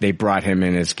they brought him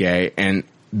in as gay, and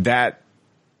that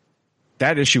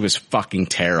issue was fucking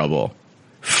terrible.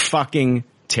 Fucking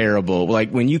terrible.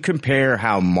 Like, when you compare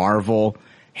how Marvel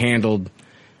handled,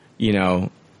 the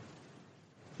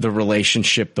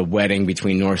relationship, the wedding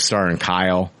between Northstar and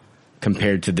Kyle,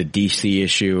 compared to the DC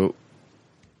issue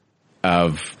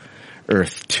of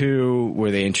Earth 2,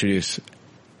 where they introduced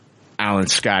Alan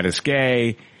Scott as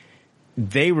gay,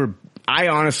 I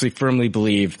honestly firmly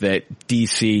believe that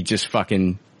DC just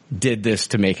fucking did this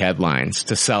to make headlines,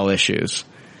 to sell issues,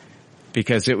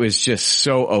 because it was just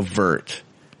so overt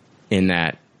in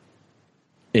that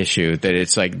issue that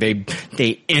it's like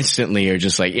they instantly are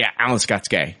just like, yeah, Alan Scott's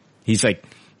gay. He's like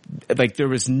there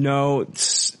was no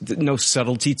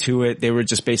subtlety to it. They were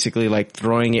just basically like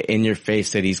throwing it in your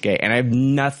face that he's gay. And I have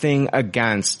nothing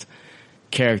against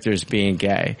characters being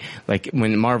gay. Like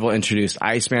when Marvel introduced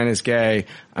Iceman as gay,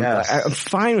 I'm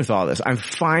fine with all this. I'm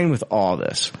fine with all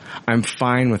this. I'm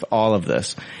fine with all of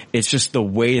this. It's just the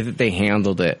way that they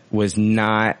handled it was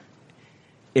not,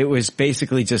 it was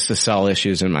basically just to sell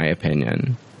issues, in my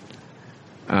opinion.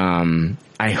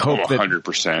 I hope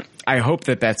 100%. I hope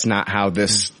that that's not how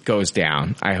this goes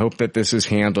down. I hope that this is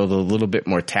handled a little bit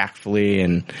more tactfully,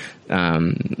 and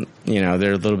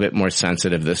they're a little bit more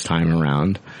sensitive this time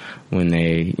around when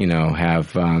they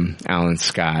have Alan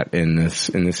Scott in this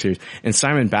series. And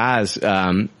Simon Baz,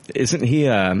 wasn't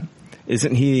he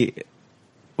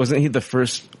the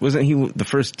first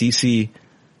DC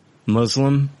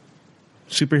Muslim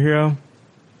superhero?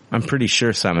 I'm pretty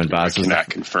sure Simon Baz was not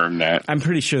confirm that. I'm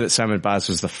pretty sure that Simon Baz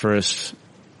was the first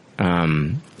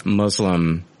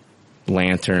Muslim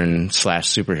Lantern /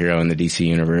 superhero in the DC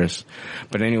universe.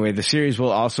 But anyway, the series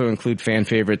will also include fan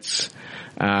favorites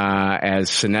as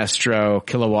Sinestro,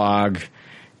 Kilowog,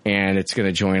 and it's going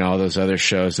to join all those other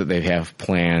shows that they have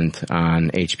planned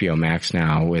on HBO Max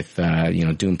now with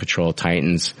Doom Patrol,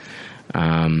 Titans,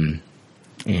 and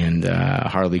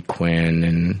Harley Quinn,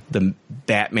 and the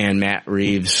Batman Matt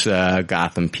Reeves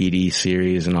Gotham PD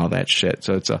series and all that shit.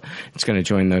 So it's going to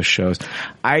join those shows.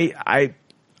 I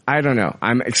don't know.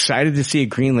 I'm excited to see a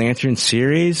Green Lantern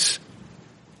series,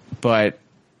 but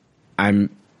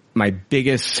my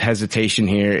biggest hesitation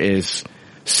here is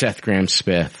Seth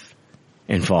Grahame-Smith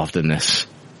involved in this.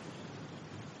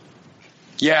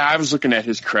 Yeah, I was looking at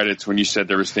his credits when you said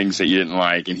there was things that you didn't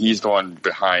like, and he's the one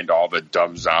behind all the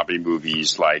dumb zombie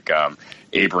movies like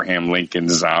Abraham Lincoln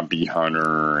Zombie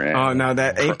Hunter. And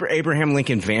Abraham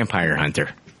Lincoln Vampire Hunter.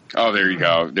 Oh, there you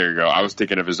go. I was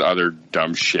thinking of his other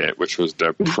dumb shit, which was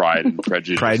the Pride and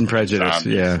Prejudice. Pride and Prejudice,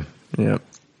 zombies. yeah. Yep.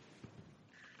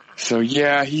 So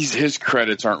yeah, his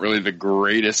credits aren't really the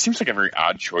greatest. Seems like a very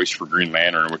odd choice for Green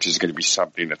Lantern, which is going to be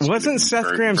something that's... Wasn't Seth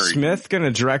Grahame-Smith going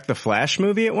to direct the Flash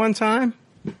movie at one time?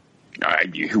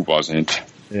 Who wasn't?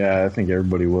 Yeah, I think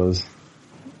everybody was.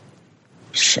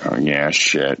 So, yeah,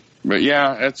 shit. But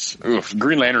yeah,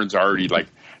 Green Lantern's already like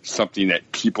something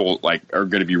that people like are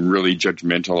going to be really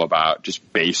judgmental about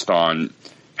just based on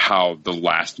how the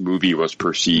last movie was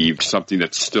perceived, something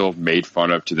that's still made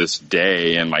fun of to this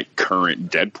day in like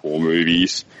current Deadpool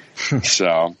movies.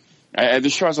 So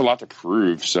this show has a lot to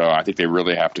prove. So I think they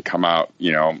really have to come out,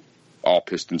 all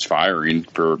pistons firing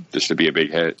for this to be a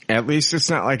big hit. At least it's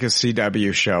not like a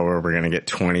CW show where we're going to get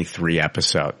 23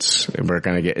 episodes.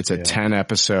 It's a 10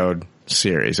 episode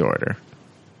series order.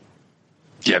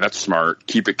 Yeah, that's smart.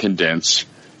 Keep it condensed.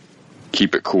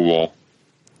 Keep it cool.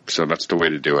 So that's the way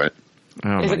to do it.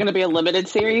 Is it going to be a limited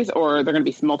series or are there going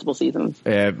to be multiple seasons?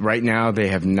 Right now they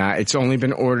have not. It's only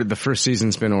been ordered. The first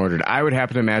season's been ordered. I would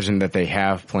happen to imagine that they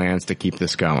have plans to keep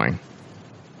this going.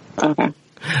 Okay.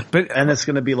 And it's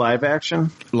going to be live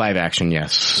action? Live action,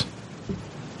 yes.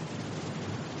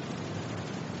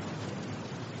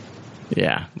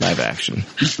 Yeah, live action.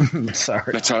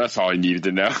 Sorry. That's all I needed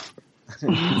to know.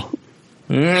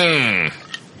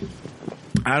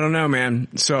 I don't know, man.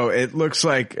 So it looks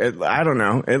like, I don't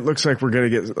know. It looks like we're going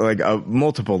to get like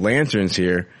multiple lanterns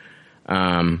here.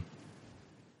 They're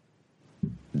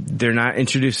not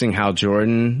introducing Hal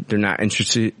Jordan. They're not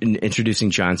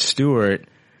introducing Jon Stewart.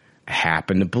 I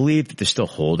happen to believe that they're still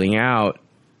holding out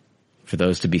for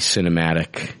those to be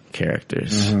cinematic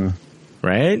characters. Mm-hmm.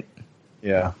 Right?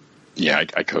 Yeah. Yeah,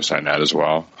 I co-sign that as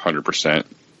well. 100%.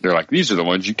 They're like, these are the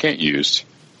ones you can't use.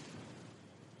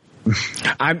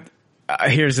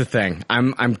 Here's the thing. I'll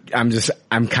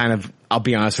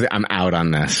be honest with you, I'm out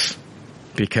on this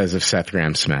because of Seth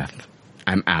Grahame-Smith.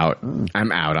 I'm out.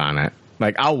 I'm out on it.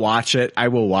 Like, I'll watch it. I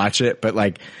will watch it. But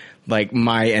like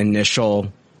my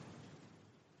initial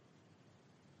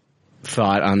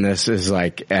thought on this is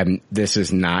like, this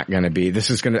is not going to be,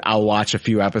 I'll watch a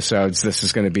few episodes. This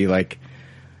is going to be like,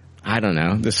 I don't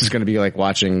know. This is going to be like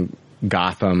watching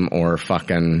Gotham or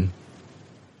fucking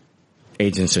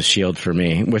Agents of S.H.I.E.L.D. for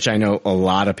me, which I know a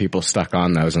lot of people stuck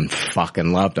on those and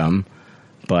fucking loved them.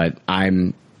 But I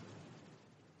don't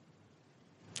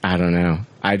know.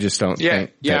 I just don't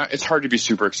think. Yeah, it's hard to be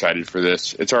super excited for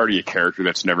this. It's already a character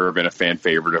that's never been a fan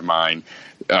favorite of mine.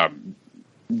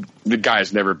 The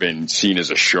guy's never been seen as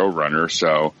a showrunner,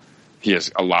 so he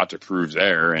has a lot to prove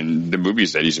there. And the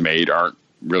movies that he's made aren't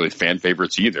really fan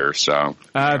favorites either. So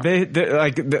they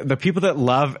like the people that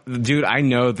love, dude, I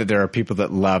know that there are people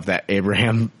that love that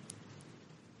Abraham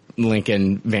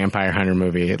Lincoln Vampire Hunter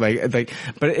movie. Like,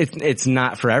 but it's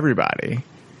not for everybody.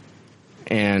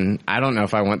 And I don't know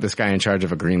if I want this guy in charge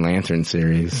of a Green Lantern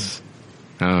series.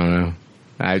 I don't know.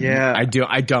 I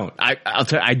don't. I'll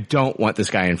tell you, I don't want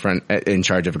this guy in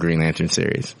charge of a Green Lantern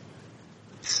series.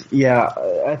 Yeah,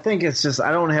 I think it's just,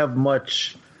 I don't have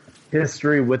much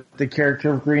history with the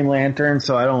character of Green Lantern,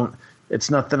 so it's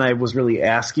nothing I was really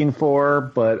asking for,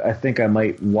 but I think I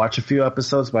might watch a few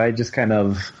episodes, but I just kind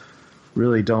of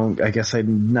really don't, I guess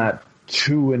I'm not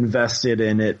too invested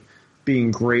in it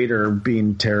being great or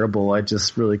being terrible. I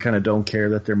just really kind of don't care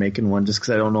that they're making one just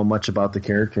because I don't know much about the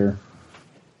character.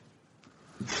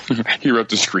 He wrote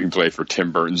the screenplay for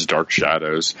Tim Burton's Dark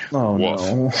Shadows. Oh,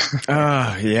 Woof. no.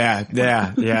 Oh, yeah.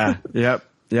 Yep.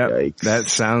 Yikes. That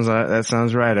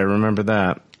sounds right. I remember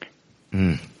that.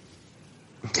 Mm.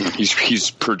 He's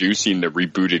producing the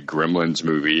rebooted Gremlins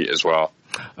movie as well.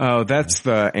 Oh, that's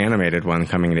the animated one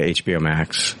coming to HBO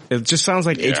Max. It just sounds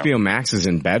like HBO Max is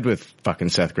in bed with fucking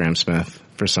Seth Grahame-Smith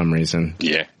for some reason.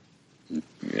 Yeah,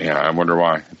 I wonder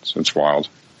why. It's wild.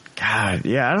 God,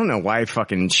 yeah, I don't know why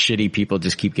fucking shitty people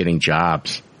just keep getting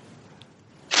jobs.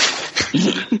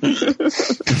 It's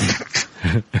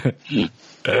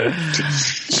a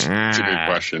good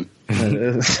question.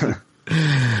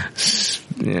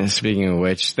 Yeah, speaking of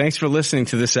which, thanks for listening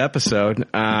to this episode.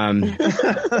 That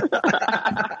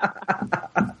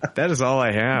is all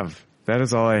I have.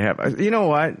 You know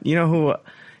what? You know who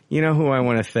I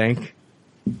want to thank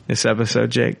this episode,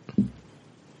 Jake?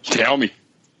 Tell me.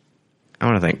 I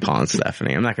want to thank Paul and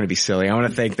Stephanie. I'm not going to be silly. I want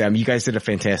to thank them. You guys did a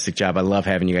fantastic job. I love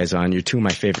having you guys on. You're two of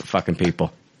my favorite fucking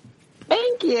people.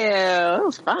 Thank you. It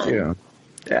was fun.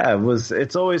 Yeah,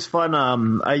 it's always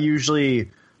fun. I usually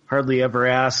hardly ever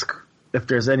ask if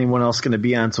there's anyone else going to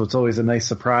be on, so it's always a nice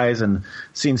surprise. And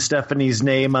seeing Stephanie's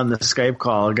name on the Skype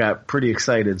call, I got pretty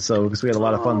excited. So because we had a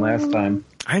lot of fun last time.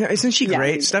 I know, isn't she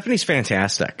great? Stephanie's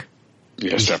fantastic.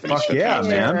 Yeah, Stephanie's fantastic.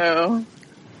 Yeah, man.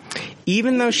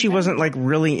 Even though she wasn't like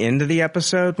really into the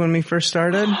episode when we first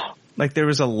started, like there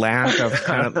was a lack of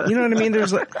kind of, you know what I mean?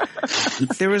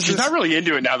 She's not really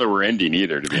into it now that we're ending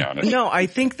either, to be honest. No, I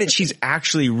think that she's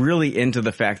actually really into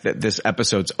the fact that this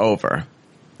episode's over.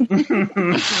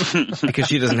 Because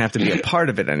she doesn't have to be a part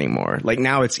of it anymore. Like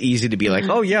now it's easy to be like,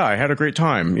 oh yeah, I had a great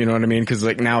time. You know what I mean? Cause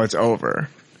like now it's over.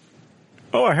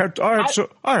 Oh, I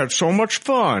had so much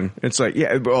fun. It's like,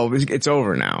 yeah, well, it's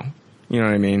over now. You know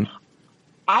what I mean?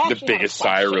 The biggest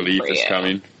sigh of relief is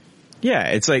coming. Yeah,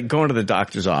 it's like going to the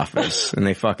doctor's office and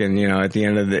they fucking, you know, at the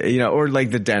end of the, you know, or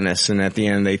like the dentist and at the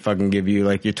end they fucking give you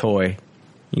like your toy.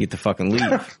 You get to fucking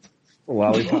leave.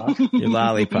 Lollipop. Your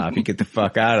lollipop. You get the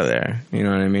fuck out of there. You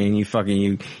know what I mean? You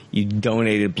fucking, you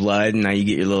donated blood and now you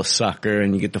get your little sucker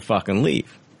and you get to fucking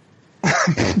leave.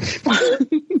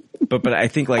 But I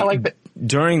think like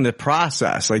during the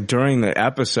process, like during the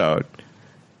episode,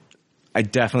 I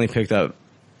definitely picked up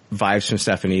vibes from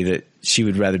Stephanie that she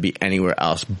would rather be anywhere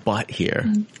else but here.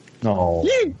 No,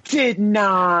 you did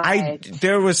not.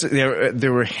 There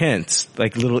were hints,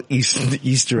 like little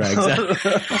Easter eggs,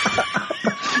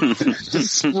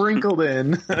 just sprinkled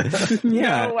in.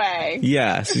 Yeah. No way.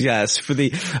 Yes. For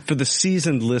the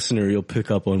seasoned listener, you'll pick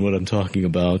up on what I'm talking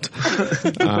about.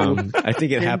 I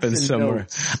think it happened somewhere.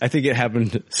 I think it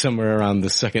happened somewhere around the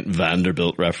second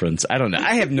Vanderbilt reference. I don't know.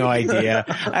 I have no idea.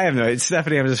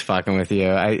 Stephanie, I'm just fucking with you.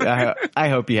 I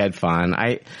hope you had fun.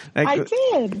 I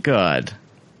did. Good.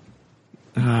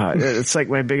 It's like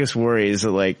my biggest worry is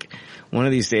that like one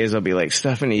of these days I'll be like,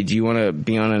 Stephanie, do you want to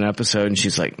be on an episode? And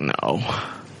she's like, no.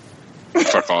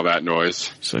 Fuck all that noise.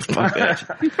 So fuck that.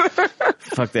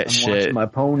 Fuck that shit. Watching my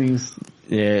ponies.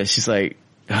 Yeah, she's like,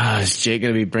 is Jake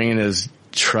gonna be bringing his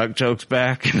truck jokes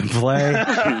back into play?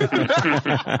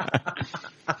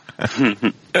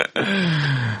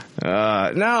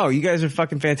 No, you guys are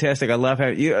fucking fantastic. I love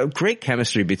having you. Great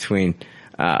chemistry between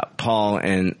Paul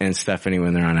and Stephanie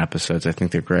when they're on episodes. I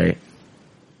think they're great.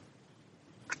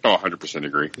 Oh, 100%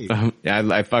 agree.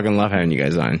 I fucking love having you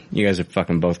guys on. You guys are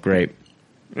fucking both great.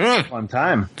 Fun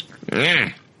time.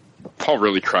 Paul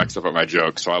really cracks up at my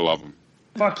jokes, so I love him.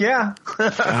 Fuck yeah.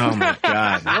 Oh my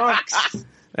God.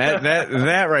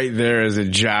 That right there is a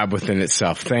job within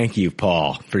itself. Thank you,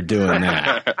 Paul, for doing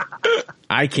that.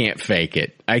 I can't fake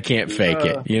it.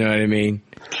 You know what I mean?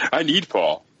 I need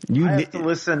Paul. I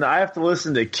have to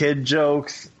listen to kid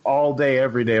jokes all day,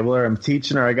 every day, whether I'm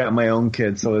teaching or I got my own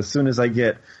kids. So as soon as I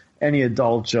get any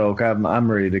adult joke,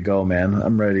 I'm ready to go, man.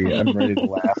 I'm ready to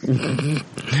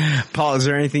laugh. Paul, is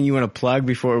there anything you want to plug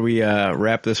before we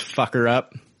wrap this fucker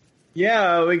up?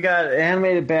 Yeah, we got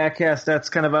Animated Backcast. That's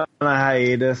kind of on a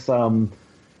hiatus.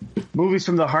 Movies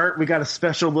from the Heart. We got a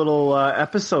special little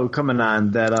episode coming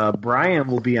on that Brian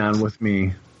will be on with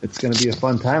me. It's going to be a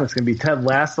fun time. It's going to be Ted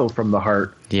Lasso from the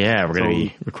Heart. Yeah, we're going to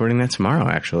be recording that tomorrow,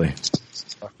 actually.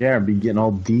 Yeah, I'll be getting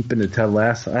all deep into Ted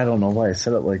Lasso. I don't know why I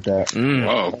said it like that.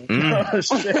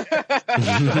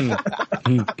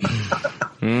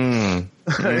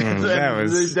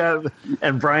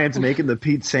 And Brian's making the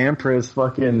Pete Sampras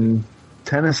fucking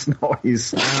tennis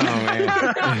noise. Oh, man.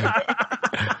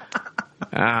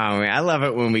 Oh, man, I love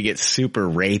it when we get super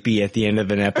rapey at the end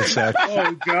of an episode.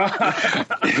 Oh, God.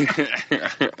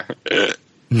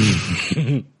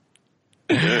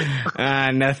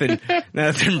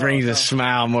 Nothing brings a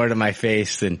smile more to my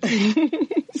face than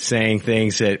saying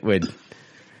things that would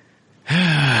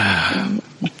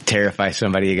terrify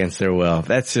somebody against their will.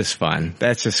 That's just fun.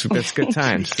 That's good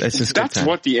times. That's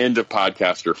what the end of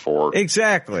podcasts are for.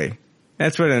 Exactly.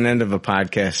 That's what an end of a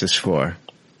podcast is for.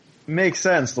 Makes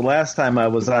sense. The last time I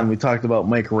was on, we talked about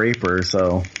Mike Raper,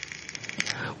 so...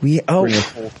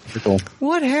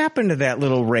 What happened to that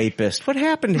little rapist? What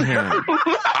happened to him?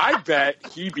 I bet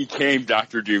he became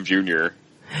Dr. Doom Jr.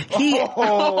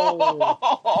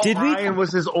 Brian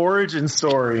was his origin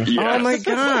story. Yes. Oh my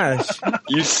gosh.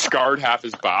 You scarred half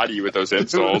his body with those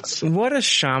insults. What a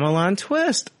Shyamalan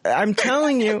twist. I'm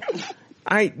telling you.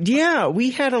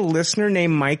 We had a listener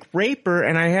named Mike Raper,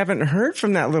 and I haven't heard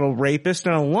from that little rapist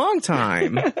in a long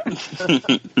time.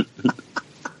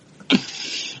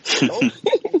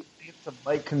 To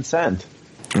Mike consent.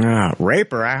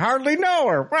 Raper, I hardly know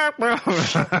her.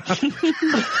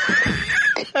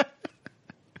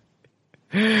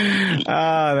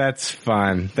 Oh, that's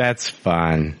fun.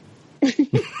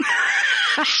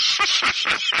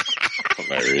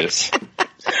 Hilarious.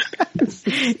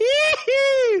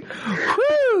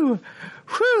 Whew,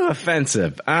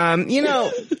 offensive. Yeah.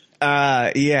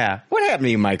 What happened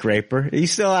to you, Mike Raper? Are you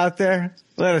still out there?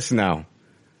 Let us know.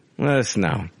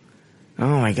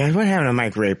 Oh my God, what happened to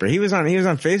Mike Raper? He was on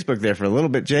Facebook there for a little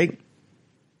bit, Jake.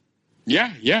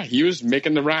 Yeah, he was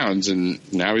making the rounds, and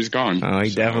now he's gone. Oh, he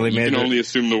definitely made. You can only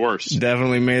assume the worst.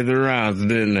 Definitely made the rounds,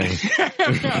 didn't he?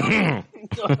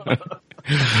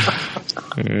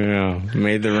 Yeah,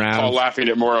 made the rounds. All laughing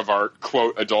at more of our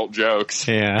quote adult jokes.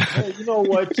 Yeah. Hey, you know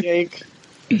what, Jake?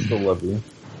 I still love you.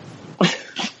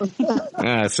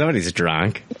 Somebody's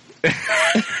drunk.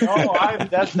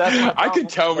 That's my I could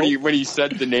tell when he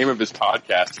said the name of his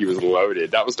podcast, he was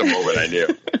loaded. That was the moment I knew.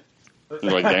 I'm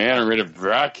like, Diana rid of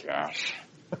broadcast.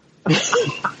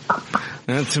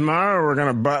 And tomorrow we're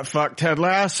gonna butt fuck Ted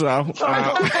Lasso.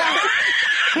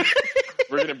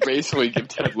 We're gonna basically give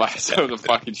Ted Lasso the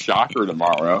fucking shocker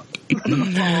tomorrow.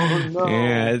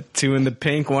 Yeah, 2 in the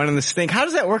pink, 1 in the stink. How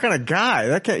does that work on a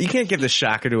guy? You can't give the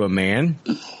shocker to a man.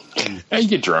 Yeah, you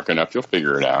get drunk enough, you'll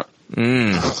figure it out.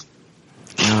 Oh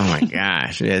my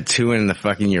gosh! Yeah, 2 in the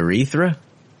fucking urethra.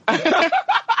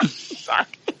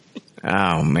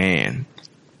 Oh man!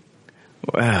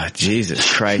 Wow, Jesus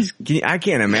Christ! I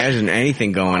can't imagine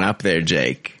anything going up there,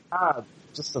 Jake.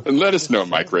 And let us know,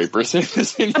 Mike Raper. Send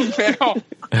us an email.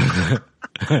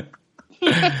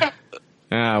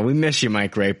 We miss you,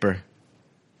 Mike Raper.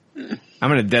 I'm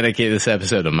going to dedicate this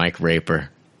episode to Mike Raper.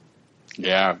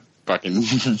 Yeah, fucking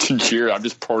cheer. I've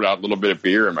just poured out a little bit of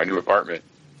beer in my new apartment.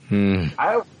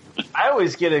 I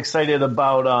always get excited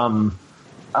about,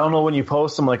 I don't know when you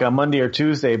post them, like on Monday or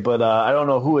Tuesday, but I don't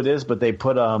know who it is, but they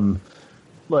put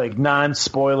like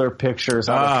non-spoiler pictures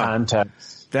out of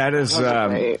context. That is,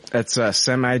 that's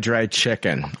Semi-Dried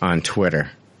Chicken on Twitter.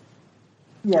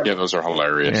 Yeah, those are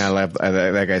hilarious. Yeah,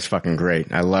 that guy's fucking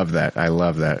great. I love that. I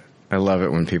love it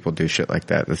when people do shit like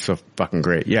that. That's so fucking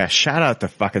great. Yeah, shout out to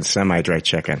fucking Semi-Dried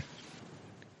Chicken,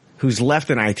 who's left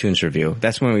an iTunes review.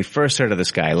 That's when we first heard of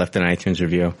this guy. Left an iTunes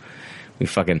review. We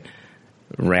fucking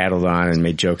rattled on and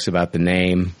made jokes about the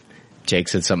name. Jake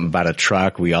said something about a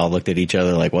truck. We all looked at each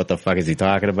other like, what the fuck is he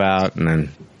talking about? And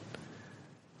then...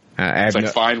 it's like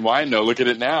fine wine, though. Look at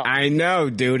it now. I know,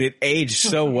 dude. It aged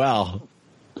so well.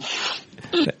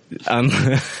 Look at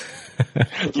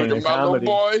my little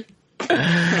boy.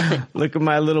 Look at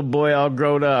my little boy all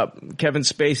grown up. Kevin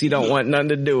Spacey don't want nothing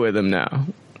to do with him now.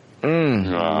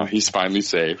 He's finally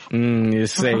safe. You're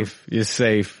safe. You're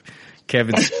safe.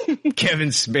 Kevin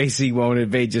Spacey won't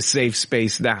invade your safe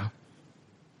space now.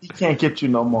 He can't get you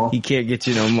no more. He can't get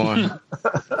you no more.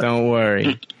 Don't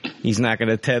worry. He's not going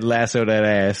to Ted Lasso that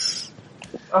ass.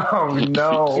 Oh,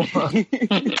 no. I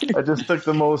just took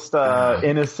the most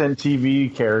innocent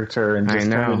TV character and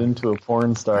just turned it into a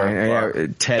porn star.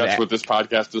 That's what this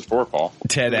podcast is for, Paul.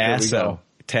 Ted Asso.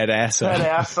 Ted Asso. Ted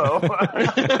Asso.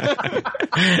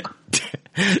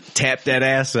 Tap that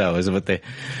asso is what they.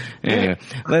 Anyway,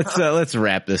 let's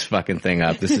wrap this fucking thing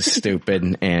up. This is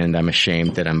stupid, and I'm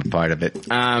ashamed that I'm a part of it.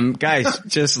 Guys,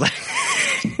 just like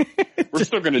we're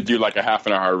still going to do like a half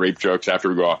an hour rape jokes after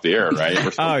we go off the air, right?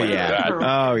 We're still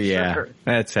yeah,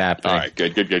 that's happening. All right,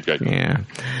 good. Yeah.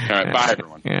 All right, bye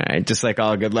everyone. Yeah, just like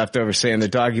all good leftovers say in the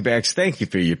doggy bags. Thank you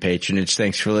for your patronage.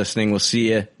 Thanks for listening. We'll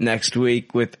see you next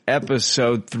week with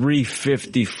episode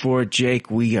 354.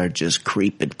 Jake, we are just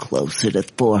creeping closer to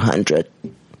 400.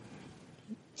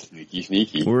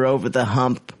 Sneaky. We're over the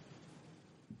hump.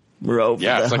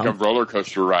 Yeah, it's like a roller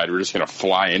coaster ride. We're just going to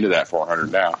fly into that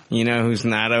 400 now. You know who's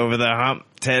not over the hump?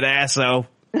 Ted Asso.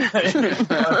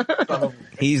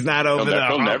 He's not over the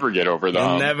hump. He'll never get over the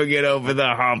hump. He'll never get over the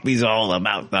hump. He's all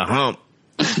about the hump.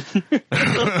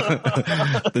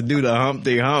 To do the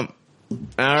Humpty Hump.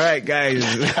 All right, guys.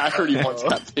 I heard he once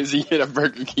got busy in a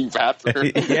Burger King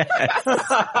bathroom.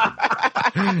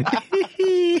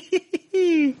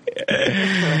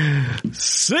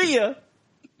 See ya.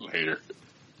 Later.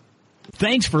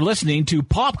 Thanks for listening to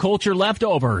Pop Culture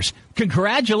Leftovers.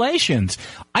 Congratulations.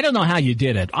 I don't know how you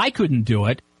did it. I couldn't do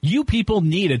it. You people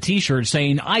need a t-shirt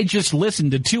saying, I just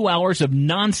listened to 2 hours of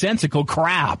nonsensical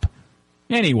crap.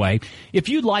 Anyway, if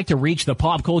you'd like to reach the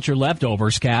Pop Culture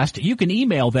Leftovers cast, you can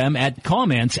email them at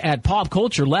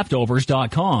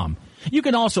comments@popcultureleftovers.com. You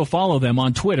can also follow them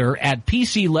on Twitter at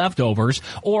PC Leftovers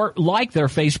or like their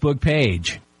Facebook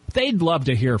page. They'd love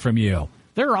to hear from you.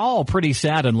 They're all pretty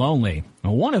sad and lonely.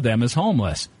 One of them is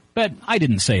homeless, but I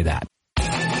didn't say that.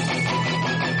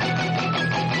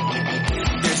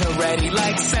 There's already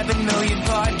like 7 million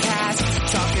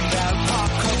podcasts talking about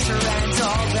pop culture and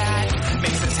all that.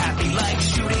 Makes us happy like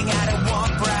shooting at a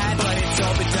womp rat, but it's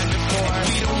all been done before.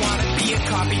 We don't want to be a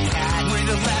copycat. We're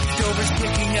the leftovers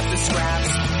picking up the scraps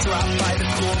dropped by the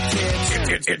cool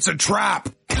kids. It's a trap.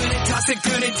 Gonna toss it,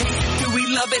 gonna taste it, do we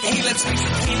love it? Hey, let's face it,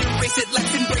 can't erase it,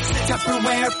 let's embrace the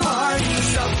Tupperware party.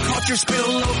 Subculture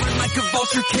spill over like a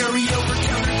vulture, carry over,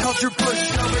 counterculture,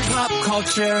 pushovers, pop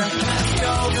culture,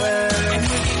 leftovers. And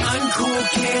we're the uncool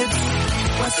kids,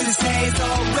 what's to say has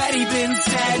already been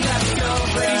said,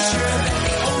 leftovers. Pretty sure that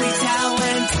the only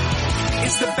talent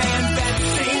is the band that's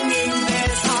singing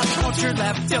this, pop culture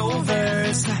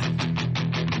leftovers.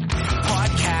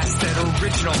 Podcasts that are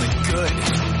original and good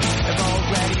have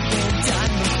already been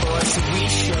done before. So we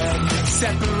should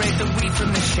separate the wheat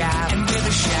from the chaff, and we're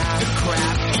the chaff, the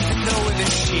crap, even though we're the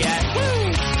shit.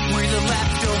 Woo! We're the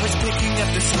leftovers picking up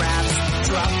the scraps,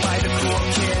 dropped by the cool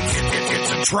kids.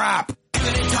 It's a trap.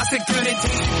 Good and toss it, good and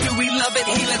taste it. Do we love it?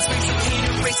 Hey, let's face it, can't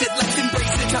erase it. Let's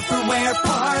embrace the Tupperware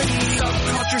party.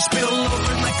 Subculture spill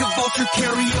over like a vulture,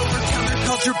 carry over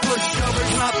counterculture, pushover,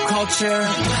 pop culture,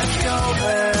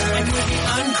 leftover. And we're the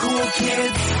uncool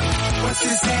kids. What's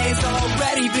to say has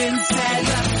already been said.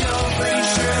 Leftover. Pretty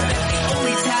sure that the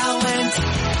only talent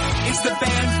is the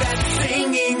band that's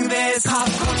singing this. Pop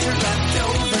culture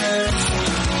leftovers.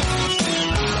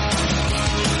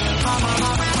 Pop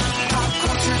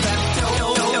culture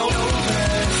leftovers.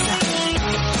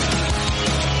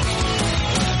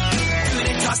 Good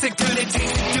and toss it, good and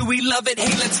taste it. Do we love it?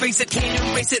 Hey, let's face it, can't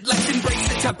erase it. Let's embrace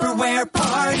the Tupperware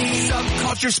party.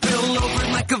 Subculture spill over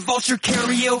like a vulture,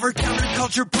 carry over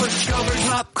counterculture, pushover,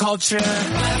 pop culture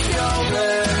leftover.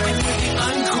 And we're the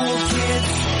uncool kids.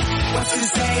 What's to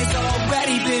say has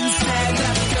already been said.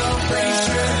 Leftover. Pretty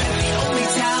sure that the only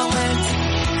talent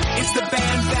is the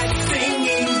band that's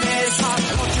singing this. Pop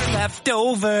culture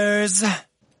leftovers.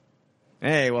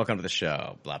 Hey, welcome to the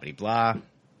show. Blah, blah, blah.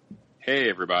 Hey,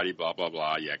 everybody, blah, blah,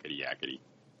 blah, yakety, yakety.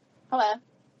 Hello.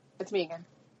 It's me again.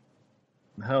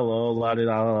 Hello, la di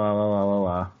la la la la la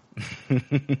la.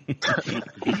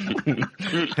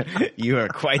 You are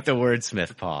quite the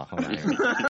wordsmith, Paul. Hold on here.